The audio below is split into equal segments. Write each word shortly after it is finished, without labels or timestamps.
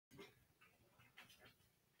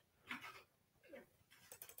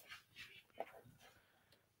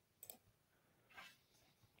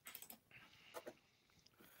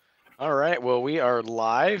All right. Well, we are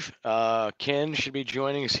live. Ken should be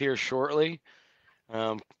joining us here shortly.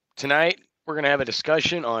 Um, Tonight, we're going to have a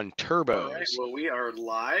discussion on turbos. All right. Well, we are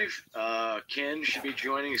live. Ken should be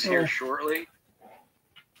joining us here shortly.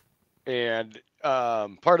 And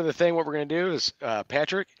part of the thing, what we're going to do is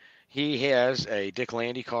Patrick, he has a Dick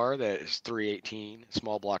Landy car that is 318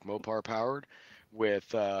 small block Mopar powered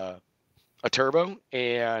with a turbo.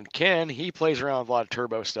 And Ken, he plays around with a lot of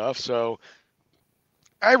turbo stuff. So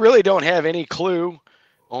I really don't have any clue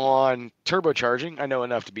on turbocharging. I know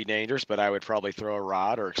enough to be dangerous, but I would probably throw a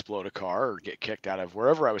rod or explode a car or get kicked out of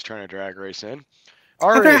wherever I was trying to drag race in.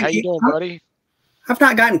 Ari, how you doing, buddy? I've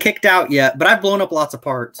not gotten kicked out yet, but I've blown up lots of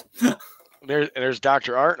parts. There's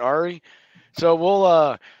Dr. Art and Ari. So we'll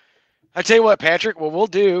I tell you what, Patrick, what we'll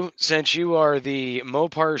do, since you are the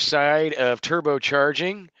Mopar side of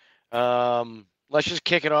turbocharging, let's just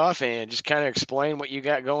kick it off and just kind of explain what you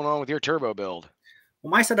got going on with your turbo build. Well,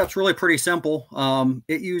 my setup's really pretty simple.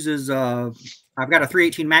 It uses, I've got a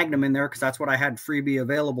 318 Magnum in there because that's what I had freebie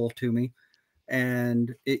available to me.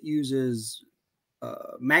 And it uses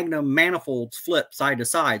Magnum manifolds flip side to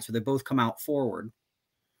side, so they both come out forward.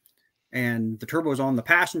 And the turbo's on the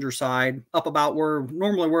passenger side, up about where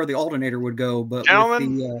the alternator would go. But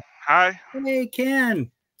gentlemen, with the, hi. Hey, Ken.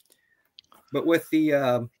 But with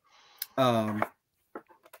the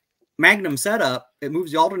Magnum setup, it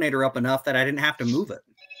moves the alternator up enough that I didn't have to move it.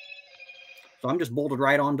 So I'm just bolted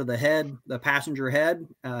right onto the head, the passenger head,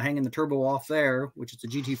 hanging the turbo off there, which is a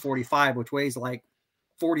GT45, which weighs like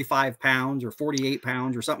 45 pounds or 48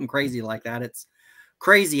 pounds or something crazy like that. It's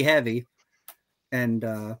crazy heavy. And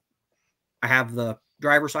I have the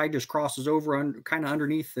driver's side just crosses over kind of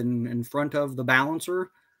underneath and in front of the balancer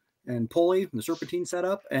and pulley, the serpentine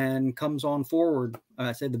setup, and comes on forward.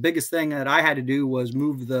 I said the biggest thing that I had to do was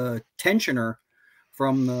move the tensioner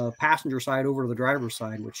from the passenger side over to the driver's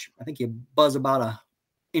side, which I think you buzz about 1.5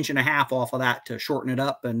 inches off of that to shorten it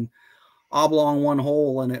up and oblong one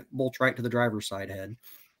hole, and it bolts right to the driver's side head.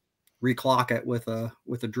 Reclock it with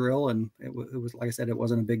a drill, and it was, like I said, it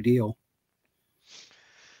wasn't a big deal.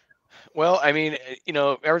 Well, I mean, you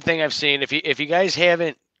know, everything I've seen, if you guys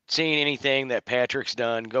haven't seen anything that Patrick's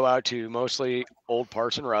done, go out to Mostly Old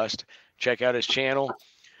Parts and Rust, check out his channel.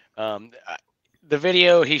 The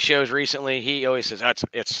video he shows recently, he always says,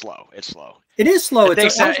 it's slow. It's slow. It is slow.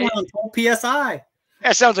 It's on 12 PSI.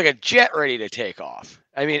 That sounds like a jet ready to take off.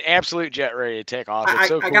 I mean, absolute jet ready to take off. It's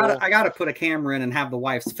so cool. I gotta put a camera in and have the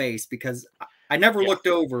wife's face, because I never looked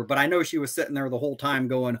over, but I know she was sitting there the whole time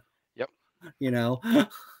going, yep, you know,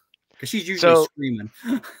 because she's usually screaming.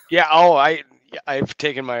 Yeah. Oh, I've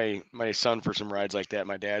taken my son for some rides like that in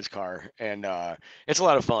my dad's car, and it's a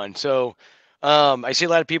lot of fun. So I see a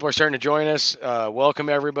lot of people are starting to join us. Welcome,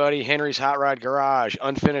 everybody. Henry's Hot Rod Garage,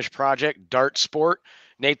 Unfinished Project, Dart Sport,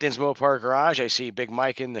 Nathan's Mopar Garage. I see Big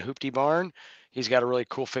Mike in the Hoopty Barn. He's got a really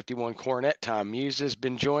cool 51 Coronet. Tom Muse has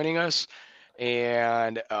been joining us.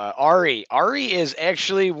 And Ari is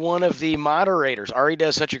actually one of the moderators. Ari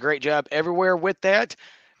does such a great job everywhere with that.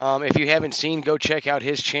 If you haven't seen, go check out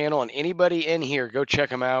his channel, and anybody in here, go check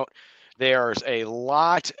him out. There's a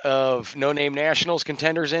lot of no-name nationals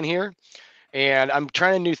contenders in here, and I'm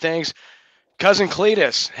trying new things. Cousin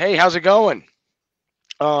Cletus, hey, how's it going?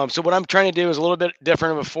 So what I'm trying to do is a little bit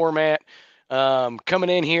different of a format. Coming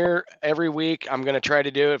in here every week, I'm going to try to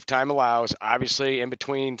do it if time allows. Obviously, in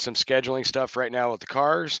between some scheduling stuff right now with the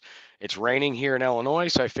cars, it's raining here in Illinois,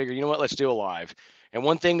 so I figured, you know what, let's do a live. And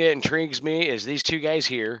one thing that intrigues me is these two guys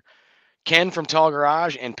here, Ken from Tall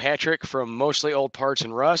Garage and Patrick from Mostly Old Parts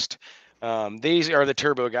and Rust. These are the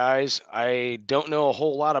turbo guys. I don't know a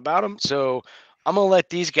whole lot about them, so I'm going to let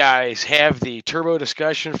these guys have the turbo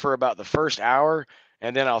discussion for about the first hour,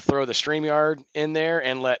 and then I'll throw the Streamyard in there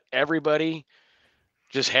and let everybody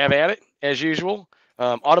just have at it, as usual.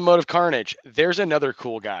 Automotive Carnage, there's another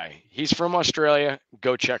cool guy. He's from Australia.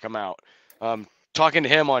 Go check him out. Talking to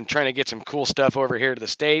him on trying to get some cool stuff over here to the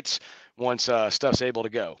States once stuff's able to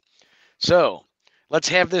go. So let's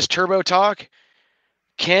have this turbo talk.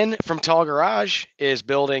 Ken from Tall Garage is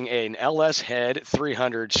building an LS head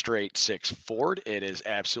 300 straight 6 Ford. It is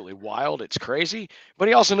absolutely wild. It's crazy. But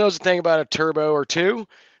he also knows a thing about a turbo or two.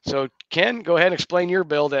 So Ken, go ahead and explain your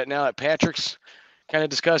build now that Patrick's kind of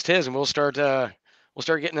discussed his, and we'll start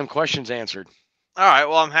getting them questions answered. All right.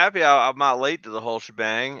 Well, I'm happy I'm not late to the whole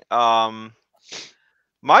shebang.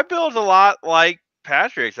 My build's a lot like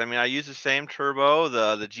Patrick's. I mean, I use the same turbo,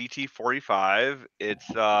 the GT45. It's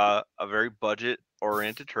a very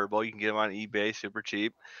budget-oriented turbo. You can get them on eBay, super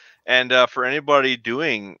cheap. And for anybody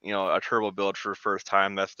doing, you know, a turbo build for the first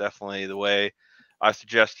time, that's definitely the way I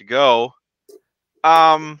suggest to go.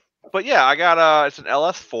 But yeah, I got it's an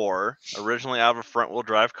LS4, originally out of a front wheel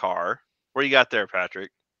drive car. What you got there,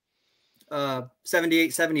 Patrick?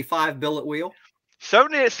 7875 billet wheel.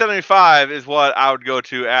 7875 is what I would go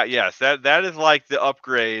to at. Yes, that is like the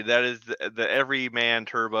upgrade. That is the everyman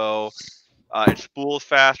turbo. It spools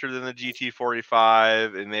faster than the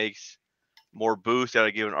GT45. It makes more boost at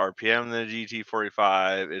a given RPM than the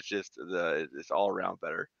GT45. It's just it's all around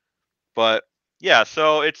better. But yeah,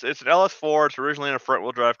 so it's an LS4. It's originally in a front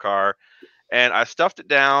wheel drive car, and I stuffed it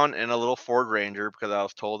down in a little Ford Ranger because I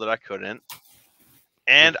was told that I couldn't.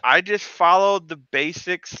 And I just followed the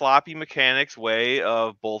basic sloppy mechanics way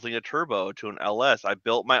of bolting a turbo to an LS. I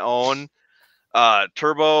built my own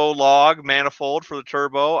turbo log manifold for the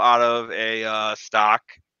turbo out of a stock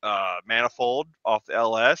manifold off the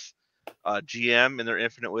LS. GM, in their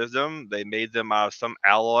infinite wisdom, they made them out of some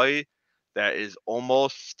alloy that is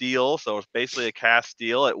almost steel. So it's basically a cast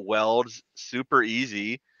steel. It welds super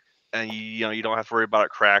easy, and you don't have to worry about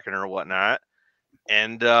it cracking or whatnot.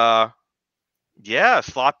 And yeah,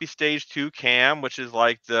 sloppy stage 2 cam, which is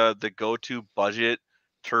like the go-to budget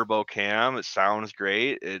turbo cam. It sounds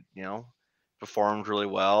great. It performed really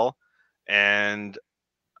well, and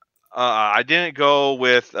I didn't go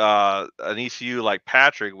with an ECU like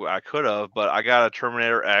Patrick. I could have, but I got a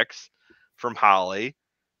Terminator X from Holly.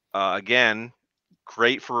 Again,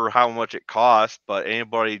 great for how much it costs, but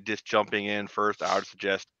anybody just jumping in first, I would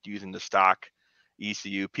suggest using the stock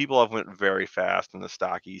ECU. People have went very fast in the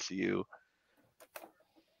stock ECU.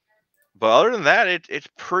 But other than that, it's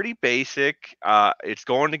pretty basic. It's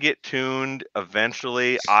going to get tuned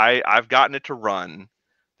eventually. I've gotten it to run.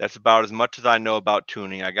 That's about as much as I know about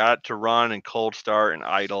tuning. I got it to run and cold start and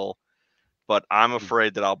idle, but I'm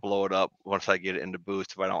afraid that I'll blow it up once I get it into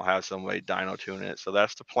boost if I don't have some way to dyno tune it. So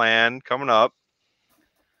that's the plan coming up.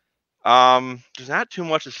 There's not too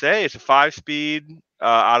much to say. It's a 5-speed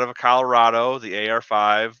out of a Colorado, the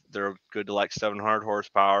AR5. They're good to like 700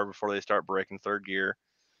 horsepower before they start breaking third gear.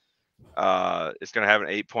 It's going to have an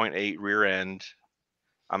 8.8 rear end.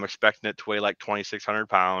 I'm expecting it to weigh like 2,600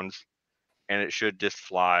 pounds, and it should just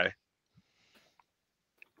fly.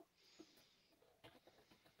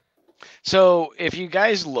 So if you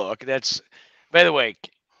guys look, by the way,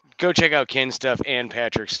 go check out Ken's stuff and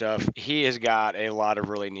Patrick's stuff. He has got a lot of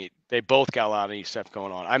really neat. They both got a lot of neat stuff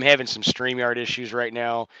going on. I'm having some Streamyard issues right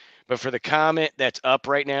now, but for the comment that's up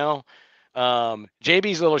right now,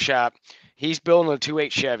 JB's little shop, he's building a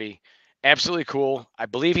 2.8 Chevy. Absolutely cool. I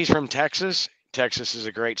believe he's from Texas. Texas is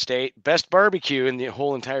a great state. Best barbecue in the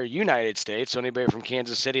whole entire United States. So anybody from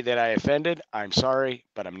Kansas City that I offended, I'm sorry,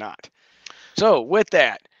 but I'm not. So with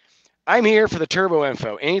that, I'm here for the turbo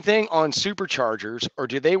info. Anything on superchargers, or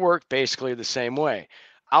do they work basically the same way?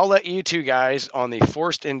 I'll let you two guys on the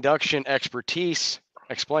forced induction expertise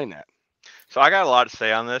explain that. So I got a lot to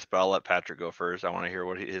say on this, but I'll let Patrick go first. I want to hear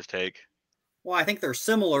his take. Well, I think they're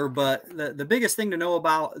similar, but the biggest thing to know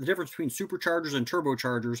about the difference between superchargers and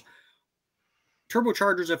turbochargers,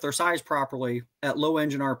 if they're sized properly at low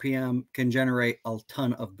engine RPM, can generate a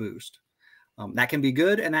ton of boost. That can be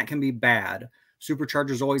good and that can be bad.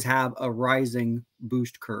 Superchargers always have a rising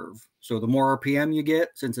boost curve. So the more RPM you get,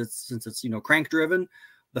 since it's crank driven,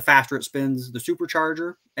 the faster it spins the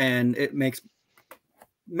supercharger, and it makes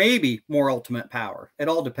maybe more ultimate power. It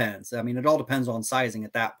all depends. I mean, it all depends on sizing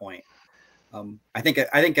at that point. I think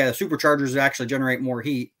superchargers actually generate more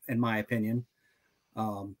heat, in my opinion.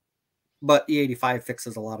 But E85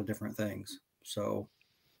 fixes a lot of different things. So,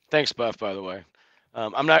 thanks, Buff. By the way,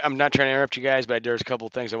 I'm not trying to interrupt you guys, but there's a couple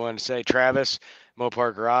of things I wanted to say. Travis,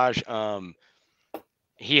 Mopar Garage,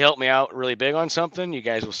 he helped me out really big on something. You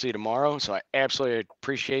guys will see tomorrow, so I absolutely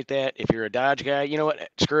appreciate that. If you're a Dodge guy, you know what?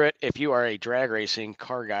 Screw it. If you are a drag racing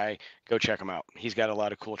car guy, go check him out. He's got a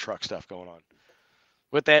lot of cool truck stuff going on.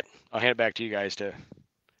 With that, I'll hand it back to you guys to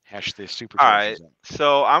hash this superchargers. All right,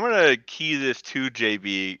 so I'm gonna key this to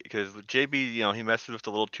JB because JB, he messes with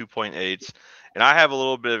the little 2.8s, and I have a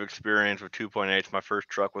little bit of experience with 2.8s. My first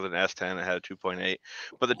truck was an S10 that had a 2.8,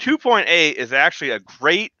 but the 2.8 is actually a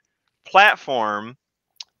great platform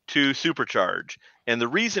to supercharge, and the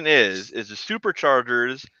reason is the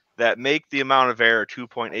superchargers that make the amount of air a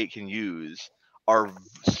 2.8 can use are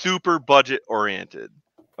super budget oriented.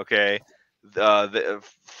 Okay. The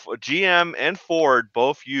GM and Ford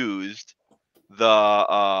both used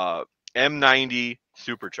the M90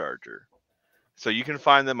 supercharger, so you can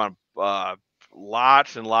find them on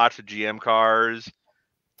lots and lots of GM cars.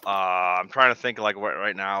 I'm trying to think like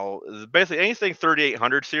right now, basically anything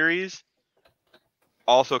 3800 series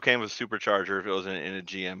also came with a supercharger if it was in a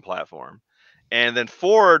GM platform. And then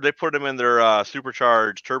Ford, they put them in their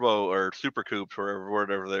supercharged turbo or super coupes,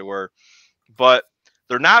 whatever they were. But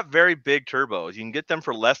They're not very big turbos. You can get them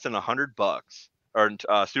for less than $100, or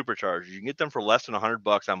superchargers. You can get them for less than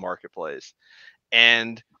 $100 on Marketplace,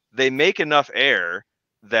 and they make enough air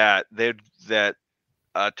that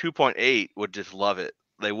 2.8 would just love it.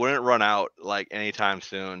 They wouldn't run out like anytime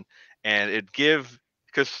soon, and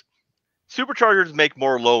because superchargers make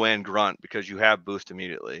more low end grunt because you have boost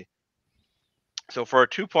immediately. So for a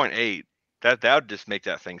 2.8, that would just make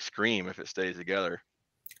that thing scream if it stays together.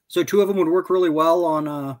 So 2 of them would work really well on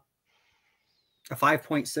a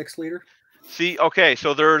 5.6 liter. See, okay,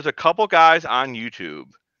 so there's a couple guys on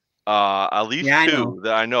YouTube, at least 2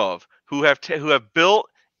 that I know of, who have built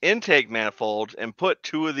intake manifolds and put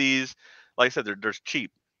 2 of these, like I said, they're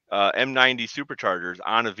cheap M90 superchargers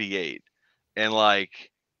on a V8, and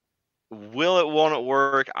like, won't it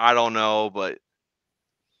work? I don't know, but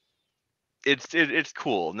it's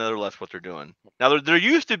cool. Nevertheless, what they're doing now, there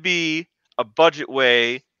used to be a budget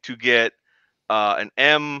way to get an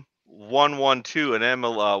M112, an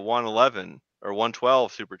M111 or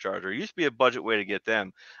 112 supercharger. It used to be a budget way to get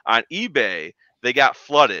them. On eBay, they got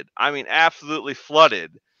flooded. I mean, absolutely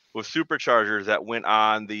flooded with superchargers that went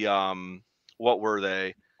on the what were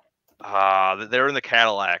they? They're in the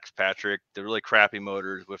Cadillacs, Patrick. The really crappy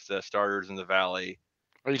motors with the starters in the valley.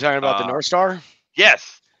 Are you talking about the North Star?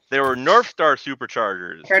 Yes, they were North Star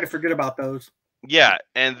superchargers. I tried to forget about those. Yeah,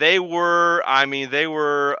 and they were, I think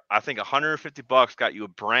 $150 got you a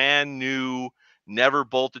brand new, never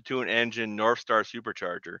bolted to an engine North Star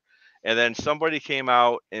supercharger. And then somebody came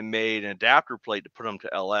out and made an adapter plate to put them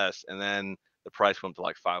to LS, and then the price went to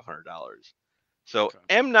like $500. So okay.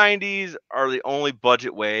 M90s are the only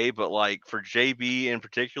budget way, but like for JB in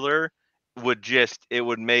particular, it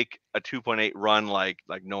would make a 2.8 run like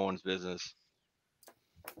no one's business.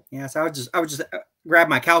 Yeah, so I would just grab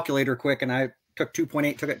my calculator quick, and I took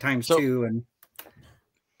 2.8, took it times 2, and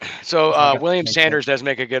so William Sanders does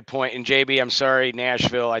make a good point. And JB, I'm sorry,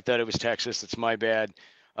 Nashville. I thought it was Texas. That's my bad.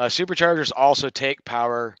 Superchargers also take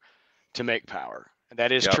power to make power.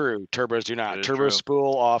 That is true. Turbos do not. Turbos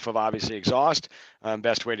spool off of obviously exhaust.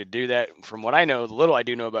 Best way to do that, from what I know, the little I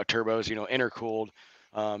do know about turbos, intercooled.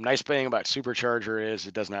 Nice thing about supercharger is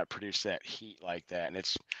it does not produce that heat like that, and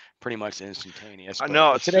it's pretty much instantaneous. I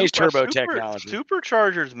know today's turbo technology.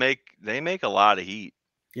 Superchargers make a lot of heat.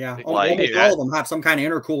 Yeah, almost all of them have some kind of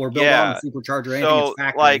intercooler built on the supercharger. So,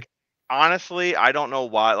 like, honestly, I don't know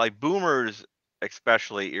why. Like, boomers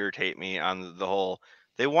especially irritate me on the whole.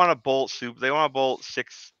 They want to bolt They want to bolt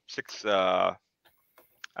six. I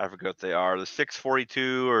forget what they are. The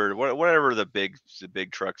 642 or whatever the big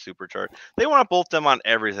truck supercharger. They want to bolt them on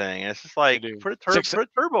everything. And it's just like put a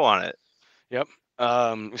turbo on it. Yep.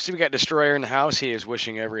 See, we got Destroyer in the house. He is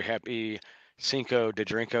wishing every happy Cinco de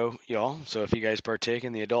Drinko, y'all. So if you guys partake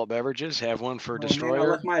in the adult beverages, have one for Destroyer. Man,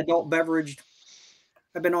 I left my adult beverage.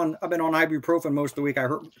 I've been on ibuprofen most of the week. I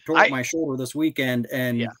tore my shoulder this weekend,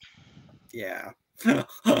 and yeah.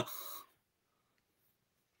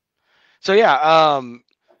 So yeah,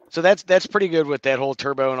 so that's pretty good with that whole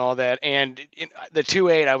turbo and all that. And the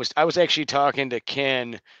 2.8, I was actually talking to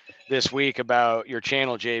Ken this week about your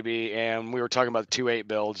channel, JB, and we were talking about the 2.8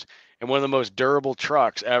 builds. And one of the most durable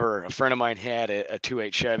trucks ever, a friend of mine had a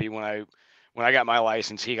 2.8 Chevy when I got my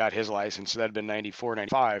license. He got his license, so that'd been 94,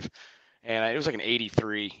 95, and it was like an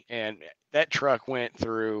 83. And that truck went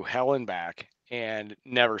through hell and back and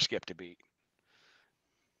never skipped a beat.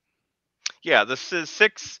 Yeah, the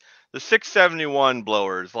 671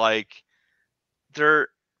 blowers, like, put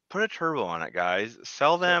a turbo on it, guys.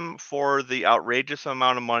 Sell them for the outrageous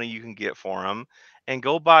amount of money you can get for them, and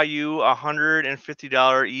go buy you a $150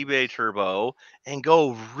 eBay turbo and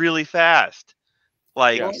go really fast.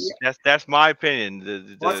 Like, that's my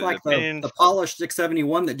opinion. That's like the polished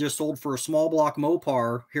 671 that just sold for a small block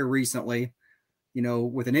Mopar here recently.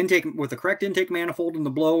 With the correct intake manifold in the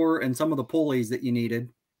blower and some of the pulleys that you needed.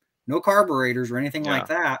 No carburetors or anything like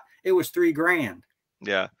that. It was $3,000.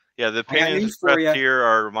 Yeah. Yeah. The opinions expressed here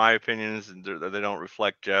are my opinions, and they don't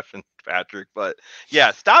reflect Jeff and Patrick. But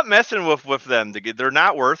yeah, stop messing with them. They're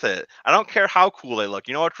not worth it. I don't care how cool they look.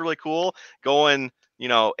 You know what's really cool? Going,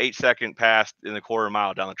 8-second pass in the quarter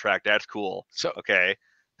mile down the track. That's cool. So okay.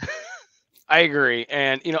 I agree.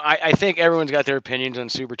 And, I think everyone's got their opinions on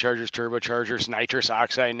superchargers, turbochargers, nitrous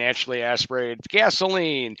oxide, naturally aspirated,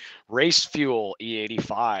 gasoline, race fuel,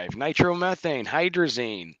 E85, nitromethane,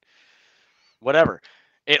 hydrazine, whatever.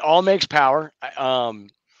 It all makes power. I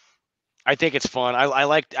think it's fun.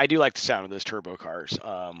 I do like the sound of those turbo cars.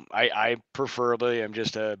 I preferably am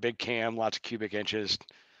just a big cam, lots of cubic inches,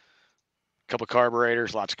 couple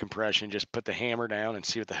carburetors, lots of compression, just put the hammer down and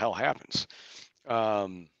see what the hell happens.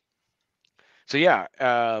 So yeah,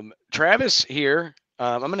 Travis here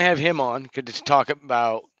I'm going to have him on to talk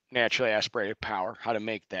about naturally aspirated power, how to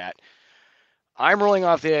make that. I'm rolling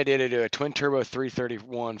off the idea to do a twin turbo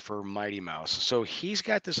 331 for Mighty Mouse. So he's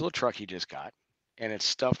got this little truck he just got, and it's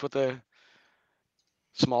stuffed with a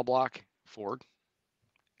small block Ford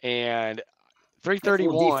and That's a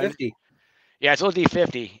little 331. D50. Yeah, it's a little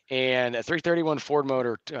D50 and a 331 Ford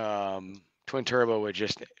motor twin turbo would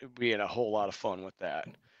just be a whole lot of fun with that.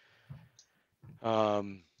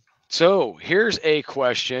 So here's a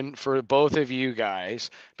question for both of you guys,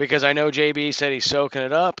 because I know JB said he's soaking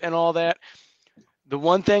it up and all that. The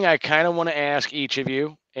one thing I kind of want to ask each of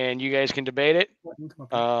you, and you guys can debate it.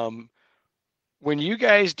 When you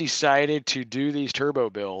guys decided to do these turbo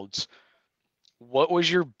builds, what was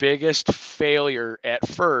your biggest failure at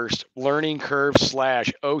first, learning curve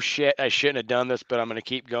 / oh shit, I shouldn't have done this, but I'm going to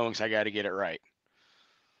keep going because I got to get it right?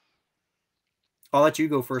 I'll let you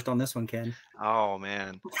go first on this one, Ken. Oh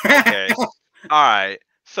man. Okay. All right.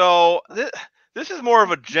 So this is more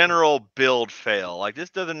of a general build fail. Like, this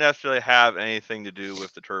doesn't necessarily have anything to do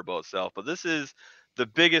with the turbo itself, but this is the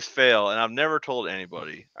biggest fail, and I've never told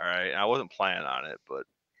anybody. All right. And I wasn't planning on it, but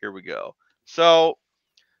here we go. So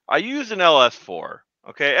I used an LS4.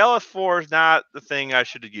 Okay. LS4 is not the thing I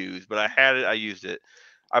should have used, but I had it. I used it.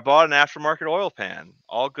 I bought an aftermarket oil pan.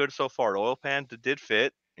 All good so far. The oil pan did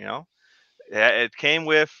fit, you know. It came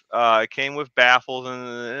with baffles,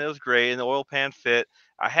 and it was great, and the oil pan fit.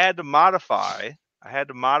 I had to modify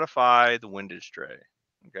the windage tray.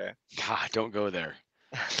 Okay. God, don't go there.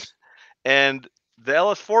 And the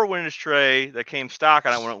LS4 windage tray that came stock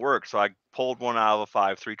on it wouldn't work, so I pulled one out of a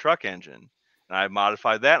 5.3 truck engine, and I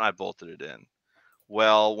modified that, and I bolted it in.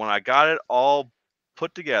 Well, when I got it all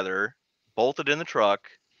put together, bolted in the truck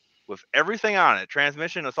with everything on it,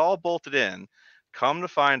 transmission, it's all bolted in. Come to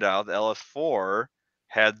find out, the LS4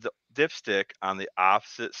 had the dipstick on the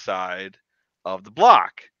opposite side of the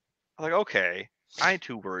block. I was like, okay, I ain't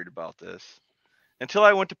too worried about this. Until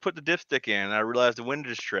I went to put the dipstick in, and I realized the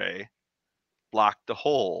windage tray blocked the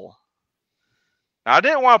hole. Now, I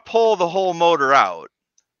didn't want to pull the whole motor out.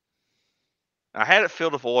 I had it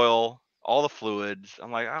filled with oil, all the fluids.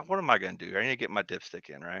 I'm like, what am I going to do? I need to get my dipstick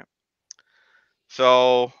in, right?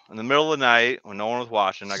 So in the middle of the night, when no one was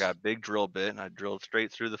watching, I got a big drill bit, and I drilled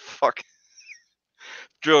straight through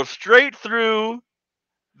drilled straight through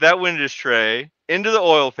that windage tray into the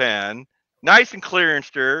oil pan, nice and clear and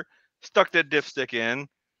stir, stuck that dipstick in,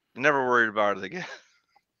 never worried about it again.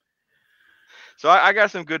 So I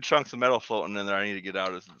got some good chunks of metal floating in there I need to get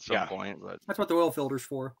out at some point. But that's what the oil filter's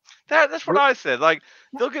for. That's what I said. Like,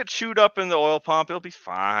 they'll get chewed up in the oil pump. It'll be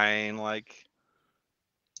fine. Like,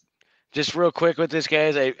 just real quick with this,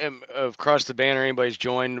 guys, I am across the banner. Anybody's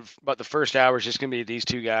joined, but the first hour is just going to be these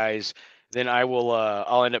two guys. Then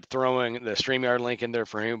I'll end up throwing the StreamYard link in there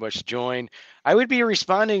for anybody to join. I would be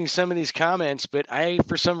responding to some of these comments, but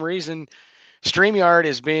for some reason, StreamYard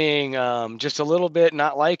is being just a little bit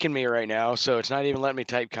not liking me right now, so it's not even letting me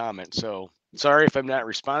type comments. So sorry if I'm not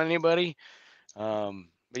responding to anybody. But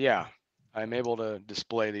yeah, I'm able to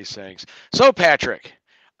display these things. So Patrick,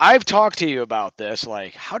 I've talked to you about this.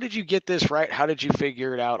 Like, how did you get this right? How did you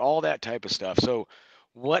figure it out? All that type of stuff. So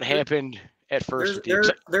what happened at first?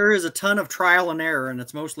 There is a ton of trial and error, and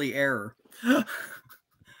it's mostly error. I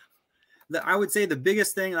would say the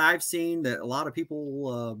biggest thing that I've seen that a lot of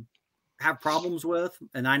people have problems with,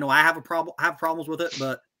 and I know I have problems with it,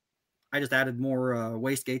 but I just added more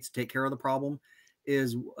wastegates to take care of the problem,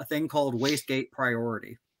 is a thing called wastegate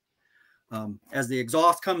priority. As the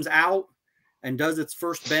exhaust comes out and does its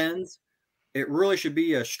first bends, it really should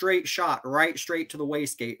be a straight shot right straight to the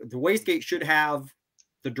wastegate. The wastegate should have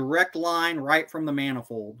the direct line right from the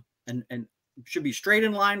manifold, and should be straight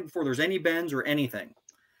in line before there's any bends or anything.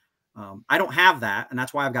 I don't have that, and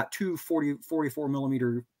that's why I've got two 44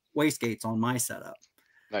 millimeter wastegates on my setup.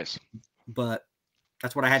 Nice. But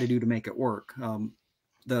that's what I had to do to make it work.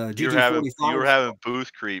 The you were having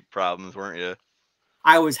boost creep problems, weren't you?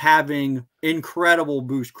 I was having incredible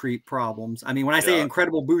boost creep problems. I mean, when I say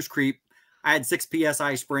incredible boost creep, I had 6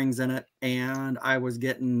 PSI springs in it, and I was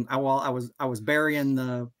getting I was burying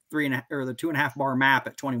the 3.5 or the 2.5 bar map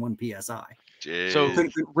at 21 PSI. Jeez. So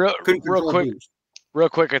real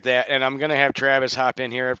quick at that, and I'm gonna have Travis hop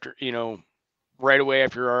in here after, right away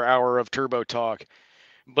after our hour of turbo talk.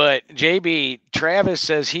 But JB, Travis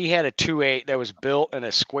says he had a 2.8 that was built in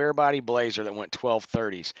a square body Blazer that went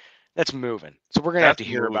 1230s. That's moving. So we're gonna have to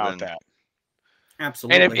hear about that.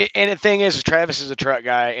 Absolutely. And the thing is, Travis is a truck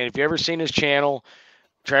guy, and if you ever seen his channel,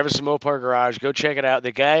 Travis Mopar Garage, go check it out.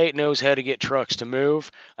 The guy knows how to get trucks to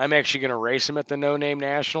move. I'm actually gonna race him at the No Name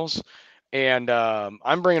Nationals, and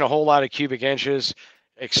I'm bringing a whole lot of cubic inches.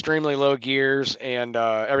 extremely low gears and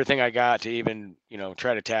everything I got to even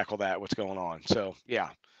try to tackle that. What's going on? So yeah.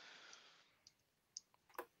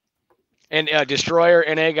 And Destroyer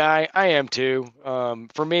NA guy, I am too.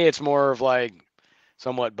 For me, it's more of like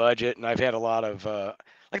somewhat budget, and I've had a lot of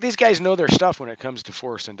like these guys know their stuff when it comes to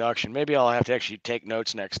forced induction. Maybe I'll have to actually take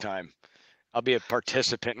notes next time. I'll be a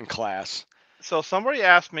participant in class. So somebody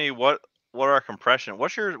asked me what are compression?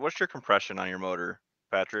 What's your compression on your motor,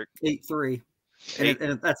 Patrick? 8.3,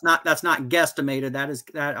 and that's not guesstimated.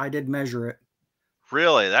 That I did measure it.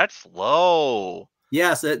 Really, that's low.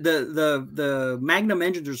 Yes, the Magnum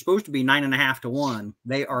engines are supposed to be 9.5 to 1.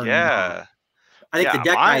 They are not. I think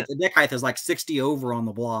the deck height is like 60 over on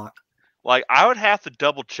the block. Like I would have to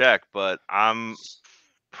double check, but I'm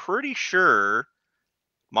pretty sure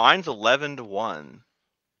mine's 11 to 1.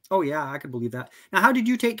 Oh yeah, I could believe that. Now, how did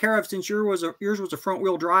you take care of, since yours was a front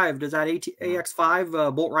wheel drive? Does that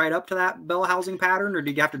AX5 bolt right up to that bell housing pattern, or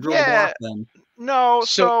did you have to drill the block then? No.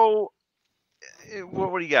 So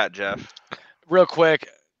what do you got, Jeff? Real quick,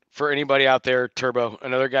 for anybody out there, Turbo,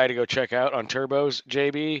 another guy to go check out on turbos,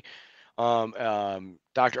 JB,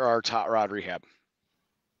 Dr. R's Hot Rod Rehab.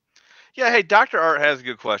 Yeah, hey, Dr. Art has a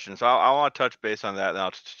good question, so I want to touch base on that now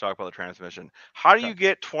to talk about the transmission. How do you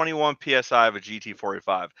get 21 psi of a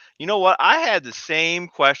GT45? You know what? I had the same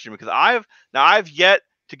question because I've yet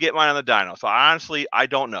to get mine on the dyno, so I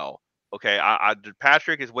don't know. Okay,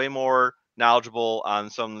 Patrick is way more knowledgeable on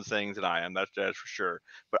some of the things than I am. That's for sure.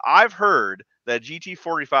 But I've heard that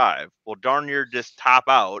GT45 will darn near just top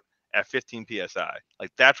out at 15 psi.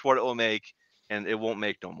 Like that's what it will make, and it won't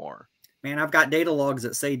make no more. Man, I've got data logs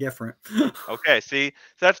that say different. Okay, see,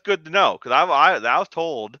 so that's good to know because I was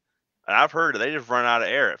told and I've heard they just run out of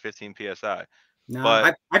air at 15 psi. No,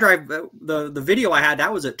 but I drive the video I had,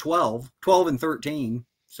 that was at 12 and 13.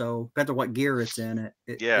 So depends on what gear it's in.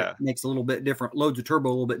 It makes a little bit different, loads of turbo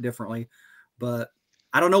a little bit differently. But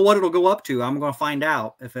I don't know what it'll go up to. I'm going to find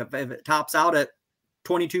out. If it tops out at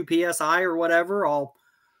 22 psi or whatever, I'll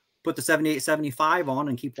put the 7875 on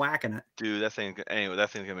and keep whacking it. Dude, that thing's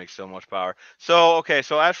gonna make so much power. So okay,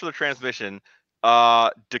 so as for the transmission,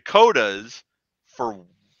 Dakotas for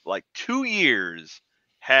like 2 years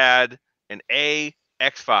had an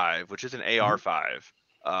AX5, which is an AR5.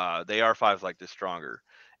 The AR5 is like this stronger.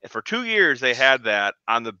 And for 2 years they had that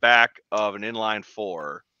on the back of an inline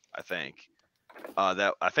 4, I think. I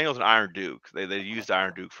think it was an Iron Duke. They used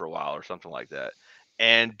Iron Duke for a while or something like that.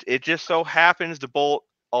 And it just so happens to bolt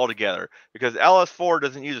altogether because LS4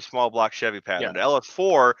 doesn't use a small block Chevy pattern. Yeah. The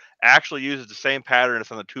LS4 actually uses the same pattern as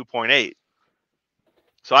on the 2.8.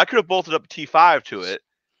 So I could have bolted up a T5 to it,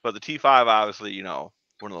 but the T5 obviously, one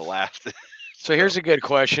of the last. So here's a good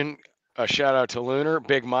question. A shout out to Lunar.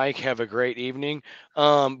 Big Mike, have a great evening.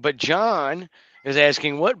 But John is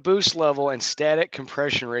asking, what boost level and static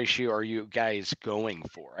compression ratio are you guys going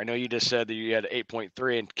for? I know you just said that you had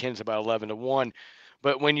 8.3 and Ken's about 11 to 1.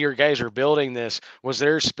 But when your guys were building this, was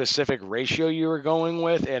there a specific ratio you were going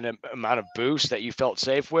with and an amount of boost that you felt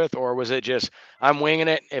safe with? Or was it just, I'm winging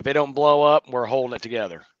it. If it don't blow up, we're holding it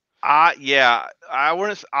together? Yeah,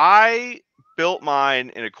 I built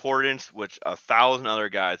mine in accordance with 1,000 other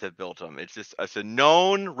guys that built them. It's a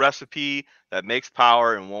known recipe that makes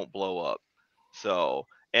power and won't blow up. So,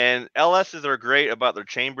 and LSs are great about their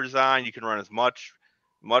chamber design. You can run as much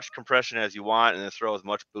compression as you want and then throw as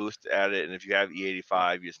much boost at it. And if you have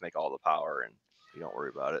E85, you just make all the power and you don't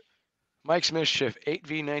worry about it. Mike's Mischief,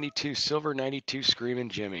 8V92, Silver 92, Screaming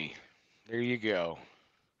Jimmy. There you go.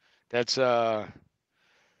 That's, sounds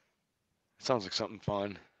like something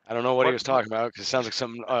fun. I don't know what he was talking about because it sounds like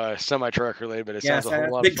something semi-truck related, but it sounds a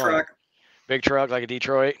whole lot of fun. Truck. Big truck like a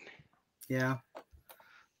Detroit. Yeah.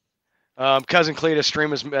 Cousin Cletus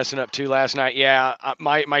stream was messing up too last night. Yeah,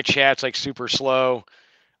 my chat's like super slow.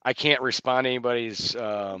 I can't respond to anybody's.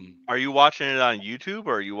 Are you watching it on YouTube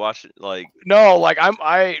or are you watching like? No, like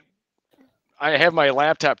I have my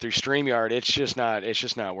laptop through Streamyard. It's just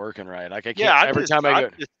not working right. Like I can't. Yeah, every time I go,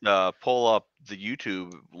 just pull up the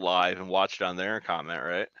YouTube live and watch it on there and comment,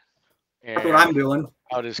 right? That's what I'm doing.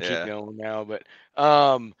 I'll just keep going now. But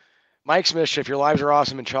Mike's Mischief, your lives are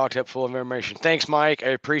awesome and chocked up full of information. Thanks, Mike. I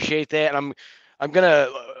appreciate that. And I'm gonna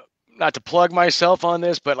not to plug myself on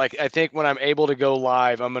this, but like I think when I'm able to go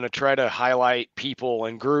live, I'm gonna try to highlight people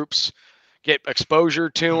and groups, get exposure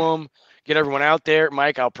to them, get everyone out there.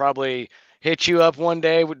 Mike, I'll probably hit you up one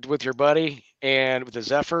day with your buddy and with the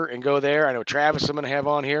Zephyr and go there. I know Travis I'm gonna have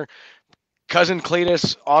on here. Cousin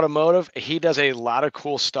Cletus Automotive, he does a lot of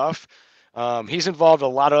cool stuff. He's involved in a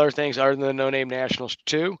lot of other things other than the No Name Nationals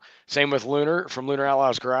too. Same with Lunar from Lunar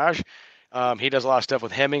Outlaws Garage. He does a lot of stuff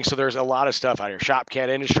with Hemming. So there's a lot of stuff out here. Shopcat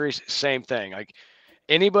Industries, same thing. Like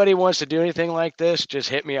Anybody wants to do anything like this, just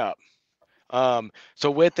hit me up.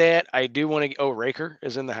 So with that, I do want to. Oh, Raker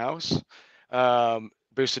is in the house.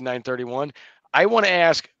 Boosted 931. I want to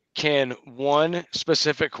ask Ken one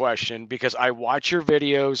specific question because I watch your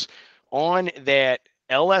videos on that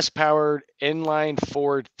LS powered inline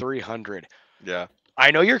Ford 300. Yeah.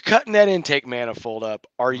 I know you're cutting that intake manifold up.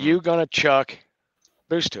 Are you gonna chuck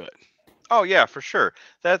boost to it? Oh yeah, for sure.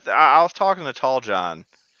 I was talking to Tall John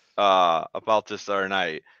about this the other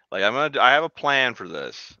night. Like I have a plan for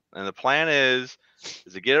this, and the plan is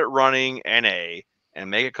to get it running NA and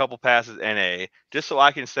make a couple passes NA, just so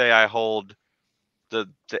I can say I hold the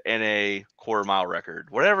NA quarter mile record,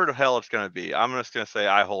 whatever the hell it's gonna be. I'm just gonna say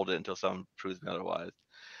I hold it until someone proves me otherwise.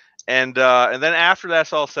 And then after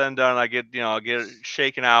that's all said and done, I get get it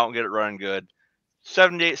shaken out and get it running good.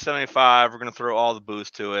 78, 75. We're gonna throw all the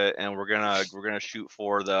boost to it, and we're gonna shoot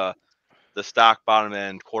for the stock bottom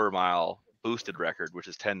end quarter mile boosted record, which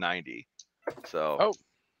is 1090. So. Oh,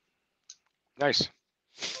 nice.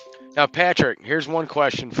 Now, Patrick, here's one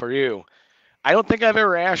question for you. I don't think I've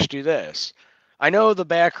ever asked you this. I know the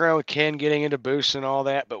background with Ken getting into boosts and all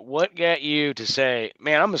that, but what got you to say,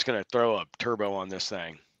 man, I'm just going to throw a turbo on this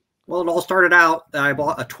thing? Well, it all started out, I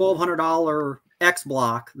bought a $1,200 X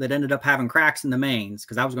block that ended up having cracks in the mains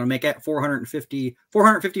because I was going to make it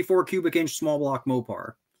 454 cubic inch small block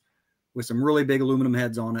Mopar with some really big aluminum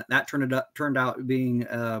heads on it. That turned out being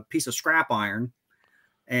a piece of scrap iron.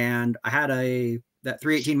 And I had that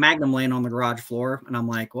 318 Magnum laying on the garage floor. And I'm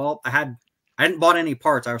like, well, I hadn't bought any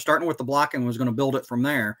parts. I was starting with the block and was going to build it from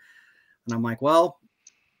there. And I'm like, well,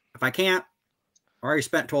 if I can't, I already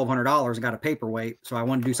spent $1,200 and got a paperweight. So I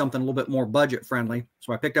wanted to do something a little bit more budget friendly.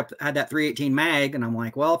 So I had that 318 mag and I'm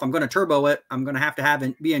like, well, if I'm going to turbo it, I'm going to have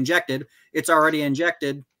it be injected. It's already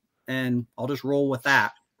injected and I'll just roll with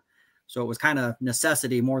that. So it was kind of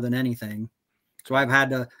necessity more than anything. So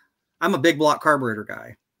I'm a big block carburetor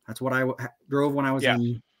guy. That's what I drove when I was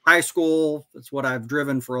in high school. That's what I've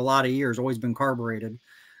driven for a lot of years, always been carbureted.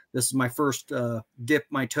 This is my first dip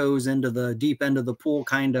my toes into the deep end of the pool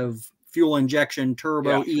kind of fuel injection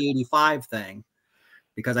turbo E85 thing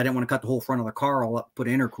because I didn't want to cut the whole front of the car all up, put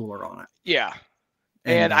an intercooler on it. Yeah.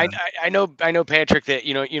 And I know Patrick that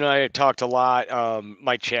I talked a lot.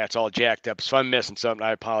 My chat's all jacked up, so I'm missing something.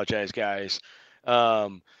 I apologize, guys.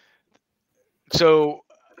 So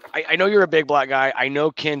I know you're a big block guy. I know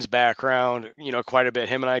Ken's background, quite a bit.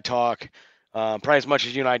 Him and I talk probably as much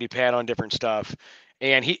as you and I do, Pat, on different stuff.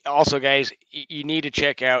 And he also, guys, you need to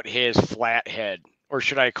check out his flat head, or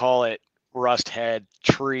should I call it rust head,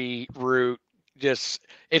 tree root. Just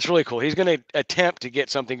it's really cool. He's going to attempt to get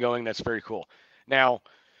something going that's very cool. Now,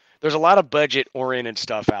 there's a lot of budget-oriented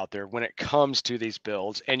stuff out there when it comes to these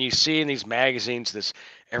builds, and you see in these magazines this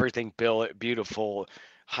everything beautiful,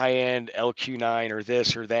 high-end LQ9 or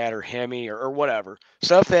this or that or Hemi or whatever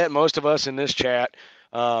stuff that most of us in this chat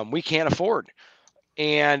we can't afford.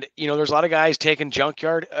 And there's a lot of guys taking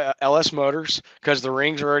junkyard LS motors because the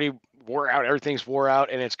rings are already wore out, everything's wore out,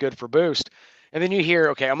 and it's good for boost. And then you hear,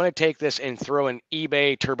 okay, I'm going to take this and throw an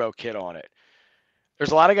eBay turbo kit on it.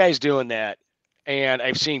 There's a lot of guys doing that. And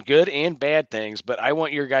I've seen good and bad things, but I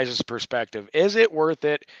want your guys' perspective. Is it worth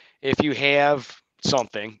it if you have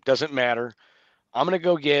something? Doesn't matter. I'm going to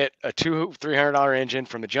go get a $300 engine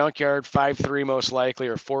from the junkyard, 5.3 most likely,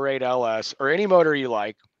 or 4.8 LS, or any motor you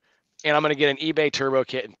like, and I'm going to get an eBay turbo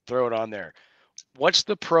kit and throw it on there. What's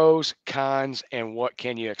the pros, cons, and what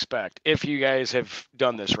can you expect if you guys have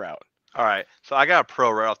done this route? All right, so I got a pro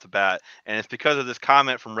right off the bat, and it's because of this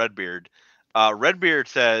comment from Redbeard. Redbeard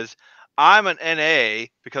says, I'm an NA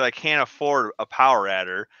because I can't afford a power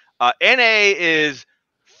adder. NA is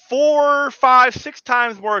 4, 5, 6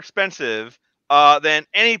 times more expensive than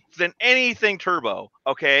anything turbo.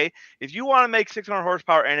 Okay, if you want to make 600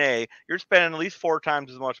 horsepower NA, you're spending at least 4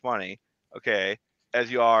 times as much money. Okay,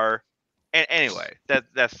 as you are. And anyway,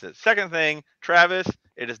 that's it. Second thing, Travis,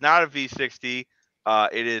 it is not a V60.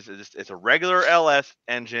 It's a regular LS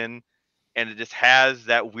engine, and it just has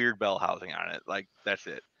that weird bell housing on it. Like that's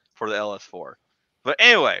it for the LS4. But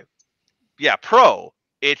anyway, yeah, pro.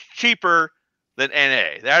 It's cheaper than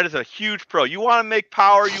NA. That is a huge pro. You want to make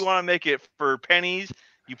power, you want to make it for pennies,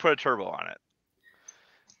 you put a turbo on it.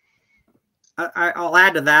 I'll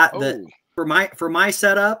add to that that for my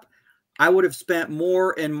setup, I would have spent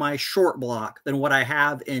more in my short block than what I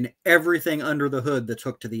have in everything under the hood that's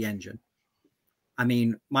hooked to the engine. I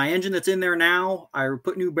mean, my engine that's in there now, I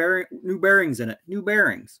put new bearings in it. New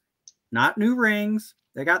bearings, not new rings.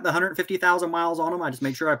 They got the 150,000 miles on them. I just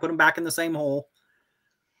made sure I put them back in the same hole.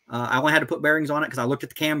 I only had to put bearings on it because I looked at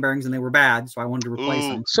the cam bearings and they were bad, so I wanted to replace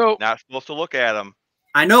them. So not supposed to look at them.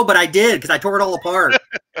 I know, but I did because I tore it all apart.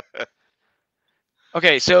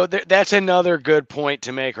 Okay, so that's another good point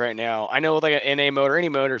to make right now. I know with like an NA motor, any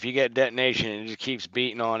motor, if you get detonation and it just keeps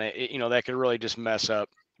beating on it, that could really just mess up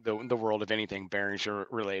the world of anything bearings are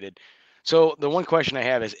related. So the one question I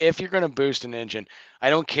have is, if you're going to boost an engine, I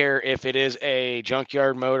don't care if it is a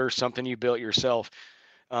junkyard motor, something you built yourself.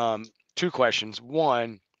 Two questions.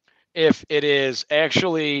 One, if it is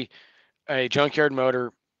actually a junkyard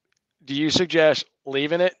motor, do you suggest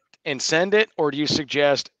leaving it and send it, or do you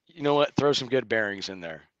suggest, you know what, throw some good bearings in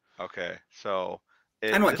there? Okay, so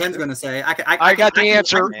I know what Ken's this going to say. I got the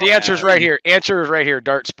answer. I The answer is right here. Answer is right here.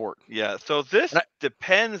 Dart Sport. Yeah, so this And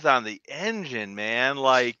depends on the engine, man.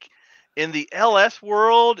 Like in the LS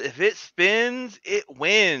world, if it spins, it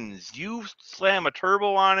wins. You slam a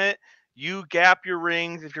turbo on it, you gap your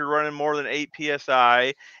rings if you're running more than 8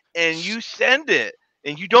 psi, and you send it.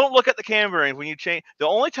 And you don't look at the cam bearings when you change. The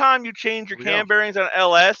only time you change your cam bearings on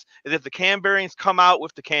LS is if the cam bearings come out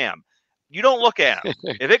with the cam. You don't look at them.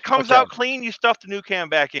 If it comes Okay. out clean, you stuff the new cam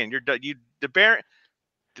back in. You're done. You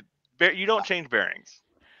don't change bearings.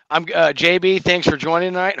 I'm JB. Thanks for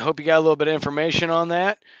joining tonight. Hope you got a little bit of information on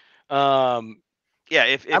that. Yeah,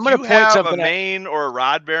 if I'm gonna you point have a something out. main or a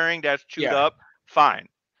rod bearing that's chewed Yeah. up, fine.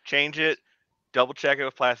 Change it. Double check it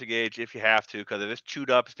with plastic gauge if you have to, because if it's chewed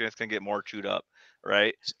up, it's going to get more chewed up,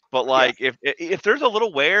 right? But like if there's a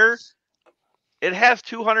little wear, it has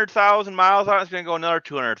 200,000 miles on it. It's going to go another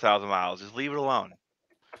 200,000 miles. Just leave it alone.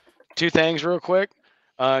 Two things real quick.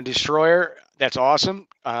 Destroyer, that's awesome.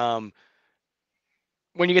 When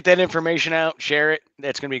you get that information out, share it.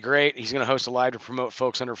 That's going to be great. He's going to host a live to promote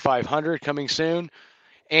folks under 500 coming soon.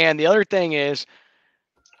 And the other thing is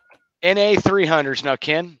NA 300s. Now,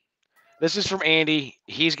 Ken, this is from Andy.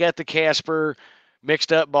 He's got the Casper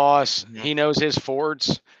mixed up boss. Mhm. He knows his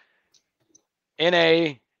Fords.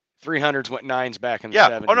 NA 300s went nines back in the Yeah.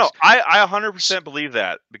 70s. Oh no, I 100% believe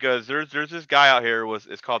that, because there's this guy out here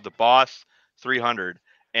it's called the Boss 300,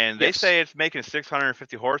 and they Yes. say it's making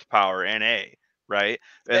 650 horsepower NA, right?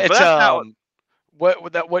 It's but that's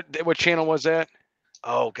not, what channel was that?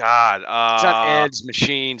 oh God, It's not Ed's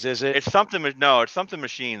Machines, is it? it's something. No, it's something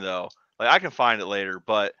machine though. Like I can find it later,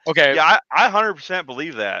 but Okay. yeah, I 100%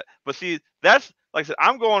 believe that. But see, that's like I said,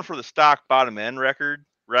 I'm going for the stock bottom end record,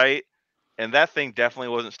 right? And that thing definitely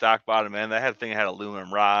wasn't stock bottom end. That had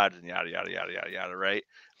aluminum rods and yada yada yada yada yada, right?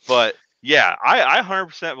 But yeah, I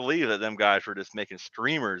 100% believe that them guys were just making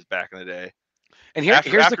streamers back in the day. And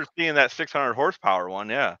After seeing that 600 horsepower one,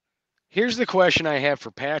 yeah. Here's the question I have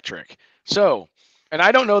for Patrick. So, and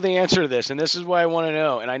I don't know the answer to this, and this is why I want to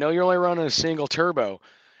know. And I know you're only running a single turbo.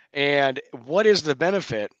 And what is the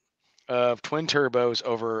benefit of twin turbos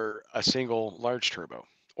over a single large turbo?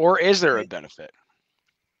 Or is there a benefit?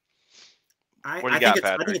 What do you got, I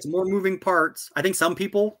Patrick? think it's more moving parts. I think some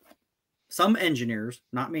engineers,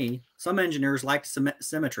 not me, some engineers like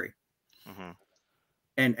symmetry. Mhm.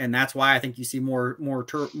 And that's why I think you see more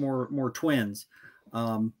twins.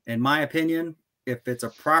 In my opinion, if it's a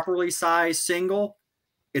properly sized single,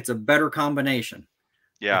 it's a better combination.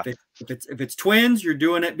 Yeah. If it's twins, you're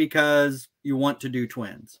doing it because you want to do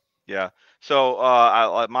twins. Yeah. So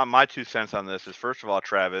my 2 cents on this is, first of all,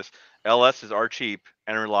 Travis, LSs are cheap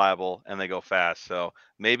and reliable, and they go fast. So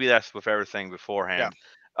maybe that's with everything beforehand,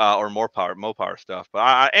 or more power stuff.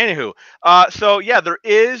 But anywho, so yeah, there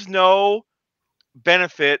is no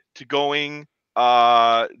benefit to going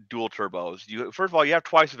dual turbos. First of all, you have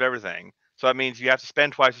twice of everything, so that means you have to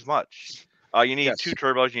spend twice as much. You need 2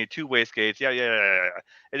 turbos, you need 2 wastegates. Yeah.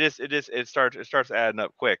 It starts adding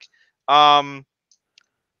up quick.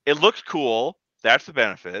 It looks cool. That's the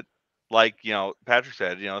benefit. Like, Patrick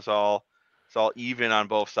said, it's all even on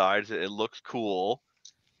both sides. It looks cool.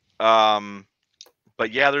 But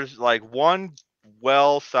yeah, there's like one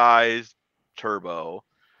well-sized turbo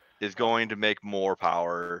is going to make more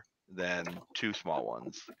power than 2 small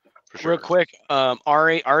ones. For sure. Real quick,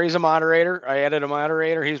 Ari's a moderator. I added a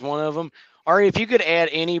moderator. He's one of them. Ari, if you could add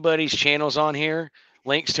anybody's channels on here,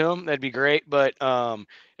 links to them, that'd be great. But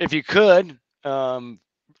if you could,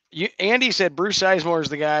 Andy said Bruce Sizemore is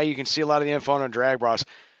the guy. You can see a lot of the info on Drag Bros.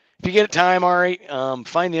 If you get time, Ari,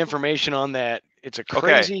 find the information on that. It's a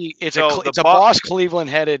crazy. It's a Boss Cleveland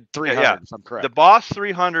headed 300. Yeah. If I'm correct. The Boss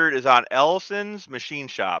 300 is on Ellison's Machine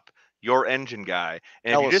Shop, your engine guy.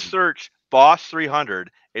 And if you just search Boss 300,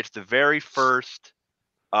 it's the very first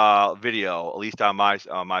video, at least on my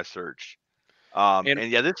search.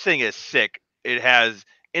 And yeah, this thing is sick. It has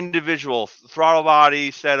individual throttle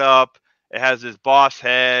body set up. It has this Boss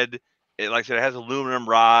head. Like I said, it has aluminum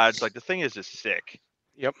rods. Like, the thing is just sick.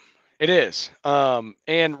 Yep, it is.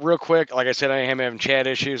 And real quick, like I said, I am having chat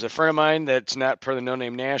issues. A friend of mine that's not per the No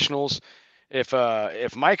Name Nationals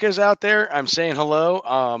if Micah's out there, I'm saying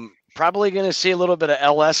hello. Probably going to see a little bit of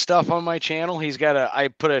LS stuff on my channel. I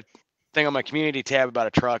put a thing on my community tab about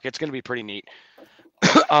a truck. It's going to be pretty neat.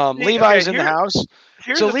 Levi's in the house.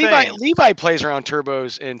 Here's So the Levi thing. Levi plays around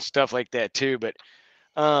turbos and stuff like that too. But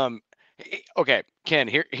okay, Ken,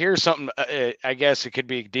 here's something. I guess it could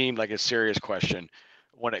be deemed like a serious question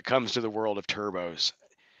when it comes to the world of turbos.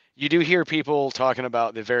 You do hear people talking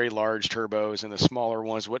about the very large turbos and the smaller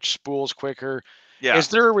ones, which spools quicker. Yeah. Is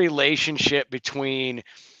there a relationship between,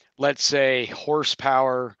 let's say,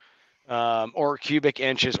 horsepower or cubic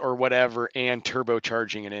inches or whatever and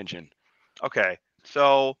turbocharging an engine? Okay.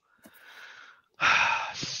 So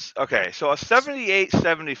so a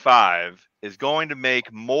 7875 is going to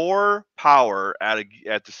make more power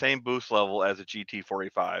at the same boost level as a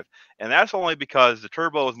GT45, and that's only because the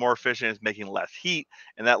turbo is more efficient, it's making less heat,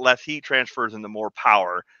 and that less heat transfers into more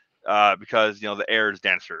power because the air is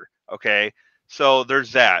denser. Okay, so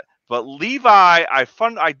there's that. But Levi,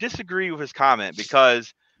 I disagree with his comment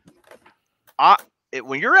because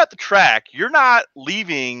when you're at the track, you're not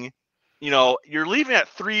leaving. You're leaving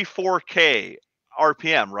at 3-4K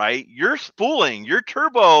RPM, right? You're spooling. Your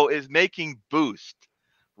turbo is making boost,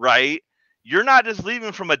 right? You're not just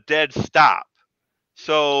leaving from a dead stop.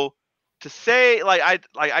 So to say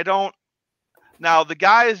I don't. Now the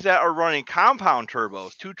guys that are running compound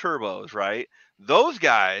turbos, 2 turbos, right? Those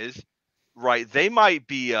guys, right? They might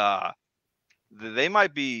be. I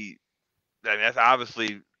mean, that's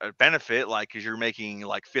obviously a benefit, because you're making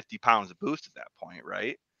 50 pounds of boost at that point,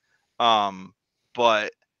 right?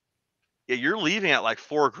 But yeah, you're leaving at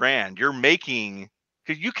 $4,000. You're making,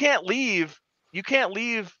 because you can't leave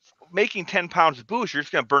making 10 pounds of boost. You're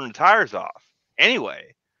just gonna burn the tires off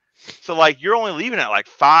anyway. So you're only leaving at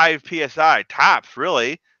 5 psi tops,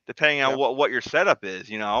 really, depending on what your setup is.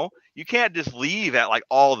 You can't just leave at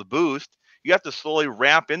all the boost. You have to slowly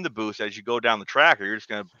ramp in the boost as you go down the track, or you're just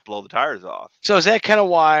going to blow the tires off. So is that kind of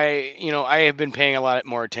why, I have been paying a lot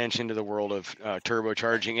more attention to the world of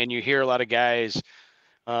turbocharging, and you hear a lot of guys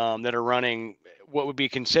that are running what would be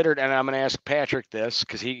considered, and I'm going to ask Patrick this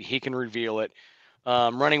because he can reveal it,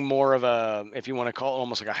 running more of a, if you want to call it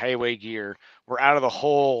almost like a highway gear, where out of the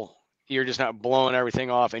hole, you're just not blowing everything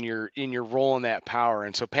off and you're rolling that power.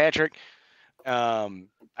 And so Patrick,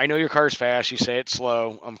 I know your car's fast. You say it's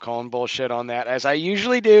slow. I'm calling bullshit on that, as I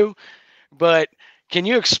usually do. But can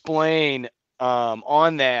you explain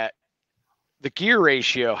on that, the gear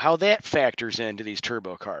ratio, how that factors into these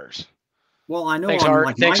turbo cars? Well, I know.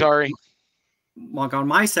 Thanks, Ari. On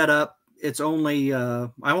my setup, it's only I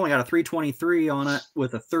only got a 323 on it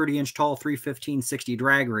with a 30-inch tall 315/60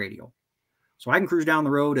 drag radial, so I can cruise down the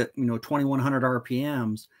road at 2100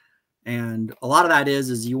 RPMs. And a lot of that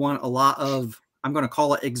is you want a lot of, I'm going to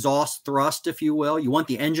call it exhaust thrust, if you will. You want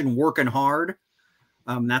the engine working hard.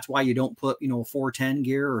 That's why you don't put, a 410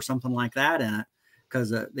 gear or something like that in it, because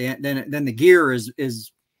then the gear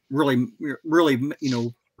is really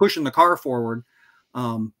pushing the car forward.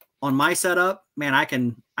 On my setup, man, I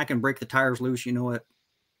can break the tires loose, at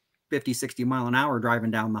 50, 60 mile an hour driving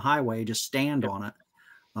down the highway, just stand on it.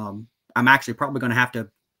 I'm actually probably going to have to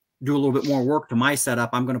do a little bit more work to my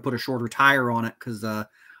setup. I'm going to put a shorter tire on it because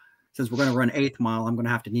since we're going to run 1/8 mile, I'm going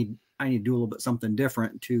to I need to do a little bit something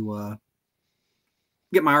different to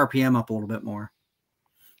get my RPM up a little bit more.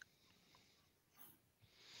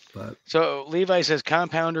 But so Levi says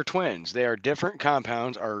compound or twins. They are different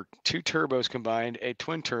compounds, are 2 turbos combined. A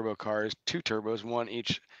twin turbo car is 2 turbos, 1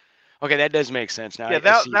 each. Okay, that does make sense now. Yeah,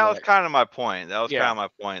 that was kind of my point. That was kind of my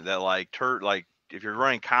point, that if you're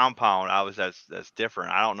running compound, obviously that's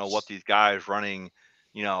different. I don't know what these guys running,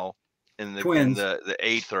 in the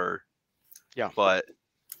 8th or but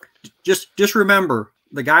just remember,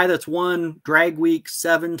 the guy that's won Drag Week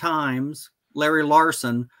 7 times, Larry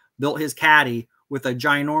Larson, built his caddy with a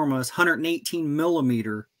ginormous 118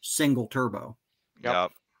 millimeter single turbo.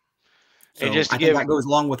 Yep. So I think that goes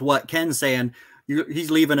along with what Ken's saying.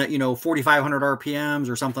 He's leaving at 4,500 RPMs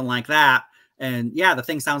or something like that. And yeah, the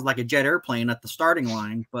thing sounds like a jet airplane at the starting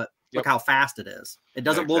line, but look how fast it is. It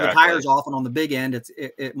doesn't blow the tires off, and on the big end,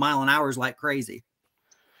 it mile an hour is like crazy.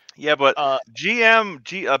 Yeah, but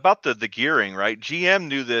GM about the gearing, right? GM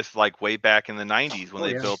knew this way back in the 90s when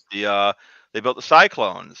they built the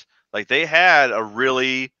Cyclones. They had a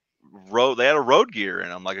road gear in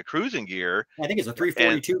them, like a cruising gear. I think it's a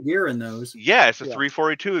 342 gear in those. Yeah, it's a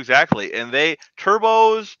 342 exactly. And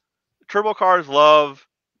turbo cars love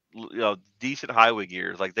decent highway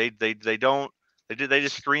gears. They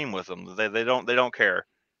just scream with them. They don't care.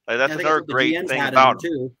 That's another great thing about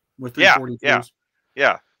them too. With 342s.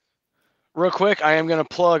 Yeah. Real quick, I am going to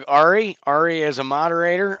plug Ari. Ari is a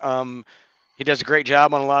moderator. He does a great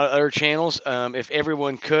job on a lot of other channels. If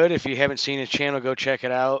everyone could, if you haven't seen his channel, go check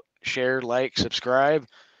it out. Share, like, subscribe.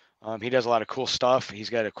 He does a lot of cool stuff.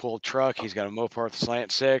 He's got a cool truck. He's got a Mopar with a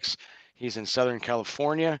Slant 6. He's in Southern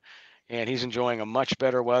California, and he's enjoying a much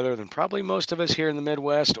better weather than probably most of us here in the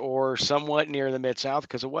Midwest or somewhat near the Mid-South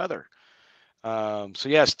because of weather. So,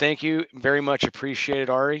 yes, thank you. Very much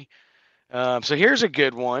appreciated, Ari. So here's a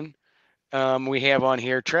good one we have on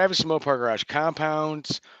here. Travis Mopar Garage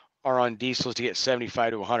compounds are on diesels to get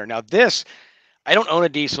 75 to 100. Now, this, I don't own a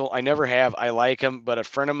diesel. I never have. I like them, but a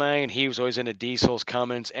friend of mine, he was always into diesels,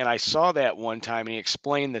 Cummins, and I saw that one time, and he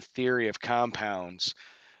explained the theory of compounds,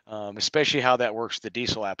 especially how that works with the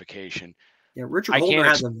diesel application. Yeah, Richard Holder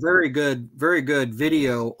has a very good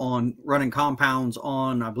video on running compounds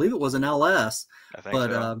on, I believe it was an LS. I think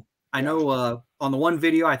so. I know on the one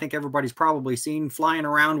video, I think everybody's probably seen flying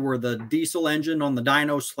around where the diesel engine on the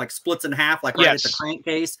dyno like splits in half, like right at the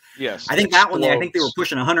crankcase. Yes. I think that one, I think they were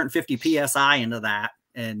pushing 150 PSI into that,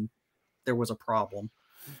 and there was a problem.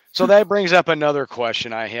 So that brings up another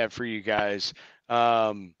question I have for you guys.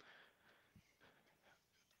 You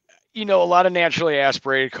know, a lot of naturally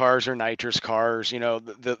aspirated cars or nitrous cars, you know,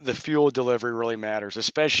 the fuel delivery really matters,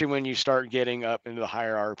 especially when you start getting up into the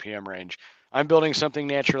higher RPM range. I'm building something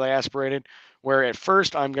naturally aspirated where at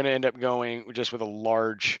first I'm going to end up going just with a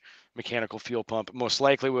large mechanical fuel pump. Most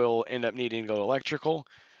likely we'll end up needing to go electrical.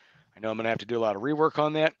 I know I'm going to have to do a lot of rework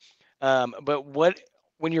on that. But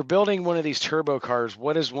when you're building one of these turbo cars,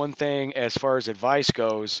 what is one thing as far as advice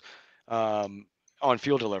goes on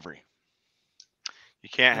fuel delivery? You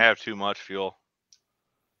can't have too much fuel.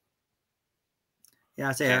 Yeah,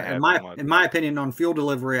 I say in my opinion on fuel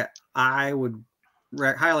delivery, I would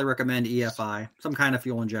highly recommend EFI, some kind of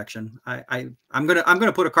fuel injection. I'm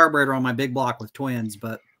gonna put a carburetor on my big block with twins,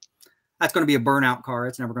 but that's going to be a burnout car.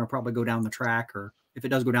 It's never going to probably go down the track, or if it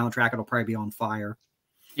does go down the track, it'll probably be on fire.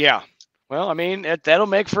 Yeah. Well, I mean, that'll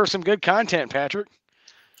make for some good content, Patrick.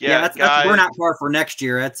 Yeah, that's a burnout car for next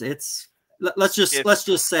year. Let's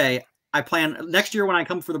just say I plan next year when I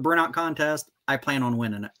come for the burnout contest, I plan on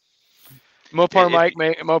winning it.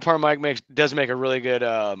 Mopar Mike does make a really good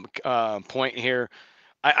point here.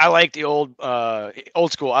 I like the old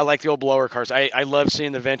school. I like the old blower cars. I love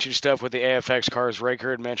seeing the vintage stuff with the AFX cars.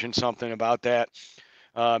 Raker had mentioned something about that.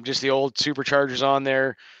 Just the old superchargers on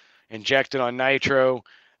there, injected on nitro.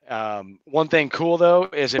 One thing cool though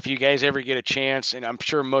is if you guys ever get a chance, and I'm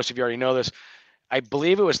sure most of you already know this, I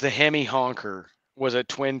believe it was the Hemi Honker was a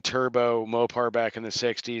twin turbo Mopar back in the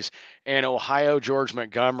 60s, and Ohio George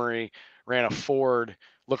Montgomery ran a Ford.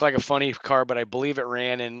 Looked like a funny car, but I believe it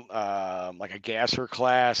ran in like a gasser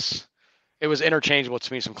class. It was interchangeable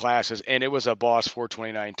to me, some classes, and it was a Boss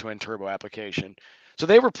 429 twin turbo application. So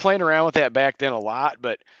they were playing around with that back then a lot,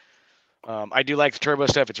 but I do like the turbo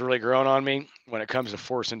stuff. It's really grown on me when it comes to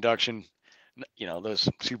force induction. You know, those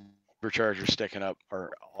superchargers sticking up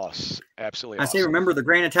are awesome, absolutely awesome. I say, remember the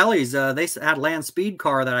Granatellis? They had a land speed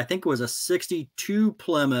car that I think was a 62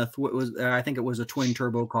 Plymouth. I think it was a twin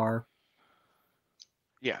turbo car.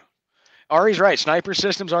 Yeah, Ari's right. Sniper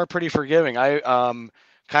systems are pretty forgiving. Kyle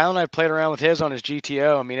and I played around with his on his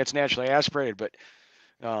GTO. I mean, it's naturally aspirated, but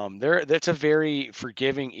that's a very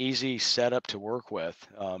forgiving, easy setup to work with.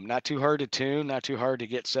 Not too hard to tune, not too hard to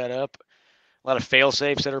get set up. A lot of fail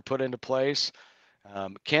safes that are put into place.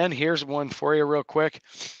 Ken, here's one for you real quick.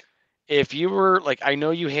 If you were like, I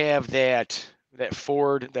know you have that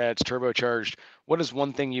Ford that's turbocharged. What is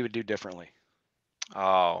one thing you would do differently?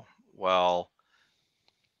 Oh, well.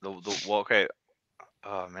 Okay.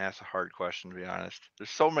 Oh man, that's a hard question to be honest. There's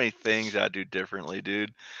so many things I do differently,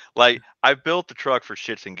 dude. Like I built the truck for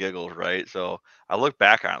shits and giggles, right? So I look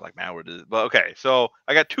back on it like, man, what is it? But okay, so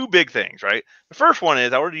I got two big things, right? The first one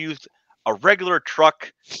is I would have used a regular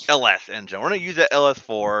truck LS engine. We're gonna use that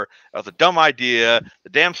LS4. That was a dumb idea. The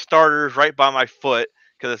damn starter's right by my foot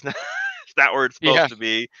because it's not it's not where it's supposed to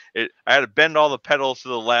be. I had to bend all the pedals to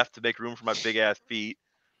the left to make room for my big ass feet.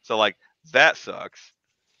 So like that sucks.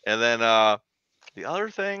 And then the other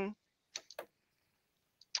thing,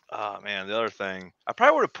 oh man, the other thing, I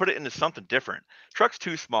probably would have put it into something different. Truck's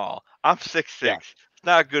too small. I'm 6'6". Yeah. It's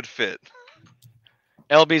not a good fit.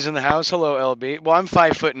 LB's in the house. Hello, LB. Well, I'm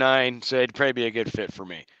 5'9", so it'd probably be a good fit for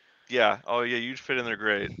me. Yeah. Oh yeah, you'd fit in there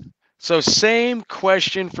great. So same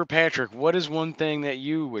question for Patrick. What is one thing that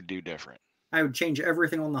you would do different? I would change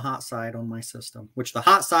everything on the hot side on my system, which the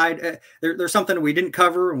hot side, there's something that we didn't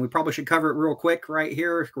cover, and we probably should cover it real quick right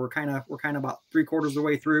here. We're kind of about 3/4 of the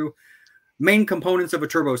way through. Main components of a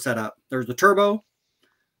turbo setup. There's the turbo.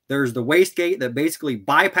 There's the wastegate that basically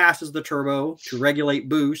bypasses the turbo to regulate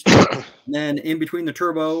boost. And then in between the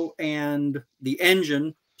turbo and the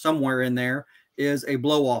engine somewhere in there is a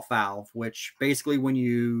blow off valve, which basically when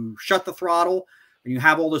you shut the throttle and you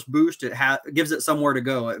have all this boost, it gives it somewhere to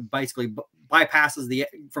go. It basically bypasses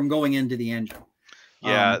from going into the engine.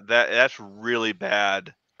 Yeah, that's really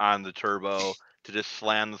bad on the turbo to just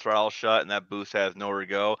slam the throttle shut and that boost has nowhere to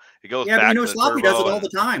go. It goes Yeah, but back you know, to the Sloppy does it turbo all the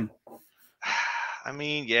time. I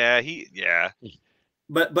mean, yeah,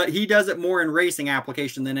 But he does it more in racing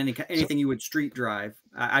application than anything you would street drive.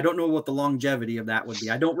 I don't know what the longevity of that would be.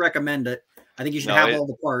 I don't recommend it. I think you should have all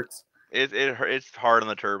the parts. It's hard on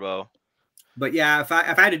the turbo. But yeah, if I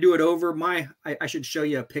had to do it over, I should show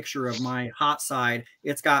you a picture of my hot side.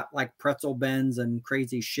 It's got like pretzel bends and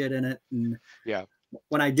crazy shit in it. And yeah,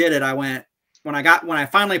 when I did it, when I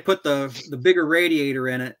finally put the bigger radiator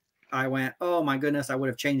in it, I went, oh my goodness, I would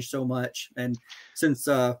have changed so much. And since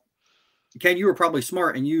Ken, you were probably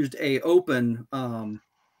smart and used a open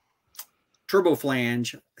turbo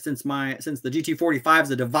flange. Since the GT45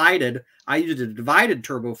 is a divided, I used a divided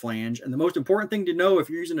turbo flange. And the most important thing to know if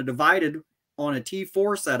you're using a divided on a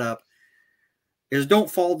T4 setup is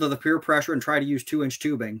don't fall to the peer pressure and try to use 2-inch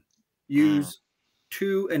tubing. Use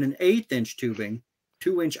 2 1/8 inch tubing,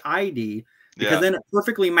 2-inch ID, because then it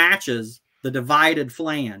perfectly matches the divided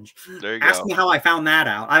flange. There you Ask go. me how I found that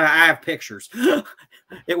out. I have pictures.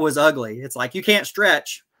 It was ugly. It's like you can't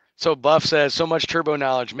stretch. So Buff says, so much turbo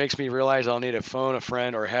knowledge makes me realize I'll need to phone a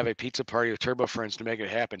friend or have a pizza party with turbo friends to make it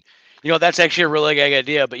happen. You know, that's actually a really good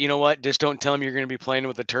idea, but you know what? Just don't tell them you're going to be playing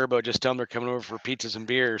with the turbo. Just tell them they're coming over for pizzas and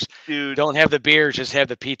beers. Dude, don't have the beers, just have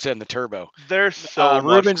the pizza and the turbo. There's so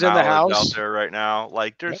much Ruben's in the house out there right now.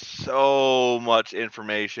 Like, there's so much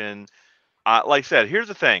information. Like I said, here's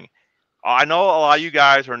the thing. I know a lot of you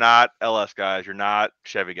guys are not LS guys. You're not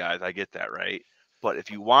Chevy guys. I get that, right? But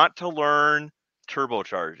if you want to learn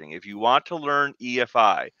turbocharging, if you want to learn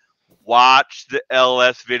EFI, watch the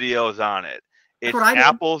LS videos on it. It's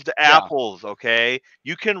apples to apples, okay?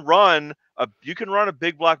 You can run a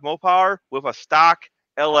big block Mopar with a stock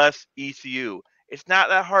LS ECU. It's not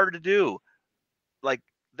that hard to do. Like,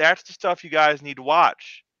 that's the stuff you guys need to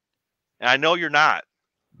watch. And I know you're not.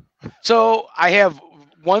 So I have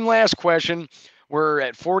one last question. We're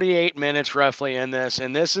at 48 minutes roughly in this,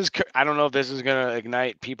 and this is, I don't know if this is going to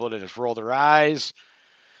ignite people to just roll their eyes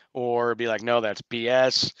or be like, no, that's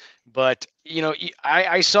BS. But, you know,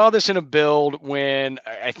 I saw this in a build when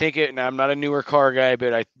I think it, and I'm not a newer car guy,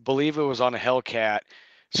 but I believe it was on a Hellcat,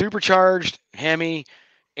 supercharged Hemi,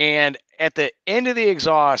 and at the end of the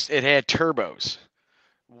exhaust, it had turbos.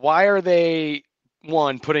 Why are they,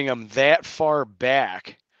 one, putting them that far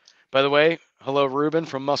back? By the way, hello, Ruben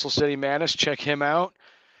from Muscle City Madness. Check him out.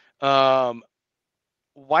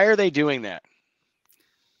 Why are they doing that?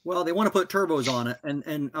 Well, they want to put turbos on it,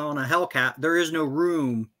 and on a Hellcat, there is no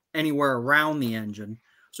room anywhere around the engine,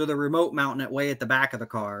 so they're remote mounting it way at the back of the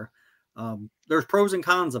car. There's pros and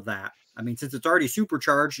cons of that. I mean, since it's already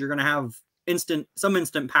supercharged, you're going to have some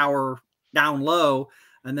instant power down low,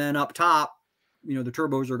 and then up top, you know, the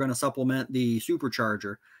turbos are going to supplement the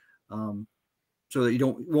supercharger. So that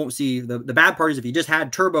you won't see the bad part is if you just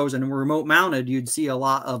had turbos and were remote mounted, you'd see a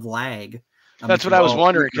lot of lag. That's what I was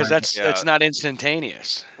wondering, because that's not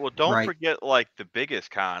instantaneous. Well, don't forget, like, the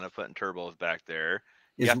biggest con of putting turbos back there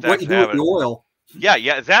is what you do with the oil. Yeah,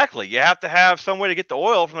 exactly. You have to have some way to get the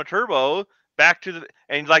oil from the turbo back to the,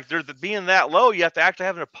 and like being that low, you have to actually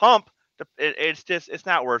have a pump. It's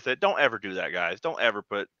not worth it. Don't ever do that, guys. Don't ever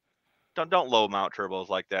don't low mount turbos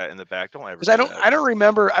like that in the back. Don't ever. Because I don't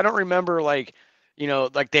remember like, you know,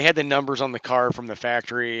 like they had the numbers on the car from the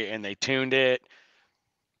factory and they tuned it,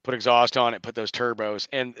 put exhaust on it, put those turbos,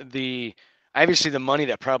 and obviously the money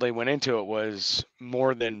that probably went into it was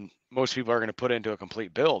more than most people are going to put into a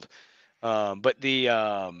complete build. But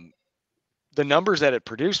the numbers that it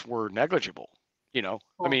produced were negligible. You know,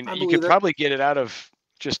 I mean, you could probably get it out of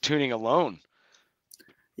just tuning alone.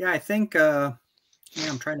 Yeah, I think.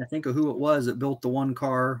 I'm trying to think of who it was that built the one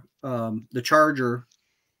car, the Charger.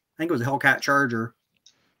 I think it was a Hellcat Charger.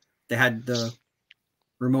 They had the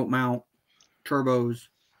remote mount turbos.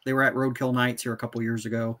 They were at Roadkill Nights here a couple years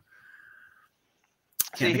ago.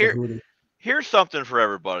 See, here's something for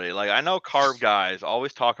everybody. Like, I know carb guys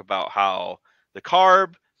always talk about how the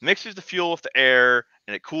carb mixes the fuel with the air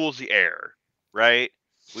and it cools the air, right?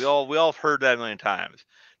 We all have heard that a million times.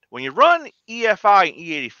 When you run EFI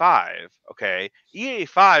and E85, okay,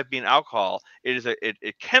 E85 being alcohol, it's a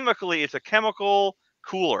chemical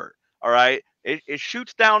cooler, all right? It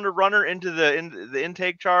shoots down the runner into the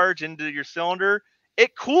intake charge into your cylinder.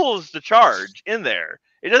 It cools the charge in there.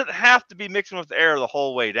 It doesn't have to be mixing with the air the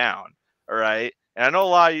whole way down, all right? And I know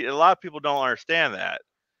a lot of people don't understand that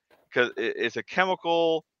because it's a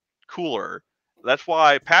chemical cooler, That's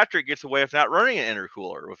why Patrick gets away with not running an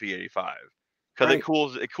intercooler with E85 because Right.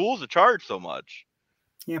 it cools the charge so much.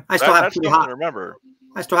 Yeah, I still have That's pretty something hot. to remember.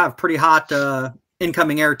 I still have pretty hot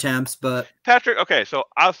incoming air temps, but Patrick, okay, so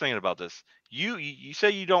I was thinking about this. You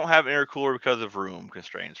say you don't have an intercooler because of room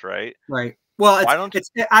constraints, right? right. Well, Why don't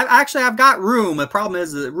I've got room. The problem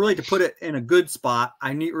is that really to put it in a good spot,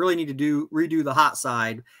 I really need to redo the hot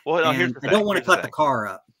side. Well, no, here's And the I thing. don't want to cut the car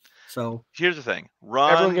up. So here's the thing.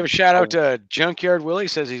 Everyone give a shout out to Junkyard Willie.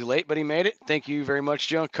 Says he's late, but he made it. Thank you very much,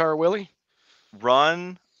 Junk Car Willie.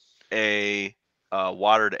 Run a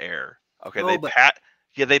water to air. Okay,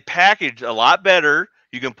 Oh, they package a lot better.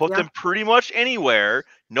 You can put them pretty much anywhere.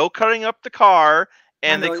 No cutting up the car,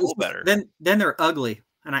 and they cool better. Then they're ugly,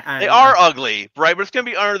 and they are ugly, right? But it's gonna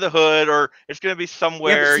be under the hood, or it's gonna be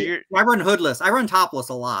somewhere. Yeah, see, I run hoodless. I run topless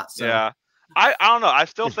a lot. So. Yeah, I don't know. I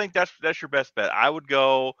still think that's your best bet. I would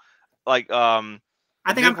go like I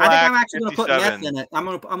think I'm actually going to put meth in it. I'm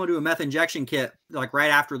gonna do a meth injection kit like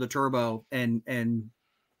right after the turbo and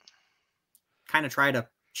kind of try to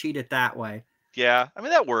cheat it that way. Yeah, I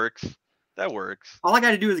mean that works. That works. All I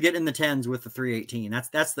got to do is get in the 10s with the 318.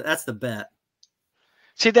 That's the bet.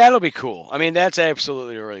 See, that'll be cool. I mean, that's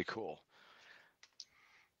absolutely really cool.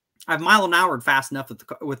 I've mile an hour fast enough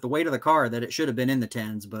with the weight of the car that it should have been in the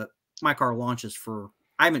 10s, but my car launches for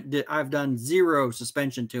I've done 0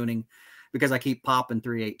 suspension tuning because I keep popping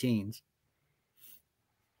 318s.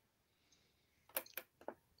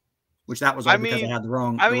 Which that was all because I had the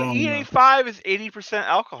wrong. E85 is 80%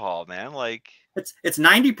 alcohol, man. Like it's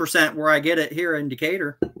 90% where I get it here in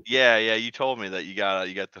Decatur. Yeah. You told me that you got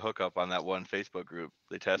the hookup on that one Facebook group.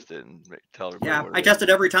 They test it and tell everybody. Yeah, I test it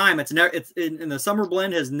every time. It's in the summer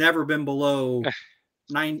blend has never been below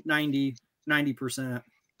 90%.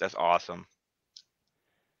 That's awesome.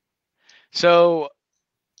 So,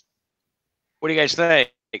 what do you guys think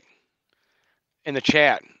in the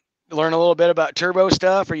chat? Learn a little bit about turbo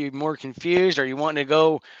stuff? Are you more confused? Are you wanting to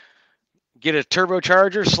go get a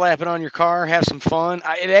turbocharger, slap it on your car, have some fun?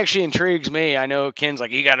 It actually intrigues me. I know Ken's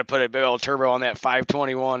like, you got to put a big old turbo on that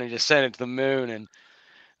 521 and just send it to the moon,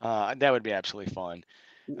 and that would be absolutely fun.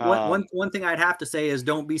 One thing I'd have to say is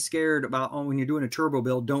don't be scared about when you're doing a turbo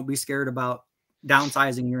build. Don't be scared about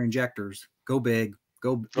downsizing your injectors. Go big.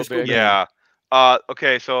 Go big. Yeah.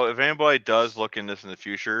 Okay. So if anybody does look into this in the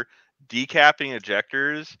future, decapping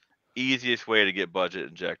injectors, easiest way to get budget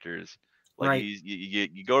injectors. Like right.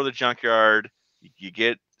 You go to the junkyard, you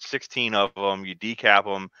get 16 of them, you decap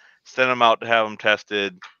them, send them out to have them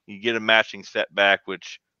tested. You get a matching setback,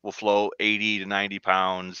 which will flow 80 to 90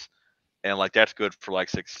 pounds, and like that's good for like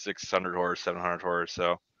 600 horse, 700 horse.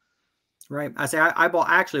 So. Right. I say I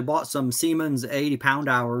actually bought some Siemens 80 pound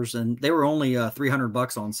hours, and they were only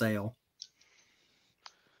 $300 on sale.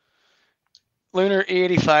 Lunar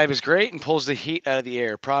E85 is great and pulls the heat out of the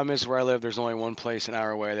air. Problem is, where I live, there's only one place an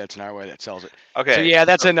hour away that sells it. Okay. So yeah,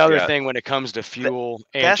 that's another thing when it comes to fuel.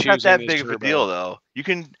 That's not that big of a deal, though. You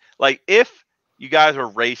can, like, if you guys are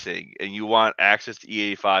racing and you want access to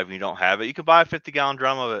E85 and you don't have it, you can buy a 50-gallon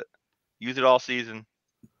drum of it. Use it all season.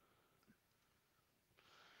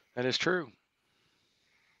 That is true.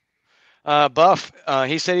 Buff,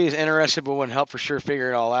 he said he's interested, but wouldn't help for sure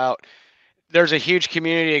figure it all out. There's a huge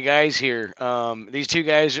community of guys here. These two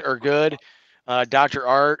guys are good. Dr.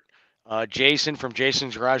 Art, Jason from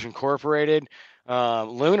Jason's Garage Incorporated,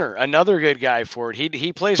 Lunar, another good guy for it.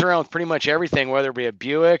 He plays around with pretty much everything, whether it be a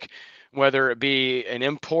Buick, whether it be an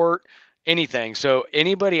import, anything. So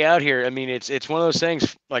anybody out here, I mean, it's one of those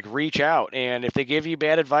things, like, reach out. And if they give you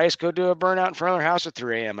bad advice, go do a burnout in front of their house at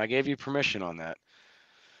 3 a.m. I gave you permission on that.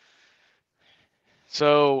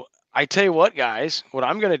 So I tell you what, guys, what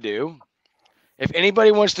I'm going to do, if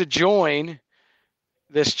anybody wants to join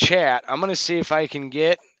this chat, I'm going to see if I can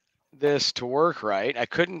get this to work right. I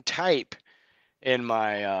couldn't type in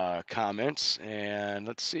my comments, and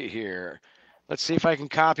let's see here. Let's see if I can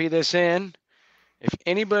copy this in. If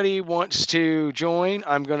anybody wants to join,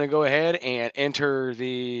 I'm going to go ahead and enter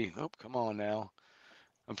the, oh, come on now.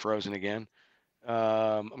 I'm frozen again.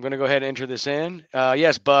 I'm going to go ahead and enter this in.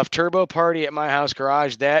 Yes, Buff, turbo party at my house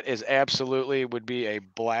garage. That is absolutely would be a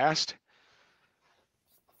blast.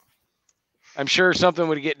 I'm sure something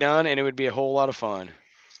would get done, and it would be a whole lot of fun.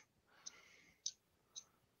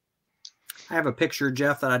 I have a picture,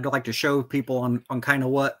 Jeff, that I'd like to show people on kind of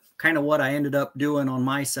what I ended up doing on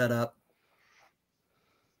my setup.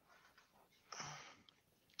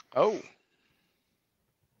 Oh.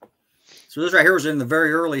 So this right here was in the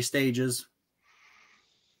very early stages.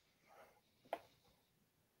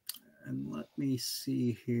 And let me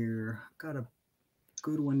see here. I've got a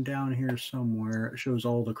good one down here somewhere. It shows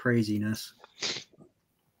all the craziness.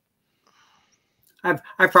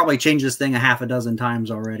 I've probably changed this thing a half a dozen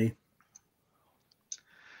times already.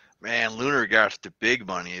 Man, Lunar got the big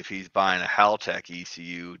money if he's buying a Haltech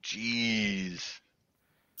ECU. Jeez.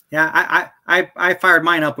 Yeah, I fired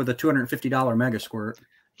mine up with a $250 Mega Squirt.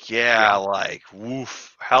 Yeah, like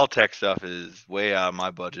woof. Haltech stuff is way out of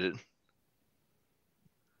my budget.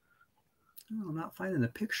 Oh, I'm not finding the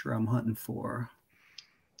picture I'm hunting for.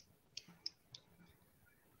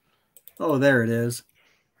 Oh, there it is.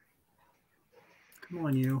 Come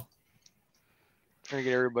on, you. Trying to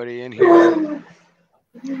get everybody in here.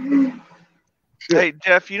 Hey,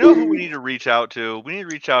 Jeff, you know who we need to reach out to? We need to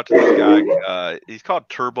reach out to this guy. He's called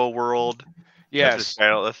Turbo World. Yes.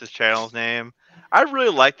 That's his channel's name. I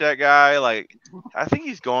really like that guy. Like, I think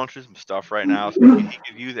he's going through some stuff right now, so he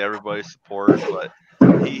could use everybody's support. But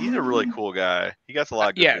he's a really cool guy. He got a lot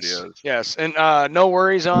of good videos. Yes, and no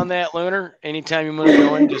worries on that, Lunar. Anytime you want to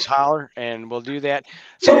join, just holler, and we'll do that.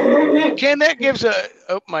 So, Ken, that gives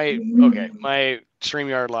my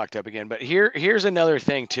StreamYard locked up again. But here's another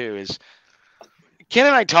thing too is Ken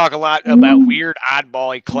and I talk a lot about weird,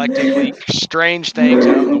 oddball, eclectically strange things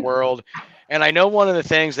out in the world. And I know one of the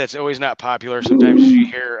things that's always not popular sometimes you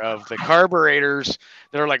hear of the carburetors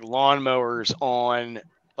that are like lawnmowers on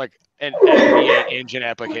like an V8 engine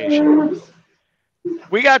application.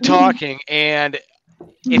 We got talking, and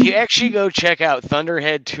if you actually go check out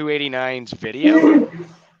Thunderhead 289's video,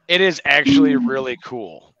 it is actually really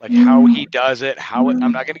cool. Like how he does it,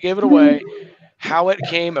 I'm not going to give it away, how it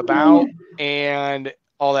came about, and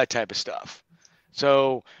all that type of stuff.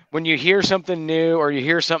 So when you hear something new or you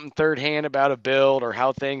hear something third hand about a build or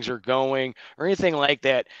how things are going or anything like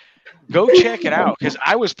that, go check it out because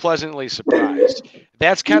I was pleasantly surprised.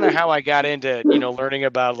 That's kind of how I got into, learning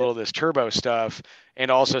about a little of this turbo stuff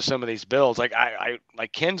and also some of these builds. Like I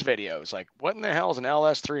like Ken's videos, like what in the hell is an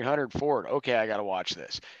LS300 Ford? Okay, I got to watch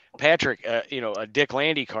this. Patrick, a Dick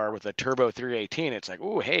Landy car with a turbo 318. It's like,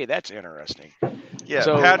 oh, hey, that's interesting. Yeah,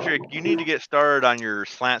 so, Patrick, you need to get started on your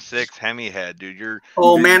slant six Hemi head, dude. Your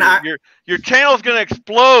channel's gonna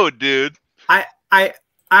explode, dude. I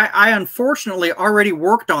unfortunately already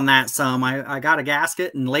worked on that some. I got a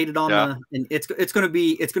gasket and laid it on and it's gonna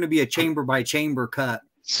be a chamber by chamber cut.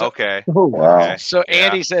 So, okay. Oh wow. Okay. So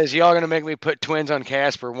Andy says y'all gonna make me put twins on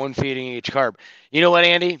Casper, one feeding each carb. You know what,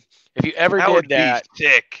 Andy? If you ever did that, be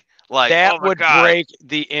sick. Like that would break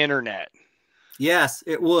the internet. Yes,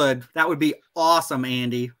 it would. That would be awesome,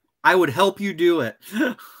 Andy. I would help you do it.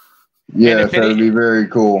 Yes, that would be very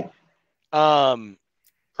cool. Pro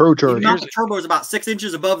Charger. The turbo is about 6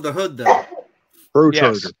 inches above the hood, though. Pro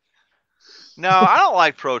Charger. No, I don't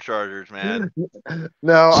like Pro Chargers, man.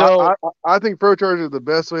 No, so, I think Pro Charger is the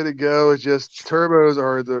best way to go. It's just turbos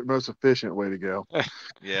are the most efficient way to go.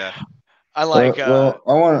 Yeah. I like. Well,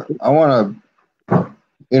 I want to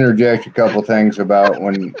interject a couple things about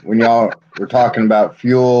when y'all were talking about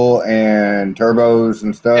fuel and turbos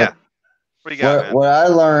and stuff. Yeah. What do you got, man? What I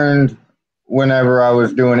learned whenever I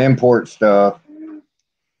was doing import stuff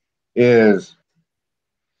is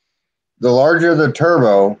the larger the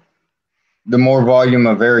turbo, the more volume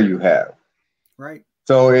of air you have. Right.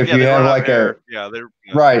 So if you have like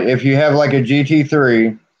if you have like a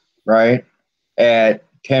GT3, right, at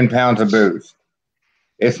 10 pounds of boost,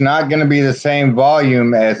 it's not going to be the same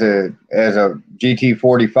volume as a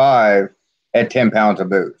GT45 at 10 pounds of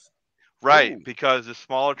boost. Right, because the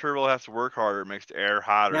smaller turbo has to work harder, makes the air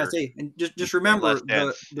hotter. Yeah, see, and just remember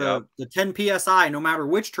the 10 psi, no matter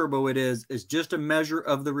which turbo it is just a measure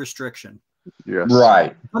of the restriction. Yes.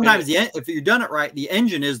 Right. Sometimes if you've done it right, the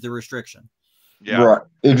engine is the restriction. Yeah. Right.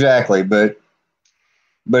 Exactly, but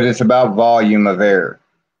it's about volume of air.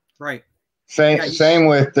 Right. Same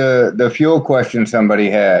with the fuel question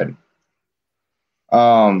somebody had.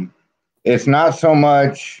 It's not so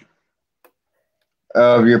much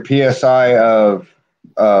of your PSI of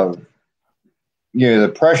the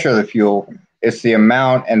pressure of the fuel, it's the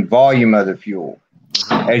amount and volume of the fuel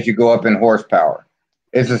as you go up in horsepower.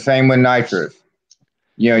 It's the same with nitrous.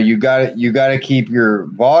 You got to keep your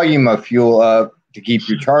volume of fuel up to keep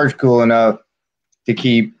your charge cool enough to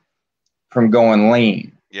keep from going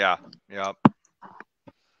lean. Yeah. Yeah.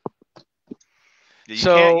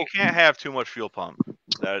 You can't have too much fuel pump.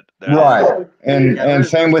 Right. And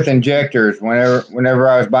same with injectors. Whenever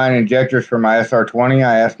I was buying injectors for my SR20,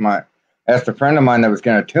 I asked a friend of mine that was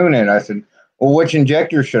going to tune it. I said, well, which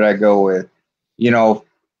injector should I go with?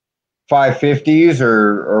 550s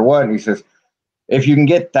or what? And he says, if you can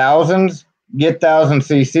get 1000s, get 1000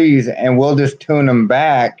 cc's and we'll just tune them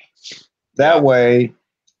back. That way,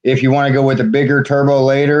 if you want to go with a bigger turbo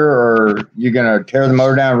later or you're going to tear the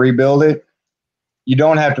motor down and rebuild it, you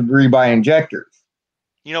don't have to rebuy injectors.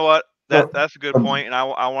 You know what? that's a good point, and I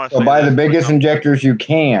want to So say buy this. the biggest injectors you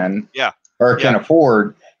can, Yeah, or can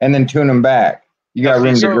afford, and then tune them back. You Now, got see,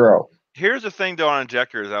 room to so- grow. Here's the thing, though, on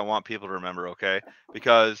injectors. I want people to remember, okay?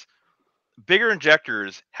 Because bigger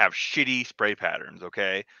injectors have shitty spray patterns,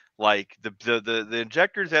 okay? Like the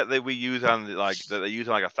injectors that we use on that they use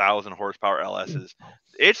on like 1,000 horsepower LSs,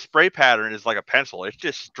 its spray pattern is like a pencil. It's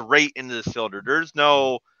just straight into the cylinder. There's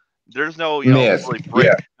no Miss. really break.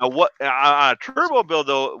 Yeah. Now what on a turbo build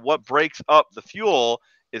though, what breaks up the fuel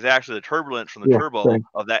is actually the turbulence from the Yeah, turbo same.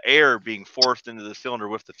 of that air being forced into the cylinder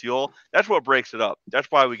with the fuel. That's what breaks it up. That's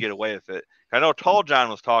why we get away with it. I know Tall John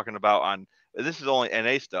was talking about on this is only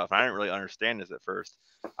NA stuff. I didn't really understand this at first.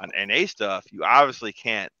 On NA stuff, you obviously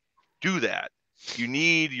can't do that. You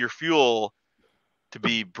need your fuel to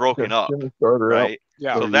be broken up, Starter out. right?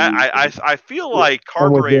 Yeah. So that I feel like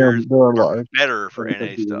I'm with them. carburetors They're are live. better for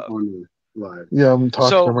NA stuff. Yeah, I'm talking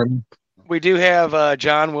So- to them right now. We do have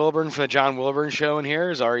John Wilburn from the John Wilburn Show in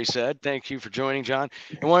here, as Ari said. Thank you for joining, John.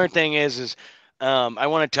 And one other thing is I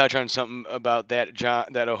want to touch on something about that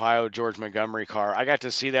Ohio George Montgomery car. I got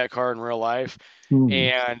to see that car in real life,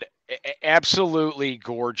 and absolutely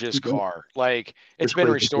gorgeous car. Like it's been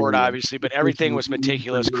restored, obviously, but everything was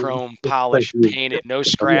meticulous, chrome, polished, painted, no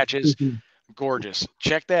scratches. Gorgeous.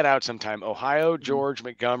 Check that out sometime. Ohio George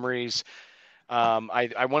Montgomery's.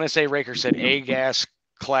 I want to say Raker said A gas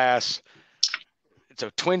class. It's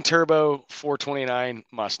a twin turbo 429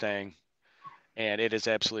 Mustang, and it is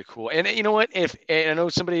absolutely cool. And you know what? If I know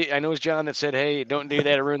it's John that said, "Hey, don't do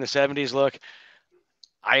that to ruin the '70s look."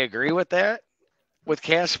 I agree with that with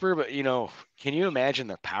Casper, but can you imagine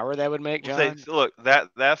the power that would make, John? Look,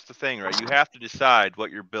 that's the thing, right? You have to decide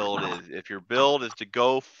what your build is. If your build is to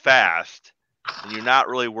go fast, and you're not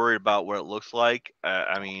really worried about what it looks like.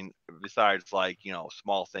 I mean, besides like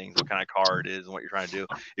small things, what kind of car it is and what you're trying to do.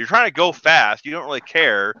 If you're trying to go fast, you don't really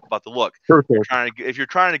care about the look. If you're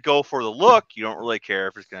trying to go for the look, you don't really care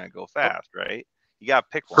if it's going to go fast, right? You got to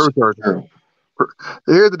pick one.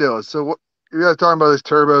 Here's the deal. So what you guys talking about these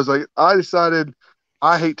turbos? Like I decided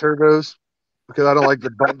I hate turbos because I don't like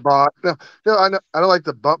the bump box. No, I don't like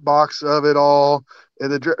the bump box of it all.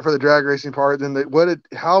 And for the drag racing part, then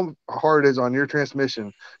how hard it is on your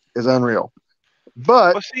transmission is unreal.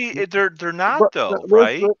 But see, they're not though,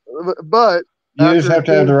 right? But you just have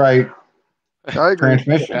to have the right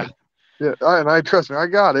transmission. Yeah, and trust me, I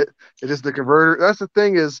got it. It's just the converter. That's the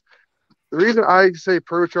thing is the reason I say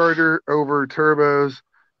Pro Charger over turbos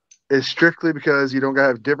is strictly because you don't gotta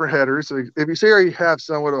have different headers. So if you say you already have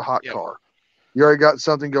somewhat of a hot car, you already got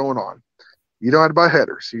something going on. You don't have to buy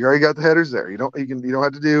headers. You already got the headers there. You don't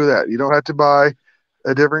have to do that. You don't have to buy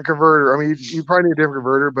a different converter. I mean, you probably need a different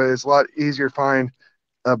converter, but it's a lot easier to find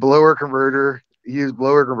a blower converter, use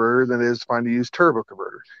blower converter than it is to find a used turbo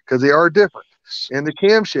converter because they are different. And the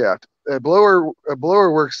camshaft, a blower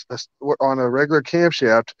works on a regular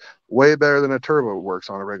camshaft way better than a turbo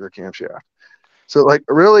works on a regular camshaft. So, like,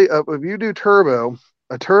 really, if you do turbo,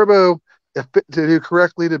 to do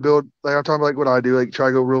correctly to build, like I'm talking about, like what I do, like try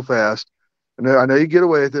to go real fast. I know you get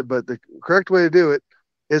away with it, but the correct way to do it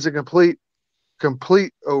is a complete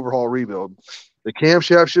overhaul rebuild. The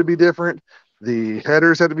camshaft should be different. The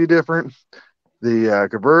headers have to be different. The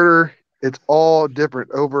converter, it's all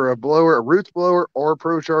different. Over a roots blower or a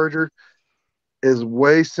Pro Charger is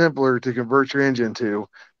way simpler to convert your engine to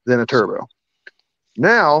than a turbo.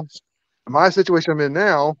 Now, my situation I'm in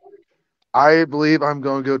now, I believe I'm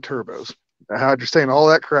going to go turbos. After saying all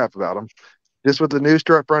that crap about them, just with the new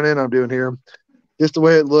strut front end I'm doing here, just the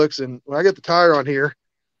way it looks. And when I get the tire on here,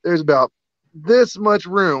 there's about this much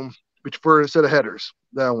room for a set of headers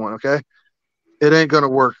that I want, okay? It ain't going to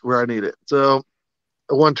work where I need it. So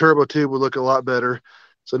a one turbo tube would look a lot better.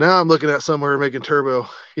 So now I'm looking at somewhere making turbo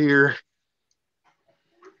here.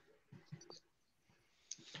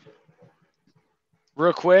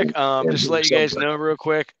 Real quick, just to let you guys know real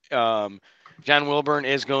quick, John Wilburn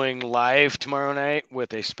is going live tomorrow night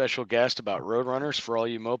with a special guest about Roadrunners for all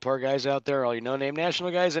you Mopar guys out there, all you no-name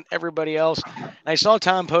national guys, and everybody else. And I saw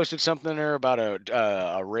Tom posted something there about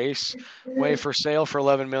a race way for sale for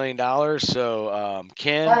 $11 million. So,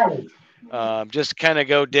 Ken, just kind of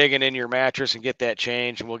go digging in your mattress and get that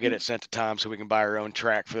change, and we'll get it sent to Tom so we can buy our own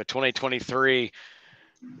track for the 2023,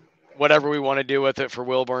 whatever we want to do with it for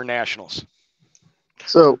Wilburn Nationals.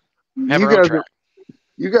 So Have our own track.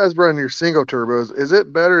 You guys run your single turbos. Is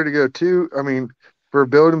it better to go for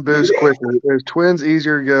build and boost quickly? Is twins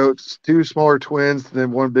easier to go two smaller twins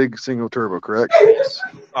than one big single turbo, correct?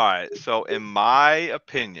 All right. So in my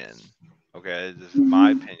opinion, okay, this is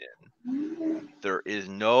my opinion, there is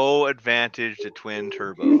no advantage to twin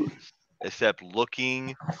turbos except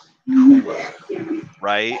looking cool,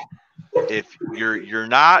 right? if you're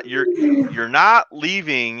not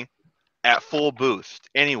leaving at full boost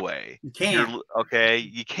anyway. You can't. Okay,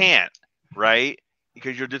 you can't, right?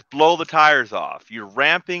 Because you'll just blow the tires off. You're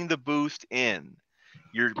ramping the boost in.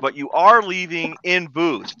 But you are leaving in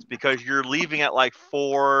boost because you're leaving at like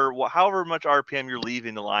however much RPM you're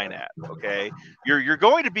leaving the line at. Okay, you're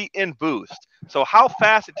going to be in boost. So how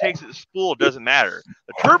fast it takes it to spool doesn't matter.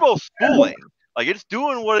 The turbo's spooling, like it's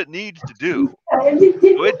doing what it needs to do.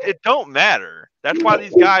 So it don't matter. That's why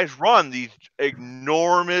these guys run these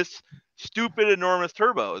stupid, enormous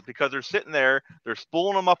turbos, because they're sitting there, they're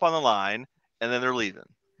spooling them up on the line, and then they're leaving.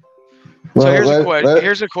 So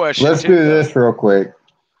here's a question. Let's do this real quick.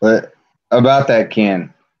 About that,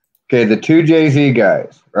 Ken. Okay, the 2JZ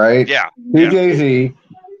guys, right? Yeah. 2JZ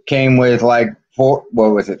came with like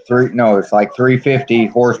it's like 350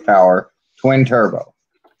 horsepower twin turbo.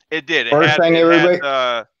 It did. First thing everybody.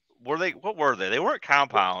 What were they? They weren't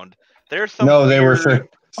compound. They were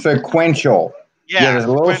sequential. Yeah, there's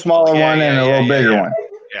a little smaller one and a little bigger one.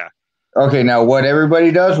 Yeah. Okay, now what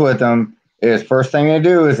everybody does with them is first thing they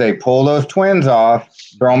do is they pull those twins off,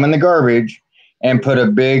 throw them in the garbage, and put a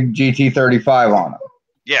big GT35 on them.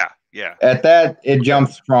 Yeah, yeah. At that, it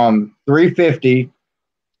jumps from 350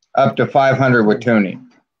 up to 500 with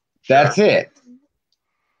tuning. That's it.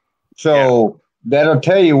 So that'll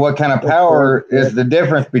tell you what kind of power is the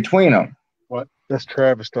difference between them. What? That's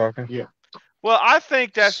Travis talking. Yeah. Well, I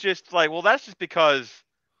think that's just because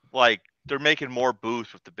like they're making more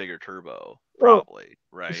boost with the bigger turbo, probably,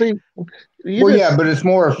 right? See, but it's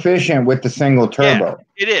more efficient with the single turbo.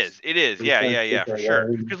 Yeah, it is. Yeah, for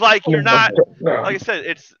sure. Because like you're not, like I said,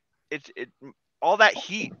 it's all that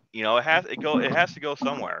heat. You know, it has to go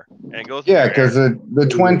somewhere, and it goes. Yeah, because the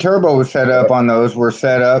twin turbo set up on those were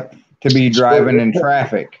set up to be driving in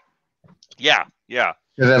traffic. Yeah. Because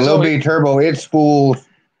that little bitty turbo, it spools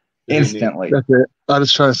instantly. That's it. I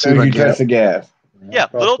just trying to see if you touch the gas. Yeah,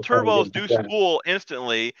 little turbos do spool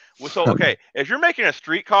instantly. So, okay, if you're making a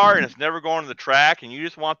street car and it's never going to the track and you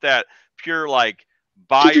just want that pure, like,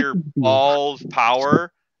 by your balls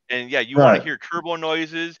power, and you want to hear turbo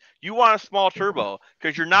noises, you want a small turbo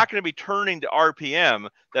because you're not going to be turning to RPM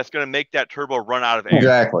that's going to make that turbo run out of air.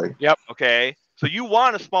 Exactly. Yep. Okay. So you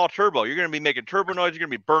want a small turbo. You're going to be making turbo noise. You're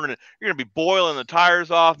going to be burning. You're going to be boiling the tires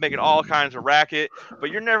off, making all kinds of racket. But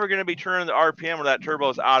you're never going to be turning the RPM where that turbo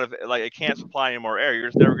is out of, like, it can't supply any more air. You're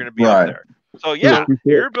just never going to be up there. So if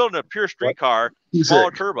you're building a pure street car, smaller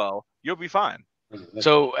turbo, you'll be fine.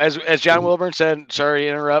 So as John Wilburn said, sorry to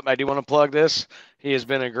interrupt, I do want to plug this. He has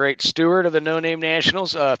been a great steward of the No Name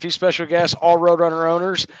Nationals. A few special guests, all Roadrunner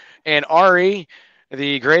owners, and Ari,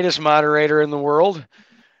 the greatest moderator in the world.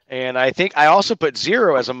 And I think I also put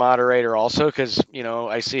Zero as a moderator also because, you know,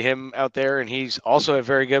 I see him out there and he's also a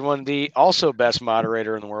very good one. The also best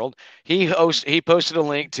moderator in the world. He posted a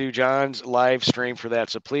link to John's live stream for that.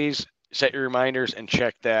 So please set your reminders and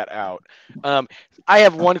check that out. I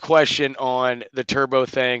have one question on the turbo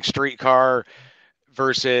thing, street car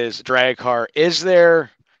versus drag car. Is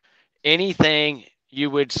there anything you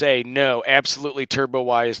would say, no, absolutely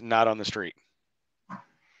turbo-wise, not on the street?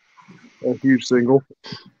 A huge single.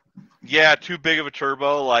 Yeah, too big of a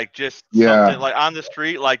turbo, like just something like on the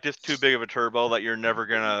street, like just too big of a turbo that you're never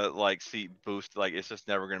gonna like see boost. Like it's just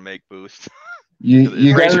never gonna make boost.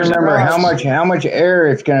 You got to remember how much air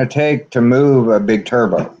it's gonna take to move a big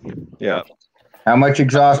turbo. Yeah. How much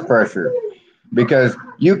exhaust pressure? Because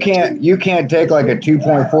you can't take like a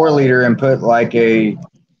 2.4 liter and put like a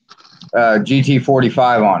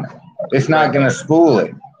GT45 on it. It's not gonna spool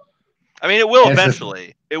it. I mean, it will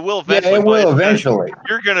eventually. It will eventually. Yeah, it will eventually.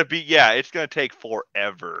 You're going to be, it's going to take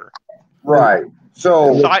forever. Right.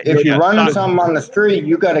 So if you're running something on the street,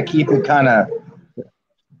 you got to keep it kind of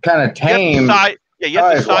tame. You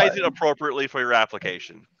have to size it appropriately for your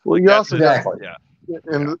application. Well, you also exactly.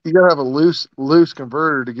 And you got to have a loose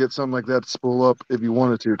converter to get something like that to spool up if you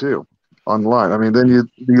wanted to too on the line. I mean, then you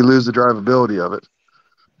lose the drivability of it.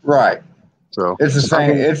 Right. So it's the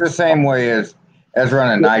same. It's the same way as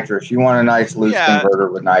running nitrous. You want a nice loose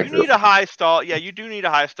converter with nitrous. You need a high stall. Yeah, you do need a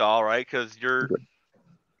high stall, right? Because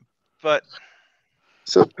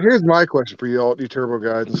So here's my question for you all, you turbo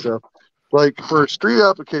guys and stuff. Like for a street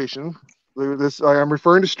application, I'm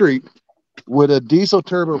referring to street. Would a diesel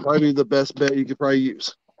turbo probably be the best bet you could probably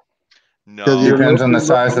use? No, it depends on the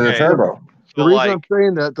size of the turbo. The reason I'm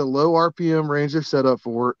saying that, the low RPM range they're set up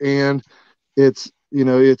for, and it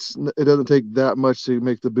doesn't take that much to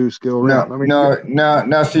make the boost go around.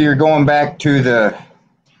 No. So you're going back to the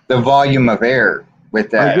volume of air with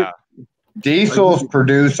that. Diesels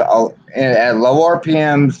produce at low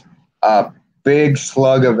RPMs a big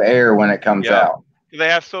slug of air when it comes out. They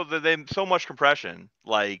have so much compression.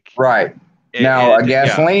 Like Right. Now, a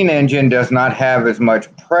gasoline engine does not have as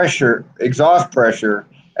much pressure, exhaust pressure,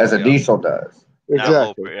 as a diesel does.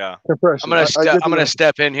 Exactly. Yeah. Compression. I'm gonna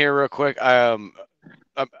step in here real quick. I'm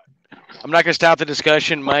not gonna stop the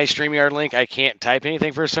discussion. My StreamYard link, I can't type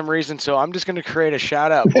anything for some reason, so I'm just gonna create a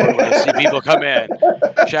shout out board when I see people come in.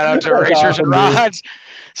 Shout out to Racers and Rods.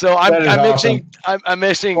 So I'm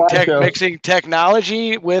mixing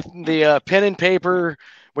technology with the pen and paper.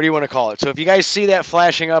 What do you want to call it? So if you guys see that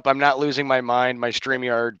flashing up, I'm not losing my mind. My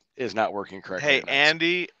StreamYard is not working correctly.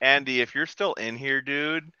 Hey, Andy, if you're still in here,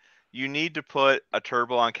 dude, you need to put a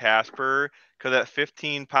turbo on Casper, because at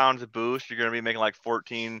 15 pounds of boost, you're going to be making like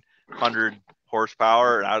 1,400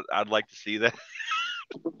 horsepower, and I'd like to see that.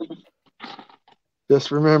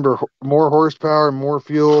 Just remember, more horsepower, more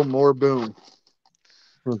fuel, more boom.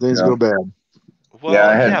 When things go bad.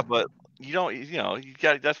 Well, but you don't. You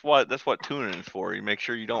got. That's what tuning is for. You make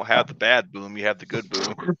sure you don't have the bad boom. You have the good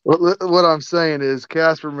boom. What I'm saying is,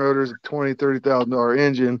 Casper Motors a $20,000-$30,000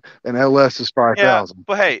 engine, and LS is $5,000. Yeah,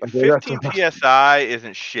 but hey, 15 psi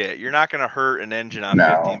isn't shit. You're not going to hurt an engine on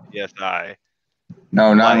 15 psi.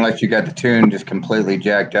 No, not unless you got the tune just completely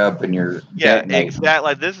jacked up and you're exactly.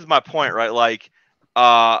 Like, this is my point, right? Like,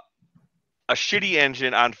 a shitty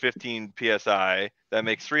engine on 15 psi that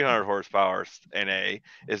makes 300 horsepower NA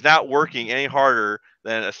is not working any harder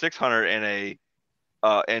than a 600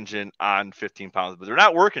 NA engine on 15 pounds, but they're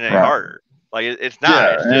not working any harder. Like, it's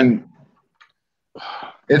not. Yeah,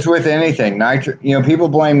 it's with anything. People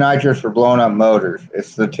blame nitrous for blowing up motors.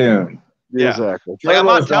 It's the tune. Yeah, exactly. Like, I'm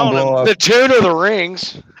not telling them the tune of the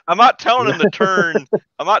rings. I'm not telling them to turn.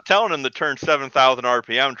 I'm not telling them to turn 7,000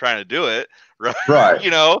 RPM trying to do it. Right.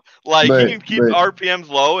 You can keep RPMs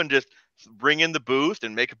low and just bring in the boost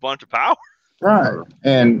and make a bunch of power. Right.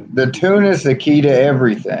 And the tune is the key to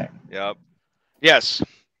everything. Yep. Yes.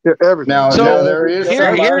 Yeah, everything. Now there is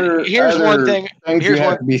here's one thing. Things you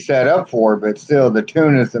have to be set up for, but still, the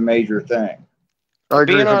tune is the major thing.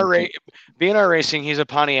 BNR Racing, he's a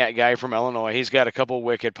Pontiac guy from Illinois. He's got a couple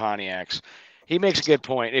wicked Pontiacs. He makes a good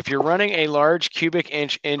point. If you're running a large cubic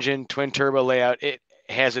inch engine twin turbo layout, it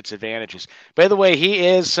has its advantages. By the way, he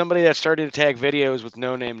is somebody that started to tag videos with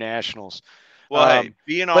No Name Nationals. Well,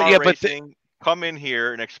 BNR Racing, come in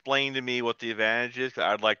here and explain to me what the advantage is.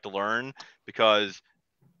 I'd like to learn, because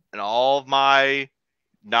in all of my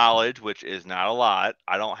knowledge, which is not a lot,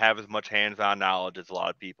 I don't have as much hands-on knowledge as a lot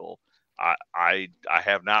of people. I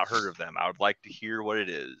have not heard of them. I would like to hear what it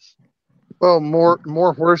is. Well,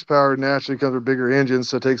 more horsepower naturally comes with bigger engines,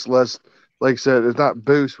 so it takes less. Like I said, it's not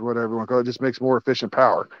boost or whatever you want to call it. It just makes more efficient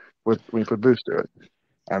power when you put boost to it.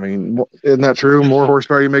 I mean, isn't that true? More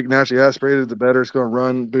horsepower you make naturally aspirated, the better it's going to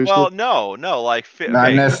run boosted. Well, no, like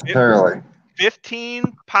not necessarily.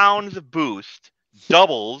 15 pounds of boost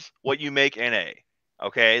doubles what you make NA.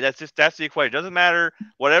 Okay, that's the equation. It doesn't matter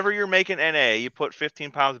whatever you're making NA, you put 15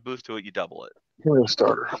 pounds of boost to it, you double it.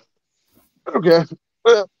 Starter. Okay.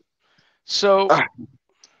 So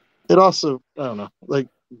it also, I don't know, like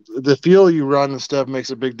the fuel you run and stuff makes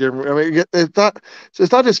a big difference. I mean,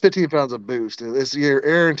 it's not just 15 pounds of boost. It's your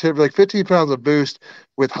air and temperature. Like 15 pounds of boost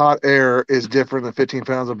with hot air is different than 15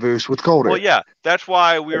 pounds of boost with cold air. Well, yeah, that's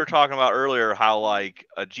why we were talking about earlier how like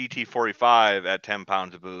a GT45 at 10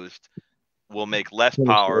 pounds of boost will make less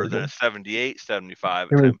power than a 78,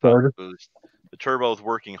 75 at 10 pounds of boost. The turbo is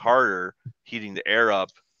working harder, heating the air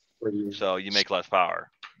up, so you make less power.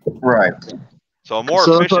 Right. So a more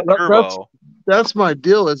efficient turbo. That's my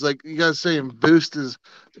deal. It's like you guys saying boost is,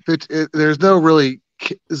 there's no really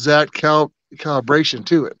exact calibration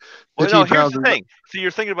to it. Well, no, here's the thing. So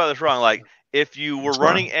you're thinking about this wrong. Like, if you were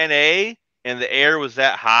running NA and the air was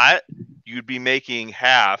that hot, you'd be making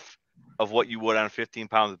half of what you would on 15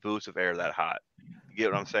 pounds of boost of air that hot. You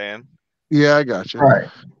get what I'm saying? Yeah, I got you. Right.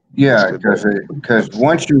 Yeah, because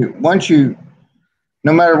once you,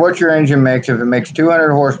 no matter what your engine makes, if it makes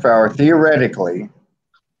 200 horsepower, theoretically,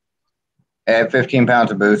 at 15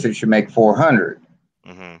 pounds of boost, it should make 400.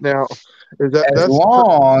 Mm-hmm. Now, as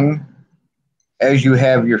long as you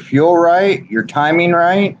have your fuel right, your timing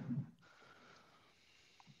right.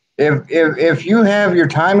 If you have your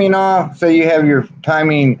timing off, say you have your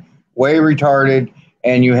timing way retarded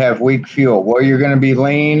and you have weak fuel, well, you're going to be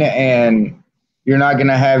lean and you're not going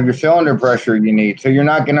to have your cylinder pressure you need, so you're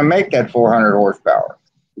not going to make that 400 horsepower.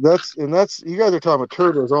 That's you guys are talking about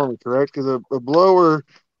turbos only, correct? Because a blower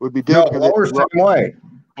would be different. No, blower's the same way.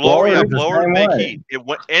 Blower make heat.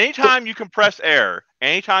 Anytime you compress air,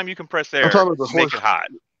 make it hot.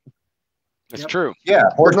 That's true. Yeah,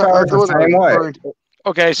 horsepower is the same way.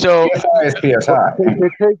 Okay, so PSI is PSI.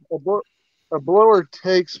 a blower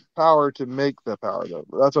takes power to make the power, though.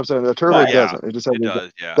 That's what I'm saying. The turbo doesn't. It just has. It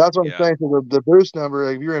does. Yeah. That's what I'm saying. So the boost number,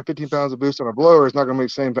 like if you're in 15 pounds of boost on a blower, it's not going to make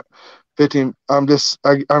the same 15.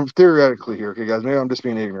 I'm theoretically here, okay, guys. Maybe I'm just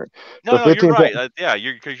being ignorant. No, but no, you're right. Yeah,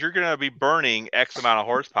 because you're going to be burning X amount of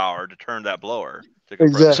horsepower to turn that blower.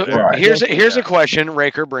 Exactly. So here's a question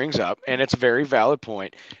Raker brings up, and it's a very valid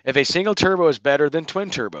point. If a single turbo is better than twin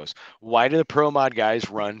turbos, why do the pro mod guys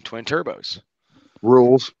run twin turbos?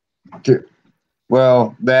 Rules.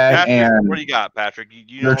 Well, that Patrick, and what do you got, Patrick?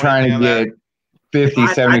 You they're trying to get 50,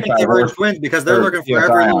 I 75 think they run horsepower. twins because they're looking for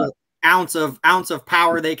every PSI. little ounce of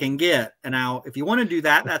power they can get. And now, if you want to do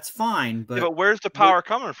that, that's fine. But, but where's the power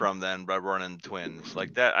coming from then by running twins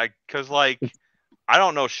like that? Because I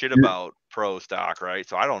don't know shit about pro stock, right?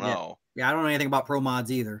 So I don't know. Yeah, I don't know anything about pro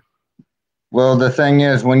mods either. Well, the thing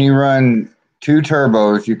is, when you run two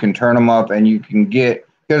turbos, you can turn them up, and you can get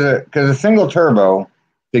because a single turbo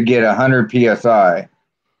to get 100 psi,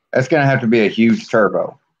 that's going to have to be a huge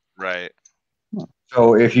turbo. Right.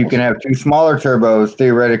 So if you can have two smaller turbos,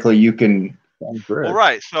 theoretically you can. Well,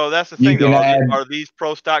 right. So that's the thing, though. Are these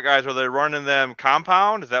pro stock guys? Are they running them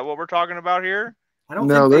compound? Is that what we're talking about here? I don't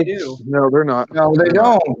think they do. No, they're not. No, they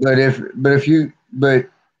don't. But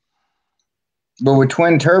with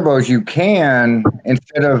twin turbos, you can,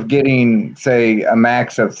 instead of getting, say, a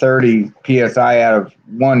max of 30 psi out of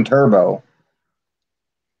one turbo,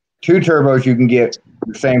 two turbos you can get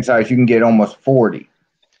the same size. You can get almost 40.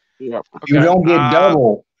 Yeah. Okay. You don't get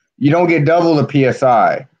double. You don't get double the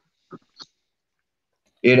psi.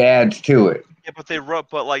 It adds to it. Yeah,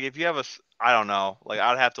 but like if you have I don't know. Like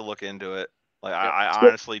I'd have to look into it. Like I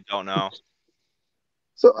honestly don't know.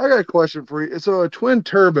 So I got a question for you. So a twin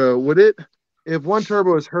turbo, would it, if one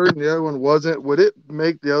turbo is hurt and the other one wasn't, would it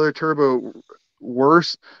make the other turbo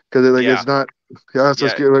worse? Because it's not. Yeah, so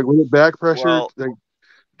would it back pressure? Well,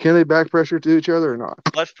 can they back pressure to each other or not?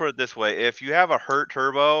 Let's put it this way: if you have a hurt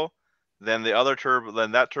turbo, then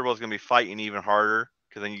that turbo is going to be fighting even harder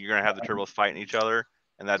because then you're going to have the turbos fighting each other,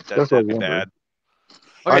 and that'd be bad.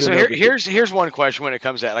 Okay, so here's one question when it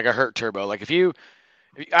comes to like a hurt turbo. Like if you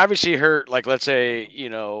obviously hurt, like let's say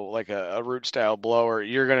like a root style blower,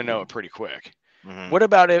 you're gonna know it pretty quick. Mm-hmm. What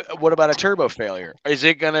about a turbo failure? Is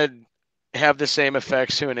it gonna have the same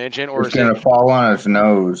effects to an engine, or it's gonna fall on its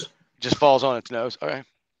nose? Just falls on its nose. Okay.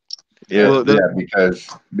 Yeah,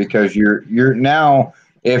 because you're now,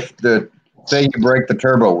 if say you break the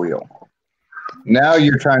turbo wheel, now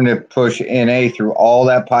you're trying to push NA through all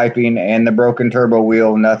that piping and the broken turbo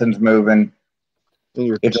wheel. Nothing's moving.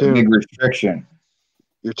 It's a big restriction.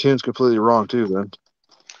 Your tune's completely wrong too, then.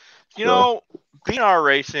 PNR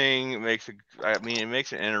racing makes an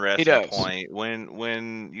interesting point.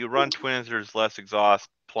 When you run twins, there's less exhaust,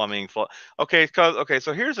 plumbing. Okay,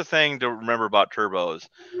 so here's the thing to remember about turbos.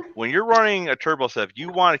 When you're running a turbo set, you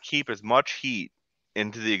want to keep as much heat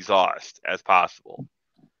into the exhaust as possible,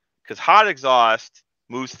 because hot exhaust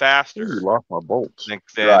moves faster. You lost my bolts.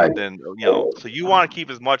 Than so you want to keep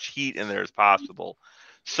as much heat in there as possible.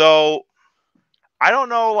 So I don't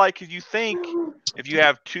know, like if you think if you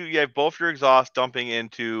have both your exhaust dumping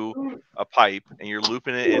into a pipe and you're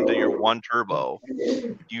looping it into your one turbo,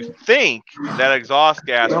 you think that exhaust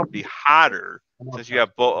gas would be hotter since you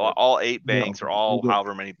have all 8 banks or all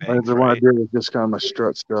however many banks. The one I did was just kind of my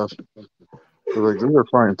strut stuff. So like, these are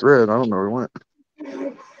fine thread. I don't know where it went.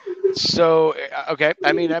 So, okay.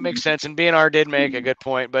 I mean, that makes sense. And BNR did make a good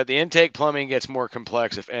point, but the intake plumbing gets more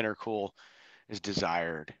complex if intercool is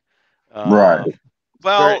desired. Right.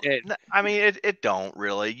 Well, I mean, it don't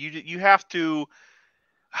really. You have to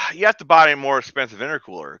buy a more expensive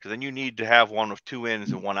intercooler because then you need to have one with 2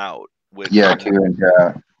 ins and 1 out. 2 ins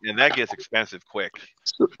out. And that gets expensive quick.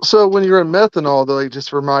 So when you run methanol, though, like just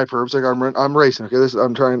for my purpose, like I'm racing.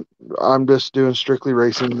 Okay, I'm just doing strictly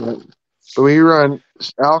racing. But when you run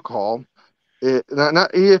alcohol,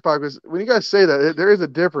 not E85, because when you guys say that, there is a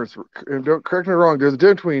difference. Don't correct me wrong. There's a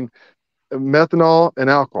difference between methanol and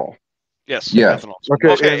alcohol. Yes. Yes. Methanol.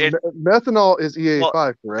 Okay. Methanol is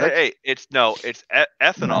E85, correct? Hey, it's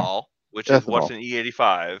ethanol, which is what's in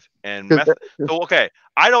E85, and so okay.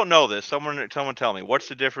 I don't know this. Someone tell me what's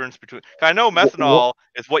the difference between. I know methanol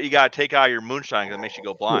is what you got to take out of your moonshine that makes you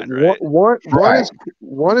go blind, right?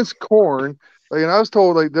 One is corn. Like, and I was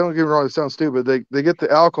told, like, don't get me wrong, it sounds stupid. They get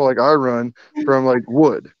the alcohol like I run from like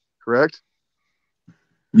wood, correct?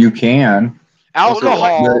 You can.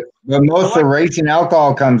 Alcohol. But most of racing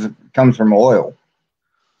alcohol comes from oil.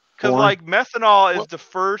 Because like methanol is the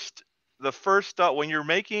first stuff when you're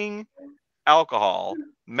making alcohol.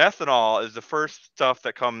 Methanol is the first stuff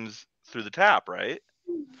that comes through the tap, right?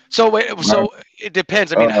 So it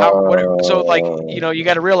depends. I mean, so like you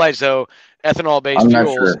got to realize though, ethanol-based I'm not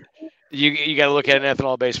fuels. sure. You got to look at an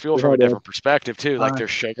ethanol-based fuel from a different perspective too. Like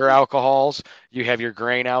there's sugar alcohols, you have your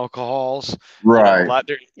grain alcohols, Right.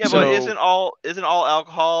 Yeah, but isn't all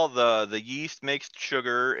alcohol the yeast makes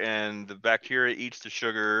sugar and the bacteria eats the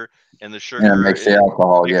sugar and the sugar And it makes the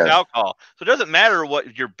alcohol, yes. alcohol. So it doesn't matter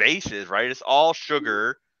what your base is, right? It's all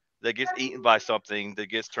sugar that gets eaten by something that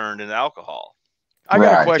gets turned into alcohol. I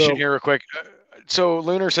got a question here real quick. So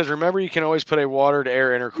Lunar says, remember you can always put a water to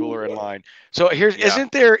air intercooler in line. So here's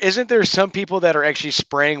isn't there some people that are actually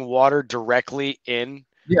spraying water directly in?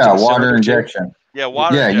 Yeah, water injection. Yeah,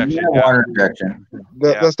 water injection. Water injection.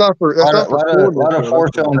 That's not for a lot of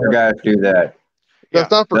four-cylinder guys do that. That's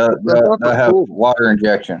not for they'll have water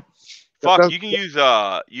injection. Fuck, you can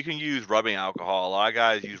use rubbing alcohol. A lot of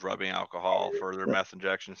guys use rubbing alcohol for their meth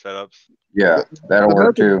injection setups. Yeah, that'll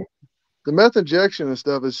work too. The meth injection and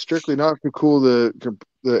stuff is strictly not to cool the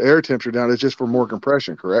air temperature down. It's just for more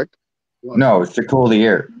compression, correct? No, it's to cool the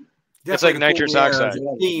air. It's like nitrous oxide.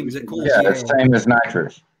 It cools it's the same as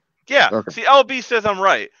nitrous. Yeah. Okay. See, LB says I'm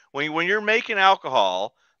right. When you're making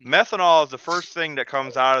alcohol, methanol is the first thing that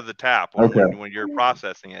comes out of the tap when you're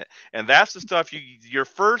processing it, and that's the stuff your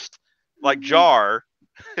first jar.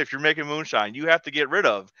 If you're making moonshine, you have to get rid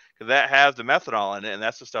of because that has the methanol in it, and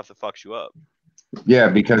that's the stuff that fucks you up. Yeah,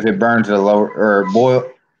 because it burns at a lower or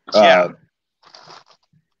boil.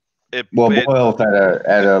 It boils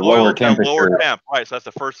at a lower temperature. Lower temp, right? So that's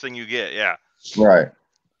the first thing you get. Yeah. Right.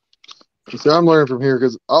 So I'm learning from here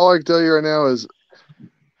because all I can tell you right now is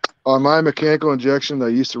on my mechanical injection that I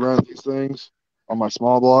used to run these things on my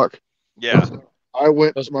small block. Yeah. I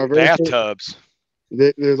went to my bathtubs.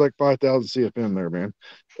 There's like 5,000 CFM there, man.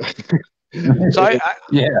 So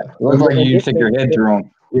looks like you stick your head through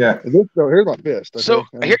them. Yeah. Here's my fist. Okay? So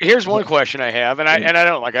here's one question I have, and I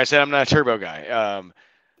don't, like I said, I'm not a turbo guy.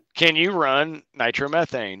 Can you run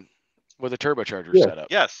nitromethane with a turbocharger setup?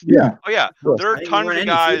 Yes. Yeah. Oh yeah. There are tons of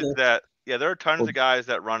guys of guys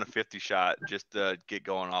that run a 50 shot just to get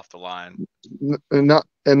going off the line. And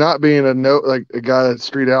not being a guy that's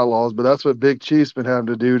street outlaws, but that's what Big Chief's been having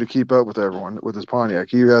to do to keep up with everyone with his Pontiac.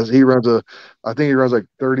 I think he runs like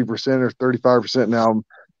 30% or 35% now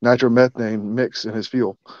nitromethane mix in his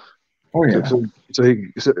fuel. Oh yeah. So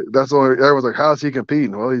that's all. Everyone's like, how's he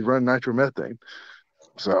competing? Well, he's running nitromethane.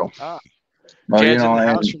 So. Well, Jed's in the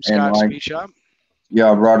house from Scott's Speed Shop.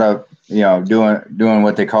 Yeah, I brought up, doing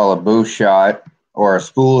what they call a boost shot or a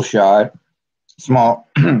spool shot, small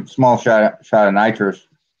shot of nitrous.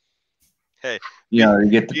 Hey, to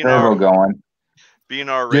get the turbo going.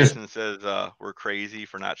 BNR Racing says we're crazy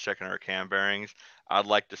for not checking our cam bearings. I'd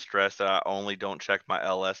like to stress that I only don't check my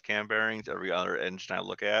LS cam bearings. Every other engine I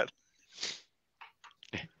look at.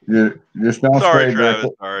 Just don't spray. Travis,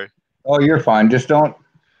 sorry. Oh, you're fine. Just don't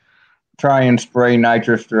try and spray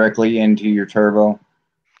nitrous directly into your turbo.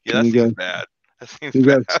 Yeah, that seems bad. That seems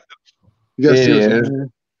bad. It is.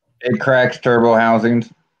 It cracks turbo housings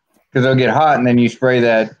because they'll get hot, and then you spray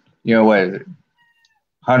that. What is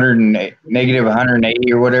it? Negative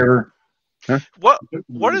 180 or whatever. Huh? What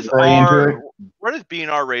does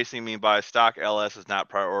BNR Racing mean by stock LS is not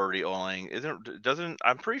priority oiling?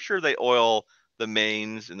 I'm pretty sure they oil the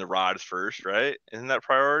mains and the rods first, right? Isn't that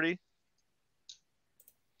priority?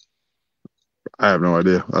 I have no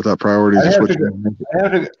idea. I thought priority is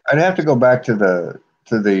I'd have to go back to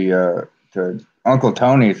Uncle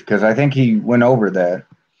Tony's because I think he went over that.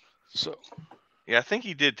 So yeah, I think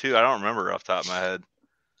he did too. I don't remember off the top of my head.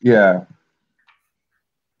 Yeah.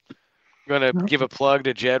 I'm going to give a plug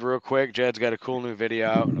to Jed real quick. Jed's got a cool new video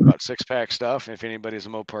out about six-pack stuff. If anybody's a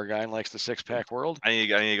Mopar guy and likes the six-pack world. I need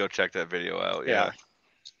to go check that video out. Yeah.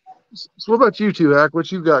 So what about you two, Hack?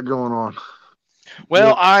 What you got going on?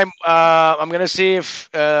 Well, I'm going to see if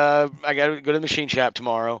I got to go to the machine shop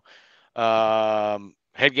tomorrow.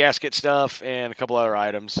 Head gasket stuff and a couple other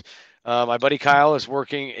items. My buddy Kyle is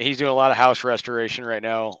working. He's doing a lot of house restoration right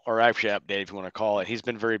now, or actually update if you want to call it. He's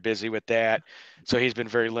been very busy with that, so he's been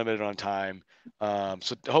very limited on time.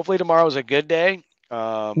 So hopefully tomorrow is a good day.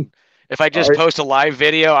 If I just post a live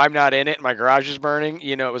video, I'm not in it, and my garage is burning,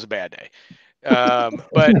 it was a bad day.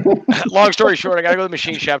 But long story short, I got to go to the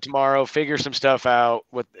machine shop tomorrow, figure some stuff out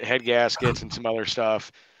with head gaskets and some other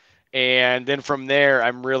stuff. And then from there,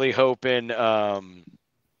 I'm really hoping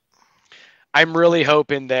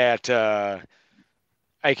that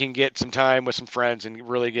I can get some time with some friends and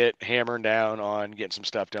really get hammering down on getting some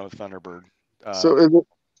stuff done with Thunderbird. So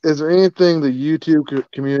is there anything the YouTube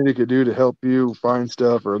community could do to help you find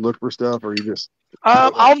stuff or look for stuff, or you just?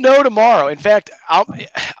 I'll know tomorrow. In fact,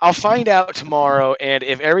 I'll find out tomorrow, and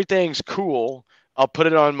if everything's cool, I'll put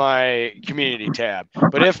it on my community tab.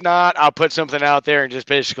 But if not, I'll put something out there and just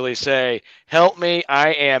basically say, "Help me, I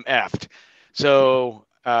am effed." So,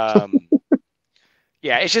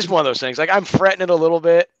 yeah, it's just one of those things. Like I'm fretting it a little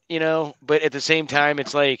bit, but at the same time,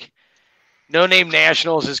 it's like no name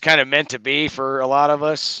nationals is kind of meant to be for a lot of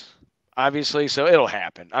us, obviously. So it'll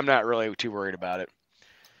happen. I'm not really too worried about it.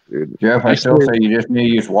 Dude, Jeff, I still say you just need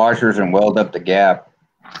to use washers and weld up the gap.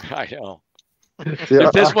 I know. yeah,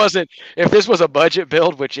 If this was a budget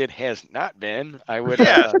build, which it has not been, I would.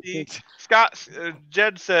 Yeah, Scott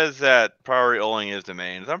Jed says that priority oiling is the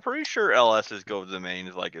mains. I'm pretty sure LSs go to the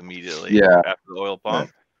mains like immediately after the oil pump.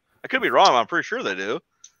 Yeah. I could be wrong. I'm pretty sure they do.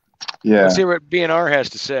 Yeah. Let's see what BNR has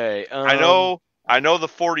to say. I know the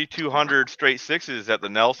 4200 straight sixes that the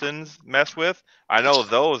Nelsons mess with. I know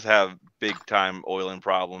those have big time oiling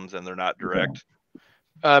problems and they're not direct.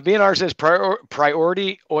 BNR says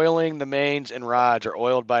priority oiling the mains and rods are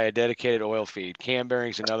oiled by a dedicated oil feed. Cam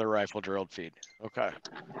bearings and other rifle drilled feed. Okay.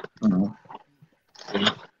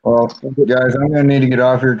 Well, guys, I'm gonna need to get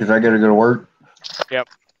off here because I got to go to work. Yep.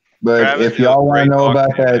 But Travis, if y'all want to know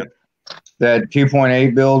about man. that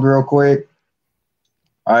 2.8 build real quick,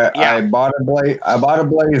 I bought a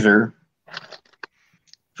blazer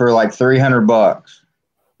for like $300,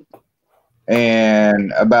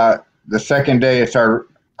 and about the second day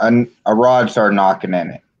a rod started knocking in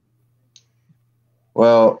it.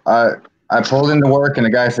 Well, I pulled into work and the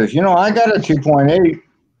guy says, I got a 2.8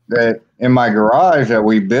 that in my garage that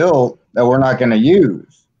we built that we're not going to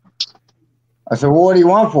use. I said, well, what do you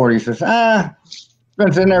want for it? He says, it's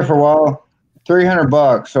been sitting there for a while,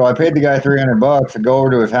 $300. So I paid the guy $300 to go over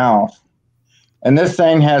to his house. And this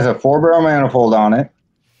thing has a 4-barrel manifold on it,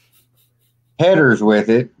 headers with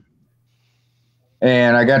it.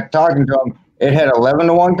 And I got talking to him. It had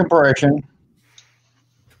 11-to-1 compression.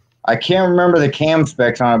 I can't remember the cam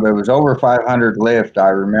specs on it, but it was over 500 lift, I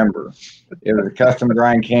remember. It was a custom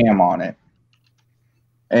grind cam on it.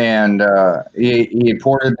 And he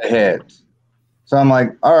ported the heads. So I'm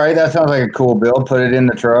like, all right, that sounds like a cool build. Put it in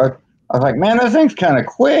the truck. I was like, man, that thing's kind of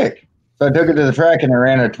quick. So I took it to the track and I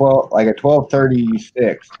ran a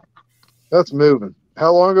 1236. that's moving.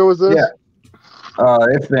 How long ago was this? Yeah.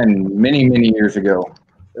 It's been many, many years ago.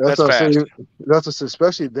 That's fast.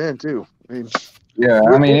 Especially then too. I mean, Yeah,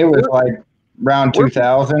 I mean, it was like around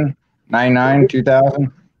 2000, 99,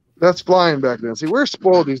 2000. that's flying back then. See, we're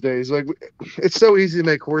spoiled these days. Like, it's so easy to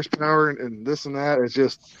make horsepower and this and that. It's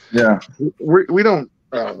just, Yeah. we don't,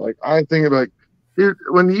 like, I think of like, dude,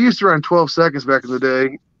 when you used to run 12 seconds back in the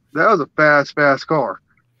day, that was a fast car.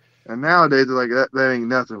 And nowadays, like, that ain't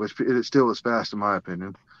nothing, which it still is fast in my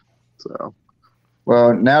opinion. So,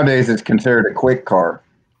 Well, nowadays it's considered a quick car.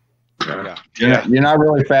 Yeah. You're not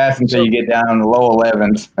really fast until you get down in the low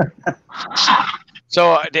 11s.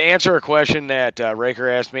 So to answer a question that Raker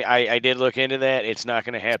asked me, I did look into that. It's not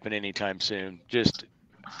going to happen anytime soon. Just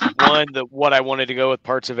what I wanted to go with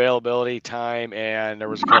parts availability, time, and there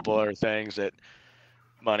was a couple other things that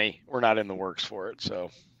money were not in the works for it. So,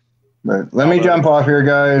 But let me jump off here,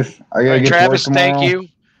 guys. I gotta get Travis, to work tomorrow. thank you.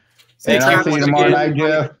 And I'll see you tomorrow night,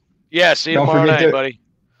 Jeff. Yeah, see you Don't tomorrow forget night, to- buddy.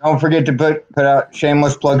 Don't forget to put out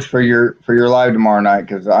shameless plugs for your live tomorrow night,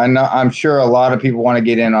 because I'm sure a lot of people want to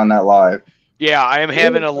get in on that live. Yeah, I am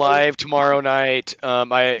having a live tomorrow night.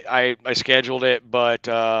 I scheduled it, but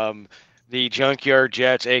the Junkyard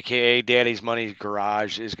Jets, aka Daddy's Money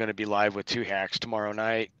Garage, is going to be live with two hacks tomorrow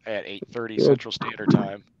night at 8:30 Central Standard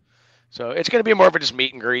Time. So it's going to be more of a just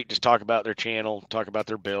meet and greet, just talk about their channel, talk about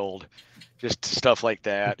their build, just stuff like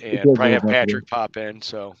that, and probably have Patrick pop in.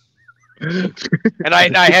 So, and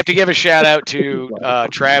I have to give a shout out to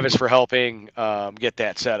Travis for helping get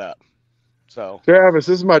that set up. So Travis,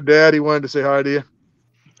 this is my dad. He wanted to say hi to you.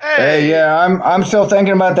 Hey, yeah, I'm still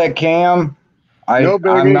thinking about that cam. No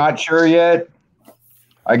biggie. I'm not sure yet.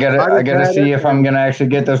 I gotta see if I'm gonna actually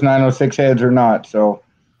get those 906 heads or not. So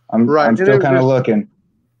I'm still kind of looking.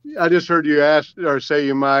 I just heard you ask or say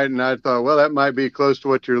you might, and I thought, well, that might be close to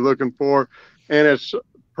what you're looking for. And it's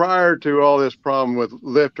prior to all this problem with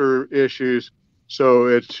lifter issues, so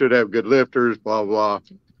it should have good lifters, blah, blah.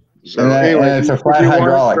 So and it's a flat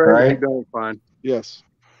hydraulic, right? Fine. Yes.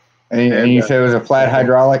 And you said it was a flat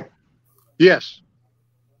hydraulic? Yes.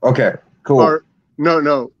 Okay, cool. Or,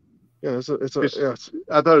 no. Yeah, it's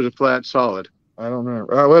I thought it was a flat solid. I don't know.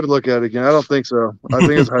 I'll have to look at it again. I don't think so. I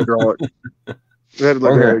think it's hydraulic. We had to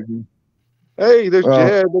look at it again. Hey, there's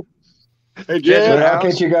Jed. Hey, Jed. I'll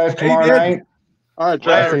catch you guys tomorrow night. All right,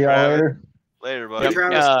 I'll see Travis. y'all later. Later, buddy.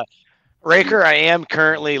 Yep. Raker, I am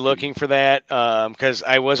currently looking for that because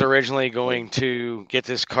I was originally going to get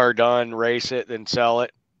this car done, race it, and sell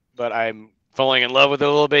it. But I'm falling in love with it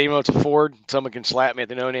a little bit, even though it's a Ford. Someone can slap me at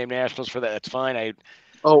the No Name Nationals for that. That's fine. I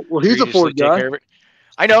Oh, well, he's a Ford take guy. care of it.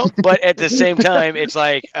 I know, but at the same time, it's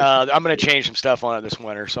like I'm going to change some stuff on it this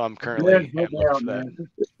winter, so I'm currently looking for that.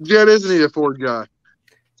 Jed, isn't he a Ford guy?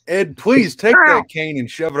 Ed, please take that cane and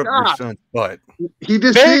shove it up your God. son's butt. He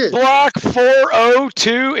just Big did. Block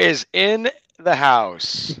 402 is in the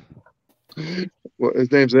house. Well,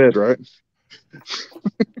 his name's Ed, right?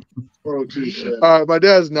 402. My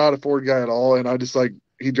dad's not a Ford guy at all, and I just like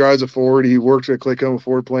he drives a Ford. He works at Claycoma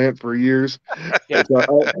Ford plant for years. Yeah.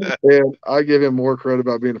 And I give him more credit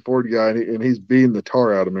about being a Ford guy, and he's beating the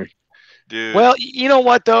tar out of me. Dude. Well, you know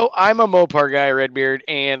what though? I'm a Mopar guy, Redbeard,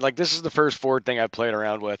 and like this is the first Ford thing I've played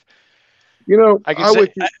around with. You know, I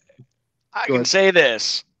can say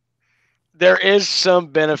this. There is some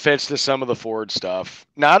benefits to some of the Ford stuff.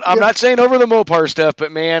 I'm not saying over the Mopar stuff,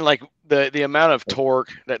 but man, like the amount of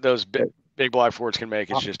torque that those big block Fords can make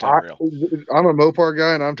is just unreal. I'm a Mopar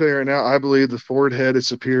guy, and I'm telling you right now, I believe the Ford head is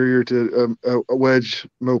superior to a wedge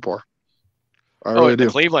Mopar. I really do. The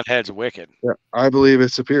Cleveland head's wicked. Yeah, I believe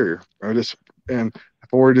it's superior. And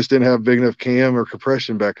Ford just didn't have big enough cam or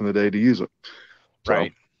compression back in the day to use it. So,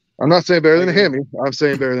 Right. I'm not saying better than a Hemi. I'm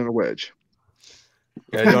saying better than a wedge.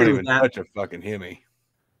 Yeah, don't even touch a fucking Hemi.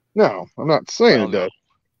 No, I'm not saying it does.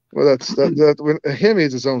 Well, that when a Hemi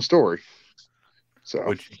is its own story. So,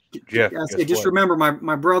 Which, Jeff, just remember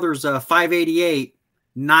my brother's 588,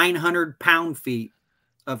 900 pound-feet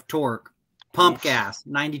of torque, pump gas,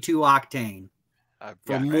 92 octane,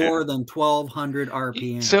 for more than 1,200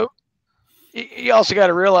 RPM. So you also got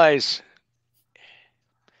to realize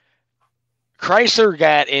Chrysler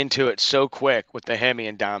got into it so quick with the Hemi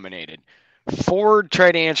and dominated. Ford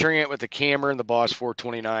tried answering it with the Camry and the Boss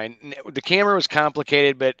 429. The Camry was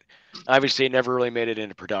complicated, but obviously it never really made it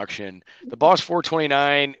into production. The Boss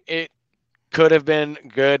 429, it could have been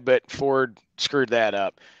good, but Ford screwed that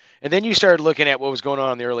up. And then you started looking at what was going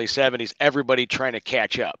on in the early 70s, everybody trying to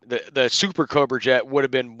catch up. The Super Cobra Jet would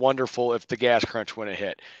have been wonderful if the gas crunch wouldn't have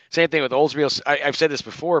hit. Same thing with Oldsmobile. I've said this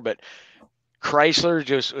before, but Chrysler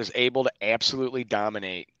just was able to absolutely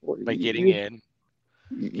dominate by getting in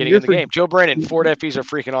the game. Joe Brennan, Ford FEs are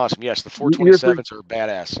freaking awesome. Yes, the 427s are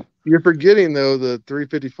badass. You're forgetting, though, the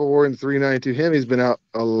 354 and 392 Hemi's been out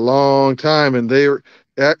a long time, and they were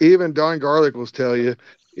even Don Garlic will tell you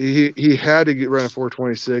he had to run a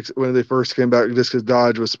 426 when they first came back just because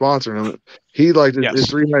Dodge was sponsoring him. He liked it. His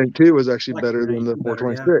 392 was actually better than the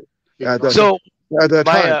 426 at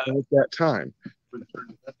that time.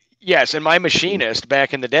 Yes, and my machinist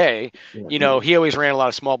back in the day, you know, he always ran a lot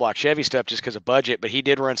of small block Chevy stuff just because of budget, but he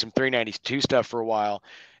did run some 392 stuff for a while.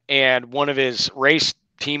 And one of his race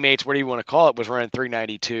teammates, what do you want to call it, was running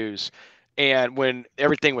 392s. And when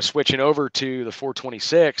everything was switching over to the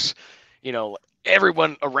 426, you know,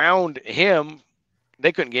 everyone around him,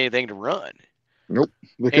 they couldn't get anything to run. Nope.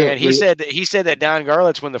 And he said that Don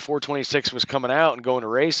Garlitz, when the 426 was coming out and going to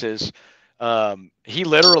races, he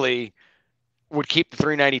literally would keep the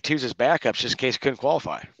 392s as backups just in case he couldn't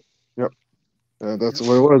qualify. Yep. That's the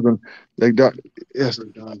way it was. And they got, yes.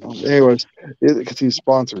 Anyways, because he's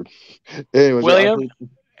sponsored. Anyways, William,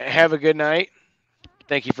 have a good night.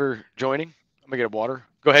 Thank you for joining. I'm gonna get a water.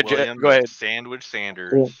 Go ahead, William, go ahead. Sandwich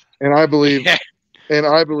Sanders. And I believe,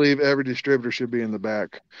 every distributor should be in the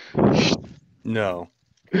back. No.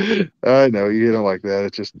 I know you don't like that.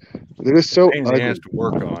 It's just they're just so ugly to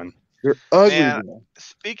work on. They're ugly. Man,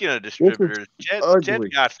 speaking of distributors, Jed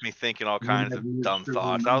got me thinking all kinds of dumb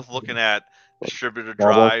thoughts. I was looking at distributor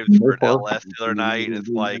drives for an LS the other night, and it's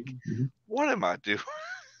like, what am I doing?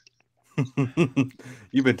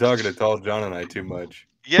 You've been talking to Tall John and I too much.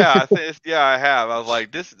 Yeah, I have. I was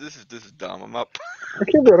like, this is dumb. I'm up. I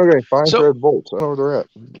can't believe I'm getting fine thread bolts. I don't know where they're at.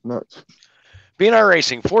 Nuts. BNR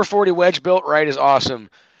Racing 440 wedge built right is awesome.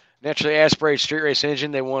 Naturally aspirated street race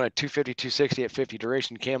engine. They want a 250, 260 at 50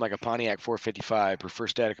 duration cam like a Pontiac 455. Prefer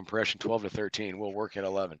static compression 12 to 13. Will work at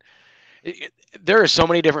 11. There are so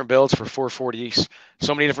many different builds for 440s.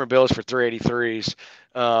 So many different builds for 383s.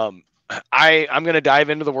 I'm going to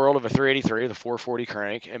dive into the world of a 383, the 440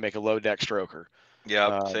 crank, and make a low deck stroker.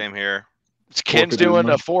 Yeah, same here. Ken's doing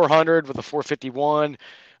a 400 with a 451.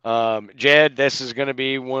 Jed, this is going to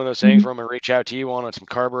be one of those things where I'm going to reach out to you on some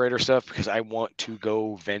carburetor stuff because I want to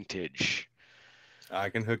go vintage. I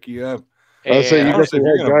can hook you up. I'll say you if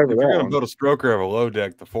you're going to build a stroker of a low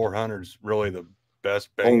deck, the 400 is really the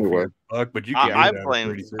best bang for your buck. But you can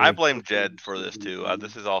I blame Jed for this too.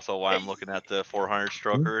 This is also why I'm looking at the 400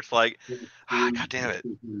 stroker. It's like, God damn it.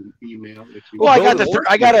 Well,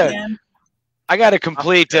 I got a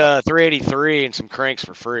complete 383 and some cranks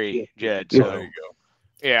for free, Jed. So there you go.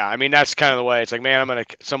 Yeah, I mean that's kind of the way. It's like, man, I'm gonna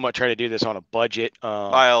somewhat try to do this on a budget.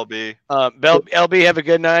 Bye, LB. LB, have a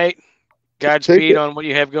good night. Take Godspeed it. on what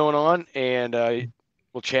you have going on, and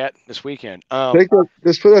we'll chat this weekend.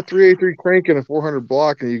 Just put that 383 crank in a 400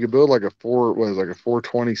 block, and you could build like a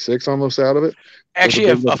 426 almost out of it. Actually,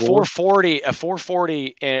 With a big bore.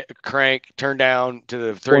 440 crank turned down to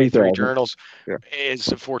the 33 20,000. journals Yeah. is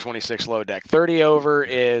a 426 low deck. 30 over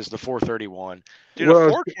is the 431. Dude, What I a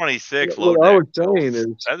was- 426 low What I was deck saying builds,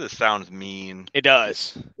 is, that just sounds mean. It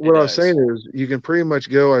does. what I was saying is, you can pretty much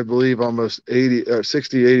go, I believe, almost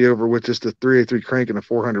 60, 80 over with just a 383 crank and a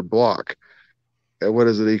 400 block. And what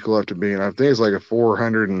does it equal up to being? I think it's like a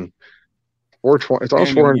 400 and 420. It's almost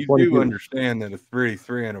Daniel, 420. you do understand that a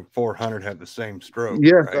 383 and a 400 have the same stroke.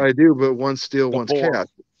 Yes, right? I do, but one's steel, The one's bore.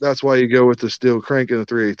 cast. That's why you go with the steel crank and the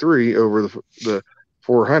 383 over the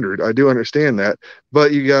 400. I do understand that,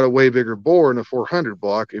 but you got a way bigger bore in a 400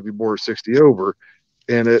 block if you bore 60 over,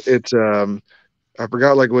 and it's I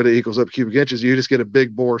forgot like what it equals up cubic inches. You just get a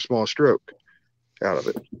big bore, small stroke out of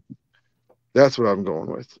it. That's what I'm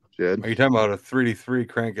going with, Jed. Are you talking about a 383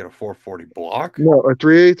 crank and a 440 block? No, a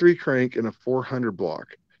 383 crank and a 400 block.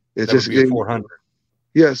 It's That would just be a 400.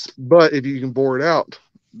 Yes, but if you can bore it out,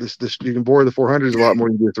 this you can bore the 400s a lot more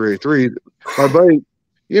than you do 383. My buddy,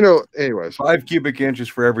 anyways. 5 cubic inches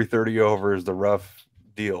for every 30 over is the rough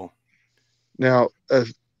deal. Now,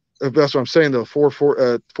 if that's what I'm saying, though,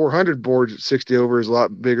 400 board at 60 over is a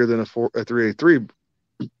lot bigger than a 383.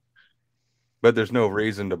 But there's no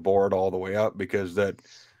reason to bore it all the way up, because that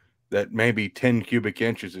maybe 10 cubic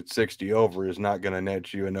inches at 60 over is not going to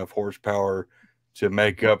net you enough horsepower to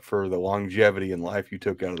make up for the longevity in life you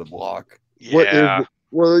took out of the block. Yeah.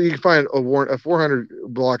 Well, you can find a 400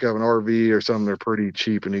 block of an RV or something. They're pretty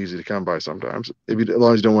cheap and easy to come by sometimes. As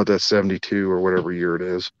long as you don't want that 72 or whatever year it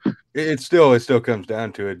is. It still comes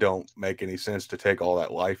down to it. Don't make any sense to take all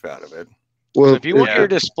that life out of it. Well, So if you want your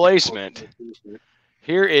displacement,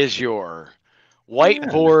 here is your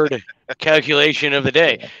whiteboard calculation of the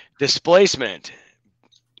day. Displacement.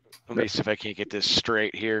 Let me see if I can't get this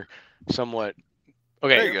straight here. Somewhat.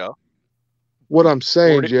 Okay. There you go. what I'm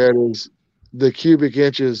saying, 40 Jed, is the cubic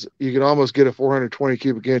inches. You can almost get a 420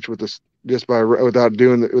 cubic inch with this just by without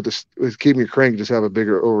doing with keeping your crank. Just have a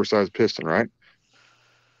bigger, oversized piston, right?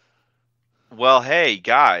 Well, hey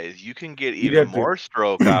guys, you can get You'd even have to- more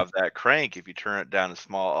stroke out of that crank if you turn it down to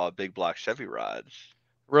small, big block Chevy rods.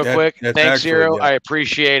 Real That- quick. that's Thanks, actually, Zero. yeah. I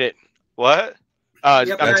appreciate it. What? Yep, I'm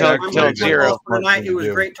guys, telling I'm telling gonna Zero. call for tonight. It was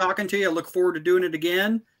do. great talking to you. I look forward to doing it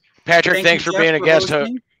again. Patrick, Thank thanks you, for Jeff, being a guest host.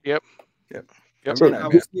 hosting. Yep. Have a So- good night,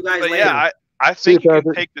 I'll man. see you guys But later. yeah, I See you, think you can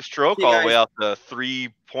Patrick. take the stroke See you all the way guys. out to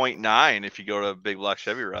 3.9 if you go to big block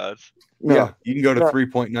Chevy rods. No, Yeah, you can go to No.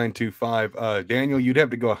 3.925. Daniel, you'd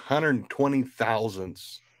have to go 120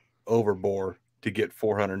 thousandths over bore to get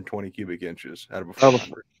 420 cubic inches out of a Out of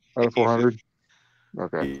 400. out of 400.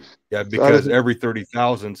 Okay. Yeah, because doesn't- every 30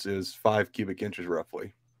 thousandths is 5 cubic inches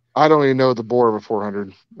roughly. I don't even know the bore of a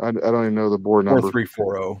 400. I don't even know the bore number.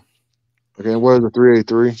 4340. Okay, what is a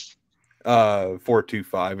 383?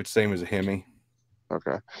 425. It's same as a Hemi.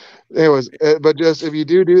 Okay. Anyways, but just if you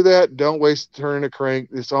do that, don't waste turning a crank.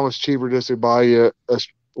 It's almost cheaper just to buy you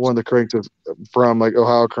one of the cranks from like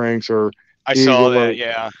Ohio Cranks or I Eagle saw or- that.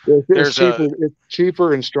 Yeah. It's There's cheaper. It's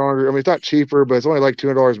cheaper and stronger. I mean, it's not cheaper, but it's only like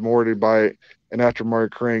 $200 more to buy an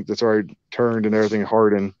aftermarket crank that's already turned and everything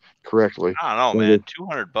hardened correctly. I don't know, Yeah. man.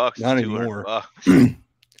 $200 Not is $200 anymore. bucks.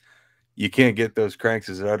 You can't get those cranks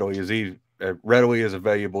as readily as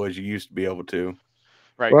available as you used to be able to.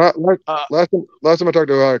 Right. Well, Uh, last time I talked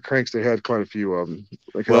to Ohio Cranks, they had quite a few of them.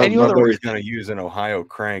 Like, Well, And you know the nobody's going to use an Ohio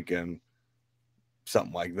crank and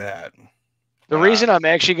something like that. The reason I'm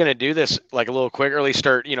actually going to do this like a little quick, early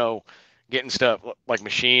start, getting stuff like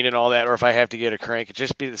machine and all that, or if I have to get a crank, it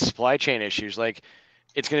just be the supply chain issues. Like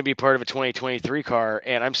it's going to be part of a 2023 car.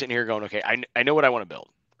 And I'm sitting here going, okay, I know what I want to build.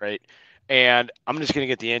 Right. And I'm just going to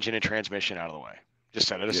get the engine and transmission out of the way. Just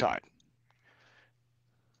set it aside.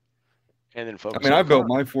 And then focus. I mean, on I the built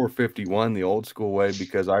car. my 451 the old school way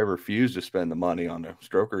because I refused to spend the money on the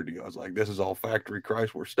stroker deal. I was like, this is all factory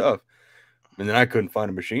Chrysler stuff. And then I couldn't find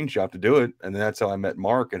a machine shop to do it. And then that's how I met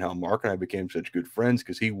Mark, and how Mark and I became such good friends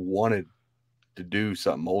because he wanted to do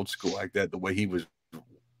something old school like that, the way he was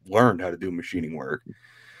learned how to do machining work.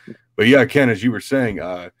 But yeah, Ken, as you were saying,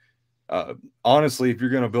 honestly, if you're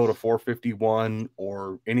going to build a 451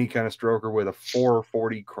 or any kind of stroker with a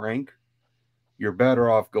 440 crank, you're better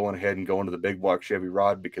off going ahead and going to the big block Chevy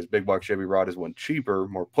rod, because big block Chevy rod is one cheaper,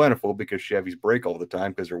 more plentiful, because Chevys break all the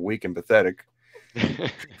time because they're weak and pathetic.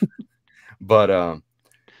 But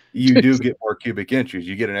you do get more cubic inches.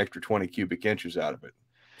 You get an extra 20 cubic inches out of it.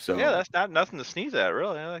 So Yeah, that's not nothing to sneeze at,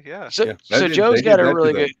 really. Yeah. So, yeah, so they Joe's did got a that to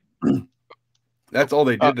really the- good. That's all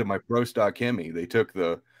they did to my Pro Stock Hemi. They took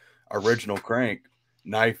the original crank,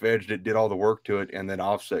 knife edged it, did all the work to it, and then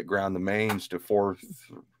offset ground the mains to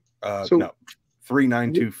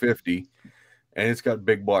 39250, and it's got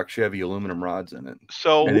big block Chevy aluminum rods in it.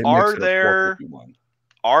 So And it are makes a there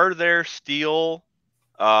 451. steel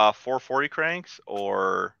 440 cranks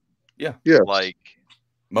or Yes. like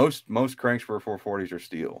Most cranks for 440s are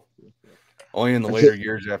steel. Only in the later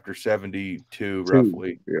years after 72,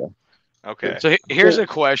 roughly. Yeah. okay? So here's a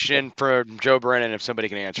question for Joe Brennan, if somebody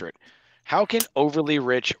can answer it. How can overly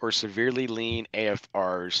rich or severely lean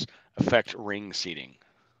AFRs affect ring seating?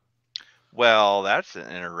 Well, that's an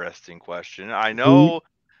interesting question. I know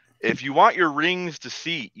if you want your rings to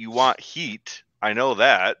seat, you want heat. I know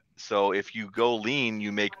that. So if you go lean,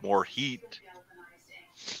 you make more heat.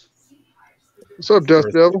 What's up, Dust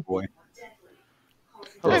Devil? Boy. Hey,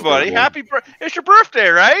 Birthday buddy, boy. it's your birthday,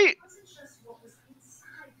 right?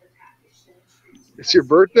 It's your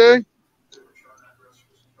birthday?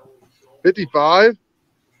 55?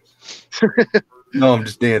 No, I'm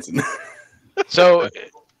just dancing. So,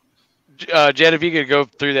 Jed, if you could go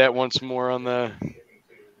through that once more on the.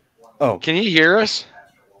 Oh, Can he hear us?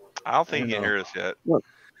 I don't think I you can know. hear us yet.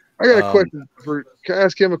 I got a question for. Can I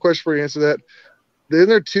ask him a question before you answer that? Isn't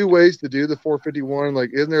there two ways to do the 451?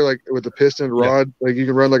 Like, isn't there like with the piston rod, like you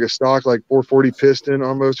can run like a stock like 440 piston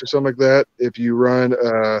almost or something like that? If you run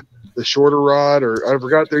the shorter rod, or I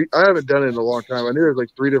forgot. I haven't done it in a long time. I knew there's like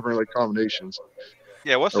 3 different like combinations.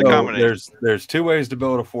 Yeah, what's the So combination? there's 2 ways to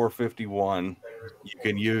build a 451. You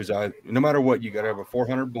can use no matter what, you got to have a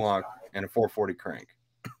 400 block and a 440 crank.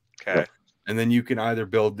 Okay. And then you can either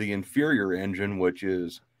build the inferior engine, which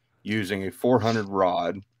is using a 400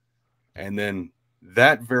 rod, and then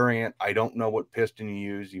that variant, I don't know what piston you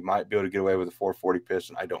use. You might be able to get away with a 440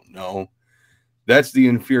 piston. I don't know. That's the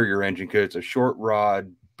inferior engine because it's a short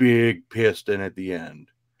rod, big piston at the end.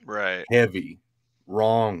 Right. Heavy.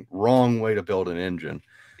 Wrong way to build an engine.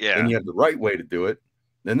 Yeah. And you have the right way to do it.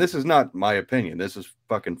 And this is not my opinion. This is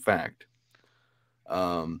fucking fact.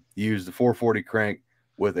 Use the 440 crank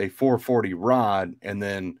with a 440 rod, and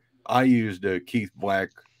then I used a Keith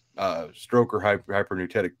Black stroker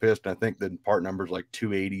hypernutetic piston. I think the part number is like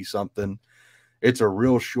 280 something. It's a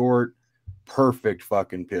real short, perfect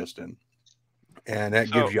fucking piston, and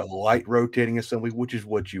that gives you a light rotating assembly, which is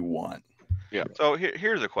what you want. Yeah. So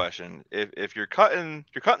here's a question: if you're cutting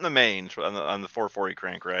the mains on the 440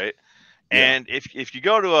 crank, right? And if you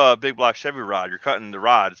go to a big block Chevy rod, you're cutting the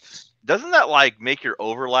rods. Doesn't that like make your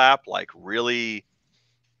overlap like really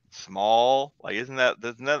small? Like, doesn't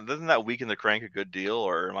that weaken the crank a good deal,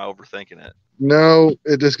 or am I overthinking it? No,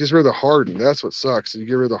 it just gets rid of the harden. That's what sucks. You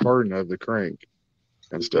get rid of the harden of the crank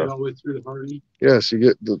and stuff. All the way through the hardening. Yes,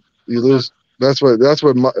 you lose. That's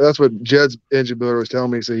what Jed's engine builder was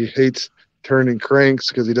telling me. So he hates turning cranks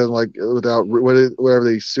because he doesn't like without whatever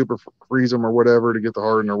they super freeze them or whatever to get the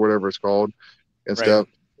harden or whatever it's called and stuff.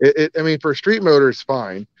 I mean, for a street motor, it's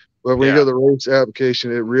fine, but when you go to the race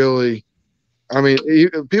application, it really. I mean,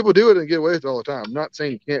 people do it and get away with it all the time. I'm not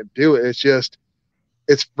saying you can't do it. It's just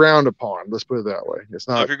it's frowned upon. Let's put it that way. It's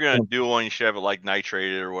not. So if you're gonna do one, you should have it like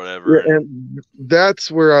nitrated or whatever. Yeah, and that's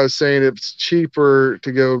where I was saying it's cheaper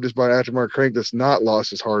to go just buy an aftermarket crank that's not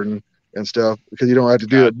lost its hardened and stuff because you don't have to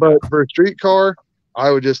do it. But for a street car, I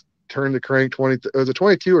would just turn the crank 20. Was it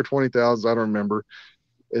 22 or 20,000? I don't remember.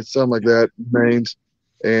 It's something like that. Mains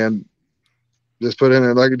and just put in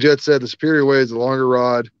it. Like Jet said, the superior way is the longer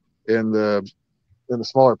rod and the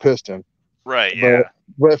smaller piston. Right. Yeah.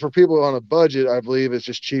 But for people on a budget, I believe it's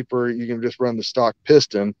just cheaper. You can just run the stock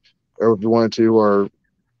piston, or if you wanted to, or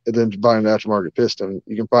then buy an aftermarket piston.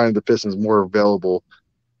 You can find the pistons more available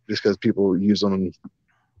just because people use them.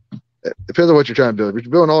 It depends on what you're trying to do. If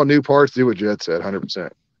you're building all new parts, do what Jet said, 100%.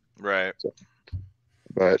 Right. So,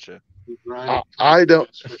 but Gotcha. I don't.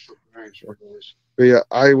 But yeah,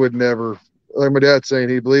 I would never. Like my dad's saying,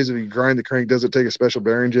 he believes if you grind the crank, does it take a special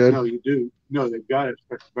bearing, Jed? No, you do. No, they've got a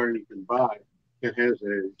special bearing you can buy. It has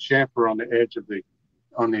a chamfer on the edge of the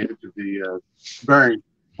bearing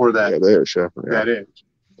for that. Yeah, they have a chamfer. Yeah. That edge.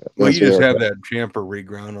 Well, you just have that chamfer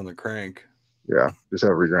reground on the crank. Yeah, just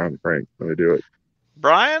have a reground the crank when they do it.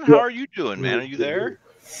 Brian, how are you doing, man? Are you there?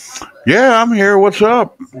 Yeah, I'm here. What's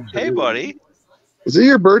up? Hey, buddy. Is it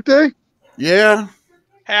your birthday? Yeah.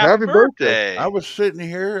 Happy birthday. I was sitting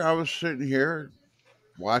here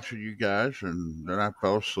watching you guys, and then I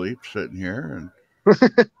fell asleep sitting here. And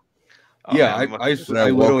I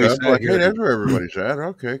literally woke up sat like, here. hey, that's where everybody's at.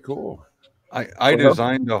 Okay, cool. I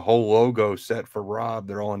designed a whole logo set for Rob.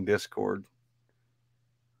 They're all in Discord.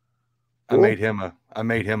 I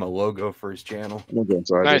made him a logo for his channel. I'm gonna go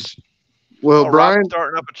inside. Nice. Well, Oh, Brian, Rob's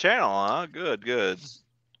starting up a channel, huh? Good.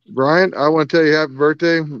 Brian, I want to tell you happy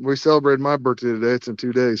birthday. We celebrated my birthday today. It's in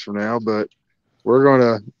 2 days from now, but I'm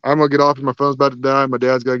gonna get off. My phone's about to die. My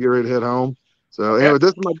dad's got to get ready to head home. So anyway,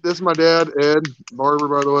 this is my dad, Ed Barber,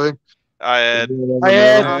 by the way. Hi, Ed. Hi,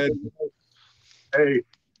 Ed. Hey,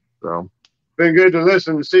 So been good to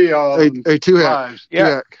listen to see y'all. hey, two hat. live.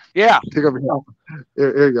 Yeah. Yeah. Take off your hat.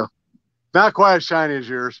 Here you go. Not quite as shiny as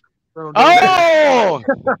yours. Oh,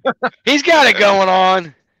 he's got it going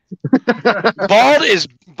on.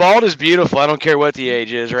 Bald is beautiful. I don't care what the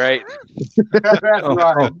age is, right? That's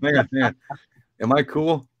right. Man. Am I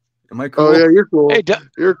cool? Oh yeah, you're cool. Hey,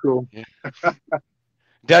 You're cool.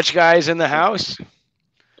 Dutch guys in the house.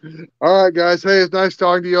 All right, guys. Hey, it's nice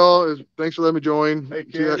talking to y'all. Thanks for letting me join. Hey,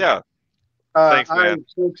 See ya. kid. Yeah. Thanks, I man.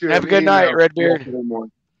 sent you Have an a good night, email Redbeard. yesterday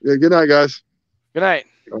morning. Yeah, good night, guys. Good night.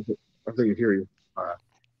 I think I can hear you.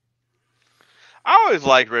 I always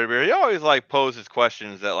liked Redbeard. He always poses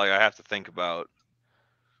questions that I have to think about.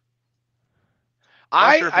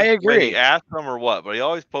 Not sure if I it's the way agree. He asked them or what, but he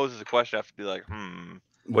always poses a question. I have to be like,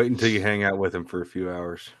 Wait until you hang out with him for a few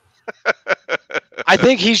hours. I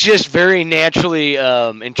think he's just very naturally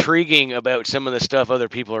intriguing about some of the stuff other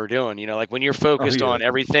people are doing. You know, like when you're focused on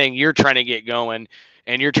everything you're trying to get going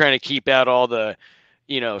and you're trying to keep out all the,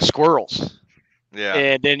 squirrels. Yeah.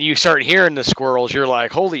 And then you start hearing the squirrels, you're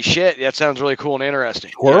like, holy shit, that sounds really cool and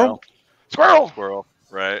interesting. Squirrel? Squirrel.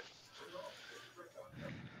 Right.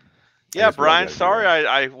 Yeah, Brian. Sorry,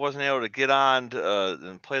 I wasn't able to get on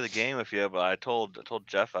and play the game with you, but I told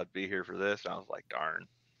Jeff I'd be here for this, and I was like, darn.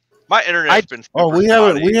 My internet's been. We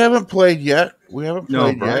haven't played yet. We haven't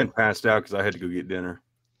played Brian yet. passed out because I had to go get dinner.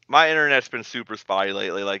 My internet's been super spotty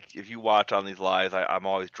lately. Like if you watch on these lives, I'm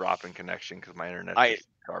always dropping connection because my internet's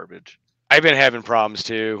garbage. I've been having problems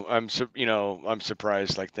too. I'm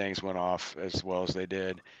surprised things went off as well as they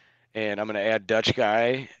did. And I'm gonna add Dutch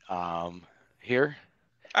guy here.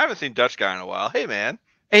 I haven't seen Dutch guy in a while. Hey man.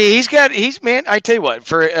 Hey, man, I tell you what,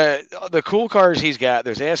 for the cool cars he's got,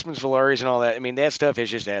 there's Aspens, Valaris, and all that. I mean, that stuff is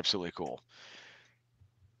just absolutely cool.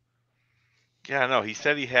 Yeah, no, he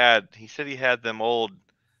said he had them old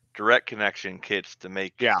direct connection kits to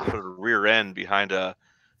put a rear end behind a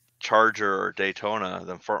Charger or Daytona,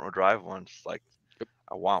 them front wheel drive ones. Like,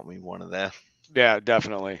 I want me one of them. Yeah,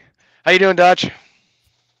 definitely. How you doing, Dutch?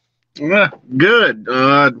 Yeah, good.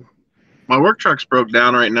 My work truck's broke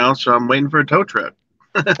down right now, so I'm waiting for a tow truck.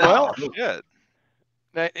 Well, shit.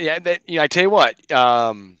 I tell you what.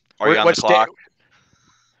 Are you on the clock?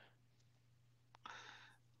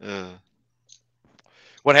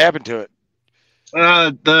 What happened to it?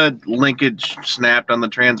 The linkage snapped on the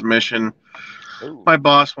transmission. Ooh. My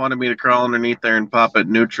boss wanted me to crawl underneath there and pop it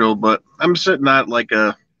neutral, but I'm sitting at like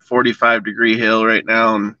a 45-degree hill right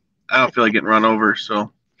now, and I don't feel like getting run over.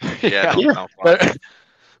 So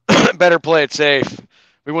better play it safe.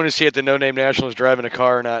 We want to see if the no-name national is driving a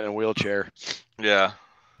car, not in a wheelchair. Yeah.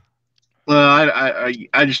 Well,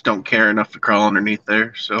 I just don't care enough to crawl underneath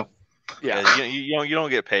there. So yeah, you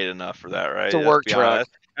don't get paid enough for that, right? It's a work truck.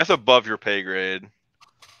 That's above your pay grade.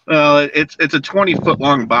 Well, it's a 20-foot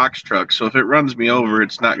long box truck, so if it runs me over,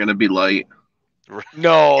 it's not going to be light.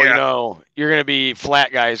 No, you're going to be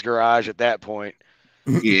flat guy's garage at that point.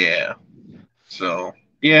 Yeah. So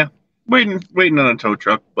yeah, waiting on a tow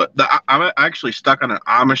truck, but I'm actually stuck on an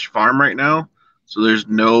Amish farm right now, so there's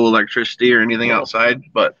no electricity or anything outside.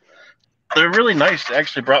 But they're really nice. They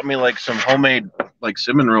actually brought me like some homemade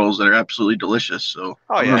cinnamon rolls that are absolutely delicious. So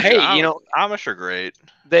hey, Amish are great.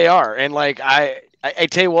 They are, and I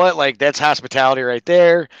tell you what, that's hospitality right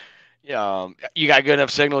there. You got good enough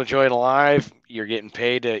signal to join alive. You're getting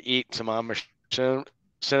paid to eat some Amish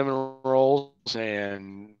cinnamon rolls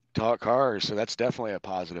and talk cars, so that's definitely a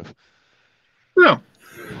positive. Yeah,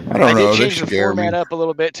 I don't know. Did change the format up a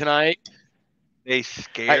little bit tonight. They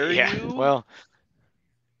scare you? Well,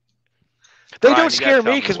 they don't scare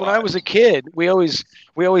me because when I was a kid, we always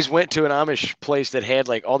went to an Amish place that had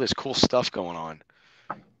all this cool stuff going on.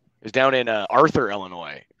 It was down in Arthur,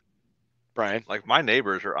 Illinois. Brian, my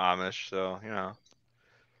neighbors are Amish, so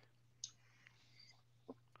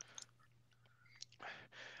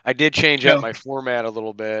I did change up my format a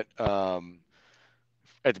little bit. At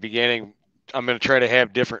the beginning, I'm going to try to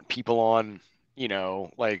have different people on,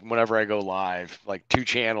 whenever I go live, 2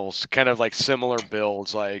 channels, kind of similar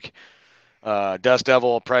builds. Dust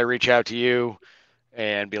Devil will probably reach out to you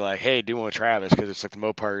and be like, hey, do one with Travis because it's the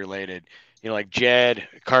Mopar related. Jed,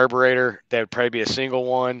 Carburetor, that would probably be a single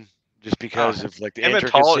one just because of the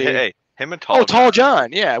intricacy. Him and Tall Tall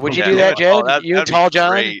John. Yeah. Would you do that, Jed? You and Tall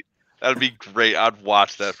John? Great. That'd be great. I'd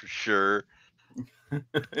watch that for sure.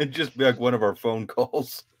 It'd just be like one of our phone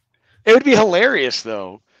calls. It would be hilarious,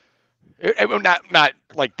 though. It would not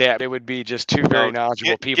like that. It would be just two very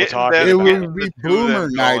knowledgeable people talking. It about would be the two of them boomer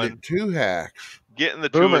night going. at Two Hacks. Getting the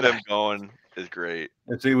two Boomer of them night. going is great.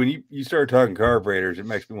 And see, when you start talking carburetors, it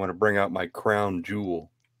makes me want to bring out my crown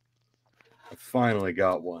jewel. I finally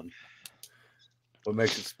got one. What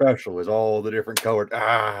makes it special is all the different colored,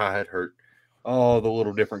 it hurt. All the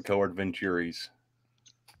little different colored Venturis.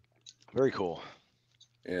 Very cool.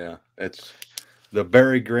 Yeah, it's the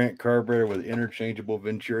Barry Grant carburetor with interchangeable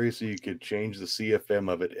Venturi, so you could change the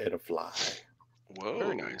CFM of it at a fly. Whoa,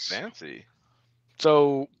 Very nice. Fancy.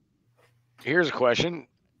 So here's a question.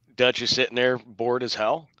 Dutch is sitting there bored as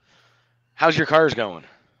hell. How's your cars going?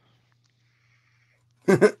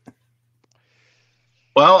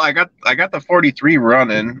 Well, I got the 43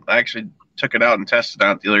 running. I actually took it out and tested it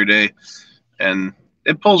out the other day, and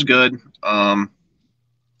it pulls good.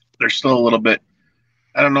 There's still a little bit.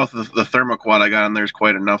 I don't know if the thermoquad I got in there is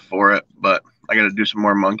quite enough for it, but I got to do some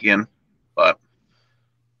more monkeying. But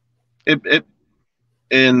the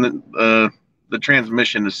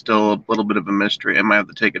transmission is still a little bit of a mystery. I might have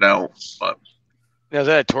to take it out. But Now, is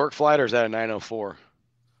that a torque flight or is that a 904?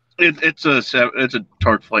 it's a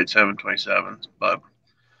Torque Flight 727, but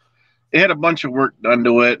it had a bunch of work done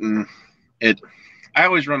to it, and I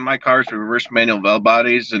always run my cars with reverse manual valve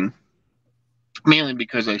bodies, and mainly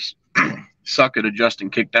because I suck at adjusting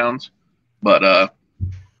kickdowns. But I'll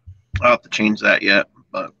have to change that yet.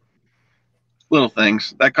 But little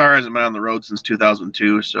things. That car hasn't been on the road since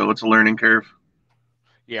 2002, so it's a learning curve.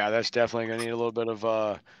 Yeah, that's definitely going to need a little bit of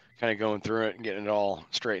kind of going through it and getting it all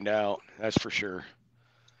straightened out. That's for sure.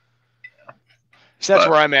 So that's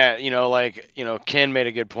where I'm at. Ken made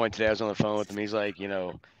a good point today. I was on the phone with him. He's like,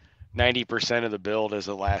 90% of the build is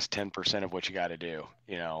the last 10% of what you got to do,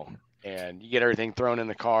 and you get everything thrown in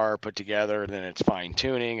the car, put together, then it's fine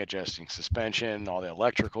tuning, adjusting suspension, all the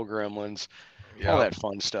electrical gremlins, all that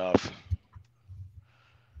fun stuff.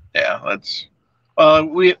 Yeah, that's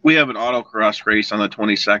we have an autocross race on the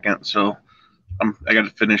 22nd, so I got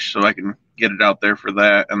to finish so I can get it out there for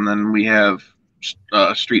that, and then we have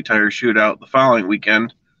street tire shootout the following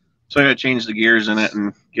weekend, so I got to change the gears in it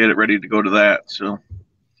and get it ready to go to that. So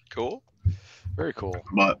cool, very cool.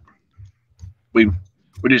 But we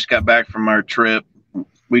just got back from our trip.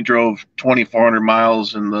 We drove 2,400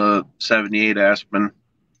 miles in the 78 Aspen,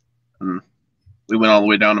 and we went all the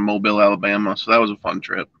way down to Mobile, Alabama. So that was a fun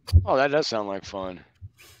trip. Oh, that does sound like fun.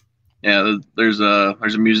 Yeah, there's a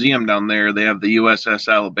museum down there. They have the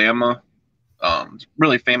USS Alabama. It's a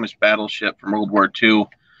really famous battleship from World War II.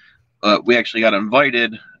 We actually got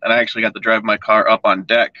invited, and I actually got to drive my car up on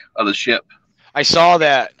deck of the ship. I saw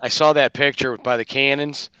that picture by the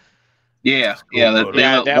cannons. Yeah, cool. yeah. That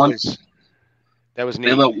was neat.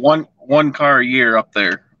 They let one car a year up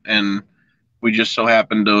there, and we just so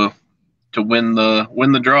happened to win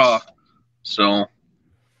the draw. So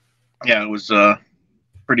yeah, it was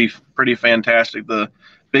pretty fantastic. The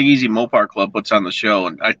Big Easy Mopar Club puts on the show,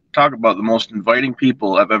 and I talk about the most inviting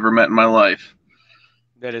people I've ever met in my life.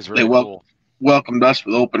 That is really cool. Welcomed us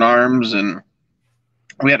with open arms, and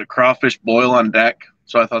we had a crawfish boil on deck,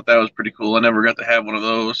 so I thought that was pretty cool. I never got to have one of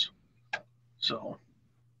those. So,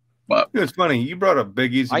 but it's funny you brought up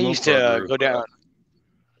Big Easy. I used to go down.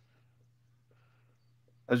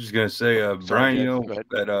 I was just gonna say, Brian,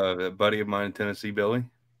 that buddy of mine in Tennessee, Billy.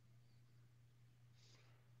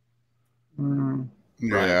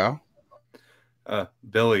 Yeah.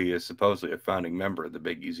 Billy is supposedly a founding member of the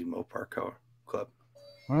Big Easy Mopar Club.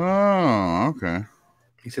 Oh, okay.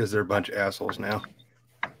 He says they're a bunch of assholes now.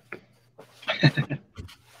 Look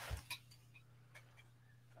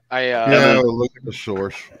at the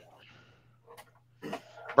source.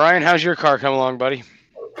 Brian, how's your car coming along, buddy?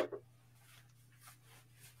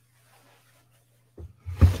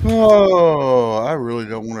 Oh, I really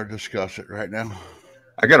don't want to discuss it right now.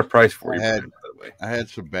 I got a price for you. By the way, I had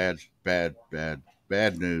some bad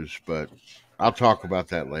news, but I'll talk about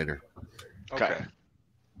that later. Okay.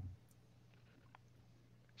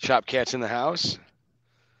 Shop Cat's in the house.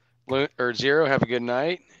 Zero, have a good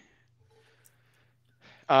night.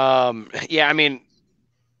 Yeah, I mean,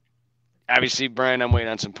 obviously, Brian, I'm waiting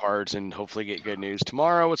on some parts and hopefully get good news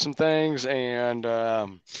tomorrow with some things, and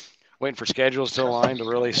waiting for schedules to align to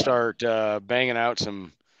really start banging out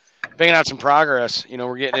some progress.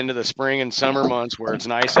 We're getting into the spring and summer months where it's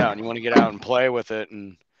nice out and you want to get out and play with it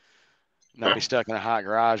and not be stuck in a hot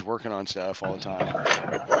garage working on stuff all the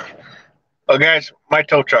time. Well, guys, my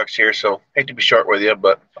tow truck's here, so hate to be short with you,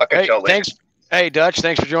 but I'll catch y'all later. Thanks. Hey, Dutch,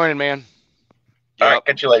 thanks for joining, man. All right,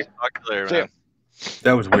 catch you later. Talk to you later, man.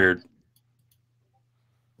 That was weird.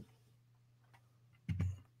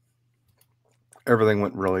 Everything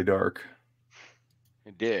went really dark.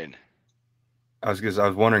 It did. I was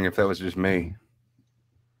wondering if that was just me.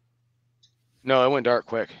 No, it went dark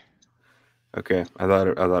quick. Okay, I thought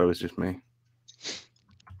it was just me.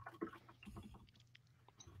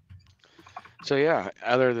 So yeah,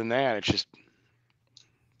 other than that, it's just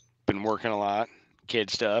been working a lot, kid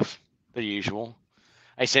stuff, the usual.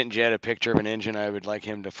 I sent Jed a picture of an engine I would like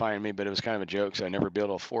him to find me, but it was kind of a joke, so I never be able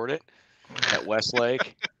to afford it at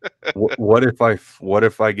Westlake. What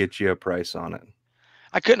if I get you a price on it?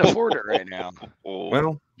 I couldn't afford it right now.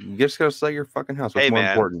 Well, you just gotta sell your fucking house. What's Hey, more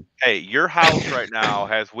man. important? Hey, your house right now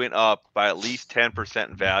has went up by at least 10%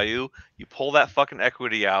 in value. You pull that fucking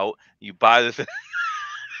equity out, you buy this.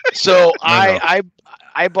 So I know.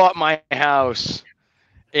 I bought my house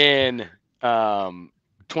in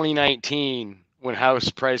 2019 when house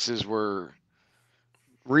prices were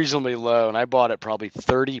reasonably low, and I bought it probably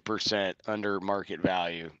 30% under market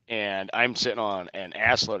value, and I'm sitting on an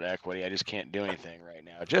assload of equity. I just can't do anything right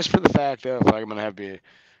now, just for the fact of I'm gonna have a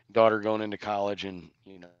daughter going into college, and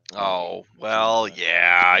Oh, well,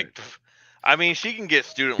 yeah. I mean, she can get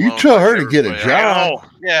student You loans. tell like her to get a everybody job. else.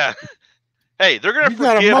 Yeah. Hey, they're gonna You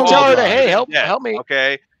got a forgive mother all Tell her the to, hey, student debt, help me.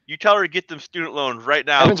 Okay, you tell her to get them student loans right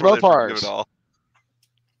now. Heavens before they Mopars. forgive it all.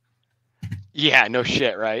 Yeah, no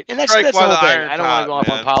shit, right? And that's Strike the while whole the thing. iron's I don't want to hot, go off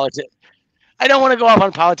on man. politics. I don't want to go off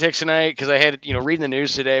on politics tonight because I had, reading the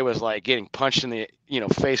news today was like getting punched in the,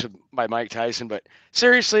 face by Mike Tyson. But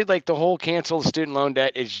seriously, like the whole cancel student loan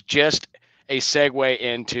debt is just a segue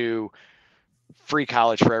into free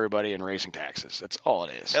college for everybody and raising taxes. That's all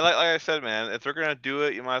it is. Hey, like I said, man, if they're gonna do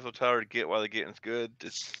it, you might as well tell her to get while the getting's good.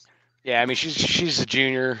 Yeah, I mean she's a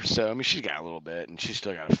junior, so I mean she's got a little bit, and she's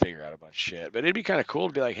still got to figure out a bunch of shit. But it'd be kind of cool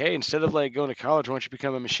to be like, hey, instead of like going to college, why don't you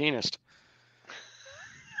become a machinist?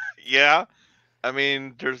 Yeah, I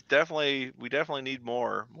mean, we definitely need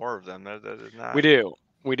more of them. That is not. We do,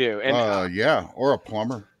 and Yeah, or a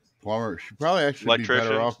plumber. Plumber. She probably actually be better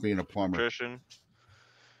Electrician. off being a plumber. Electrician,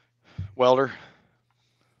 welder.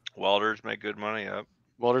 welders make good money. Yep.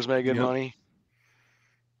 Welders make good Yep. money.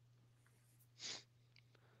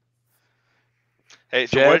 Hey,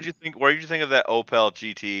 so Jed? what did you think? What did you think of that Opel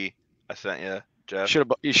GT I sent you, Jeff?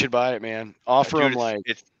 You should buy it, man. Offer Dude, them like.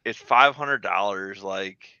 it's $500.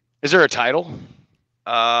 Like, Is there a title?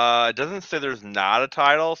 it doesn't say there's not a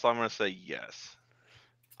title, so I'm gonna say yes.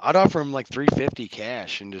 I'd offer him like $350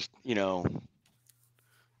 cash and just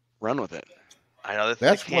run with it. I know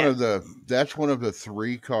That's one of the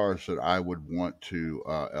 3 cars that I would want to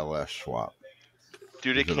LS swap.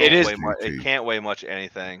 Dude, it Is it can't all weigh GT? it can't weigh much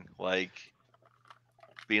anything. Like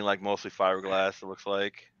being like mostly fiberglass. It looks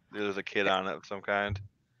like there's a kit on it of some kind.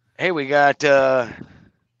 Hey, we got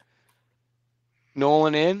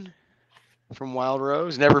Nolan in from Wild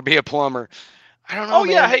Rose. Never be a plumber. I don't know. Oh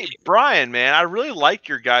yeah, man. hey Brian, man, I really liked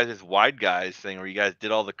your guys' wide guys thing where you guys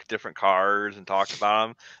did all the different cars and talked about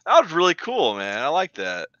them. That was really cool, man. I like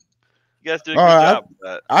that. You guys did a good job with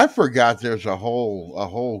that. I forgot there's a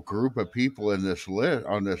whole group of people in this list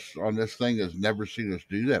on this thing that's never seen us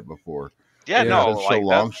do that before. Yeah, Yeah. no, It's been like so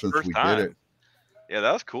long that's the since first we time. did it. Yeah,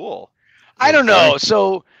 that was cool. I don't Yeah, know.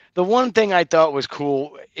 So the one thing I thought was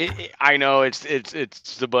cool. I know it's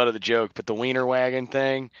the butt of the joke, but the wiener wagon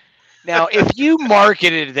thing. Now, if you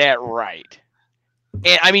marketed that right,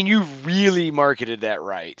 and I mean you really marketed that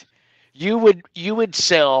right, you would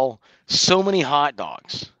sell so many hot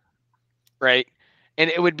dogs, right? And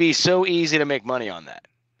it would be so easy to make money on that.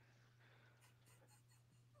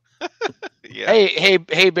 Yeah.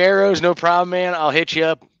 Hey, Barrows, no problem, man. I'll hit you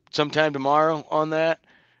up sometime tomorrow on that.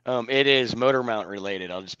 It is motor mount related.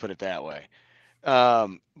 I'll just put it that way.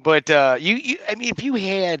 But I mean, if you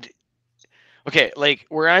had, okay, like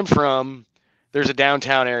where I'm from, there's a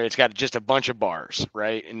downtown area. It's got just a bunch of bars,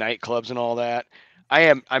 right, and nightclubs and all that.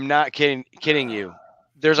 I'm not kidding you.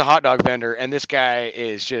 There's a hot dog vendor, and this guy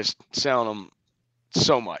is just selling them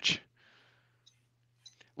so much.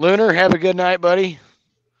 Lunar, have a good night, buddy.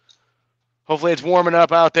 Hopefully it's warming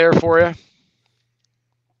up out there for you.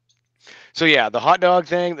 So yeah, the hot dog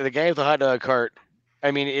thing, the guy with the hot dog cart,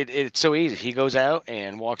 I mean, it's so easy. He goes out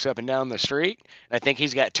and walks up and down the street. I think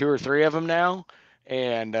he's got 2 or 3 of them now,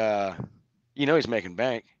 and he's making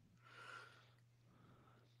bank.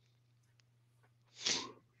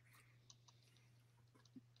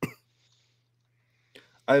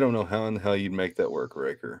 I don't know how in the hell you'd make that work,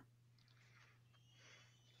 Raker.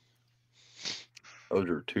 Those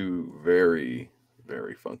are 2 very,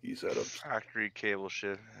 very funky setups. Factory cable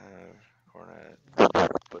shift, cornet.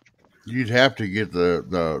 You'd have to get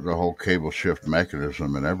the whole cable shift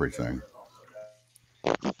mechanism and everything.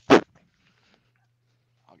 I'll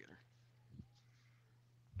get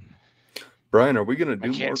her. Brian, are we gonna My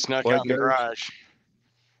do cat more snuck wide out in the guys? garage.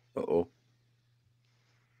 Uh-oh.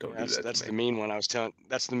 Don't do that That's to the me. mean one I was telling.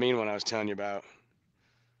 That's the mean one I was telling you about.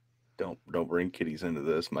 Don't bring kitties into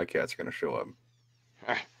this. My cat's gonna show up.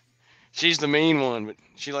 She's the mean one, but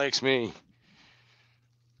she likes me.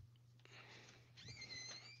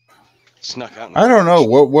 Snuck out. In the I don't know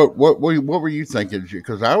garage. what were you thinking?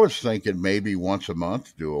 Because I was thinking maybe once a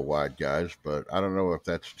month do a wide guys, but I don't know if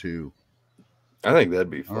that's too. I think that'd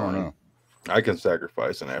be I don't fun. know. I can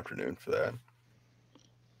sacrifice an afternoon for that.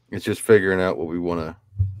 It's just figuring out what we want to.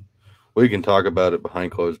 We can talk about it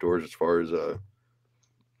behind closed doors as far as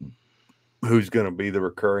who's going to be the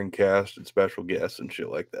recurring cast and special guests and shit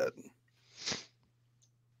like that.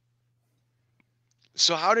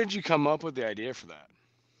 So how did you come up with the idea for that?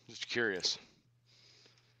 Just curious.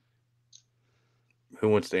 Who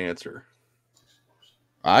wants to answer?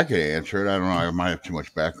 I could answer it. I don't know. I might have too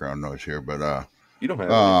much background noise here, but You don't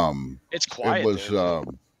have any. It's quiet. it was there.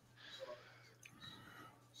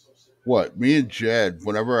 what me and Jed.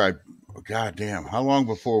 Whenever God damn, how long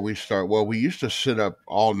before we start? Well, we used to sit up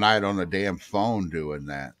all night on the damn phone doing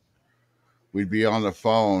that. We'd be on the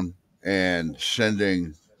phone and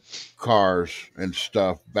sending cars and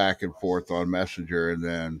stuff back and forth on Messenger, and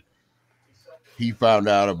then he found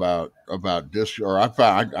out about Discord. Or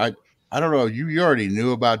I don't know. You already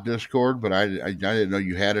knew about Discord, but I didn't know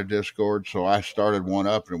you had a Discord, so I started one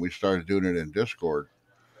up, and we started doing it in Discord,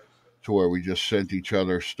 to where we just sent each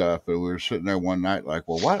other stuff, and we were sitting there one night like,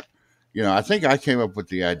 well, what? I think I came up with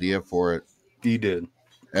the idea for it. You did.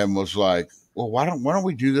 And was like, well, why don't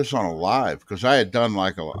we do this on a live? Because I had done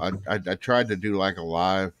I tried to do like a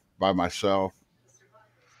live by myself,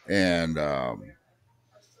 and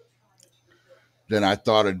then I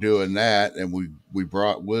thought of doing that, and we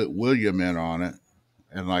brought William in on it,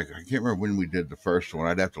 and like I can't remember when we did the first one.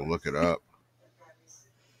 I'd have to look it up.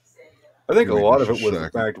 I think a Give me lot of just it a was the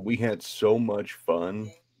second. fact we had so much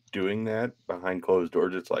fun doing that behind closed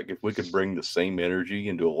doors. It's like if we could bring the same energy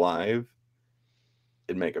into a live,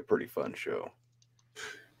 it'd make a pretty fun show.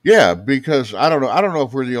 Yeah, because I don't know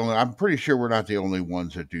if we're the only. I'm pretty sure we're not the only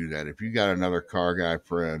ones that do that. If you got another car guy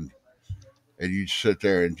friend, and you sit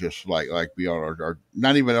there and just like be on or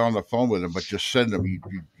not even on the phone with them, but just send them.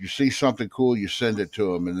 You see something cool, you send it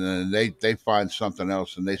to them, and then they find something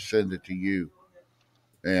else and they send it to you.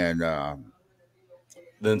 And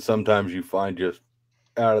Then sometimes you find just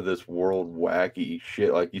out of this world wacky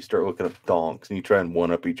shit. Like you start looking up donks and you try and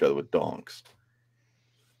one up each other with donks.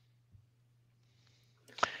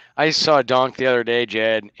 I saw a donk the other day,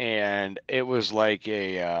 Jed, and it was like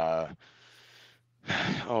a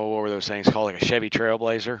what were those things called? Like a Chevy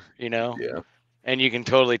Trailblazer, Yeah. And you can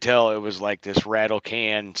totally tell it was like this rattle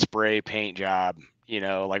can spray paint job,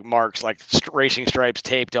 like marks, like racing stripes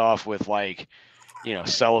taped off with like,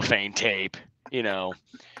 cellophane tape, and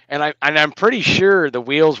I'm pretty sure the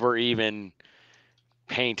wheels were even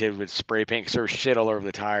painted with spray paint because there was shit all over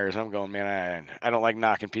the tires. I'm going, man, I don't like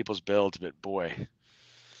knocking people's builds, but boy,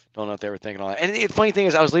 don't know if they were thinking all that. And the funny thing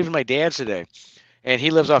is, I was leaving my dad's today, and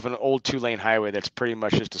he lives off an old 2-lane highway that's pretty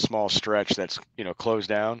much just a small stretch that's closed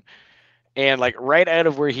down. And like right out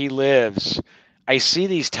of where he lives, I see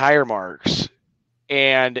these tire marks,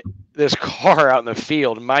 and this car out in the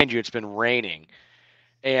field. Mind you, it's been raining,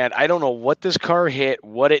 and I don't know what this car hit,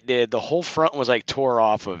 what it did. The whole front was like tore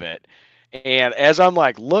off of it. And as I'm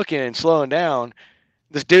like looking and slowing down,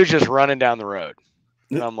 this dude's just running down the road.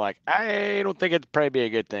 And I'm like, I don't think it'd probably be a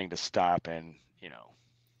good thing to stop and,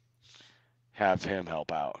 have him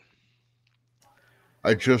help out.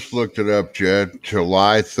 I just looked it up, Jed.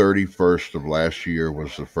 July 31st of last year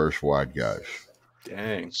was the first wide guys.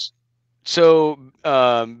 Dang. So,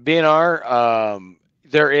 BNR,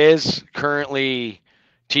 there is currently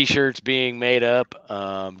T-shirts being made up.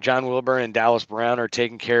 John Wilburn and Dallas Brown are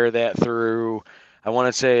taking care of that through, I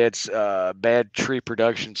want to say it's Bad Tree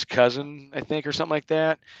Productions' cousin, I think, or something like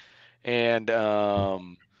that. And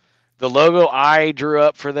the logo I drew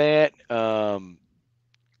up for that, I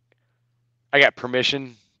got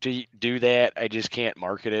permission to do that. I just can't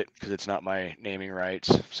market it because it's not my naming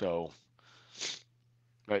rights. So,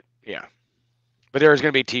 but yeah. But there's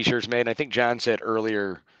going to be T-shirts made. And I think John said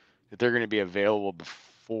earlier that they're going to be available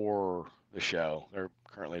before the show. They're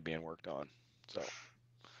currently being worked on. So,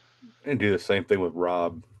 And do the same thing with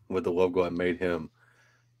Rob with the logo I made him.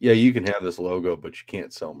 Yeah, you can have this logo, but you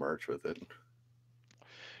can't sell merch with it.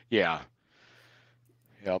 yeah.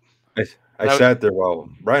 Yep. I sat there while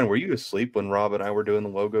Brian, were you asleep when Rob and I were doing the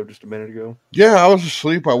logo just a minute ago? Yeah, I was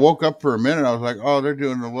asleep. I woke up for a minute. I was like, oh, they're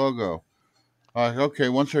doing the logo. I was like, okay,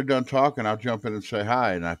 once they're done talking, I'll jump in and say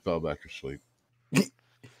hi. And I fell back asleep.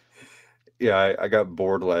 Yeah, I got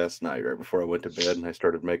bored last night right before I went to bed, and I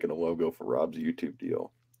started making a logo for Rob's YouTube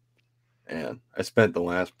deal. And I spent the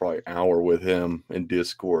last probably hour with him in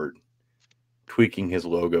Discord tweaking his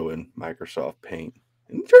logo in Microsoft Paint.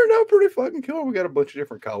 And it turned out pretty fucking cool. We got a bunch of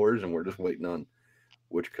different colors, and we're just waiting on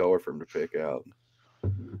which color for him to pick out.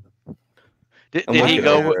 Did he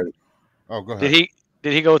go? Oh, go ahead.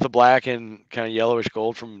 Did he go with the black and kind of yellowish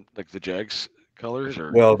gold from like the Jegs colors?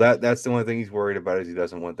 Or Well, that's the only thing he's worried about is he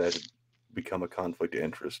doesn't want that to become a conflict of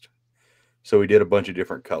interest. So he did a bunch of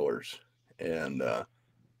different colors, and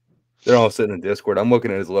they're all sitting in Discord. I'm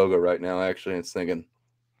looking at his logo right now, actually, and it's thinking,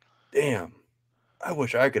 damn, I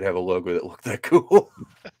wish I could have a logo that looked that cool.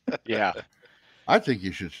 Yeah. I think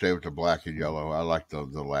you should stay with the black and yellow. I like the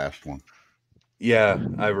last one. Yeah,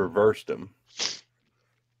 I reversed them.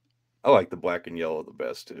 I like the black and yellow the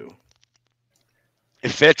best, too. It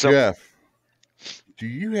fits him. Jeff, do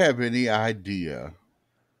you have any idea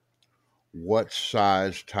what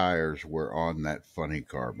size tires were on that funny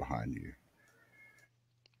car behind you?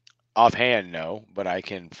 Offhand, no, but I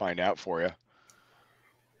can find out for you.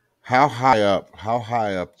 How high up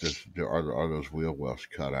are those wheel wells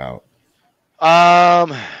cut out?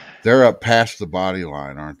 They're up past the body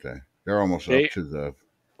line, aren't they? They're almost up to the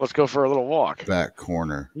Let's go for a little walk. back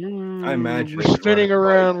corner. I imagine We're spinning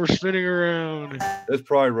around. We're spinning around. It's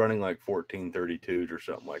probably running like 1432s or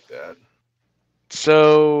something like that.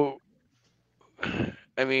 So,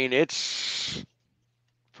 I mean, it's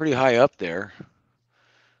pretty high up there.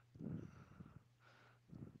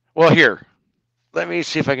 Well, here, let me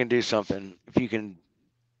see if I can do something. If you can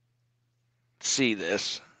see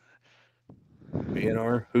this.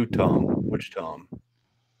 BNR? Who, Tom? Which Tom?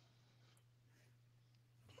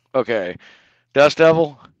 Okay, Dust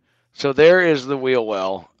Devil. So there is the wheel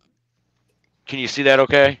well. Can you see that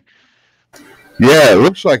okay? Yeah, it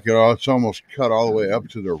looks like it's almost cut all the way up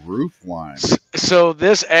to the roof line. So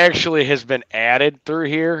this actually has been added through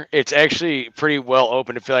here. It's actually pretty well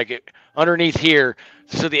open. I feel like it underneath here.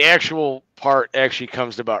 So the actual part actually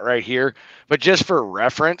comes to about right here. But just for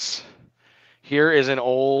reference, here is an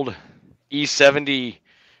old E70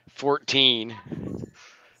 14.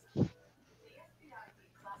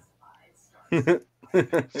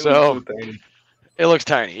 So it looks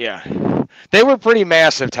tiny, yeah. They were pretty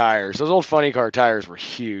massive tires. Those old funny car tires were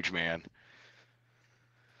huge, man.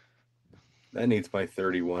 That needs my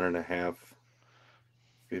 31 and a half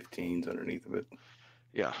 15s underneath of it.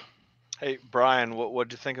 Yeah. Hey, Brian,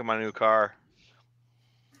 what'd you think of my new car?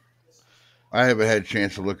 I haven't had a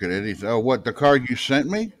chance to look at anything. Oh, what, the car you sent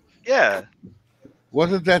me? Yeah.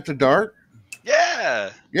 Wasn't that the Dart?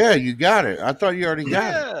 Yeah. Yeah, you got it. I thought you already got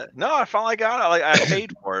it. Yeah. No, I finally got it. Like I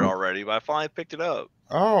paid for it already, but I finally picked it up.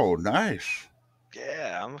 Oh, nice.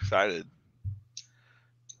 Yeah, I'm excited.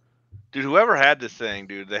 Dude, whoever had this thing,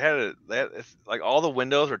 dude, they had it's like all the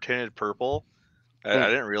windows are tinted purple. I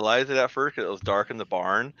didn't realize it at first because it was dark in the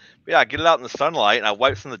barn. But yeah, I get it out in the sunlight and I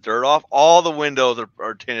wipe some of the dirt off. All the windows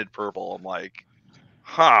are tinted purple. I'm like,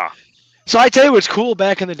 huh. So I tell you what's cool,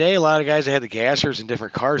 back in the day, a lot of guys that had the gassers in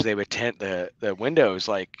different cars, they would tint the windows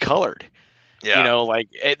like colored. Yeah. You know, like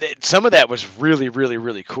some of that was really, really,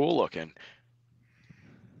 really cool looking.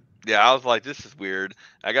 Yeah, I was like, this is weird.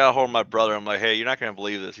 I got a hold of my brother. I'm like, hey, you're not going to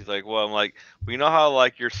believe this. He's like, well, I'm like, well, you know how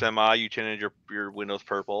like your semi, you tinted your windows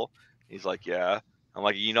purple? He's like, yeah. I'm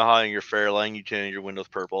like, you know how in your Fairlane you tinted your windows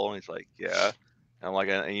purple? And he's like, yeah. And I'm like,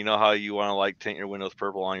 and you know how you want to like tint your windows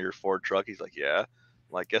purple on your Ford truck? He's like, yeah.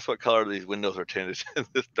 I'm like, guess what color these windows are tinted in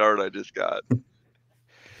this Dart I just got?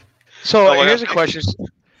 So here's a question.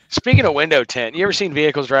 Speaking of window tint, you ever seen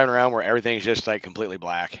vehicles driving around where everything's just like completely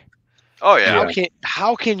black? Oh yeah.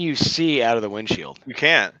 How can you see out of the windshield? You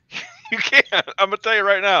can't. You can't. I'm gonna tell you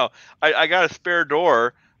right now. I got a spare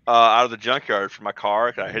door out of the junkyard for my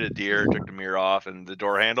car. I hit a deer, took the mirror off, and the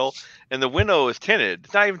door handle, and the window is tinted.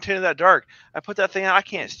 It's not even tinted that dark. I put that thing out. I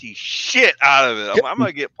can't see shit out of it. I'm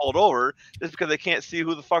gonna get pulled over just because they can't see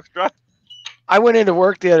who the fuck's driving. I went into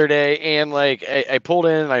work the other day and like I pulled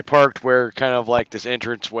in and I parked where kind of like this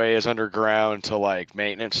entranceway is underground to like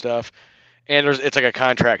maintenance stuff. And it's like a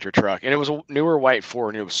contractor truck, and it was a newer white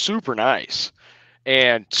Ford, and it was super nice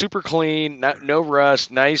and super clean, no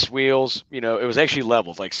rust, nice wheels. You know, it was actually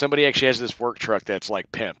leveled. Like somebody actually has this work truck that's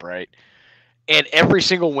like pimp, right? And every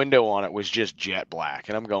single window on it was just jet black.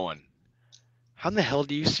 And I'm going, how in the hell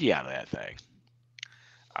do you see out of that thing?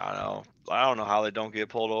 I don't know. I don't know how they don't get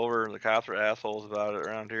pulled over. The cops are assholes about it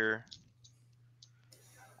around here.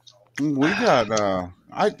 We got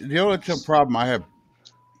the only problem I have.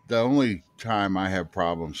 The only time I have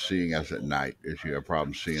problems seeing us at night is you have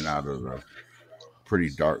problems seeing out of the pretty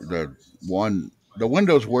dark. The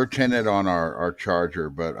windows were tinted on our Charger,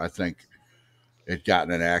 but I think it got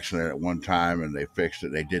in an accident at one time and they fixed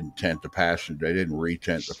it. They didn't tint the passenger. They didn't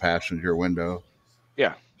retint the passenger window.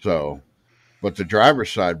 Yeah. So, but the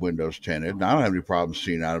driver's side window's tinted, and I don't have any problem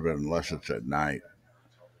seeing out of it unless it's at night.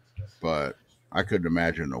 But I couldn't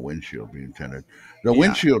imagine the windshield being tinted. The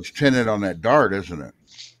windshield's tinted on that Dart, isn't it?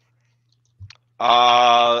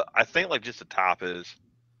 I think like just the top is,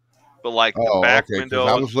 but like the back window.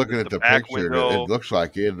 I was looking at the picture. Window, it looks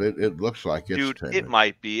like it looks like it's dude. tinted. It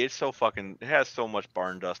might be. It's so fucking. It has so much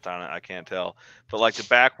barn dust on it. I can't tell. But like the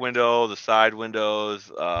back window, the side windows,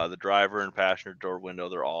 the driver and passenger door window,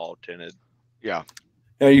 they're all tinted. Yeah.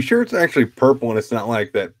 Now, are you sure it's actually purple and it's not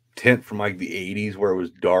like that tint from like the 80s where it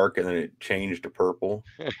was dark and then it changed to purple?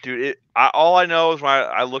 Dude, all I know is when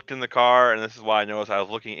I looked in the car, and this is why I noticed I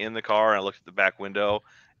was looking in the car and I looked at the back window,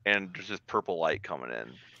 and there's this purple light coming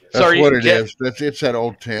in. That's what it is. It's that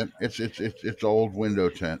old tint. It's old window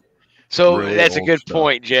tint. So really that's a good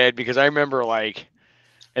point, Jed, because I remember like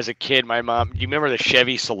as a kid, my mom. Do you remember the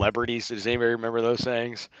Chevy Celebrities? Does anybody remember those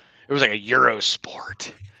things? It was like a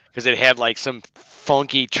Eurosport because it had like some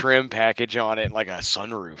funky trim package on it, like a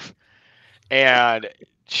sunroof, and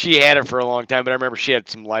she had it for a long time. But I remember she had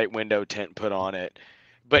some light window tint put on it.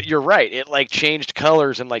 But you're right; it like changed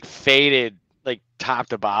colors and like faded like top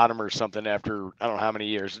to bottom or something after I don't know how many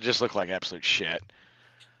years. It just looked like absolute shit.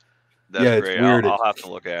 That's yeah, great. It's weird. I'll have to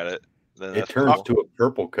look at it. It turns to a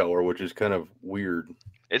purple color, which is kind of weird.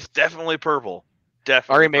 It's definitely purple.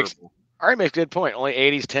 Definitely purple. Ari makes a good point. Only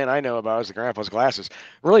 80s tint I know about is the grandpa's glasses.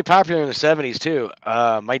 Really popular in the 70s too.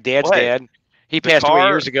 My dad's dad, he passed away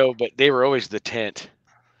years ago, but they were always the tint.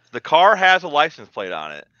 The car has a license plate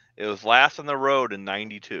on it. It was last on the road in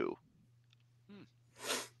 '92.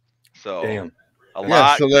 So damn. A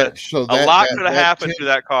lot could have happened to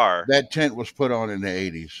that car. That tint was put on in the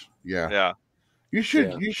 80s. Yeah. Yeah. You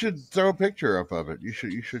should throw a picture up of it. You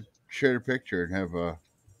should share the picture and have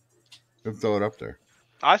them throw it up there.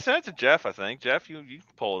 I sent it to Jeff, I think. Jeff, you can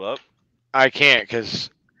pull it up. I can't because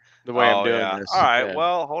the way I'm doing this. All right.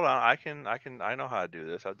 Well, hold on. I know how to do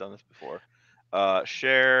this. I've done this before.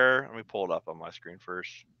 Share. Let me pull it up on my screen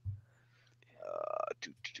first.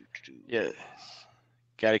 Yes.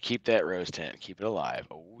 Got to keep that rose tint. Keep it alive.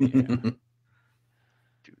 Oh, yeah.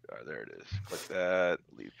 There it is. Click that.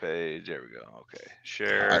 Leave page. There we go. Okay.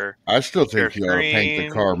 Share. I still think you ought to paint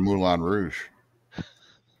the car Moulin Rouge.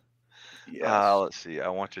 Yes. Let's see. I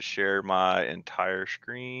want to share my entire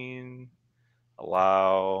screen.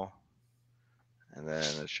 Allow. And then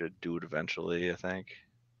it should do it eventually, I think.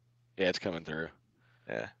 Yeah, it's coming through.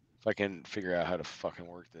 Yeah. If I can figure out how to fucking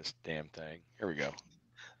work this damn thing. Here we go.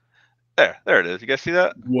 There it is. You guys see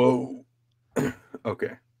that? Whoa.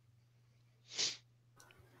 Okay.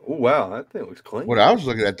 Oh wow, that thing looks clean. What I was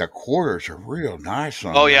looking at, the quarters are real nice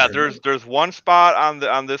on yeah, there's one spot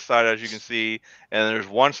on this side, as you can see, and there's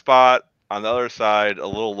one spot on the other side a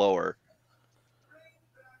little lower.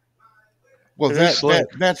 Well,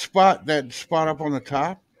 that spot up on the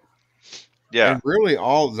top. Yeah. And really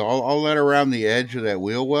all that around the edge of that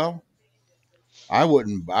wheel well. I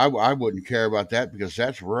wouldn't care about that because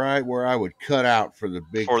that's right where I would cut out for the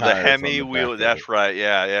big the Hemi wheel. That's right.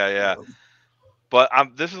 Yeah. But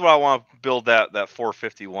this is what I want to build that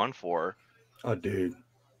 451 for. Oh, dude,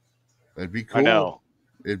 that'd be cool. I know.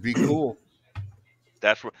 It'd be cool.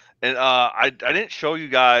 That's what. And I didn't show you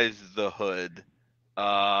guys the hood.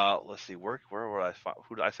 Let's see where would I find?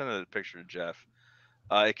 I sent a picture to Jeff.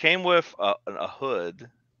 It came with a hood.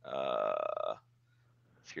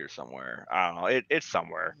 It's here somewhere. I don't know. It's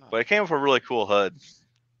somewhere, but it came with a really cool hood.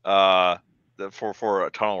 For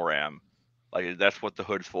a tunnel ram. Like that's what the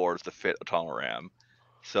hood's for, is to fit a tunnel ram.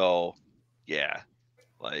 So, yeah,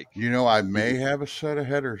 like I may have a set of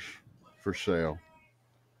headers for sale,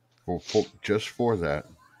 for just for that.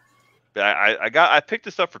 I picked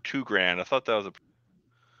this up for $2,000. I thought that was a.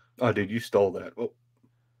 Oh, dude, you stole that.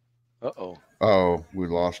 Oh. Oh, we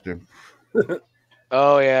lost him.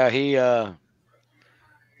 Oh yeah, he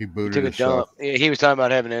booted took a himself. dump. He was talking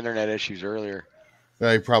about having internet issues earlier.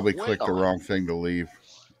 He probably clicked the wrong thing to leave.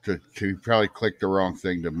 To probably click the wrong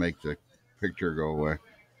thing to make the picture go away.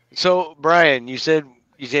 So, Brian, you said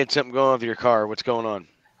you had something going on with your car. What's going on?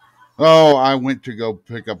 Oh, I went to go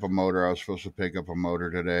pick up a motor. I was supposed to pick up a motor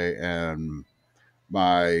today, and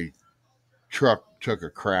my truck took a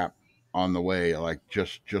crap on the way, like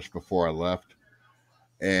just before I left,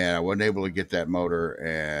 and I wasn't able to get that motor.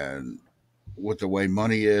 And with the way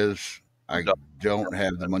money is, I don't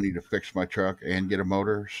have the money to fix my truck and get a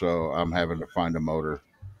motor, so I'm having to find a motor.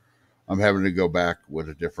 I'm having to go back with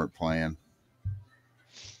a different plan.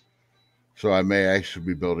 So I may actually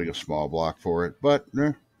be building a small block for it, but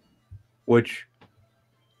which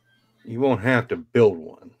You won't have to build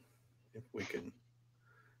one if we can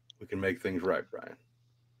make things right, Brian.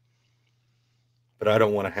 But I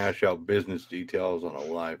don't want to hash out business details on a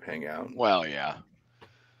live hangout. Well, yeah.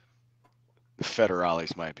 The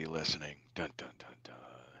federales might be listening. Dun dun dun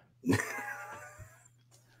dun.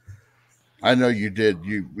 I know you did.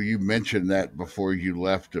 You mentioned that before you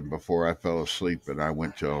left and before I fell asleep, and I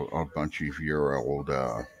went to a bunch of your old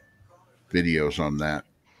videos on that,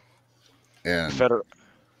 and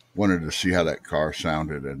wanted to see how that car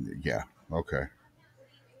sounded. And yeah, okay,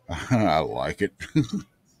 I like it.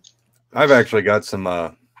 I've actually got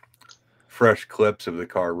some fresh clips of the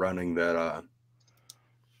car running that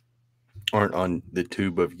aren't on the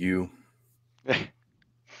tube of you.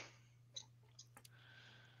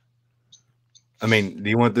 I mean, do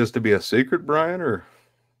you want this to be a secret, Brian, or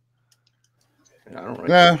I don't really.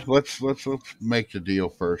 Yeah, let's make the deal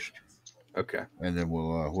first. Okay, and then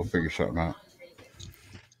we'll figure something out.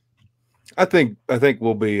 I think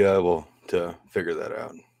we'll be able to figure that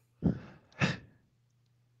out.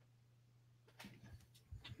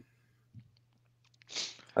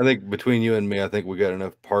 I think between you and me, I think we got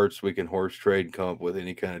enough parts we can horse trade and come up with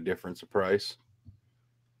any kind of difference of price.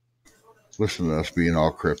 Listen to us being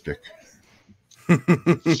all cryptic.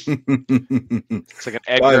 It's like an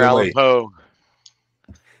Edgar Allan Poe.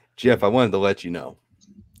 Jeff, I wanted to let you know.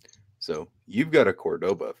 So you've got a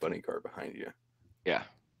Cordoba funny car behind you. Yeah.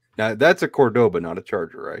 Now that's a Cordoba, not a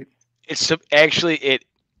Charger, right? It's actually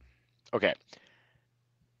okay.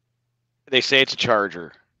 They say it's a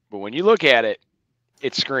Charger, but when you look at it,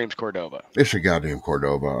 it screams Cordoba. It's a goddamn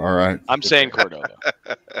Cordoba, all right? I'm saying Cordoba.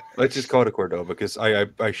 Let's just call it a Cordoba because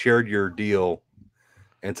I shared your deal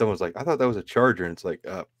and someone was like, I thought that was a Charger. And it's like,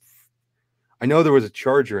 I know there was a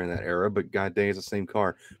Charger in that era, but god dang, it's the same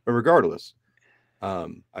car. But regardless,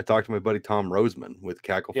 I talked to my buddy Tom Roseman with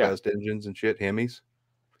Cacklefest engines and shit, Hemis.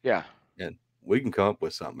 Yeah. And we can come up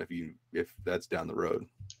with something if that's down the road.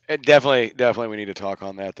 It definitely we need to talk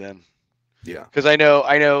on that then. Yeah. Because I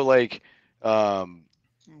know like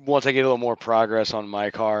once I get a little more progress on my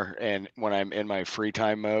car and when I'm in my free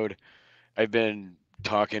time mode, I've been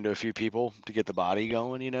talking to a few people to get the body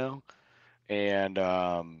going, and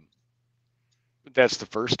that's the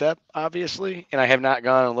first step, obviously. And I have not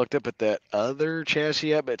gone and looked up at that other chassis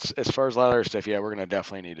yet, but as far as a lot of other stuff, yeah, we're going to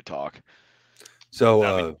definitely need to talk.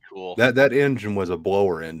 So cool. that engine was a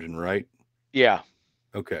blower engine, right? Yeah.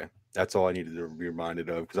 Okay. That's all I needed to be reminded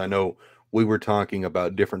of because I know we were talking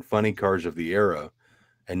about different funny cars of the era,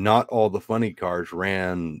 and not all the funny cars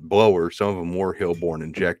ran blowers. Some of them were Hillborn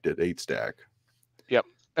injected 8-stack. Yep.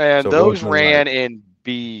 And so those ran in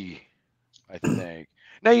B, I think.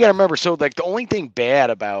 Now you got to remember, so like the only thing bad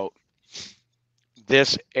about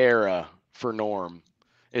this era for Norm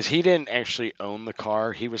is he didn't actually own the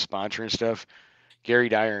car. He was sponsoring stuff. Gary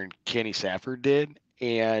Dyer and Kenny Safford did.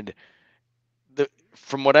 And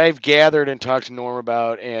from what I've gathered and talked to Norm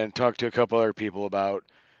about and talked to a couple other people about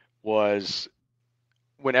was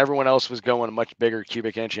when everyone else was going much bigger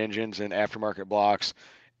cubic inch engines and aftermarket blocks,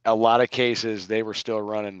 a lot of cases they were still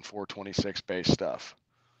running 426 base stuff.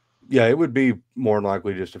 Yeah, it would be more than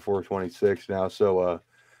likely just a 426 now. So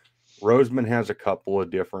Roseman has a couple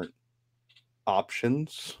of different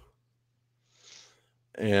options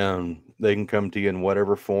and they can come to you in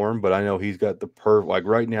whatever form, but I know he's got the like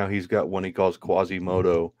right now he's got one he calls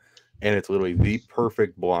Quasimodo, and it's literally the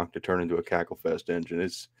perfect block to turn into a Cacklefest engine.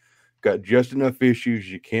 It's got just enough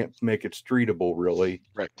issues you can't make it streetable really,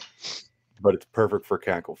 right? But it's perfect for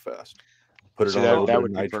Cacklefest. Put it on that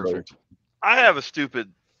would be perfect. I have a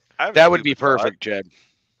stupid. That would be perfect, Jed.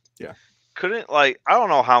 Yeah. Couldn't I don't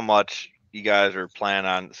know how much you guys are planning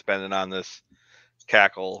on spending on this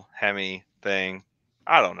Cackle Hemi thing.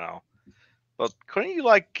 I don't know. But couldn't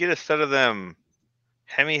you get a set of them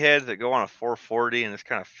Hemi heads that go on a 440 and just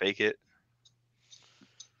kind of fake it?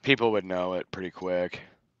 People would know it pretty quick.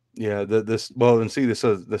 Yeah,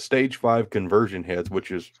 the stage 5 conversion heads,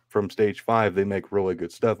 which is from stage 5, they make really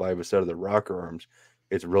good stuff. I have a set of the rocker arms.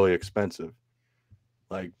 It's really expensive.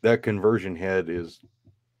 Like that conversion head is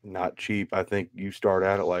not cheap. I think you start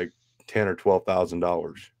out at like $10,000 or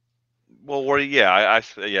 $12,000. Well,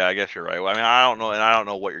 I guess you're right. Well, I mean, I don't know, and I don't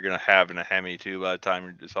know what you're gonna have in a Hemi too by the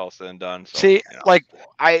time it's all said and done. So, see,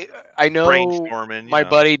 I know brainstorming. My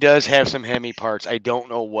buddy does have some Hemi parts. I don't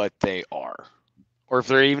know what they are, or if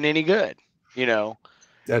they're even any good.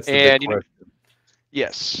 That's the big question.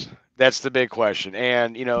 Yes, that's the big question.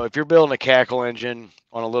 And if you're building a Cackle engine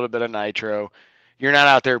on a little bit of nitro, you're not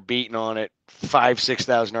out there beating on it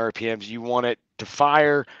 5,000-6,000 RPMs. You want it to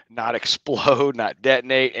fire, not explode, not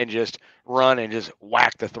detonate, and just run and just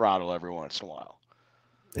whack the throttle every once in a while.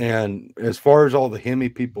 And as far as all the Hemi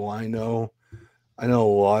people I know a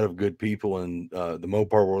lot of good people in the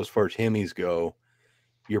Mopar world as far as Hemis go.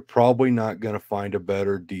 You're probably not going to find a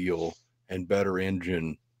better deal and better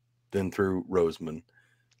engine than through Roseman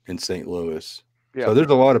in St. Louis. Yeah. So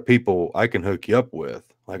there's a lot of people I can hook you up with.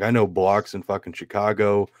 Like I know blocks in fucking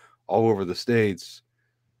Chicago, all over the states.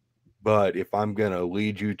 But if I'm going to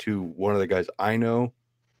lead you to one of the guys I know,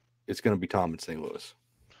 it's going to be Tom in St. Louis.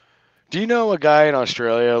 Do you know a guy in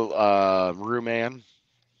Australia, Ruman?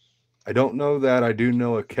 I don't know that. I do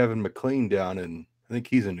know a Kevin McLean down in, I think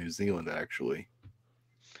he's in New Zealand actually.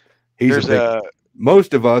 He's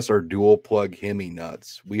most of us are dual plug Hemi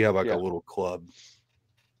nuts. We have like a little club.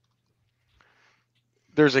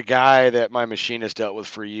 There's a guy that my machinist dealt with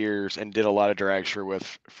for years and did a lot of drag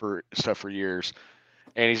for stuff for years.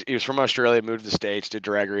 And he was from Australia, moved to the States, did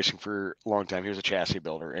drag racing for a long time. He was a chassis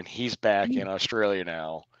builder, and he's back in Australia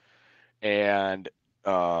now. And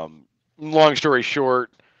long story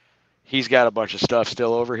short, he's got a bunch of stuff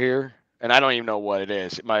still over here, and I don't even know what it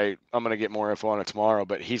is. I'm going to get more info on it tomorrow,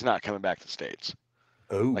 but he's not coming back to the States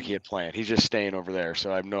like he had planned. He's just staying over there,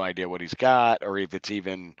 so I have no idea what he's got or if it's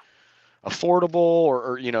even affordable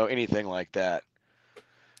or anything like that.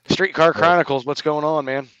 Streetcar Chronicles, what's going on,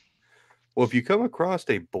 man? Well, if you come across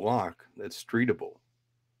a block that's streetable,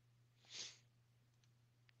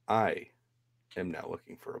 I am now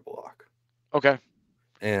looking for a block. Okay.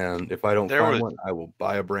 And if I don't find one, I will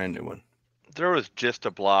buy a brand new one. There was just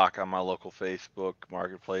a block on my local Facebook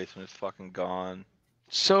marketplace, and it's fucking gone.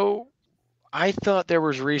 So I thought there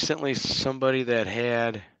was recently somebody that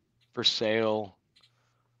had for sale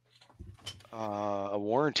a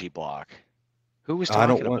warranty block. Who was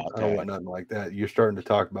talking about that? I don't want nothing like that. You're starting to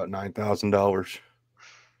talk about $9,000.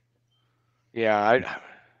 Yeah,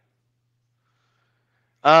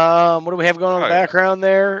 what do we have going on in the background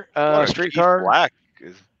there? Streetcar Black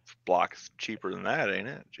is block's cheaper than that, ain't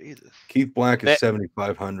it? Jesus. Keith Black is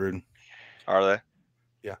 $7,500. Are they?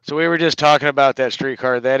 Yeah. So we were just talking about that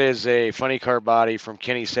streetcar. That is a funny car body from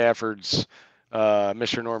Kenny Safford's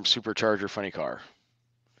Mr. Norm Supercharger funny car.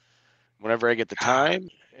 Whenever I get the time,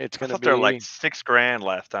 it's going to be. They're like $6,000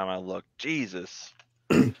 last time I looked. Jesus.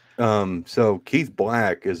 So Keith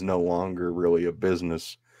Black is no longer really a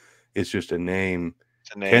business. It's just a name.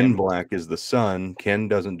 Ken Black is the son. Ken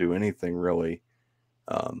doesn't do anything really.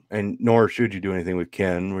 And nor should you do anything with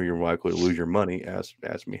Ken where you're likely to lose your money. Ask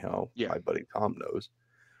me how my buddy Tom knows.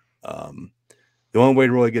 The only way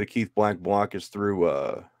to really get a Keith Black block is through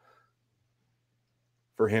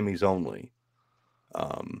for Hemis only.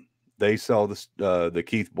 They sell the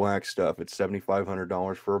Keith Black stuff. It's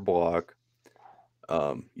 $7,500 for a block.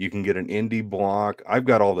 You can get an Indy block. I've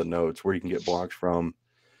got all the notes where you can get blocks from.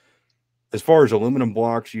 As far as aluminum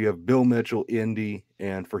blocks, you have Bill Mitchell, Indy,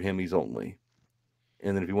 and for Hemis only.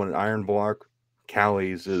 And then if you want an iron block,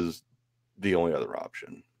 Callie's is the only other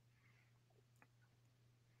option.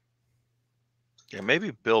 Yeah,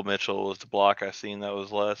 maybe Bill Mitchell was the block I seen that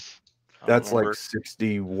was less. That's like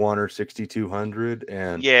 61 or 6,200,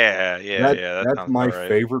 and that's my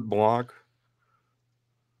favorite block.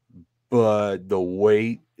 But the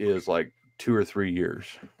wait is like 2 or 3 years.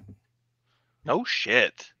 No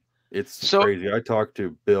shit. It's crazy. I talked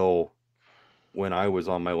to Bill when I was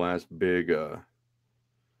on my last big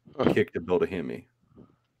kick to build a Hemi.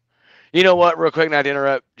 You know what? Real quick, not to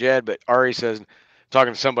interrupt, Jed, but Ari says,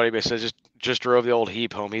 talking to somebody, but says just drove the old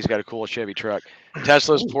Heap home. He's got a cool Chevy truck.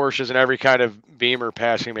 Teslas, Porsches, and every kind of Beamer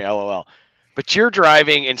passing me, LOL. But you're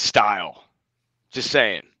driving in style. Just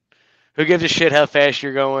saying. Who gives a shit how fast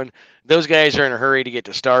you're going? Those guys are in a hurry to get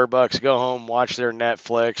to Starbucks, go home, watch their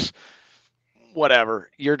Netflix, whatever.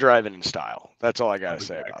 You're driving in style. That's all I got to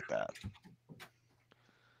say about that.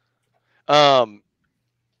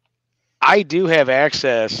 I do have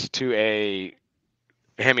access to a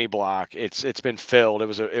Hemi block. It's been filled. It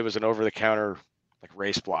was an over the counter like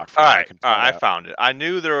race block. All right, I found it. I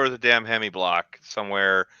knew there was a damn Hemi block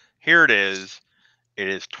somewhere. Here it is. It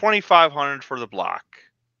is $2,500 for the block.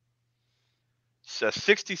 It's a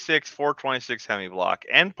 66 426 Hemi block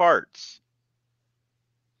and parts.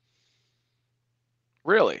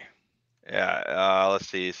 Really? Yeah. Let's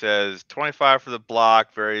see. It says $25 for the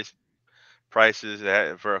block. Various prices. So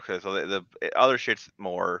the other shit's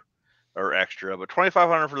more or extra, but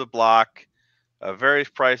 $2,500 for the block. Various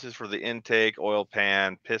prices for the intake, oil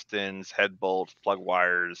pan, pistons, head bolts, plug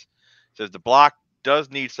wires. It says the block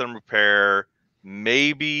does need some repair,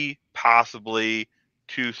 maybe, possibly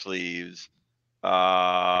 2 sleeves.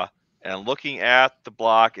 And looking at the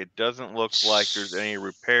block, it doesn't look like there's any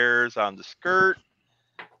repairs on the skirt.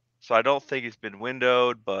 So I don't think it's been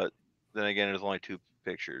windowed, but then again, there's only 2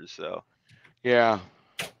 pictures. So yeah,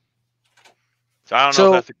 So I don't know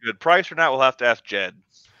if that's a good price or not. We'll have to ask Jed.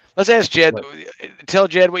 Let's ask Jed. Tell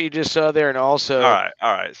Jed what you just saw there, and also. All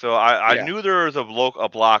right. So I knew there was a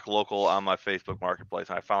block local on my Facebook Marketplace,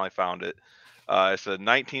 and I finally found it. It's a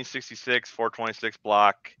 1966 426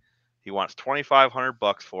 block. He wants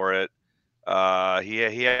 $2,500 for it.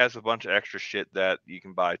 He has a bunch of extra shit that you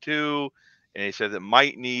can buy too, and he says it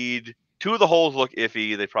might need 2 of the holes look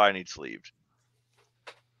iffy. They probably need sleeved.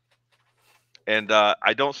 And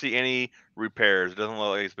I don't see any repairs. It doesn't look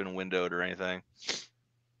like it's been windowed or anything.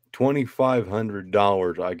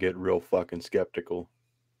 $2,500, I get real fucking skeptical.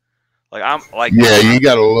 Like I'm like yeah, you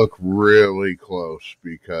got to look really close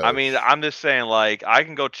because I mean I'm just saying like I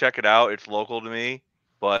can go check it out. It's local to me,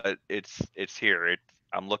 but it's here.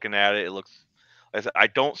 I'm looking at it. It looks. I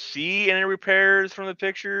don't see any repairs from the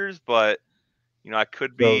pictures, but I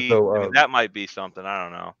could be. That might be something. I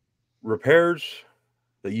don't know. Repairs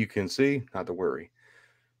that you can see, not to worry.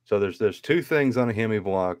 So there's 2 things on a Hemi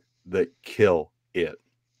block that kill it.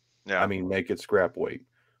 Yeah. I mean, make it scrap weight.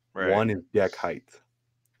 Right. One is deck height.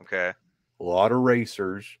 Okay. A lot of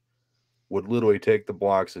racers would literally take the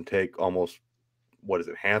blocks and take almost,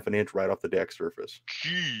 half an inch right off the deck surface.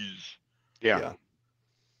 Jeez. Yeah.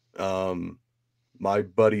 My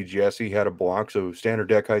buddy Jesse had a block, so standard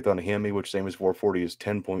deck height on a Hemi, which same as 440 is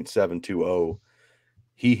 10.720.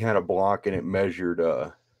 He had a block and it measured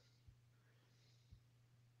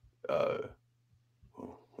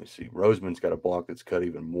let's see, Roseman's got a block that's cut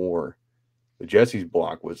even more. But Jesse's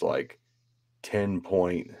block was like 10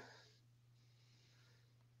 point.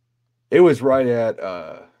 It was right at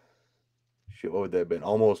shit, what would that have been?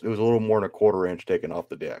 Almost, it was a little more than a 1/4 inch taken off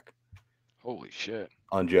the deck. Holy shit.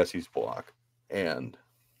 On Jesse's block. And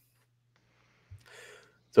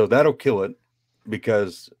so that'll kill it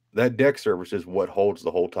because that deck surface is what holds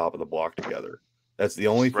the whole top of the block together. That's the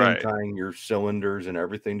only thing tying your cylinders and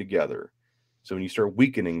everything together. So when you start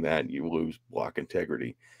weakening that, you lose block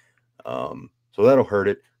integrity. So that'll hurt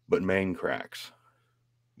it, but main cracks.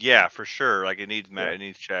 Yeah, for sure. Like it needs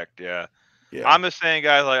checked. Yeah. I'm just saying,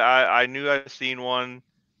 guys. Like I knew I'd seen one,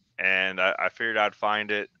 and I figured I'd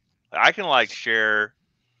find it. I can like share,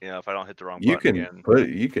 if I don't hit the wrong button again.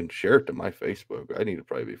 You can share it to my Facebook. I need to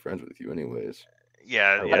probably be friends with you, anyways.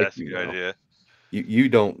 Yeah, that's a good idea. You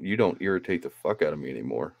don't irritate the fuck out of me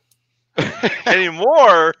anymore.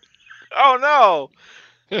 Anymore? Oh no.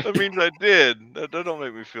 That means I did. That don't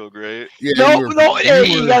make me feel great. Yeah, no. Hey,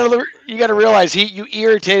 you gotta realize you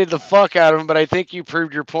irritated the fuck out of him, but I think you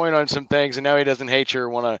proved your point on some things, and now he doesn't hate you or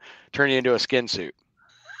want to turn you into a skin suit.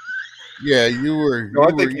 Yeah, you were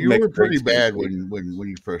pretty bad when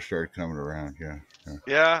you first started coming around.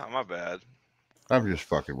 Yeah, my bad. I'm just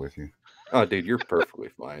fucking with you. Oh, dude, you're perfectly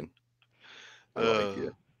fine. I like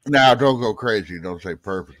you. Now, don't go crazy. Don't say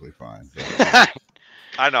perfectly fine.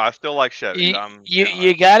 I know. I still like Chevy.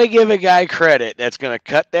 You got to give a guy credit that's going to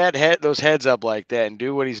cut those heads up like that and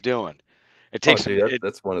do what he's doing. It takes.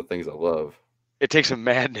 That's one of the things I love. It takes some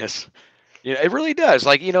madness. It really does.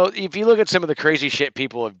 Like if you look at some of the crazy shit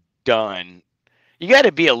people have done, you got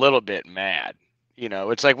to be a little bit mad.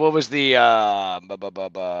 It's like what was the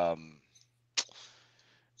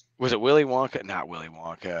was it Willy Wonka? Not Willy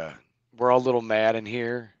Wonka. We're all a little mad in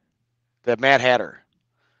here. The Mad Hatter.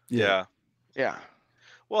 Yeah. Yeah.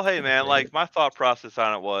 Well, hey, man, like my thought process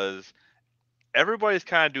on it was everybody's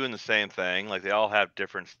kind of doing the same thing. Like they all have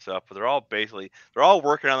different stuff, but they're all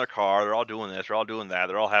working on their car. They're all doing this. They're all doing that.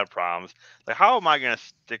 They're all having problems. Like, how am I going to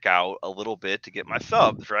stick out a little bit to get my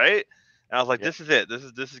subs, right? And I was like, This is it. This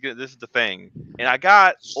is good. This is the thing. And I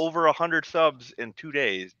got over 100 subs in 2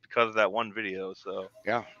 days because of that one video. So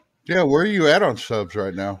yeah. Where are you at on subs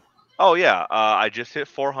right now? Oh yeah, I just hit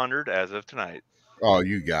 400 as of tonight. Oh,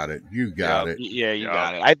 you got it. You got it. Yeah, you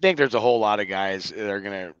got it. I think there's a whole lot of guys that are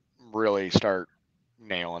going to really start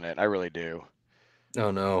nailing it. I really do.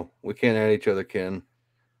 Oh, no. We can't add each other, Ken.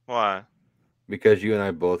 Why? Because you and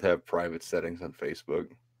I both have private settings on Facebook.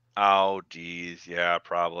 Oh, geez. Yeah,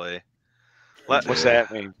 probably. What's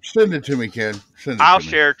that mean? Send it to me, Ken. I'll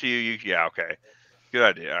share it to you. Yeah, okay. Good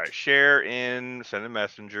idea. All right. Share send a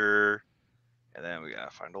messenger. And then we got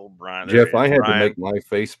to find old Brian. Jeff, I had to make my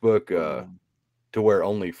Facebook to where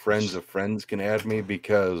only friends of friends can add me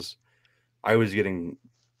because I was getting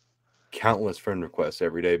countless friend requests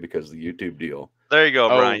every day because of the YouTube deal. There you go,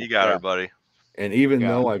 Brian. You got her, buddy. And even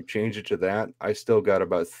though I've changed it to that, I still got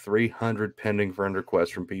about 300 pending friend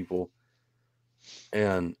requests from people.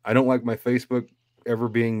 And I don't like my Facebook ever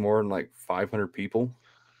being more than like 500 people.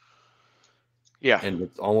 Yeah. And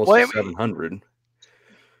it's almost 700.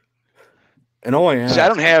 And all I ask, I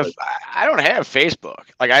don't have Facebook.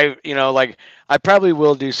 Like I probably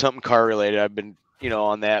will do something car related. I've been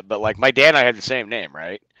on that. But like my dad and I had the same name,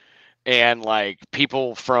 right? And like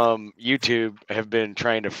people from YouTube have been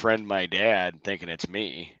trying to friend my dad, thinking it's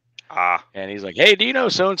me. Ah, And he's like, "Hey, do you know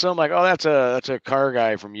so and so?" I'm like, "Oh, that's a car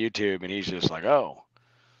guy from YouTube." And he's just like, "Oh."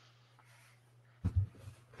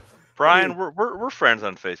 Brian, we're friends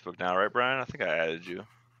on Facebook now, right, Brian? I think I added you.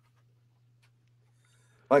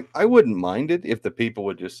 Like, I wouldn't mind it if the people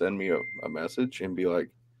would just send me a message and be like,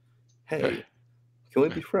 "Hey, can we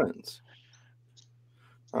be friends?"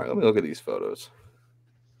 All right, let me look at these photos.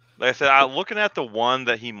 Like I said, I'm looking at the one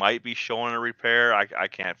that he might be showing a repair. I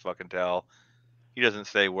can't fucking tell. He doesn't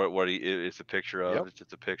say what it's a picture of. Yep. It's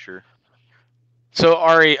just a picture. So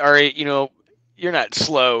Ari, you're not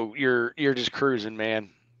slow. You're just cruising, man.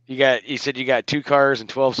 You said you got 2 cars and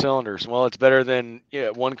 12 cylinders. Well, it's better than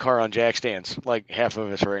one car on jack stands, like half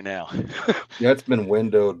of us right now. Yeah, it's been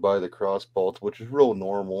windowed by the cross bolts, which is real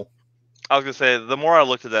normal. I was gonna say, the more I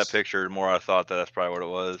looked at that picture, the more I thought that that's probably what it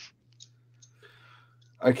was.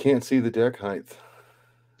 I can't see the deck height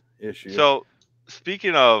issue. So,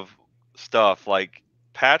 speaking of stuff like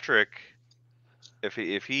Patrick, if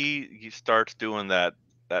he starts doing that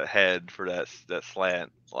head for that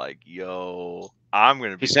slant, like, yo, I'm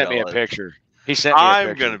gonna be. He sent jealous. me a picture. He sent me a picture.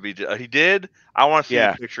 I'm gonna be. He did. I want to see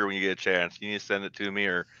Yeah. a picture when you get a chance. You need to send it to me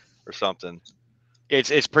or something.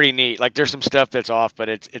 It's pretty neat. Like there's some stuff that's off, but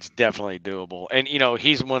it's definitely doable. And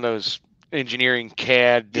he's one of those engineering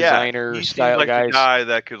CAD designer he style seems like guys. the guy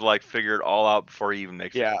that could like figure it all out before he even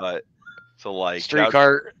makes Yeah. a cut. So like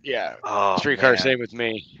Streetcar, yeah. Oh, Streetcar, man. same with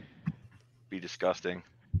me. Be disgusting.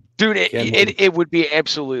 Dude, it would be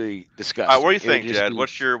absolutely disgusting. All right, what do you It would think, just Jed? be-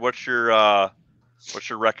 What's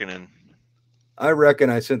your reckoning? I reckon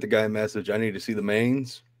I sent the guy a message. I need to see the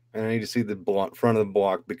mains, and I need to see the front of the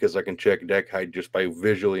block because I can check deck height just by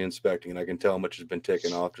visually inspecting, and I can tell how much has been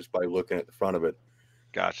taken off just by looking at the front of it.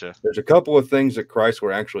 Gotcha. There's a couple of things that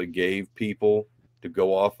Chrysler actually gave people to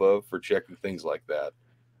go off of for checking things like that.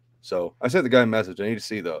 So I sent the guy a message. I need to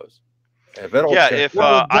see those. If that all Yeah, checks if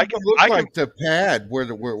out- Well, it doesn't look like the pad where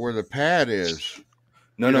the pad is.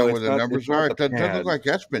 no, you know, it's where the not- numbers it's not are. the It doesn't pad. look like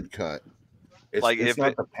that's been cut. It's, like, it's if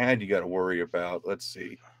not it- the pad you got to worry about. Let's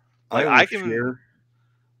see. Like, will I can- share-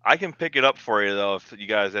 I can pick it up for you though if you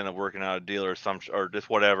guys end up working out a deal or or just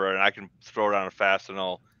whatever, and I can throw it on a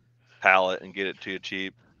Fastenal pallet and get it to you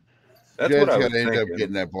cheap. That's Jed's what I was gonna end up thinking.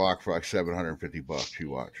 getting that block for like $750. You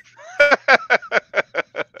watch.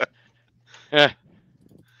 Yeah.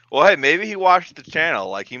 Well, hey, maybe he watched the channel.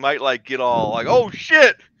 Like he might like get all like, oh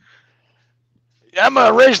shit. I'm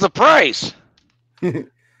gonna raise the price.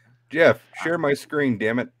 Jeff, share my screen,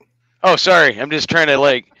 damn it. Oh, sorry. I'm just trying to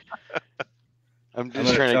I'm gonna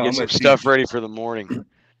just trying to tell- get I'm some gonna stuff teach. ready for the morning.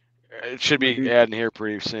 It should be adding here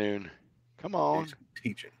pretty soon. Come on. He's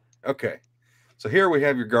teaching. Okay. So here we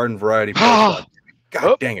have your garden variety. God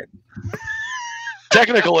Oh. dang it.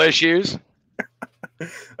 Technical issues.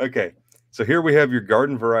 Okay. So here we have your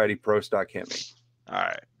garden variety pro stock Hemi. All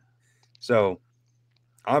right. So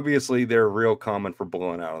obviously they're real common for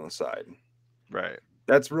blowing out on the side. Right.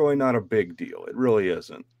 That's really not a big deal. It really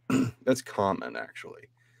isn't. That's common actually.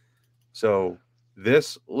 So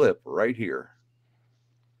this lip right here,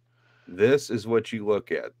 this is what you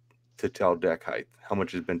look at to tell deck height, how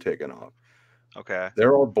much has been taken off. Okay.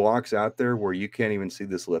 There are blocks out there where you can't even see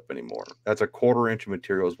this lip anymore. That's a 1/4 inch of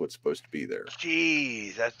material is what's supposed to be there.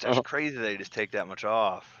 Jeez, that's crazy. They just take that much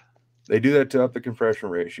off. They do that to up the compression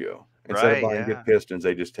ratio. Instead Right, of buying yeah. good pistons,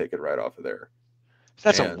 they just take it right off of there.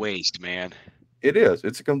 That's a And- waste, man. It is.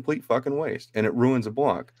 It's a complete fucking waste, and it ruins a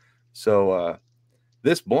block. So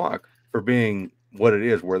this block, for being what it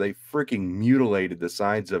is, where they freaking mutilated the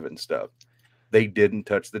sides of it and stuff, they didn't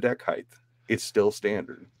touch the deck height. It's still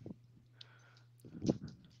standard.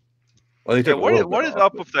 Well, they Yeah, took a little what bit is off,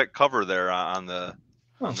 up but- with that cover there on the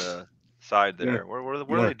side Yeah. there? What You are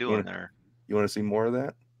wanna- they doing there? You want to see more of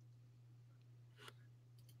that?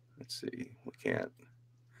 Let's see. We can't.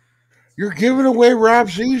 You're giving away Rob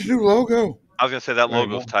Z's new logo. I was gonna say that Very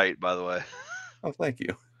logo's well. tight, by the way. Oh, thank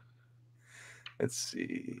you. Let's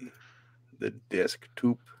see. The disc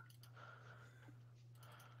tube.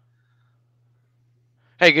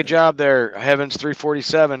 Hey, good job there, Heavens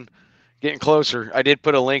 347. Getting closer. I did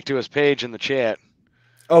put a link to his page in the chat.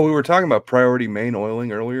 Oh, we were talking about priority main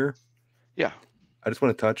oiling earlier. Yeah. I just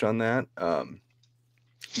want to touch on that.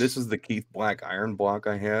 This is the Keith Black iron block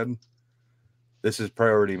I had. This is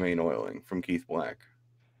priority main oiling from Keith Black.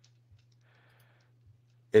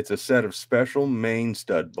 It's a set of special main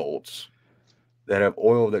stud bolts that have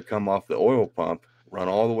oil that come off the oil pump, run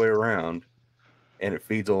all the way around, and it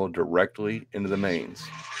feeds oil directly into the mains.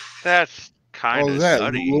 That's kind Oh, of that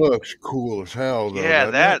nutty. looks cool as hell, though. Yeah,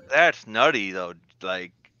 doesn't it? that's nutty though,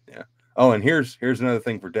 Like, Yeah. Oh, and here's another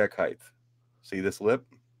thing for deck height. See this lip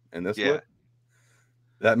and this lip?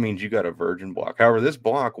 That means you got a virgin block. However, this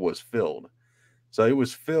block was filled. So it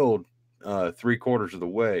was filled 3/4 of the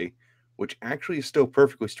way, which actually is still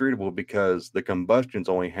perfectly streetable because the combustion's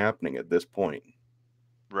only happening at this point.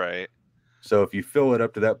 Right. So if you fill it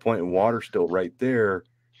up to that point and water's still right there,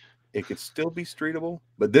 it could still be streetable.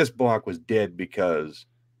 But this block was dead because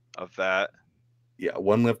of that. Yeah,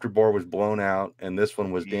 one lifter bore was blown out and this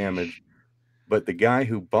one was damaged. But the guy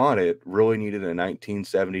who bought it really needed a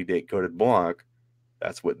 1970 date coated block.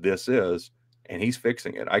 That's what this is. And he's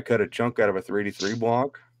fixing it. I cut a chunk out of a 383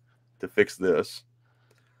 block to fix this.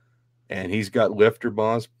 And he's got lifter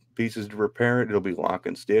boss pieces to repair it. It'll be lock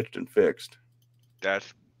and stitched and fixed.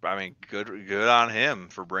 That's, I mean, good on him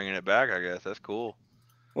for bringing it back, I guess. That's cool.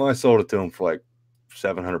 Well, I sold it to him for like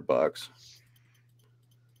 $700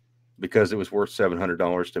 because it was worth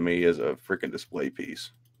 $700 to me as a freaking display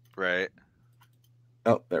piece. Right.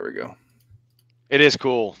 Oh, there we go. It is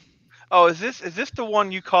cool. Oh, is this the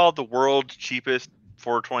one you called the world's cheapest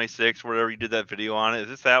 426, whatever you did that video on it? Is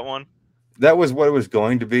this that one? That was what it was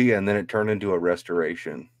going to be, and then it turned into a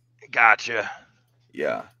restoration. Gotcha.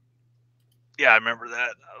 Yeah. Yeah, I remember that.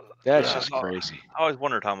 That's just crazy. I always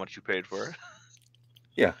wondered how much you paid for it.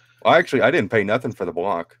 Yeah. Well, actually, I didn't pay nothing for the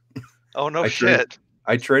block. Oh, no shit.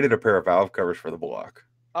 I traded a pair of valve covers for the block.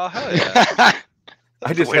 Oh, hell yeah.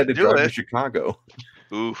 I just had to drive to Chicago.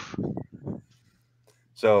 Oof.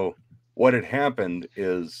 So what had happened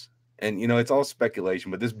is, and you know, it's all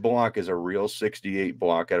speculation, but this block is a real 68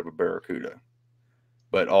 block out of a Barracuda.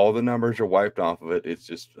 But all the numbers are wiped off of it. It's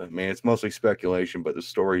just, I mean, it's mostly speculation, but the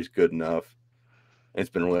story's good enough. It's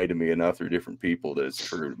been relayed to me enough through different people that it's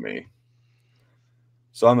true to me.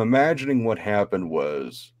 So I'm imagining what happened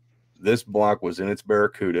was this block was in its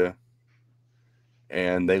Barracuda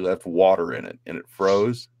and they left water in it and it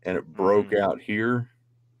froze and it broke out here.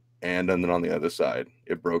 And then on the other side,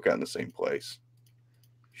 it broke out in the same place.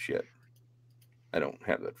 Shit. I don't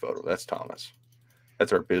have that photo. That's Thomas.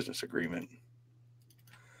 That's our business agreement.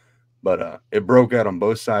 But it broke out on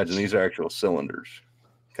both sides, and these are actual cylinders.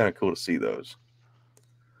 Kind of cool to see those.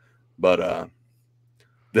 But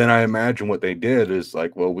then I imagine what they did is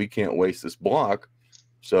like, well, we can't waste this block.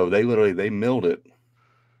 So they milled it.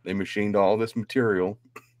 They machined all this material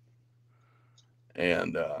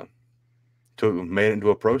and made it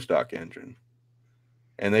into a pro stock engine.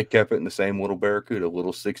 And they kept it in the same little Barracuda,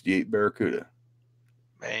 little 68 Barracuda.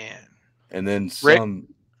 Man. And then some...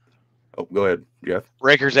 Oh, go ahead, Jeff.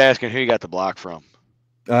 Raker's asking who you got the block from.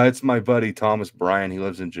 It's my buddy Thomas Bryan. He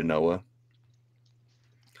lives in Genoa.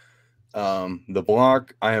 The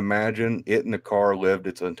block, I imagine, it and the car lived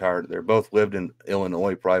its entire... They both lived in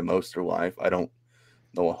Illinois probably most of their life. I don't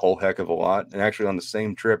know a whole heck of a lot. And actually on the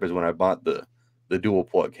same trip as when I bought the dual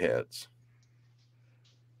plug heads.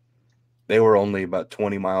 They were only about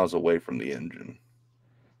 20 miles away from the engine.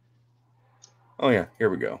 Oh, yeah. Here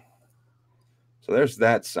we go. So there's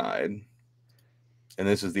that side. And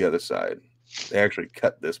this is the other side. They actually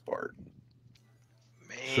cut this part.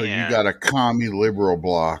 Man. So you got a commie liberal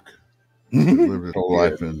block. Lived his whole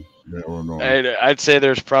life in Illinois. I'd say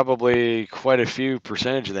there's probably quite a few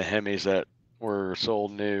percentage of the Hemis that were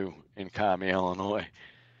sold new in Commie, Illinois.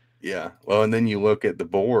 Yeah. Well, and then you look at the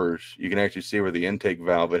bores. You can actually see where the intake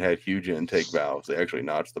valve, it had huge intake valves. They actually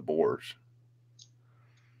notched the bores.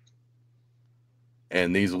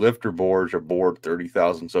 And these lifter bores are bored 30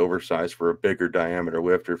 thousandths oversized for a bigger diameter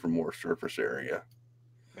lifter for more surface area.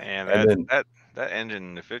 Man, that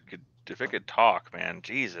engine, if it could talk, man,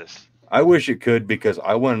 Jesus. I wish it could because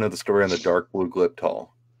I want to know the story on the dark blue Gliptol.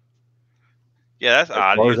 Yeah, that's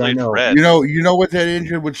odd. Usually it's red. You know what that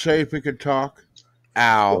engine would say if it could talk?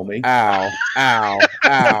 Ow, ow, ow,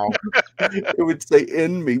 ow. It would say,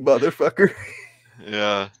 "In me, motherfucker."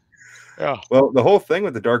 Yeah. Yeah. Well, the whole thing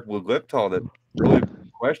with the dark blue Gliptol that really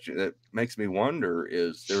that makes me wonder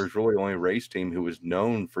is there was really only a race team who was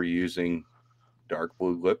known for using dark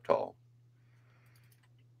blue Gliptol.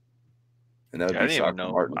 And that would I be didn't even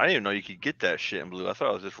know. Martin. I didn't even know you could get that shit in blue. I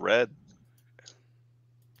thought it was just red.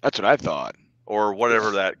 That's what I thought. Or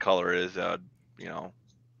whatever that color is, you know.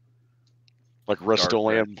 Like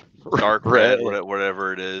Rust-Oleum. Dark red,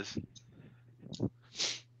 whatever it is.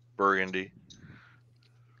 Burgundy.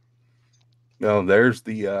 No, there's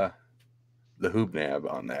the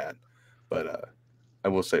hoob on that. But I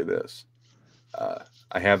will say this.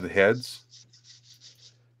 I have the heads.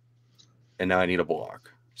 And now I need a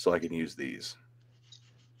block so I can use these.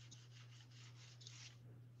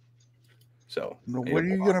 So where are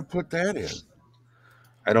you going to put that in?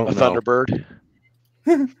 I don't know. Thunderbird.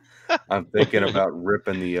 I'm thinking about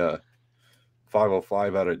ripping the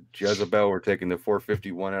 505 out of Jezebel. We're taking the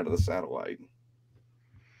 451 out of the Satellite.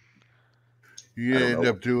 You end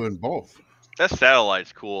up doing both. That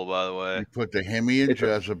Satellite's cool, by the way. You put the Hemi in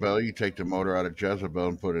Jezebel. You take the motor out of Jezebel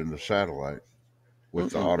and put it in the Satellite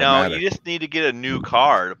with the No, automatic. you just need to get a new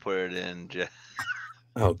car to put it in.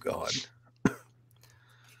 Oh God.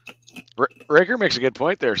 Raker makes a good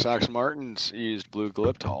point there. Sox Martins used blue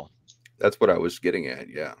Gliptol. That's what I was getting at.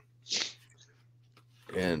 Yeah.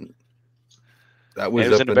 And that was, it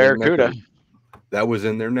was up in a Barracuda. That was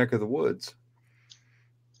in their neck of the woods.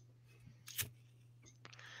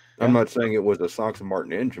 I'm not saying it was a Sox and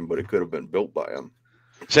Martin engine, but it could have been built by them.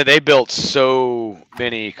 So they built so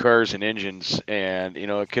many cars and engines, and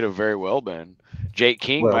it could have very well been. Jake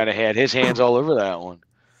King might have had his hands all over that one.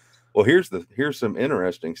 Well, here's some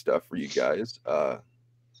interesting stuff for you guys.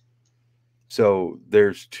 So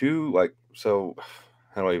there's two,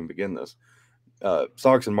 how do I even begin this?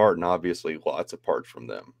 Sox and Martin, obviously, lots of parts from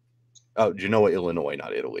them. Oh, Genoa, Illinois,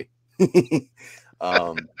 not Italy.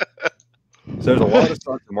 So there's a lot of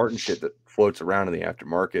Sox and Martin shit that floats around in the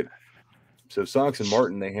aftermarket. So Sox and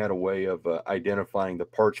Martin, they had a way of identifying the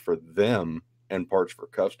parts for them and parts for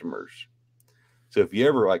customers. So if you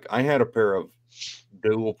ever, I had a pair of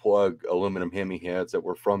dual plug aluminum Hemi heads that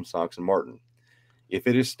were from Sox and Martin. If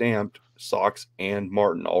it is stamped Sox and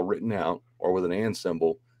Martin, all written out, or with an and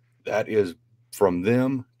symbol, that is from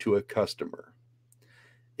them to a customer.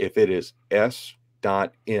 If it is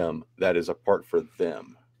S.M, that is a part for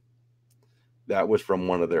them. That was from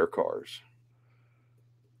one of their cars.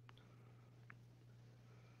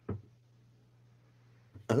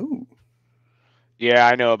 Oh. Yeah,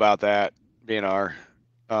 I know about that, BNR.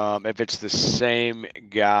 If it's the same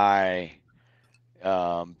guy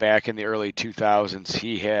back in the early 2000s,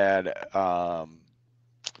 he had kind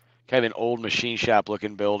of an old machine shop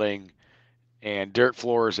looking building and dirt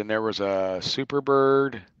floors, and there was a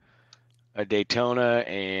Superbird, a Daytona,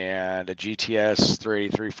 and a GTS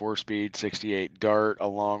 383 4-speed 68 Dart,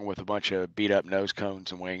 along with a bunch of beat up nose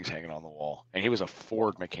cones and wings hanging on the wall. And he was a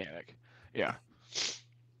Ford mechanic. Yeah.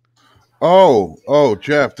 Oh,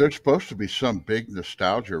 Jeff, there's supposed to be some big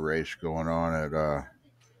nostalgia race going on at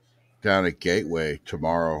down at Gateway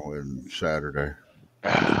tomorrow and Saturday.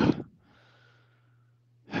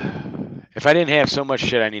 If I didn't have so much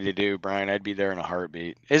shit I need to do, Brian, I'd be there in a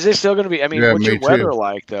heartbeat. Is it still going to be? I mean, Yeah, what's me your weather too.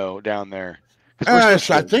 like though down there? I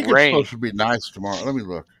think it's supposed to be nice tomorrow. Let me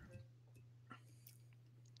look.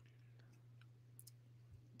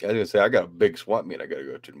 I was gonna say I got a big swap meet I got to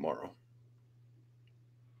go to tomorrow.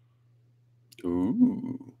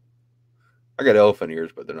 Ooh, I got elephant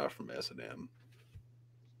ears, but they're not from S&M.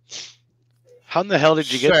 How in the hell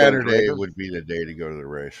did you get Saturday there? would be the day to go to the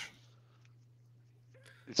race.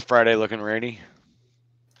 It's Friday looking rainy.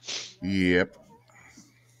 Yep.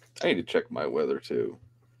 I need to check my weather too,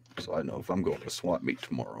 so I know if I'm going to swap meet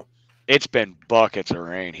tomorrow. It's been buckets of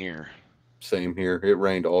rain here. Same here. It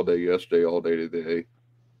rained all day yesterday, all day today.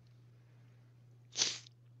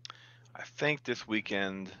 I think this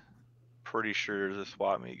weekend, pretty sure there's a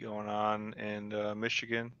swap meet going on in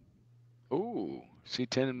Michigan. Ooh,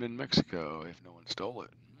 C10 in Mexico if no one stole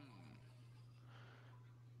it.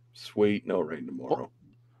 Sweet, no rain tomorrow.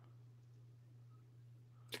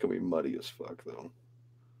 It's gonna be muddy as fuck though.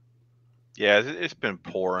 Yeah, it's been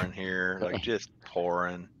pouring here, like just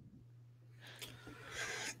pouring.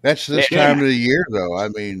 That's this time of the year, though. I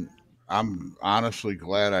mean, I'm honestly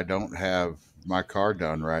glad I don't have my car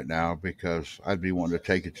done right now because I'd be wanting to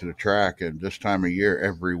take it to the track. And this time of year,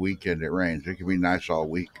 every weekend it rains. It can be nice all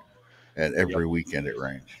week, and every weekend it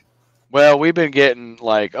rains. Well, we've been getting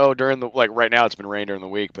during the right now it's been rain during the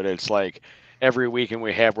week, but it's like every weekend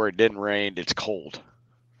we have where it didn't rain, it's cold.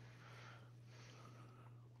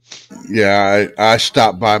 Yeah, I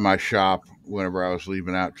stopped by my shop whenever I was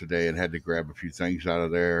leaving out today and had to grab a few things out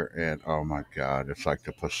of there. And oh my God, it's like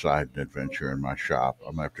the Poseidon adventure in my shop.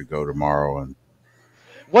 I'm gonna have to go tomorrow. And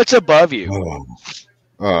what's above you?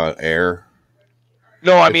 Air.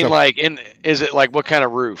 No, I mean is it like what kind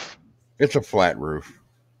of roof? It's a flat roof.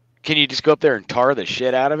 Can you just go up there and tar the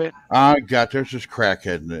shit out of it? There's this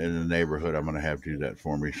crackhead in the neighborhood. I'm gonna have to do that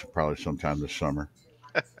for me probably sometime this summer.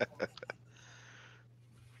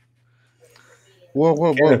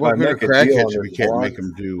 What good are crackheads if you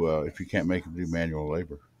can't make them do manual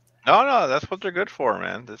labor? No, that's what they're good for,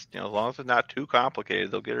 man. This, as long as it's not too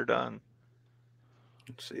complicated, they'll get her done.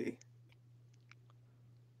 Let's see.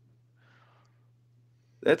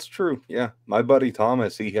 That's true. Yeah, my buddy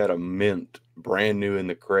Thomas, he had a mint, brand new in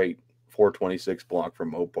the crate, 426 block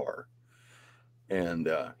from Mopar, and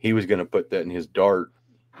he was going to put that in his Dart.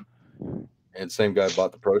 And same guy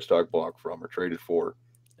bought the Pro Stock block from or traded for.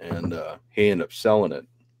 and he ended up selling it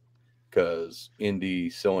because Indy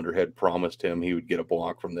Cylinder had promised him he would get a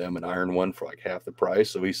block from them, an iron one, for like half the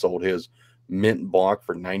price. So he sold his mint block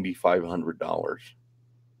for $9,500.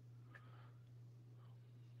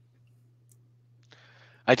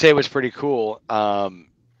 I tell you what's pretty cool.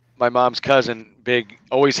 My mom's cousin,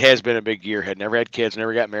 always has been a big gearhead. Never had kids,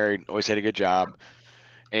 never got married, always had a good job.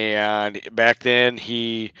 And back then,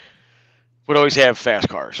 he would always have fast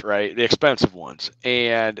cars, right? The expensive ones.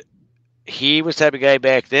 And he was the type of guy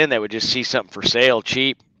back then that would just see something for sale,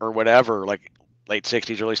 cheap or whatever, like late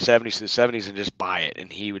 60s, early 70s to the 70s, and just buy it.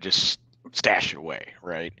 And he would just stash it away,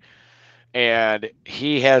 right? And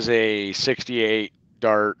he has a 68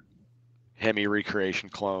 Dart Hemi recreation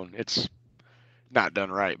clone. It's not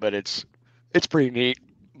done right, but it's pretty neat.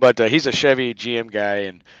 But he's a Chevy GM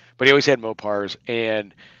guy, but he always had Mopars.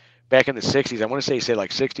 And back in the 60s, I want to say he said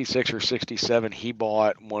like 66 or 67, he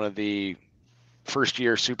bought one of the first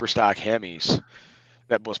year super stock Hemis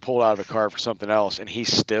that was pulled out of the car for something else, and he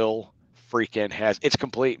still freaking it's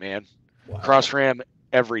complete, man. Wow. Cross ram,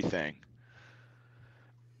 everything.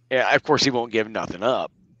 Yeah, of course he won't give nothing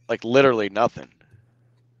up, like literally nothing.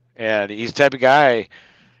 And he's the type of guy,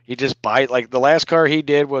 he just buy, like the last car he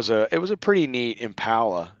did was a pretty neat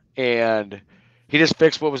Impala, and he just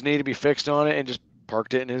fixed what was needed to be fixed on it and just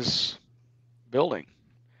parked it in his building.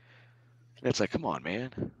 And it's like, come on,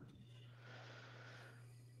 man.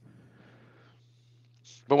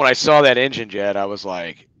 But when I saw that engine jet, I was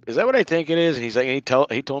like, is that what I think it is? And he's like, he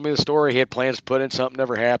told me the story. He had plans to put in something,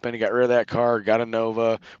 never happened. He got rid of that car, got a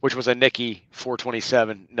Nova, which was a Nicky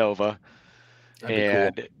 427 Nova.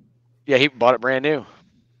 And cool. Yeah, he bought it brand new.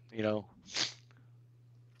 You know,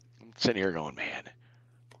 I'm sitting here going, man.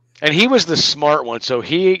 And he was the smart one. So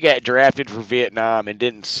he got drafted for Vietnam and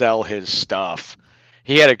didn't sell his stuff.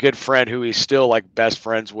 He had a good friend who he's still like best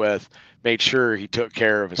friends with, made sure he took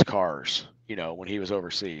care of his cars, you know, when he was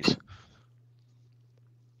overseas.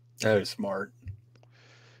 That is smart.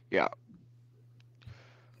 Yeah.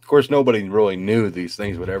 Of course, nobody really knew these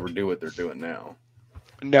things would ever do what they're doing now.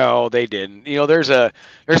 No, they didn't. You know, there's a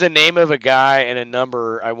name of a guy and a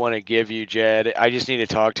number I want to give you, Jed. I just need to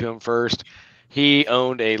talk to him first. He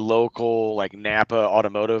owned a local like Napa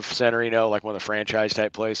Automotive Center, you know, like one of the franchise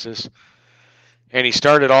type places. And he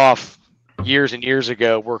started off years and years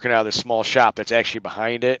ago working out of this small shop that's actually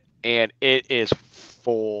behind it, and it is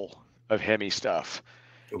full of Hemi stuff.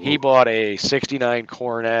 Ooh. He bought a 69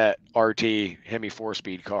 Coronet RT Hemi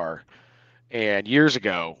 4-speed car. And years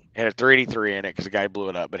ago, had a 383 in it because the guy blew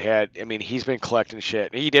it up. But he's been collecting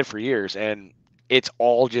shit. He did for years, and it's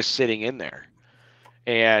all just sitting in there.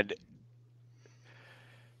 And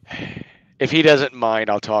if he doesn't mind,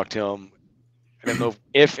 I'll talk to him. I don't know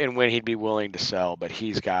if and when he'd be willing to sell, but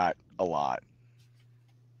he's got a lot.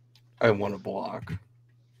 I want a block.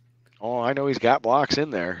 Oh, I know he's got blocks in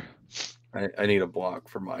there. I need a block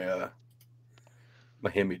for my my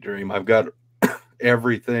Hemi dream. I've got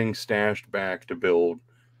everything stashed back to build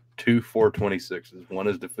 2 426s. One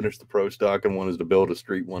is to finish the pro stock, and one is to build a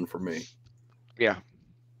street one for me. Yeah.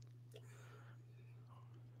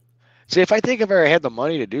 See, if I think if I had the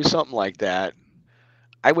money to do something like that,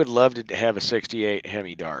 I would love to have a 68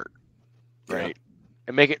 Hemi Dart, right? Yeah.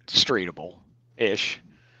 And make it streetable-ish.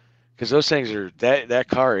 Because those things are, that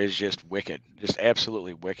car is just wicked. Just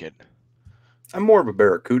absolutely wicked. I'm more of a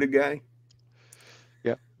Barracuda guy.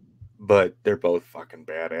 Yeah. But they're both fucking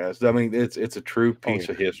badass. I mean, it's a true piece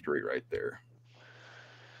of history right there.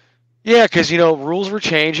 Yeah, because, you know, rules were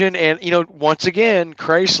changing. And, you know, once again,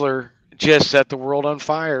 Chrysler just set the world on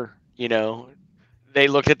fire. You know, they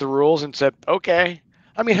looked at the rules and said, okay.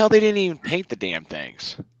 I mean, hell, they didn't even paint the damn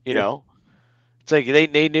things. You know, it's like they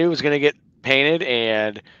knew it was going to get painted,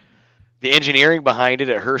 and the engineering behind it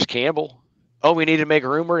at Hearst Campbell. Oh, we need to make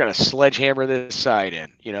room. We're going to sledgehammer this side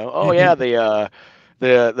in. You know, oh yeah,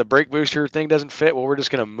 the brake booster thing doesn't fit. Well, we're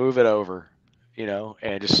just going to move it over. You know,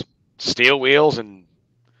 and just steel wheels, and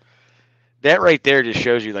that right there just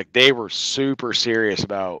shows you like they were super serious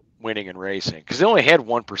about winning and racing because they only had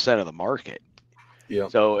 1% of the market. Yeah.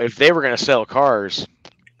 So if they were going to sell cars,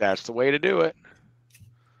 that's the way to do it.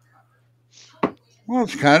 Well,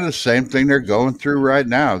 it's kind of the same thing they're going through right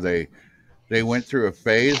now. They went through a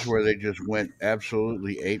phase where they just went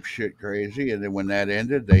absolutely apeshit crazy, and then when that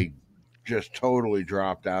ended, they just totally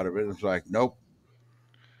dropped out of it. It's like, nope,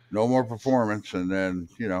 no more performance. And then,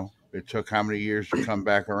 you know, it took how many years to come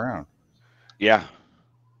back around? Yeah.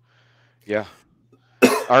 Yeah.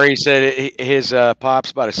 Ari said his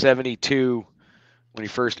pop's about a 72 when he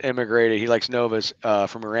first immigrated. He likes Novas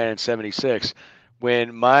from Iran in 76.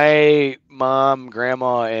 When my mom,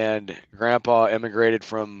 grandma, and grandpa immigrated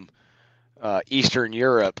from Eastern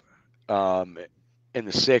Europe in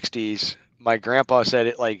the 60s. My grandpa said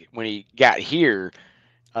it like when he got here,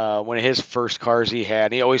 one of his first cars he had,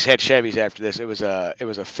 and he always had Chevys after this. It was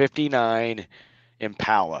a 59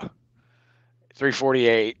 Impala,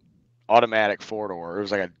 348 automatic four door. It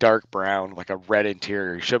was like a dark brown, like a red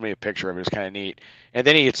interior. He showed me a picture of it. It was kind of neat. And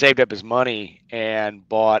then he had saved up his money and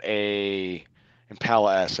bought a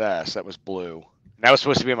Impala SS that was blue. And that was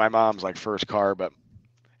supposed to be my mom's like first car, but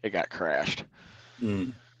it got crashed.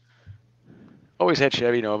 Mm. Always had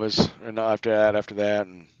Chevy Novas, and after that,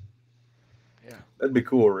 and yeah, That'd be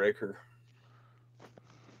cool, Raker.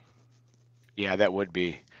 yeah, that would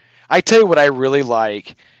be. I tell you what I really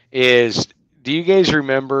like is, do you guys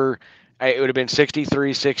remember? It would have been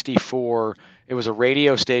 63, 64. It was a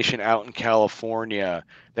radio station out in California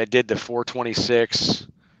that did the 426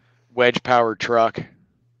 wedge powered truck.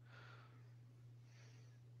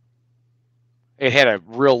 It had a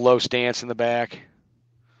real low stance in the back.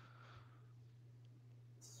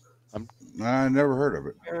 I never heard of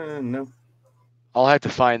it. No. I'll have to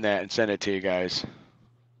find that and send it to you guys.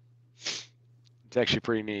 It's actually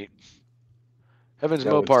pretty neat. Heavens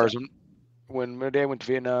That would Mopars. When my dad went to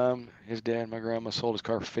Vietnam, his dad and my grandma sold his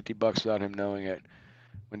car for $50 without him knowing it.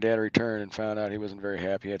 When Dad returned and found out he wasn't very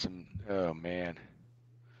happy, he had some. Oh man.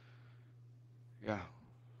 Yeah.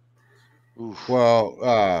 Oof.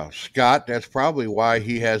 Well, Scott, that's probably why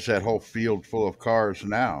he has that whole field full of cars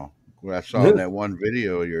now. What I saw in that one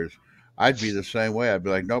video of yours, I'd be the same way. I'd be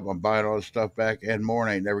like, nope, I'm buying all this stuff back and more,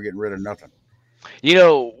 and I ain't never getting rid of nothing. You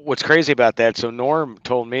know what's crazy about that? So Norm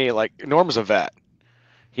told me, like, Norm's a vet.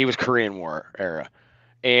 He was Korean War era,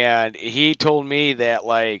 and he told me that,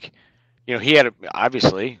 like, you know, he had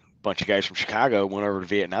obviously a bunch of guys from Chicago went over to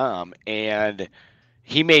Vietnam, and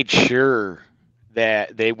he made sure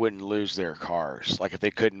that they wouldn't lose their cars. Like if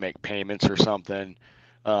they couldn't make payments or something,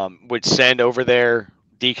 would send over there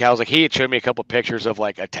decals. Like he had showed me a couple pictures of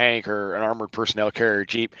like a tank or an armored personnel carrier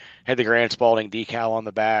Jeep, had the Grand Spalding decal on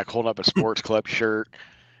the back, holding up a sports club shirt,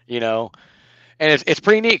 you know. And it's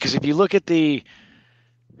pretty neat because if you look at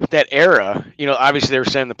that era, you know, obviously they were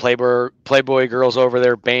sending the Playboy girls over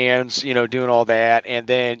there, bands, you know, doing all that. And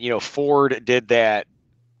then, you know, Ford did that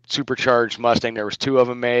supercharged Mustang. There was two of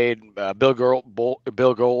them made. Bill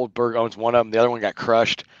Goldberg owns one of them. The other one got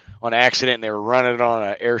crushed on accident, and they were running it on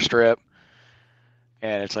an airstrip.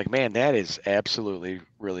 And it's like, man, that is absolutely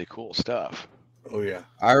really cool stuff. Oh yeah.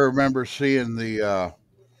 I remember seeing the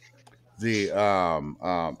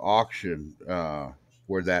auction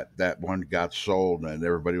where that one got sold, and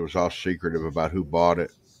everybody was all secretive about who bought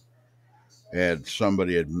it. And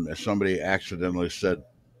somebody accidentally said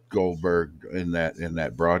Goldberg in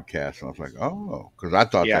that broadcast, and I was like, oh, because I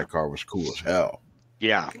thought that car was cool as hell.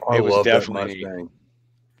 Yeah, I it was love definitely. that Mustang.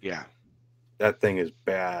 Yeah, that thing is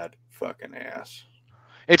bad fucking ass.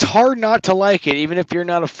 It's hard not to like it, even if you're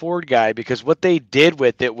not a Ford guy, because what they did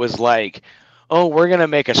with it was like, oh, we're gonna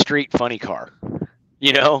make a street funny car.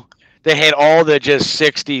 You know, they had all the just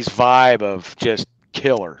 '60s vibe of just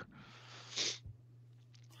killer.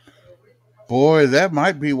 Boy, that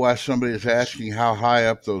might be why somebody is asking how high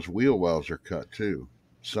up those wheel wells are cut too.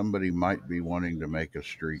 Somebody might be wanting to make a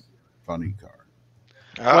street funny car.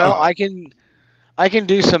 Well, I can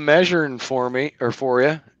do some measuring for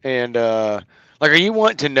you, and like, are you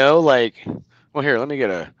wanting to know, like, well, here, let me get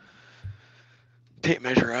a tape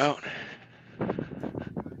measure out.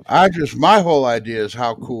 My whole idea is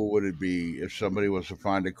how cool would it be if somebody was to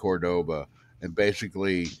find a Cordoba and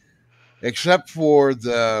basically, except for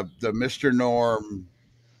the Mr. Norm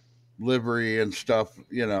livery and stuff,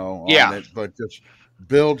 you know, on it, but just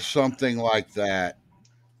build something like that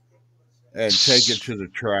and take it to the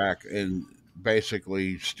track and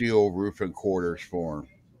basically steal roof and quarters for them.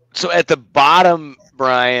 So at the bottom,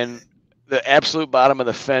 Brian, the absolute bottom of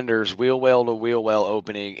the fenders, wheel well to wheel well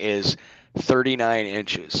opening is 39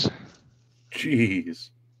 inches. Jeez.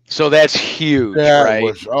 So that's huge, that right?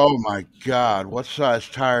 Oh my God. What size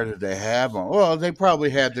tire did they have on? Well, they probably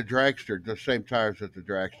had the dragster, the same tires that the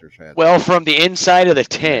dragsters had. Well, from the inside of the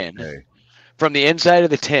 10,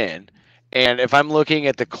 and if I'm looking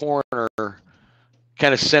at the corner,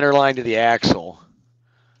 kind of center line to the axle,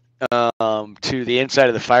 to the inside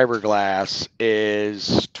of the fiberglass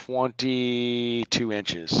is 22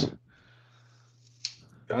 inches.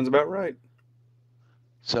 Sounds about right.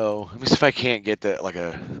 So let me see if I can't get like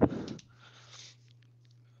a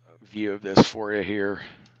view of this for you here.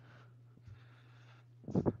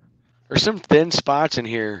 There's some thin spots in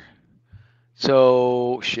here.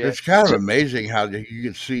 So shit. It's kind of amazing how you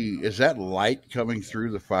can see. Is that light coming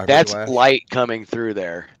through the fiberglass? That's light coming through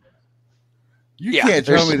there. You Yeah, can't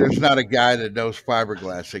tell me there's not a guy that knows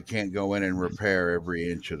fiberglass that can't go in and repair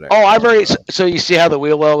every inch of that. Oh, I've already. So you see how the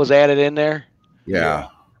wheel well was added in there? Yeah.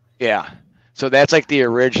 Yeah. So that's like the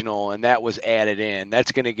original, and that was added in.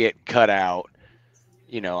 That's going to get cut out.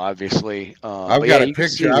 Obviously. I've got a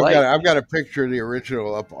picture. I've got a picture of the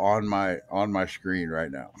original up on my screen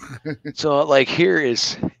right now. So like here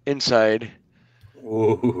is inside.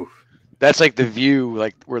 Ooh, That's like the view,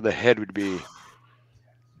 like where the head would be.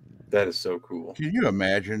 that is so cool. Can you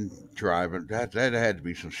imagine driving? That had to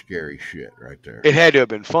be some scary shit right there. It had to have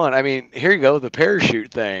been fun. I mean, here you go. The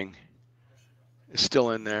parachute thing is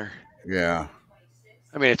still in there. Yeah.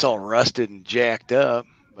 I mean, it's all rusted and jacked up,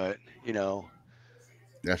 but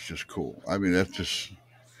That's just cool. I mean, that's just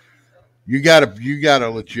you got a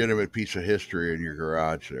legitimate piece of history in your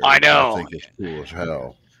garage there. I know. I think it's cool as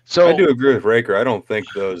hell. So I do agree with Raker. I don't think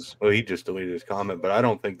those. Well, he just deleted his comment, but I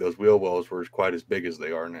don't think those wheel wells were quite as big as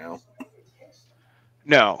they are now.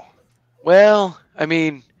 No. Well, I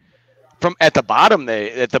mean, from at the bottom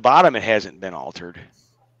it hasn't been altered.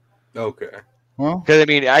 Okay. Well, Because I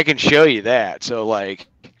mean, I can show you that. So like,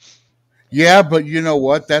 yeah, but you know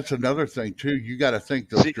what? That's another thing too. You got to think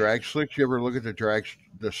those See- drag slicks. You ever look at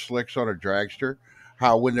the slicks on a dragster?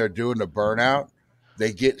 How when they're doing the burnout,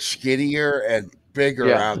 they get skinnier and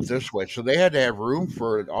bigger out this way. So they had to have room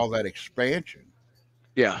for all that expansion.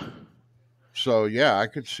 yeah, So yeah, I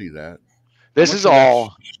could see that. this How is much of that's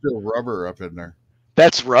all. still rubber up in there.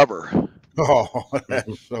 That's rubber. Oh,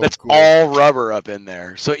 that's so That's cool. all rubber up in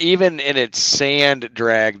there. So even in its sand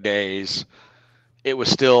drag days, it was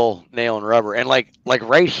still nailing rubber. And like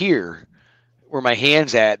right here, where my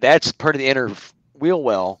hand's at, that's part of the inner wheel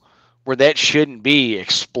well, where that shouldn't be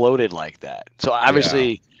exploded like that. So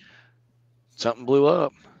obviously, something blew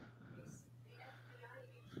up.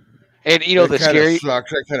 And the scary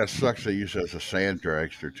sucks. That kind of sucks. They use it as a sand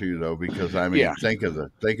dragster too, though, because I mean, Yeah. think of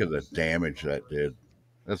the damage that did.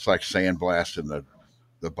 That's like sandblasting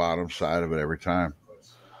the bottom side of it every time.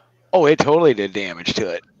 Oh, it totally did damage to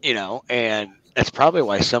it, and that's probably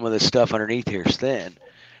why some of this stuff underneath here is thin.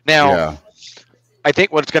 Now, Yeah. I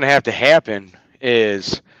think what's going to have to happen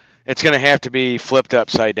is it's going to have to be flipped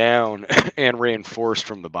upside down and reinforced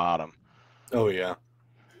from the bottom. Oh yeah.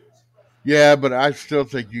 Yeah, but I still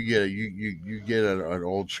think you get an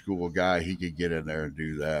old school guy. He could get in there and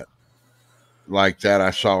do that. Like that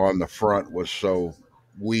I saw on the front was so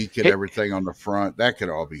weak and everything on the front. That could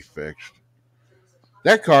all be fixed.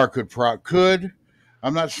 That car could.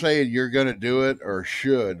 I'm not saying you're going to do it or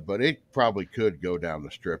should, but it probably could go down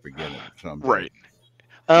the strip again at some point. Right.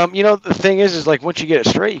 The thing is like once you get it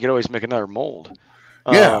straight, you can always make another mold.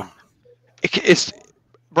 Yeah. It's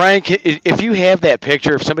Brian. If you have that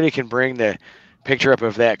picture, if somebody can bring the picture up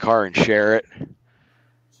of that car and share it.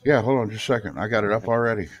 Yeah. Hold on just a second. I got it up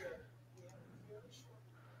already.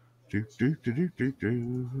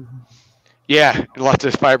 Yeah, lots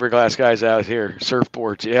of fiberglass guys out here.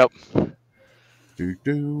 Surfboards. Yep.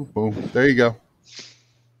 Boom. There you go.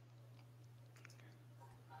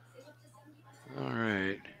 All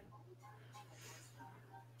right.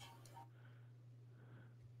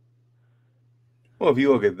 Well, if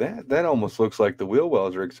you look at that, that almost looks like the wheel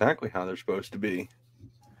wells are exactly how they're supposed to be.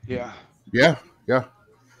 Yeah. Yeah.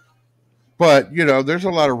 But, there's a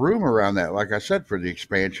lot of room around that, like I said, for the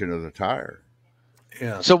expansion of the tire.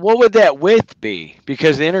 Yeah. So what would that width be?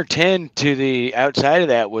 Because the inner 10 to the outside of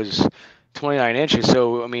that was 29 inches.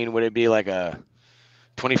 So, I mean, would it be like a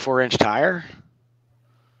 24-inch tire?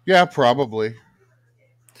 Yeah, probably.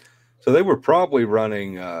 So they were probably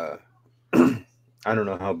running, I don't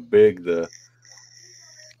know how big the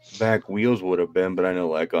back wheels would have been, but I know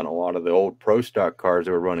like on a lot of the old Pro Stock cars,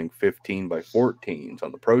 they were running 15 by 14s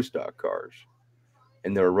on the Pro Stock cars.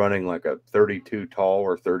 And they were running like a 32 tall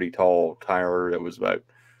or 30 tall tire that was about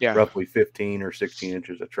roughly 15 or 16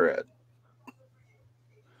 inches of tread.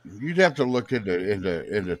 You'd have to look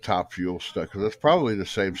into top fuel stuff because it's probably the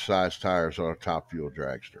same size tires on a top fuel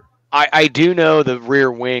dragster. I do know the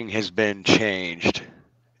rear wing has been changed.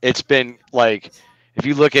 It's been like, if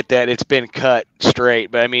you look at that, it's been cut straight.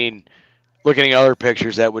 But I mean, looking at other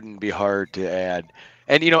pictures, that wouldn't be hard to add.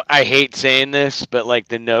 And, I hate saying this, but like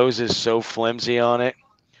the nose is so flimsy on it.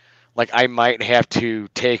 Like I might have to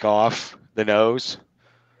take off the nose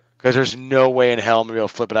because there's no way in hell I'm going to be able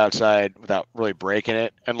to flip it outside without really breaking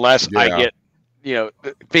it unless I get,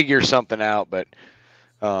 figure something out. But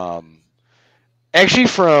actually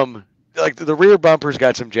from like the rear bumper's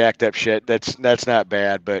got some jacked up shit. That's not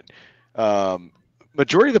bad. But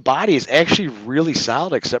majority of the body is actually really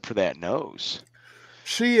solid except for that nose.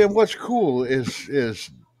 See, and what's cool is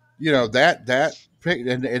you know, that pic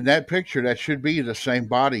in that picture, that should be the same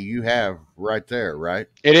body you have right there, right?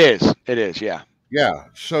 It is. It is. Yeah. Yeah.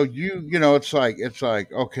 So you know, it's like,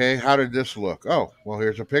 okay, how did this look? Oh, well,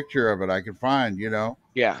 here's a picture of it I can find, you know.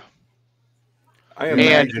 Yeah. I And I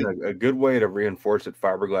And imagine a good way to reinforce it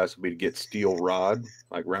fiberglass would be to get steel rod,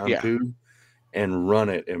 like round yeah. tube, and run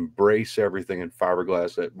it and brace everything in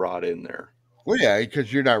fiberglass that brought in there. well, yeah,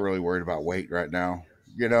 because you're not really worried about weight right now,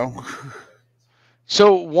 you know.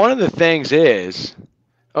 So one of the things is,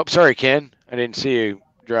 oh, sorry, Ken, I didn't see you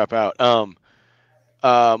drop out. One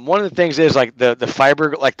of the things is like the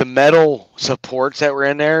fiber, like the metal supports that were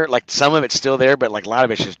in there, like some of it's still there, but like a lot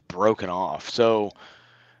of it's just broken off. So,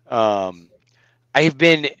 I've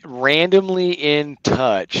been randomly in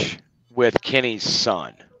touch with Kenny's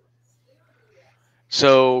son.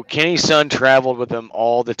 So Kenny's son traveled with him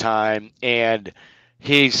all the time, and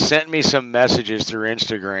he sent me some messages through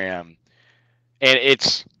Instagram,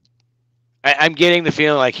 and I'm getting the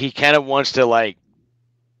feeling like he kind of wants to like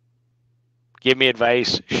give me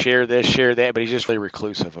advice, share this, share that, but he's just really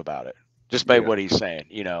reclusive about it, just by Yeah. what he's saying,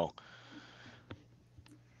 you know.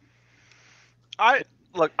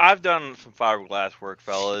 I've done some fiberglass work,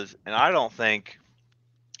 fellas, and I don't think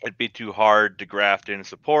it'd be too hard to graft in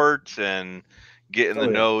supports and getting the Oh,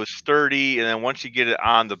 yeah. nose sturdy, and then once you get it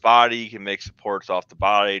on the body, you can make supports off the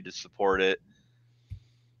body to support it.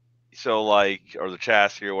 So like, or the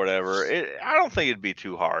chassis or whatever. I don't think it'd be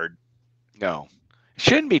too hard. No, it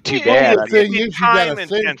shouldn't be too Yeah, bad. The I mean, thing mean, is, you gotta time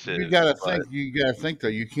think. intensive, You gotta but- think. You gotta think though.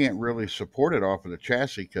 You can't really support it off of the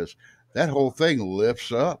chassis because that whole thing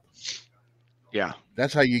lifts up. yeah.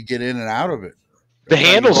 That's how you get in and out of it. The That's how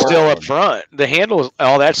you handle's roll still them. up front. The handle,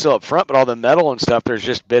 all that's still up front, but all the metal and stuff, there's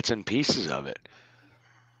just bits and pieces of it.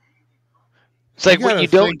 It's like what gotta you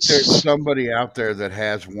don't. think there's somebody out there that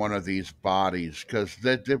has one of these bodies because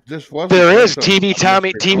this wasn't. There is just a- TV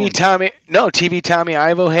Tommy. No, TV Tommy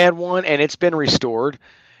Ivo had one, and it's been restored.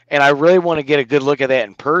 And I really want to get a good look at that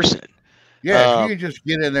in person. Yeah, if you could just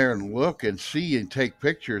get in there and look and see and take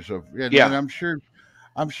pictures of, and Yeah. I'm sure.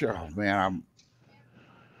 Oh man,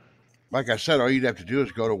 like I said, all you'd have to do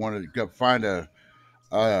is go to find a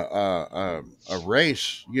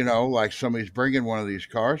race, you know, like somebody's bringing one of these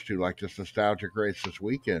cars to, like this nostalgic race this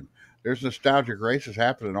weekend. There's nostalgic races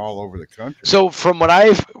happening all over the country. So from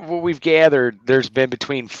what we've gathered, there's been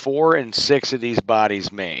between 4 and 6 of these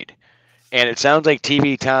bodies made, and it sounds like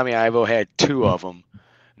TV Tommy Ivo had 2 of them.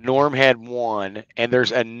 Norm had 1, and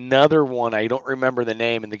there's another one I don't remember the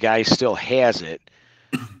name, and the guy still has it.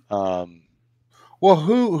 Well,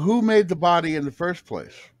 who made the body in the first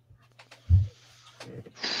place?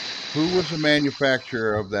 Who was the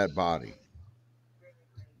manufacturer of that body?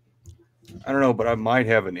 I don't know, but I might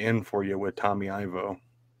have an in for you with Tommy Ivo.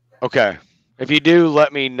 Okay, if you do,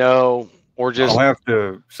 let me know, or just I'll have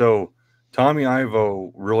to. So Tommy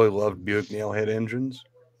Ivo really loved Buick nailhead engines.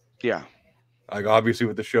 yeah. Like obviously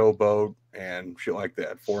with the showboat and shit like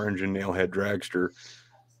that, 4-engine nailhead dragster.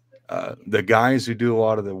 The guys who do a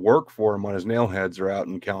lot of the work for him on his nailheads are out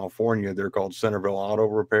in California. They're called Centerville Auto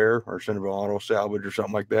Repair or Centerville Auto Salvage or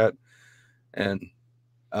something like that. And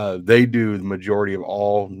they do the majority of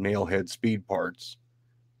all nailhead speed parts.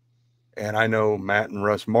 And I know Matt and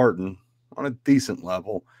Russ Martin on a decent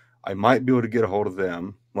level. I might be able to get a hold of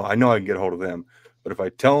them. Well, I know I can get a hold of them. But if I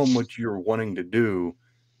tell them what you're wanting to do,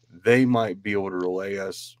 they might be able to relay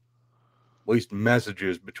us at least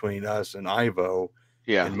messages between us and Ivo.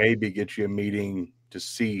 Yeah. And maybe get you a meeting to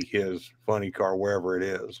see his funny car wherever it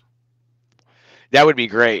is. That would be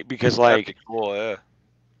great because, That'd like, be cool, yeah.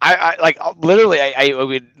 I like literally, I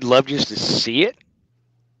would love just to see it,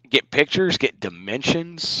 get pictures, get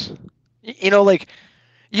dimensions. You know, like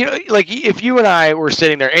if you and I were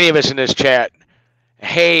sitting there, any of us in this chat,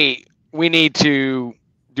 hey, we need to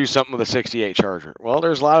do something with a 68 Charger. Well,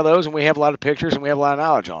 there's a lot of those, and we have a lot of pictures, and we have a lot of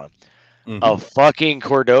knowledge on them. Mm-hmm. A fucking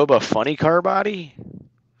Cordoba funny car body.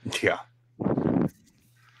 Yeah.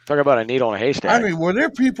 Talk about a needle in a haystack. I mean, were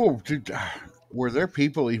there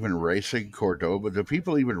people even racing Cordoba? Do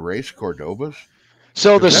people even race Cordobas?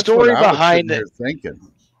 So the 'Cause that's what story I was behind sitting there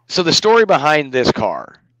thinking. So the story behind this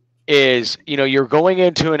car is, you're going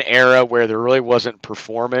into an era where there really wasn't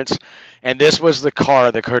performance, and this was the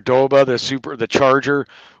car, the Cordoba, the Charger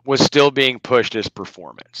was still being pushed as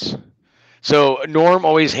performance. So Norm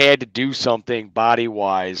always had to do something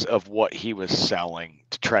body-wise of what he was selling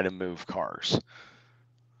to try to move cars.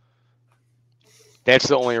 That's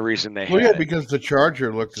the only reason they Well, had yeah, it. because the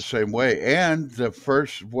Charger looked the same way, and the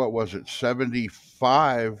first, what was it,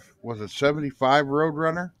 75? Was it 75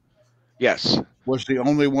 Roadrunner? Yes. Was the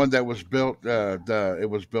only one that was built. It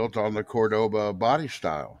was built on the Cordoba body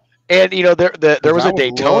style. And you know, there was I a would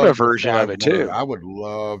Daytona love to version of find it one of too. I would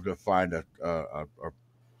love to find a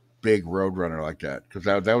big Roadrunner like that, because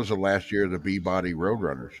that was the last year of the B-body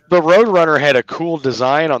Roadrunners. The Roadrunner had a cool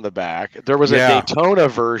design on the back. There was a Yeah. Daytona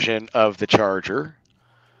version of the Charger,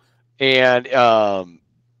 and I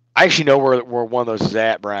actually know where one of those is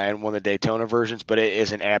at, Brian. One of the Daytona versions, but it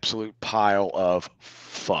is an absolute pile of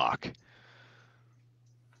fuck.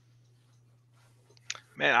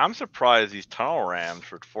 Man, I'm surprised these tunnel rams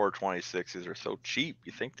for 426s are so cheap.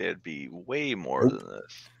 You think they'd be way more than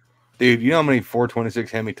this? Dude, you know how many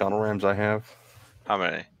 426 Hemi tunnel rams I have? How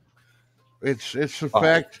many? It's the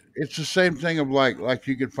fact. It's the same thing of like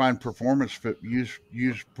you could find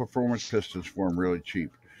use performance pistons for them really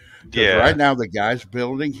cheap. Because right now the guys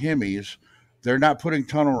building Hemis, they're not putting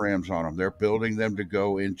tunnel rams on them. They're building them to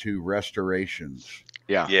go into restorations.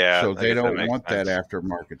 Yeah. So they don't want that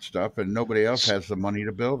aftermarket stuff, and nobody else has the money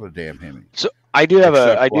to build a damn Hemi. So I do have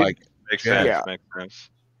Makes sense. Yeah. Makes sense.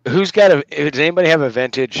 Who's got does anybody have a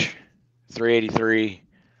vintage 383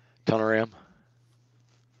 tunnel ram?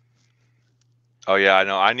 Oh yeah, I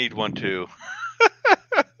know. I need one too.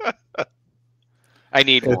 I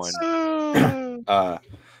need one.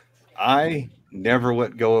 I never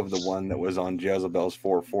let go of the one that was on Jezebel's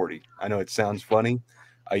 440. I know it sounds funny.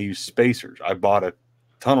 I use spacers. I bought a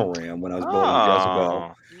tunnel ram when I was building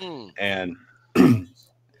Jezebel, and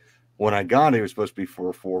when I got it, it was supposed to be for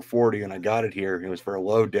a 440, and I got it here. It was for a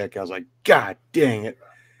low deck. I was like, God dang it!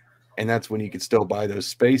 And that's when you could still buy those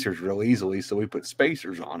spacers real easily. So we put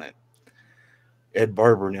spacers on it. Ed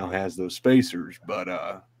Barber now has those spacers,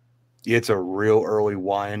 but it's a real early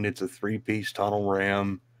wind. It's a 3-piece tunnel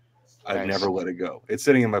ram. I've never let it go. It's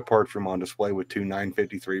sitting in my parts room on display with 2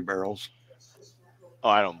 953 barrels. Oh,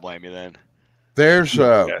 I don't blame you then. There's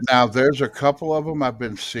now there's a couple of them I've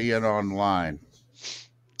been seeing online,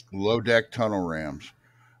 low deck tunnel rams,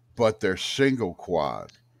 but they're single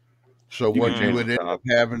quad. So what you would end up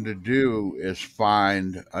having to do is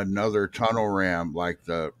find another tunnel ram like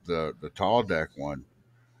the tall deck one,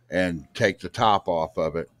 and take the top off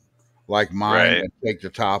of it, like mine, and take the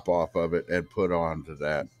top off of it and put on to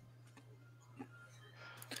that.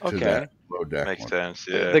 Okay. To that low deck Makes one. sense.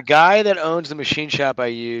 Yeah. The guy that owns the machine shop I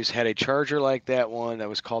use had a Charger like that one that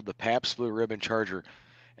was called the Pabst Blue Ribbon Charger,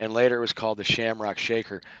 and later it was called the Shamrock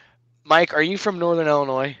Shaker. Mike, are you from Northern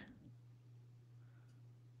Illinois?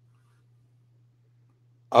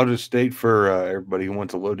 I'll just state for everybody who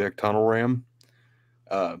wants a low deck tunnel ram,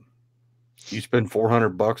 you spend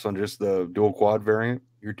 $400 on just the dual quad variant,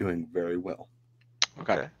 you're doing very well.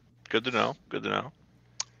 Okay. Good to know. Good to know.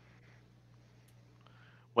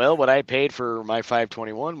 Well, what I paid for my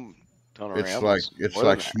 521 tunnel ram. It's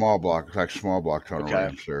like small block tunnel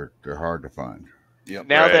rams. They're hard to find. Yep.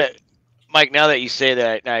 Now that you say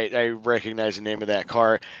that, I recognize the name of that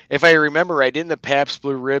car. If I remember right, didn't the Pabst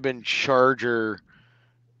Blue Ribbon Charger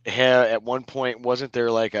have at one point, wasn't there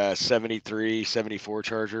like a 73, 74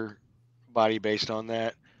 Charger body based on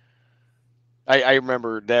that? I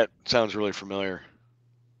remember that. Sounds really familiar.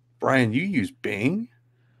 Brian, you use Bing?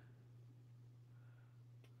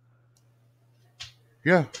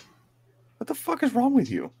 Yeah. What the fuck is wrong with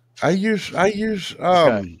you? I use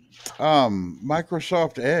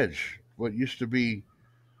Microsoft Edge, what used to be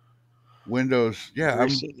Windows. Yeah, I'm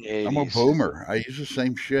a boomer. I use the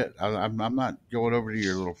same shit. I'm not going over to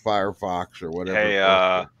your little Firefox or whatever. Hey,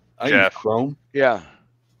 I use Jeff. Chrome. Yeah.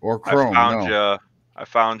 Or Chrome. I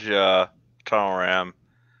found you tunnel ram.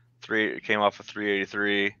 It came off of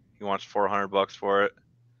 383. He wants $400 for it.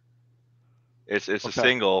 It's a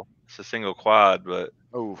single. It's a single quad, but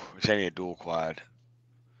it's only a dual quad.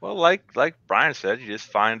 Well, like Brian said, you just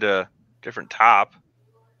find a different top.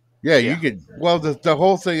 Yeah, you could. Well, the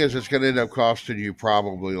whole thing is it's going to end up costing you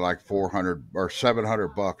probably like $400 or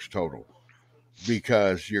 $700 total,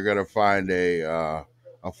 because you're going to find a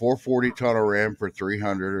 440 tunnel ram for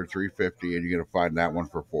 $300 or $350, and you're going to find that one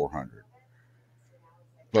for $400.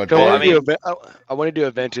 But I want to do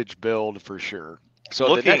a vintage build for sure. So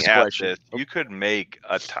looking the next at question, this, you could make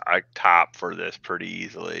a top for this pretty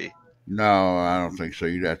easily. No, I don't think so.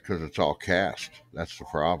 That's because it's all cast. That's the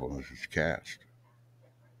problem. Is it's cast,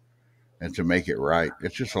 and to make it right,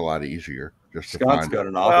 it's just a lot easier. Just Scott's to got find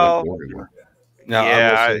an awful. Now,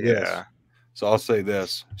 yeah, I will say this. So I'll say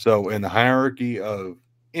this. So in the hierarchy of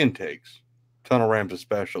intakes, tunnel rams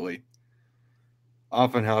especially,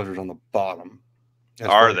 Offenhauser's on the bottom.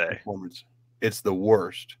 Are they? Performance. It's the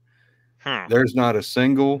worst. There's not a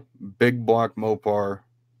single big block Mopar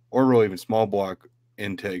or really even small block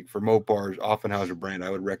intake for Mopar's Offenhauser brand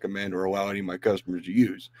I would recommend or allow any of my customers to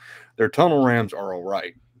use. Their tunnel rams are all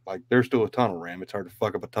right. Like, they're still a tunnel ram. It's hard to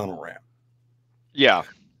fuck up a tunnel ram. Yeah.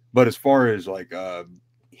 But as far as like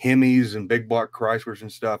Hemis and big block Chryslers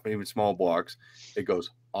and stuff, and even small blocks, it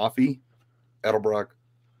goes Offie, Edelbrock,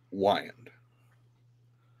 Wyand.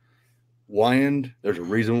 Wyand, there's a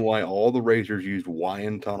reason why all the racers used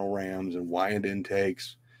Wyand tunnel rams and Wyand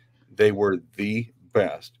intakes. They were the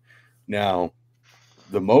best. Now,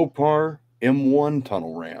 the Mopar M1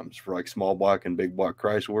 tunnel rams for like small block and big block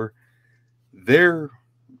Chrysler, they're,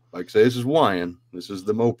 like say, this is Wyand. This is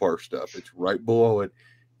the Mopar stuff. It's right below it.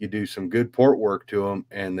 You do some good port work to them,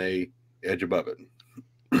 and they edge above it.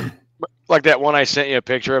 Like that one I sent you a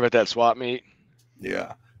picture of at that swap meet.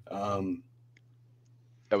 Yeah.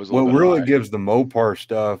 That was a what little bit really high. gives the Mopar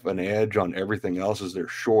stuff an edge on everything else is they're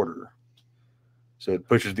shorter. So it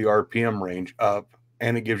pushes the RPM range up,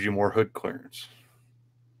 and it gives you more hood clearance.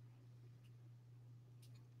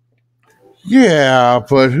 Yeah,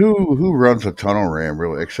 but who runs a tunnel ram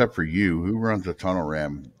really, except for you? Who runs a tunnel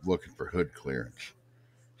ram looking for hood clearance?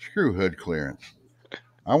 Screw hood clearance.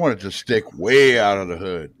 I want it to stick way out of the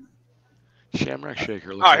hood. Shamrock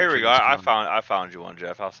Shaker. Oh, here we go. I found you one,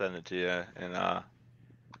 Jeff. I'll send it to you. And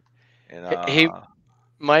Hey,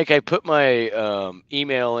 Mike, I put my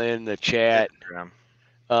email in the chat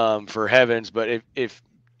for Heavens, but if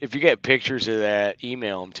you get pictures of that,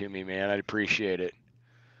 email them to me, man. I'd appreciate it.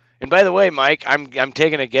 And by the way, Mike, I'm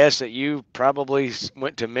taking a guess that you probably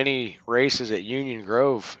went to many races at Union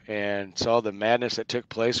Grove and saw the madness that took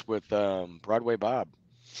place with Broadway Bob.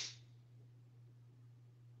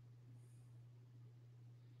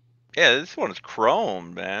 Yeah, this one's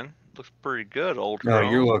chrome, man. Looks pretty good, old No,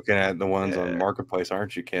 chrome. you're looking at the ones on Marketplace,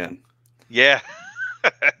 aren't you, Ken? Yeah.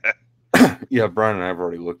 Yeah, Brian and I have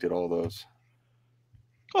already looked at all those.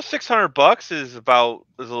 Well, $600 is a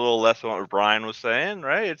little less than what Brian was saying,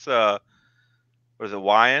 right? It's was it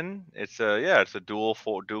Wyand? It's a dual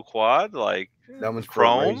quad, like that one's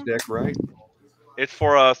chrome for a raised deck, right? It's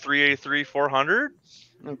for a 383 400.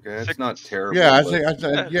 Okay, it's not terrible. Yeah,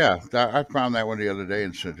 I found that one the other day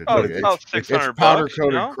and sent it to you. About It's $600, powder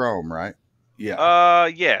coated chrome, right? Yeah.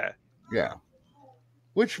 Yeah.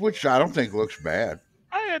 Which I don't think looks bad.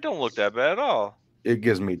 I don't look that bad at all. It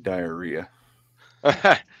gives me diarrhea.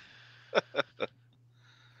 I'm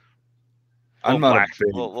not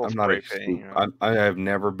I have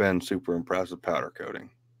never been super impressed with powder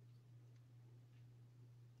coating.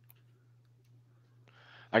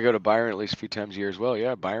 I go to Byron at least a few times a year as well.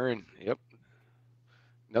 Yeah, Byron. Yep.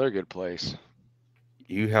 Another good place.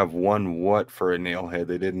 You have one what for a nail head?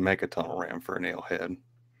 They didn't make a tunnel ram for a nail head.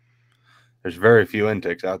 There's very few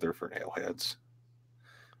intakes out there for nail heads.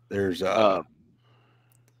 There's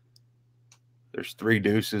 3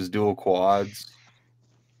 deuces dual quads.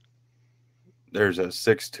 There's a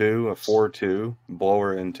 6.2, a 4.2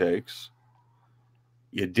 blower intakes.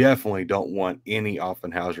 You definitely don't want any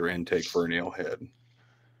Offenhauser intake for a nail head.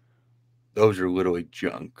 Those are literally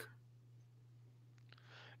junk.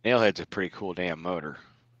 Nailhead's a pretty cool damn motor.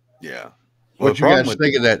 Yeah. What you guys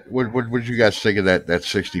think of that? What did you guys think of that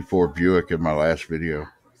 64 Buick in my last video?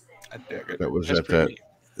 I dig it. That was at that.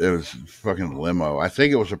 It was fucking limo. I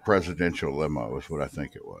think it was a presidential limo. Is what I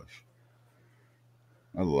think it was.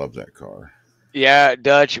 I love that car. Yeah,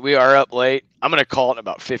 Dutch, we are up late. I'm gonna call it in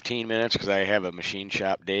about 15 minutes because I have a machine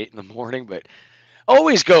shop date in the morning. But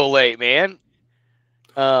always go late, man.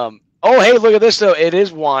 Oh, hey, look at this though. It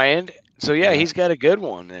is Wyand. So yeah, he's got a good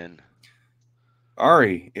one then.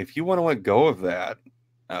 Ari, if you want to let go of that,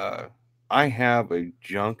 I have a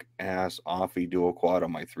junk ass Offie dual quad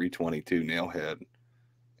on my 322 nailhead,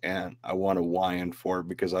 and I want a Wyand for it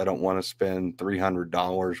because I don't want to spend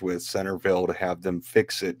 $300 with Centerville to have them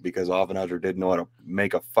fix it because Offenhauser didn't know how to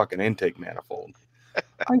make a fucking intake manifold.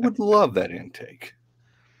 I would love that intake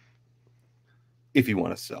if you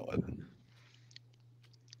want to sell it.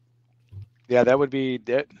 Yeah, that would be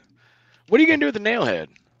that. What are you gonna do with the nailhead?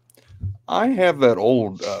 I have that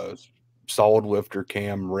old solid lifter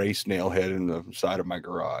cam race nailhead in the side of my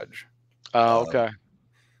garage. Oh, okay.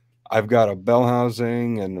 I've got a bell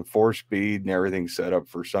housing and a 4-speed and everything set up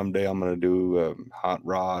for someday I'm going to do a hot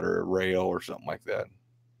rod or a rail or something like that.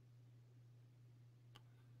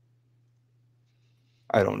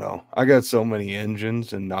 I don't know. I got so many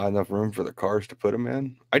engines and not enough room for the cars to put them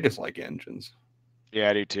in. I just like engines. Yeah,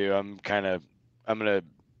 I do too.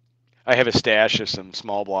 I have a stash of some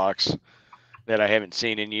small blocks that I haven't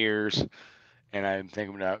seen in years, and I'm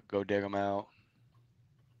thinking about go dig them out.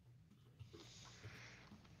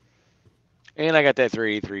 And I got that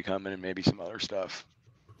 383 coming and maybe some other stuff.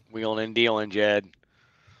 Wheeling and dealing, Jed.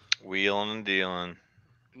 Wheeling and dealing.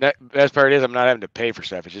 Best part is I'm not having to pay for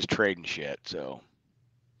stuff. It's just trading shit, so.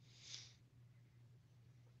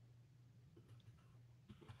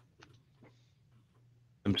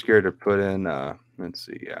 I'm scared to put in. Let's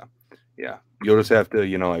see. Yeah. You'll just have to,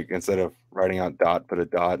 like instead of writing out dot, put a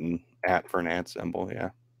dot and at for an at symbol. Yeah.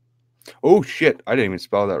 Oh shit! I didn't even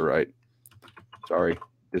spell that right. Sorry.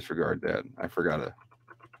 Disregard that. I forgot to.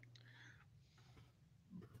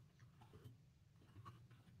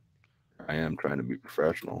 I am trying to be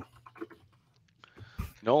professional.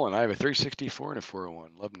 Nolan, I have a 364 and a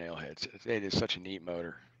 401. Love nailheads. It is such a neat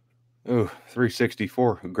motor. Oh,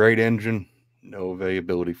 364, great engine, no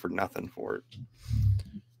availability for nothing for it.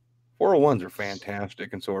 401s are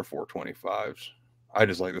fantastic, and so are 425s. I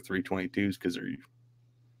just like the 322s because they're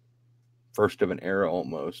first of an era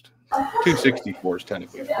almost. 264s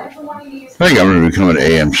technically first. I think I'm going to become an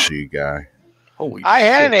AMC guy. Holy I shit.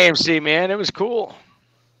 had an AMC, man. It was cool.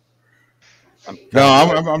 I'm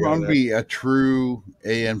going to be a true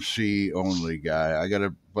AMC only guy.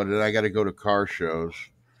 But then I got to go to car shows,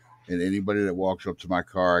 and anybody that walks up to my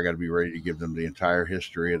car, I got to be ready to give them the entire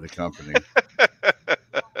history of the company.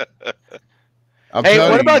 Hey,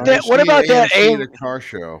 what about that? What about that AMC at a car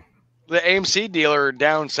show? The AMC dealer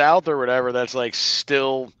down south or whatever that's like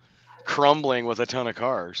still crumbling with a ton of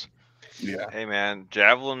cars. Yeah. Hey man,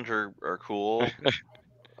 Javelins are cool.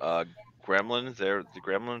 Gremlins, the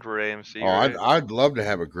Gremlins were AMC. Oh, right? I'd love to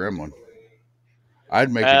have a Gremlin.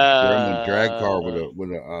 I'd make a Gremlin drag car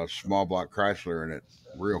with a small block Chrysler in it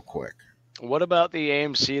real quick. What about the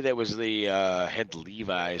AMC that was the had the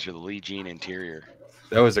Levi's or the Lee Jean interior?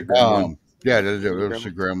 That was a Gremlin. Yeah, there was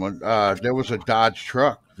a Gremlin. There was a Dodge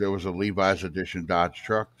truck. There was a Levi's edition Dodge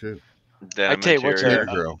truck too. I tell you what's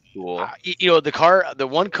cool. The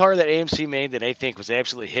one car that AMC made that I think was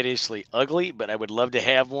absolutely hideously ugly, but I would love to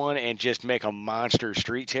have one and just make a monster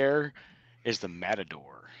street terror, is the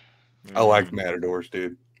Matador. I like Matadors,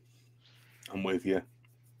 dude. I'm with you.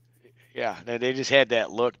 Yeah, they just had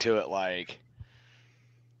that look to it, like,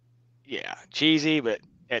 yeah, cheesy, but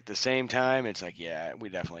at the same time, it's like, yeah, we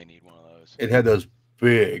definitely need one of those. It had those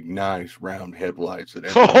big, nice, round headlights.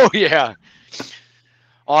 Oh, yeah.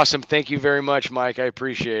 Awesome. Thank you very much, Mike. I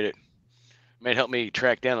appreciate it. Might help me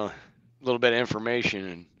track down a little bit of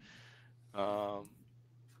information. And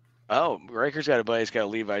Riker's got a buddy. He's got a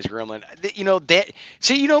Levi's Gremlin.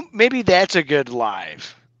 Maybe that's a good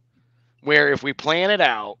live, where if we plan it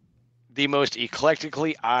out, the most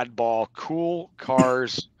eclectically oddball, cool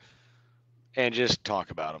cars, and just talk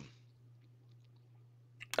about them.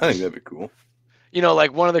 I think that'd be cool.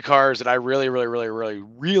 Like one of the cars that I really, really, really, really,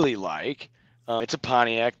 really like. It's a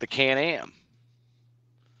Pontiac, the Can-Am.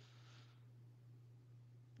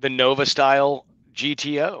 The Nova style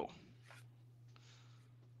GTO.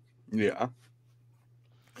 Yeah.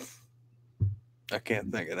 I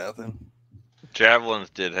can't think of nothing. Javelins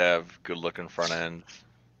did have good looking front ends.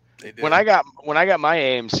 They did. When I got my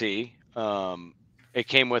AMC, it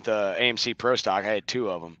came with a AMC Pro Stock. I had two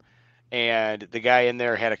of them. And the guy in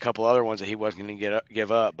there had a couple other ones that he wasn't going to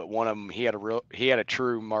give up, but one of them he had a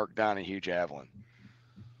true Mark Donahue Javelin.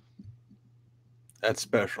 That's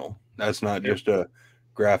special. That's not just a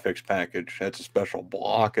graphics package. That's a special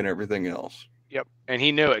block and everything else. Yep, and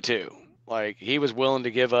he knew it too. Like he was willing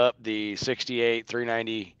to give up the '68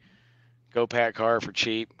 390 Go Pack car for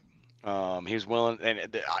cheap. He was willing,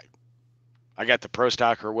 and I got the Pro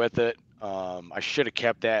Stocker with it. I should have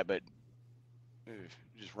kept that, but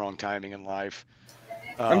just wrong timing in life.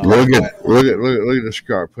 Look at this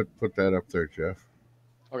car. Put that up there, Jeff.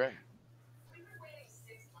 Okay.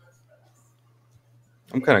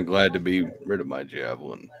 I'm kind of glad to be rid of my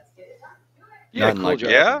Javelin. Yeah, cool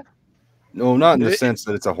Javelin. Yeah. No, not in the sense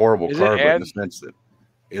that it's a horrible car, but in the ad- sense that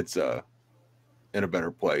it's in a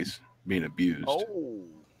better place, being abused. Oh.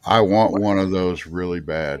 I want one of those really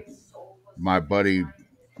bad. My buddy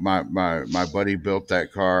built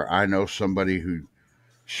that car. I know somebody who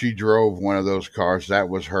she drove one of those cars. That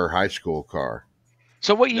was her high school car.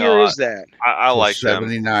 So what year is that? I like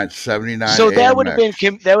 79. So that would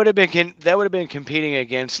have been competing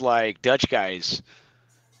against like Dutch guys'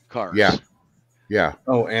 cars. Yeah.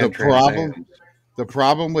 Oh, and the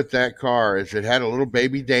problem with that car is it had a little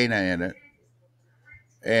baby Dana in it,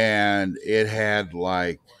 and it had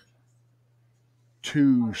like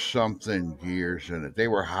 2-something gears in it. They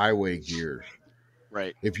were highway gears.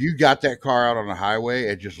 Right. If you got that car out on the highway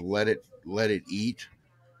and just let it eat.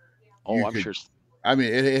 Oh, I'm sure. I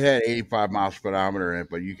mean, it had 85 miles per hour in it,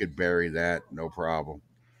 but you could bury that no problem.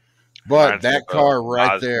 But that car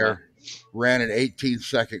right there ran an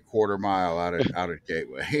 18-second quarter mile out of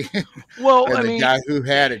Gateway. Well, and the guy who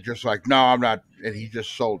had it just like, no, I'm not, and he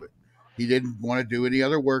just sold it. He didn't want to do any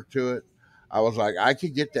other work to it. I was like, I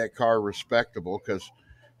could get that car respectable because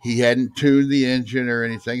he hadn't tuned the engine or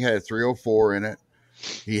anything. Had a 304 in it.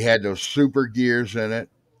 He had those super gears in it,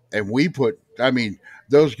 and we put, I mean,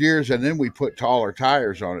 those gears, and then we put taller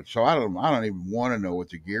tires on it. So I don't even want to know what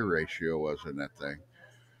the gear ratio was in that thing.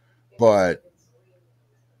 But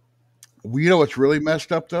you know what's really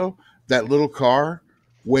messed up though? That little car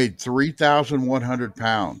weighed 3,100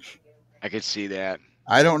 pounds. I could see that.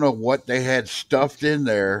 I don't know what they had stuffed in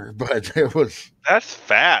there, but it was. That's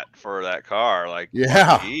fat for that car. Like,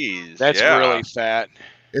 Yeah. geez, That's yeah. really fat.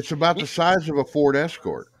 It's about the size of a Ford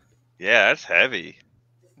Escort. Yeah, that's heavy.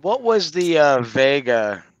 What was the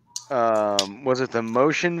Vega? Was it the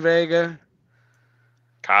Motion Vega?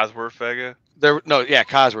 Cosworth Vega.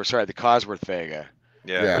 Cosworth. Sorry, the Cosworth Vega.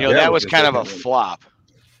 Yeah. You know, that was kind of a flop.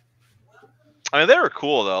 I mean, they were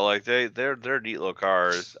cool though. Like they're neat little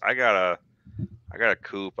cars. I got a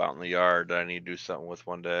coupe out in the yard that I need to do something with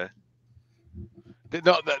one day.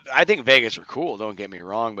 No, I think Vegas are cool. Don't get me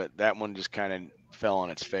wrong, but that one just kind of fell on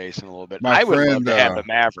its face in a little bit. My I would love friend, to have a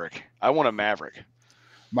Maverick. I want a Maverick.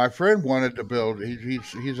 My friend wanted to build.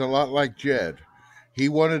 He's a lot like Jed. He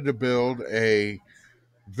wanted to build a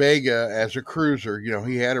Vega as a cruiser. You know,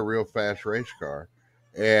 he had a real fast race car,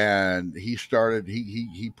 and he started.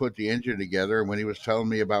 He put the engine together. And when he was telling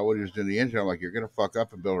me about what he was doing to the engine, I'm like, "You're gonna fuck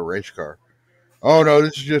up and build a race car." Oh no,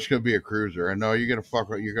 this is just gonna be a cruiser. And no, you're gonna fuck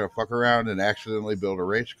around and accidentally build a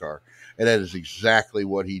race car. And that is exactly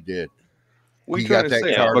what he did. We He got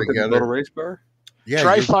that car together. Build a race car.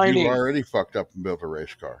 Yeah, you already fucked up and built a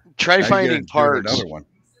race car. Try finding parts. Another one.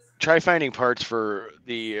 Try finding parts for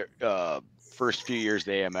the first few years of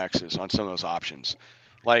the AMXs on some of those options.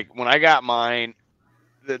 Like when I got mine,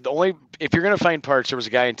 the only if you're gonna find parts, there was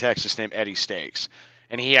a guy in Texas named Eddie Stakes,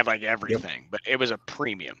 and he had like everything, but it was a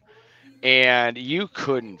premium, and you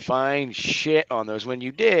couldn't find shit on those. When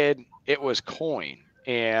you did, it was coin,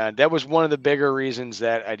 and that was one of the bigger reasons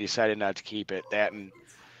that I decided not to keep it. That and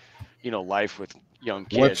life with young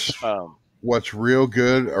kids. What's real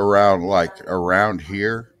good around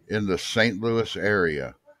here in the St. Louis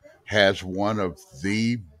area has one of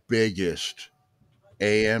the biggest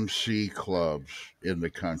AMC clubs in the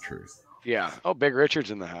country. Yeah. Oh, Big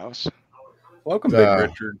Richard's in the house. Welcome, Big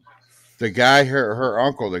Richard. The guy, her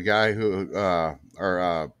uncle, the guy who,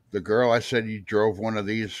 the girl I said you drove one of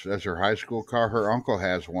these as her high school car, her uncle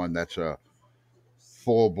has one that's a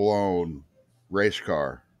full-blown race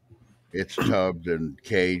car. It's tubbed and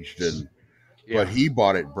caged, but he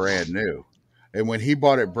bought it brand new. And when he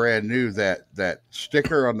bought it brand new, that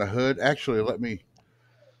sticker on the hood, actually, let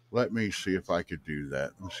me see if I could do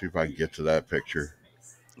that. Let's see if I can get to that picture.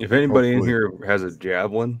 If anybody in here has a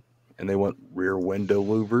Javelin and they want rear window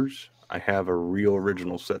louvers, I have a real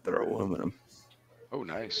original set that are aluminum. Oh,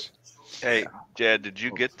 nice. Hey, Jed, did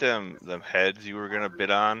you get them heads you were gonna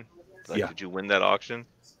bid on? Yeah. Did you win that auction?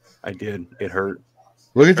 I did. It hurt.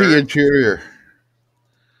 Look at the interior.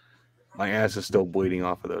 My ass is still bleeding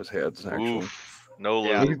off of those heads, actually. Oof. No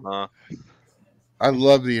lube, huh? I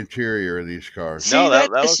love the interior of these cars. See, No,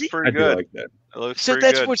 that looks pretty I do good. like that. That looks So pretty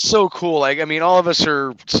that's good. what's so cool. Like, I mean, all of us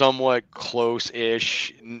are somewhat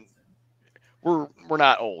close-ish. We're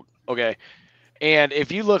not old, okay? And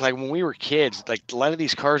if you look, like when we were kids, like a lot of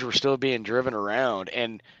these cars were still being driven around.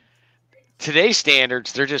 And today's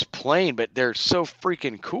standards, they're just plain, but they're so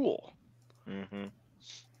freaking cool. Mm-hmm.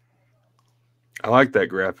 I like that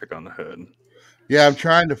graphic on the hood. Yeah, I'm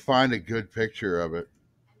trying to find a good picture of it.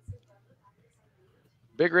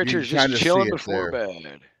 Big Richard's can kinda just chilling see it before there.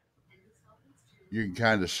 bed. You can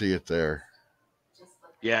kind of see it there.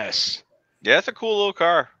 Yes. Yeah, it's a cool little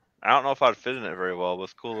car. I don't know if I'd fit in it very well, but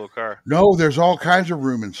it's a cool little car. No, there's all kinds of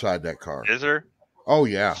room inside that car. Is there? Oh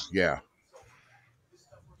yeah, yeah.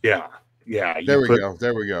 Yeah. There we go.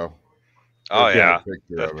 There we go. Oh There's yeah, a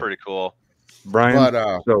picture that's of it. pretty cool. Brian,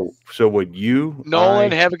 But, so would you,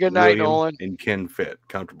 Nolan, have a good night, William, Nolan. and Ken fit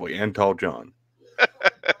comfortably, and Tall John?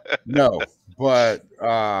 No, but It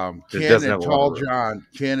Ken doesn't and have a lot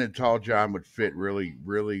Tall John would fit really,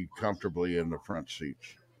 really comfortably in the front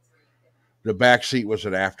seats. The back seat was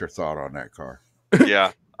an afterthought on that car.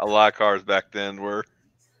 Yeah, a lot of cars back then were.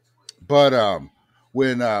 But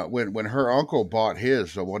when her uncle bought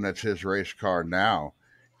his, the one that's his race car now,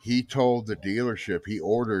 he told the dealership he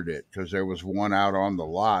ordered it because there was one out on the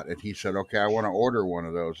lot, and he said, "Okay, I want to order one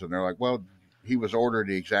of those." And they're like, "Well, he was ordering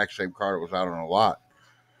the exact same car that was out on the lot."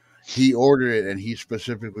 He ordered it, and he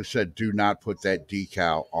specifically said, "Do not put that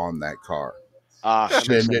decal on that car. That makes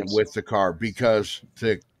Send it sense. with the car because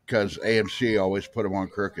AMC always put them on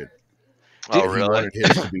crooked." Oh, He really? wanted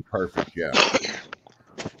his to be perfect. Yeah.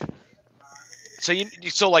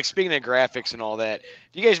 So like speaking of graphics and all that,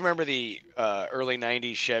 do you guys remember the early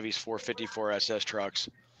 '90s Chevy's 454 SS trucks?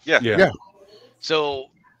 Yeah. Yeah. So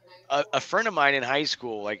a friend of mine in high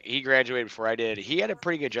school, like he graduated before I did. He had a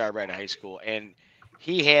pretty good job right in high school, and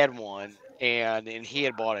he had one, and he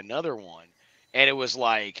had bought another one, and it was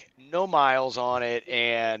like no miles on it,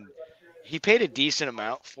 and he paid a decent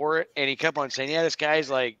amount for it, and he kept on saying, "Yeah, this guy's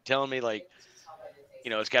like telling me like,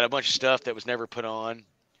 it's got a bunch of stuff that was never put on,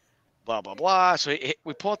 blah blah blah." So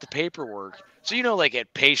we pull out the paperwork. So like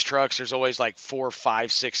at pace trucks, there's always like 4,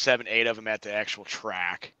 5, 6, 7, 8 of them at the actual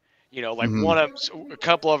track. Like Mhm. a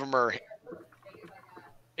couple of them are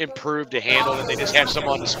improved to handle it. They just have some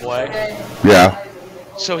on display. Yeah.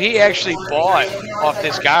 So he actually bought off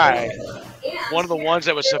this guy one of the ones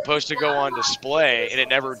that was supposed to go on display, and it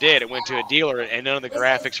never did. It went to a dealer, and none of the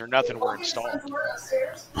graphics or nothing were installed.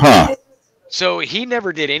 Huh. So he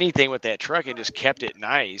never did anything with that truck and just kept it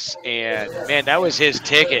nice. And man, that was his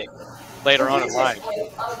ticket later on in life.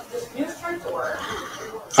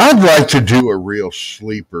 I'd like to do a real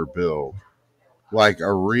sleeper build, like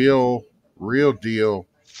a real deal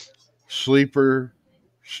sleeper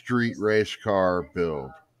street race car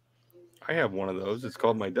build. I have one of those. It's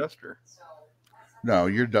called my Duster. No,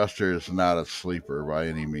 your Duster is not a sleeper by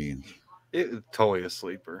any means. It's totally a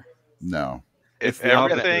sleeper. No. It's If the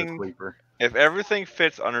opposite of everything sleeper. if everything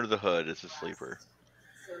fits under the hood, it's a sleeper.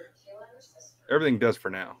 Everything does for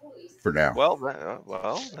now. For now.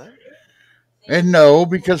 Well. And no,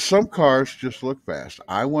 because some cars just look fast.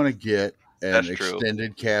 I want to get an That's true.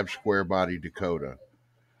 extended cab square body Dakota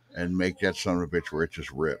and make that son of a bitch where it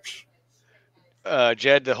just rips.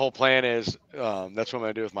 Jed, the whole plan is that's what I'm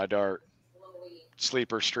going to do with my Dart.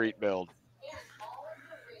 Sleeper street build.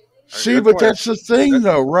 See, but that's the thing,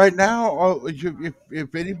 though. Right now,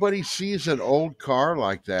 if anybody sees an old car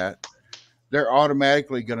like that, they're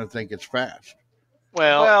automatically going to think it's fast.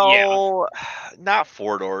 Well, not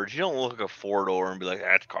 4-doors. You don't look at a 4-door and be like,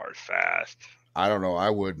 that car's fast. I don't know. I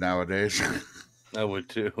would nowadays. I would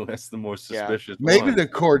too. That's the more Yeah. suspicious Maybe one. the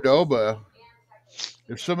Cordoba.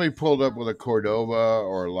 If somebody pulled up with a Cordoba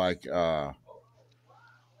or like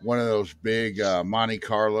one of those big Monte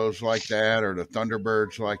Carlos like that, or the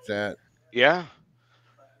Thunderbirds like that, Yeah.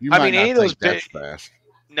 you I might mean, any not of those think that's big- fast.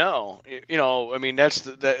 No, I mean that's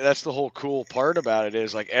the whole cool part about it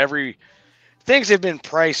is like things have been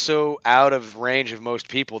priced so out of range of most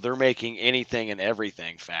people. They're making anything and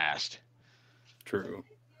everything fast. True.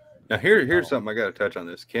 Now here's something I got to touch on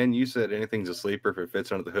this. Ken, you said anything's a sleeper if it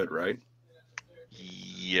fits under the hood, right?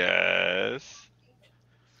 Yes.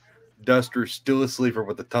 Duster's still a sleeper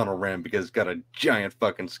with the tunnel rim because it's got a giant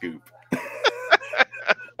fucking scoop.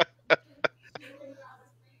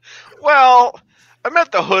 Well, I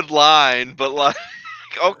meant the hood line, but like,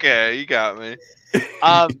 okay, you got me.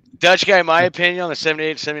 Dutch guy, my opinion on the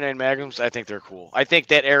 78, 79 Magnums, I think they're cool. I think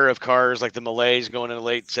that era of cars, like the Malays going in the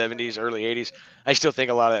late 70s, early 80s, I still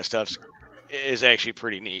think a lot of that stuff is actually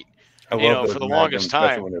pretty neat. I love those for the Magnums, longest especially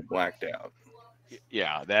time. when they're blacked out.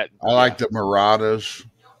 Yeah, that. I like the Muratas.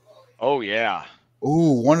 Oh yeah.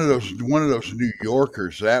 Ooh, one of those New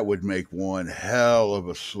Yorkers, that would make one hell of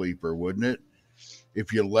a sleeper, wouldn't it?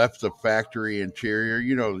 If you left the factory interior,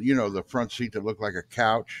 the front seat that looked like a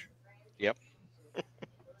couch. Yep.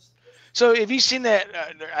 So have you seen that?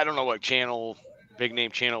 I don't know what big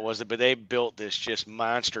name channel was it, but they built this just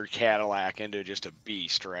monster Cadillac into just a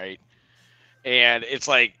beast, right? And it's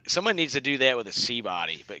like someone needs to do that with a C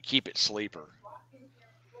body, but keep it sleeper.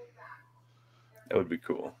 That would be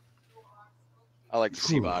cool. I like the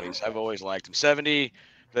C bodies. I've always liked them. 70,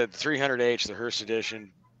 the 300H, the Hearst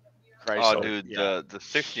edition. Chrysler. Oh, dude, yeah. the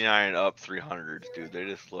 69 up 300s, dude.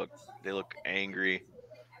 They look angry.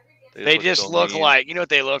 They just so look mean. like, you know what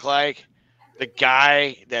they look like? The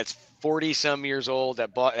guy that's 40 some years old that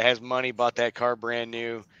has money, bought that car brand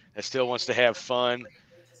new, that still wants to have fun,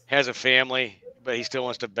 has a family, but he still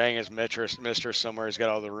wants to bang his mistress somewhere. He's got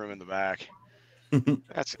all the room in the back.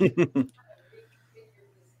 That's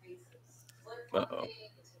Uh-oh.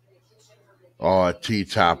 Oh, a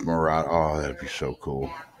T-top Murata. Oh, that'd be so cool.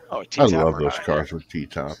 oh, I love those cars with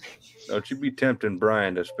T-tops. Don't you be tempting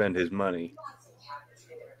Brian to spend his money.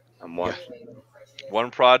 I'm watching.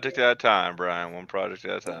 One project at a time, Brian. One project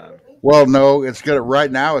at a time. Well, no,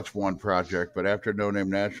 right now it's one project, but after No Name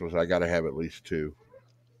Nationals, I got to have at least two.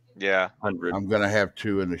 Yeah. 100. I'm going to have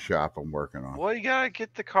two in the shop I'm working on. Well, you gotta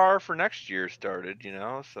get the car for next year started,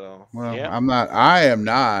 So Well, Yeah. I am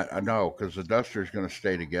not. I know, because the Duster's going to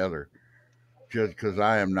stay together. Just because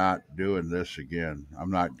I am not doing this again.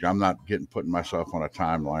 I'm not putting myself on a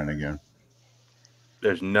timeline again.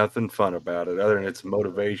 There's nothing fun about it other than its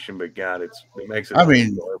motivation, but God, it makes it I mean,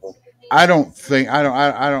 enjoyable. I'm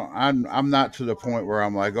not to the point where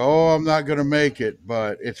I'm like, oh, I'm not going to make it,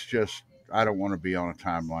 but it's just, I don't want to be on a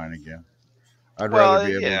timeline again. I'd Well, rather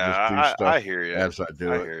be able to just do stuff I hear you. as I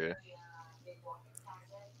do I it. hear you.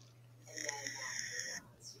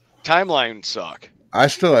 Timelines suck. I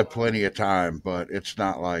still have plenty of time, but it's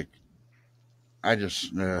not like I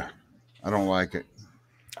just I don't like it.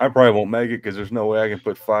 I probably won't make it because there's no way I can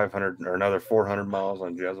put 500 or another 400 miles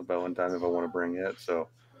on Jezebel in time if I want to bring it. So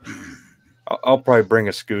I'll probably bring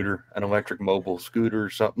a scooter, an electric mobile scooter or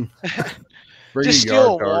something. Bring Just a steal a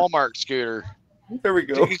yard dart. Walmart scooter. There we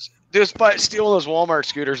go. Just steal those Walmart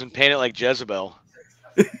scooters and paint it like Jezebel.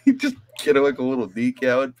 Just get like a little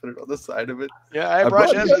decal and put it on the side of it. Yeah, I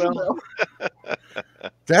brought Jezebel.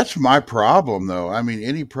 That's my problem, though. I mean,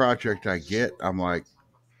 any project I get, I'm like,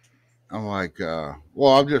 well, like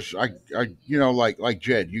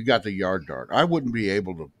Jed, you got the yard dart. I wouldn't be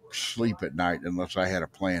able to sleep at night unless I had a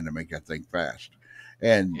plan to make that thing fast.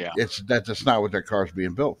 And Yeah. that's not what that car's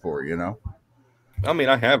being built for, you know? I mean,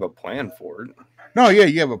 I have a plan for it. No, yeah,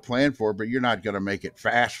 you have a plan for it, but you're not going to make it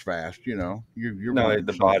fast, you know? You're No, wanting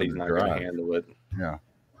the something body's to not going to drive. handle it. Yeah.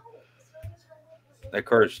 That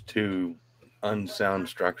car's too unsound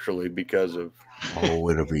structurally because of. Oh,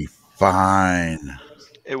 it'll be fine.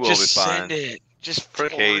 It will Just be fine. send it. Just Put a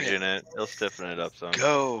floor cage it. in it. It'll stiffen it up some.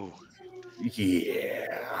 Go.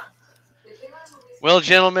 Yeah. Well,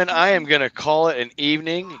 gentlemen, I am going to call it an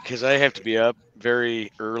evening because I have to be up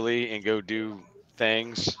very early and go do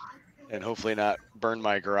things and hopefully not burn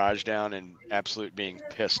my garage down and absolute being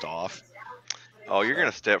pissed off. Oh, you're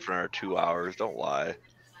gonna stay up for another 2 hours. Don't lie.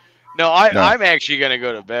 No, No. I'm actually going to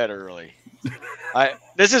go to bed early.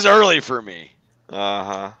 This is early for me. Uh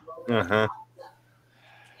huh. Uh huh. I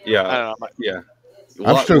Yeah. don't know. Yeah.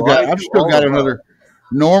 I've still got another.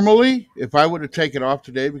 Normally, if I would have taken off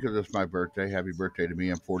today because it's my birthday, happy birthday to me.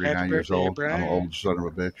 I'm 49 Happy years birthday, old. I'm Brian. an old son of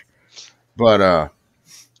a bitch. But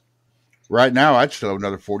right now, I'd still have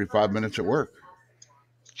another 45 minutes at work.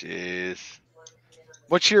 Jeez.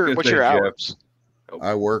 What's your Good thing, Jeff. hours?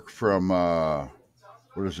 I work from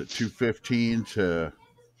 2:15 to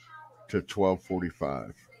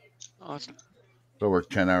 12:45. Oh, it's- So I work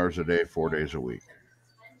 10 hours a day, 4 days a week.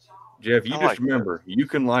 Jeff, you I just like that. remember, you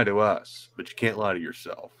can lie to us, but you can't lie to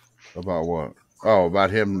yourself. About what? Oh, about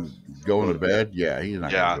him going to bed? Yeah, he's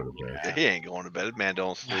not Yeah. going to go to bed. He ain't going to bed. Man,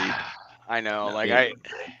 don't sleep. I know. No, Like yeah.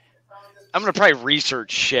 I'm gonna probably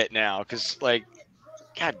research shit now because, like,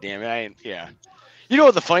 god damn it, yeah. You know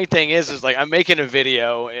what the funny thing is like I'm making a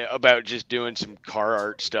video about just doing some car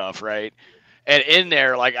art stuff, right? And in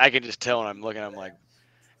there, like, I can just tell when I'm looking, I'm like,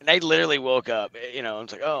 and I literally woke up, you know,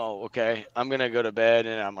 it's like, oh, okay, I'm gonna go to bed,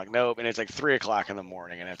 and I'm like, nope, and it's like 3:00 in the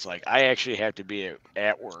morning, and it's like I actually have to be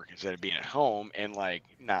at work instead of being at home, and like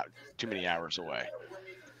not too many hours away.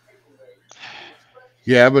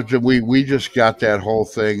 Yeah, but we just got that whole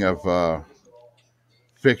thing of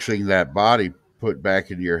fixing that body put back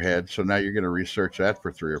into your head. So now you're going to research that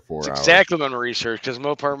for 3 or 4 That's hours. exactly what I'm gonna research because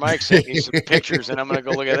Mopar Mike sent me some pictures, and I'm gonna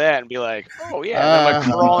go look at that and be like, oh yeah, and I'm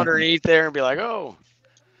gonna crawl underneath there and be like, oh.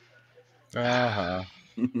 Uh-huh.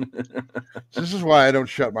 This is why I don't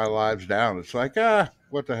shut my lives down. It's like,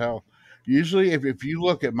 what the hell? Usually, if you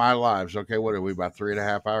look at my lives, okay, what are we, about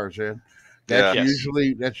 3.5 hours in? That's Yeah.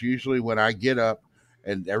 usually when I get up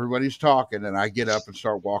and everybody's talking, and I get up and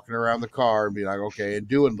start walking around the car and be like, okay, and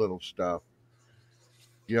doing little stuff.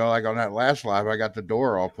 You know, like on that last live, I got the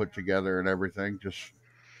door all put together and everything, just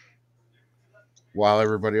while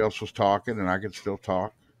everybody else was talking, and I could still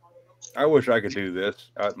talk. I wish I could do this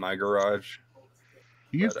at my garage.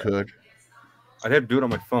 You But, could. I'd have to do it on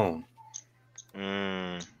my phone.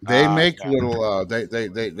 They make yeah. little.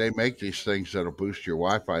 They make these things that'll boost your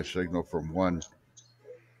Wi-Fi signal from one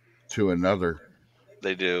to another.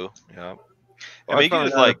 They do. Yeah. Well, I mean, you can found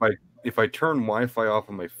just out like. if I turn Wi-Fi off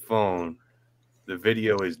on my phone, the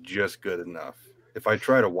video is just good enough. If I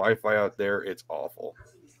try to Wi-Fi out there, it's awful.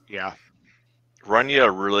 Yeah. Run you a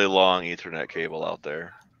really long Ethernet cable out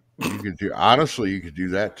there. You could do, honestly, you could do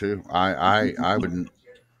that too. I wouldn't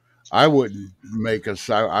make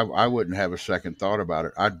I wouldn't have a second thought about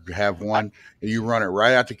it. I'd have one, and you run it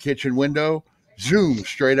right out the kitchen window, zoom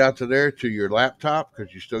straight out to there to your laptop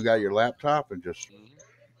because you still got your laptop, and just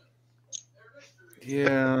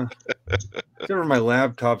Yeah. Except for my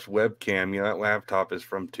laptop's webcam. You know, that laptop is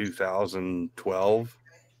from 2012.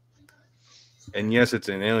 And yes, it's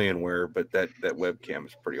an Alienware, but that webcam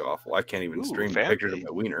is pretty awful. I can't even Ooh, stream fancy. pictures of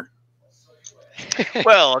my wiener.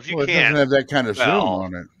 Well, if you well, it doesn't can. have that kind of zoom Well.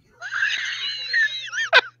 on it.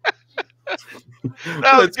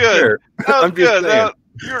 That was That's good. fair. That was I'm just good. saying.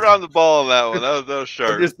 You were on the ball on that one. That was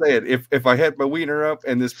sharp. I'm just saying, if I had my wiener up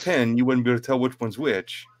and this pen, you wouldn't be able to tell which one's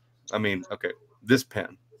which. I mean, okay, this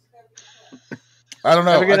pen. I don't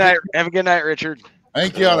know. Have a good night. Have a good night, Richard. I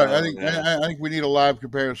think you ought to, Yeah. I think we need a live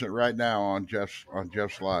comparison right now on Jeff's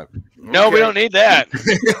live. No, we don't need that.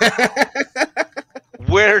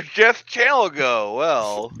 Where'd Jeff's channel go?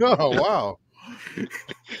 Well, Oh wow.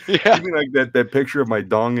 Yeah. You mean like that picture of my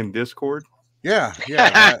dong in Discord? Yeah,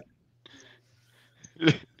 yeah.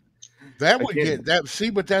 That I would can't- get that. See,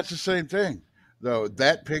 but that's the same thing, though.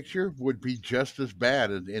 That picture would be just as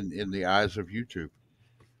bad in the eyes of YouTube.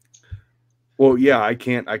 Well, yeah, I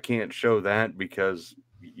can't show that because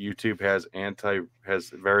YouTube has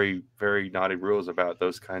very, very naughty rules about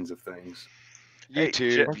those kinds of things. Hey,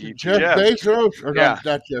 YouTube. Jeff Jeff. Bezos, or Yeah.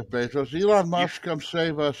 not Jeff Bezos. Elon Musk, come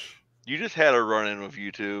save us. you just had a run-in with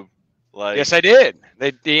YouTube. Like, Yes, I did.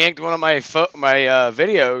 They yanked one of my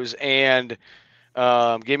videos and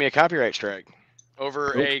gave me a copyright strike over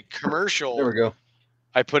Nope. a There we commercial go.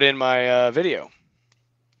 I put in my video.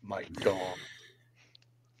 My dong.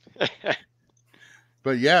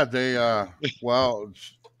 But yeah, they well,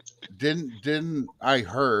 didn't I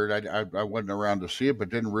heard I wasn't around to see it, but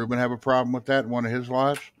didn't Ruben have a problem with that in one of his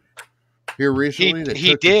lives here recently? They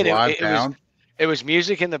He took his did. live It down. was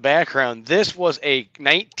music in the background. This was a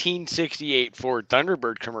 1968 Ford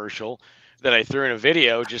Thunderbird commercial that I threw in a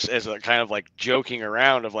video just as a kind of like joking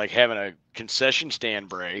around of like having a concession stand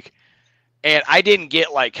break. And I didn't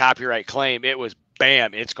get like copyright claim. It was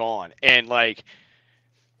bam, it's gone. And like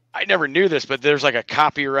I never knew this, but there's like a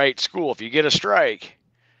copyright school. If you get a strike,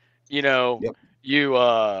 you know, Yep. you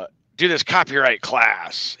do this copyright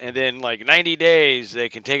class, and then like 90 days they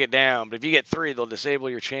can take it down. But if you get 3, they'll disable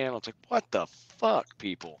your channel. It's like, what the fuck,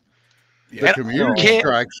 people? The And community can't-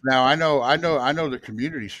 strikes. Now I know the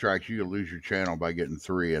community strikes. You can lose your channel by getting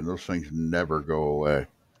 3, and those things never go away.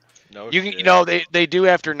 no You can, shit. you know, they do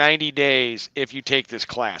after 90 days if you take this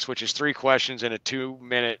class, which is 3 questions in a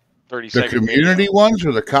 2-minute 30-second The community video. ones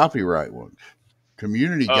or the copyright ones?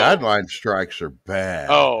 Community Oh. guideline strikes are bad.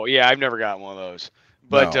 Oh yeah, I've never gotten one of those.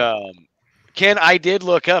 But Ken, I did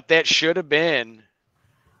look up. That should have been,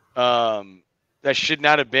 that should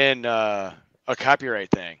not have been a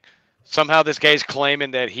copyright thing. Somehow this guy's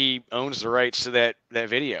claiming that he owns the rights to that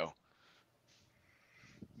video.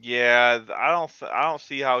 Yeah, I don't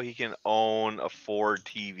see how he can own a Ford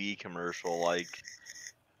TV commercial. Like,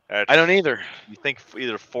 I don't either. You think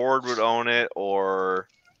either Ford would own it or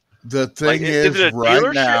The thing Like, is it a right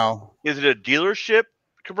dealership? now, is it a dealership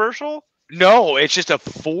commercial? No, it's just a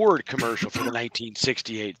Ford commercial for the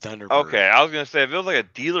 1968 Thunderbird. Okay, I was gonna say if it was like a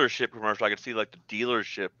dealership commercial, I could see like the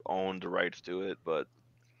dealership owned the rights to it, but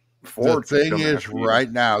Ford the thing could come is, after you. right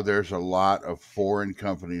now, there's a lot of foreign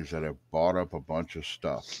companies that have bought up a bunch of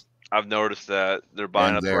stuff. I've noticed that they're buying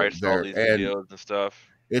And up the they're- rights to all they're- these and- videos and stuff.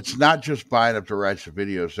 It's not just buying up the rights to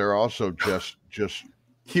videos; they're also just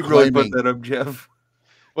You really claiming- put that up, Jeff?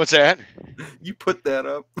 What's that? You put that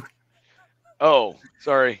up? Oh,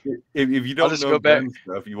 sorry. If you don't just know go back. gun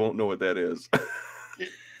stuff, you won't know what that is.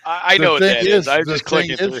 I know what that is. I was just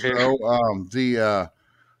clicking through here.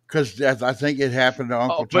 Because I think it happened to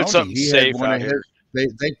Uncle Oh, put Tony. something He safe had one out of here.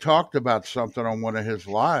 his. They talked about something on one of his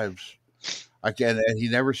lives. And he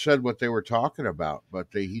never said what they were talking about,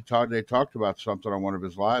 but they talked about something on one of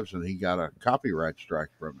his lives, and he got a copyright strike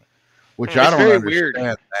from it, which I It's don't very understand. weird.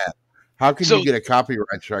 That how can So- you get a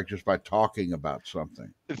copyright strike just by talking about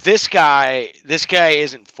something? This guy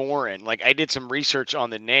isn't foreign. Like, I did some research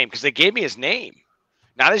on the name because they gave me his name,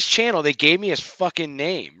 not his channel. They gave me his fucking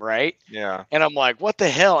name, right? Yeah. And I'm like, what the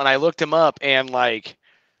hell? And I looked him up, and like,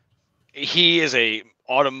 he is a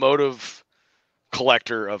automotive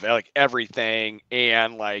collector of like everything,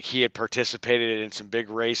 and like he had participated in some big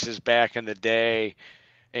races back in the day,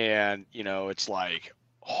 and you know, it's like,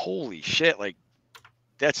 holy shit, like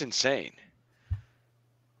that's insane.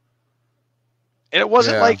 And it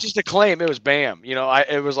wasn't Yeah. like just a claim; it was bam. You know,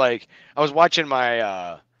 it was like I was watching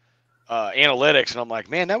my analytics, and I'm like,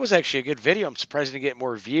 man, that was actually a good video. I'm surprised I didn't get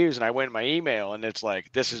more views. And I went in my email, and it's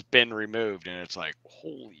like, this has been removed, and it's like,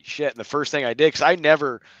 holy shit. And the first thing I did, because I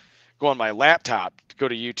never go on my laptop to go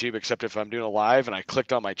to YouTube except if I'm doing a live, and I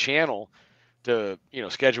clicked on my channel to, you know,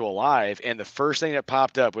 schedule a live, and the first thing that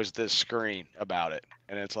popped up was this screen about it,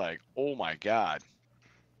 and it's like, oh my god.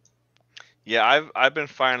 Yeah, I've been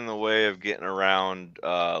finding a way of getting around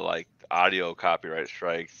like audio copyright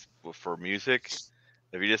strikes for music.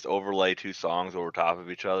 If you just overlay 2 songs over top of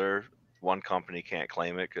each other, one company can't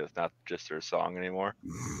claim it because it's not just their song anymore.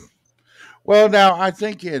 Well, now I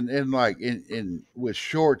think in with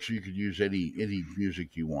shorts you could use any music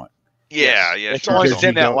you want. Yeah, yeah. It's sure, always Because in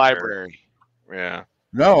you that don't- library. Yeah.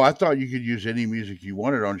 No, I thought you could use any music you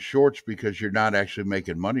wanted on shorts because you're not actually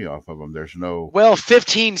making money off of them. There's no. Well,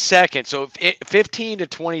 15 seconds. So 15 to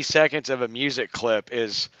 20 seconds of a music clip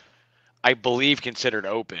is I believe, considered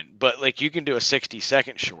open. But like you can do a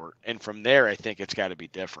 60-second short, and from there, I think it's got to be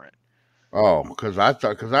different. Oh, because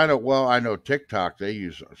I know TikTok, they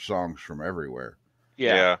use songs from everywhere.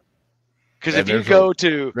 Yeah. Because And if you go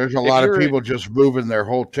there's a lot of people just moving their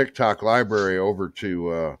whole TikTok library over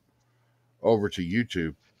to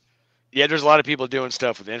YouTube. Yeah, there's a lot of people doing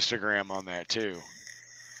stuff with Instagram on that too.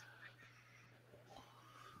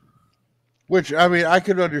 Which, I mean, I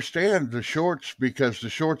could understand the shorts because the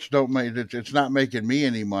shorts don't make it's not making me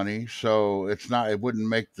any money, so it wouldn't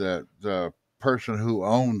make the person who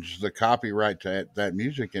owns the copyright to that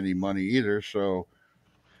music any money either. So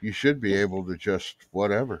you should be able to just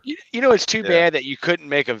whatever. You know, it's too bad that you couldn't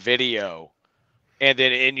make a video and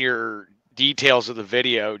then in your details of the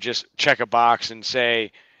video just check a box and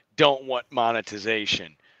say don't want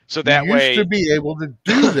monetization. So that you used to be able to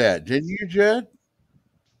do that, didn't you, Jed?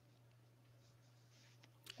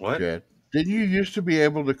 What? Jed, didn't you used to be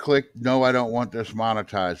able to click no, I don't want this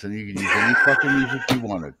monetized, and you could use any fucking music you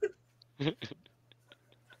wanted?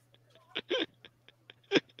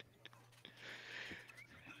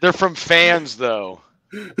 They're from fans, though.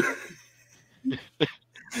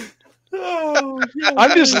 Oh,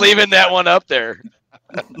 I'm just leaving that one up there.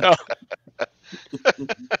 No.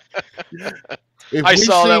 I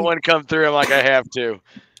saw that one come through. I'm like, I have to.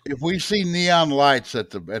 If we see neon lights at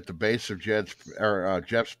the base of Jeff's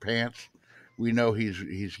pants, we know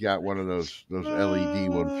he's got one of those LED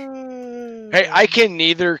ones. Hey, I can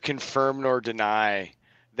neither confirm nor deny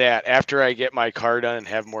that after I get my car done and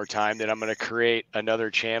have more time, that I'm going to create another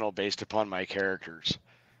channel based upon my characters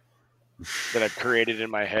that I've created in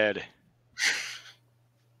my head.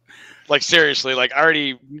 Like seriously, like I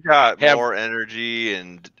already you got more energy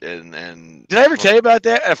and. Did I ever tell you about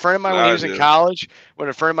that? A friend of mine when he was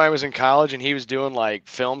in college, and he was doing like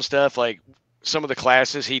film stuff, like some of the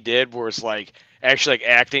classes he did was like actually like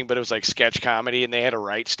acting, but it was like sketch comedy, and they had to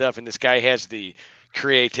write stuff. And this guy has the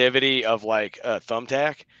creativity of like a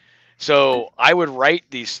thumbtack. So I would write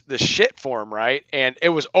this shit for him, right? And it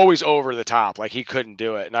was always over the top, like he couldn't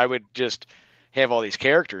do it. And I would just have all these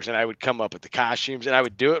characters, and I would come up with the costumes, and I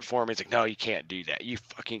would do it for him. He's like, no, you can't do that. You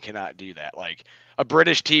fucking cannot do that. Like a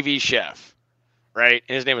British TV chef, right?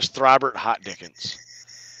 And his name was Throbert Hot Dickens.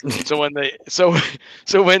 So when the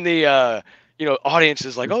audience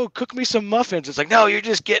is like, oh, cook me some muffins, it's like, no, you're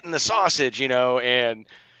just getting the sausage, And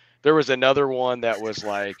there was another one that was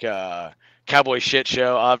like Cowboy Shit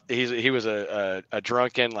Show. He was a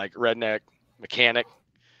drunken like redneck mechanic.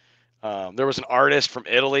 There was an artist from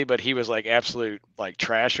Italy, but he was like absolute like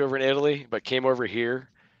trash over in Italy, but came over here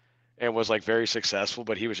and was like very successful,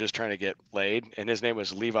 but he was just trying to get laid. And his name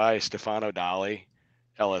was Levi Stefano Dali,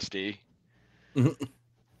 LSD.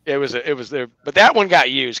 It was there, but that one got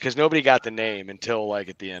used because nobody got the name until like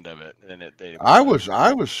at the end of it. And I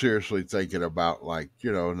was seriously thinking about like,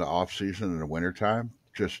 in the off season in the wintertime,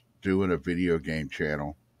 just doing a video game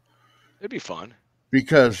channel. It'd be fun.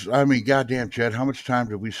 Because, I mean, goddamn, Chad, how much time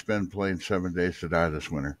did we spend playing 7 Days to Die this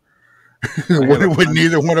winter? when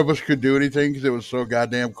neither one of us could do anything because it was so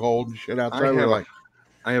goddamn cold and shit outside.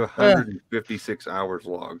 I have 156 hours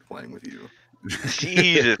logged playing with you.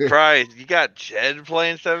 Jesus Christ. You got Jed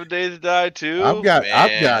playing 7 Days to Die too?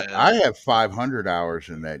 I have 500 hours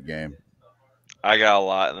in that game. I got a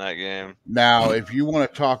lot in that game. Now, if you want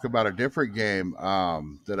to talk about a different game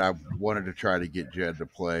that I wanted to try to get Jed to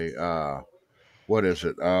play, what is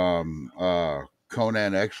it?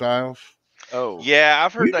 Conan Exiles? Oh. Yeah,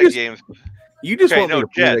 I've heard that game. You just want me to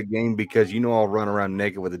play that game because I'll run around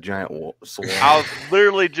naked with a giant sword. I was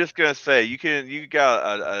literally just gonna say you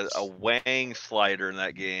got a Wang slider in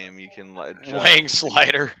that game. You can Wang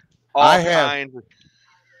slider.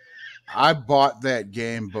 I bought that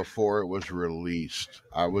game before it was released.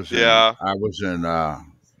 I was in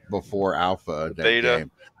before alpha of that beta.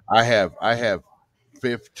 Game. I have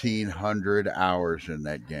 1,500 hours in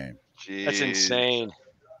that game. Jeez. That's insane.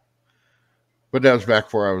 But that was back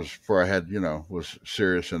before I had, was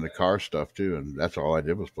serious in the car stuff too, and that's all I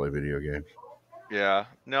did was play video games. Yeah.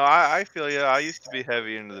 No, I feel you. I used to be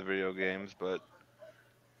heavy into the video games, but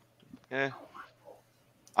But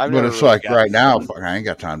it's like right now, I ain't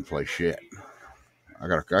got time to play shit. I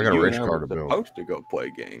got a race car to build. Supposed to go play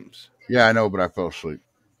games. Yeah, I know, but I fell asleep.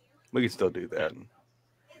 We can still do that.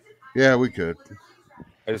 Yeah, we could.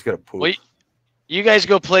 I just got to poop. Well, you guys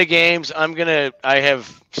go play games. I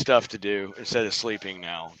have stuff to do instead of sleeping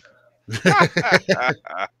now.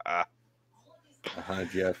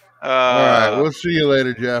 Jeff. All right, we'll see you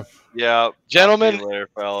later, Jeff. Yeah. Gentlemen, See you later,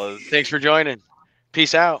 fellas. Thanks for joining.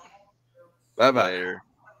 Peace out. Bye-bye. Later.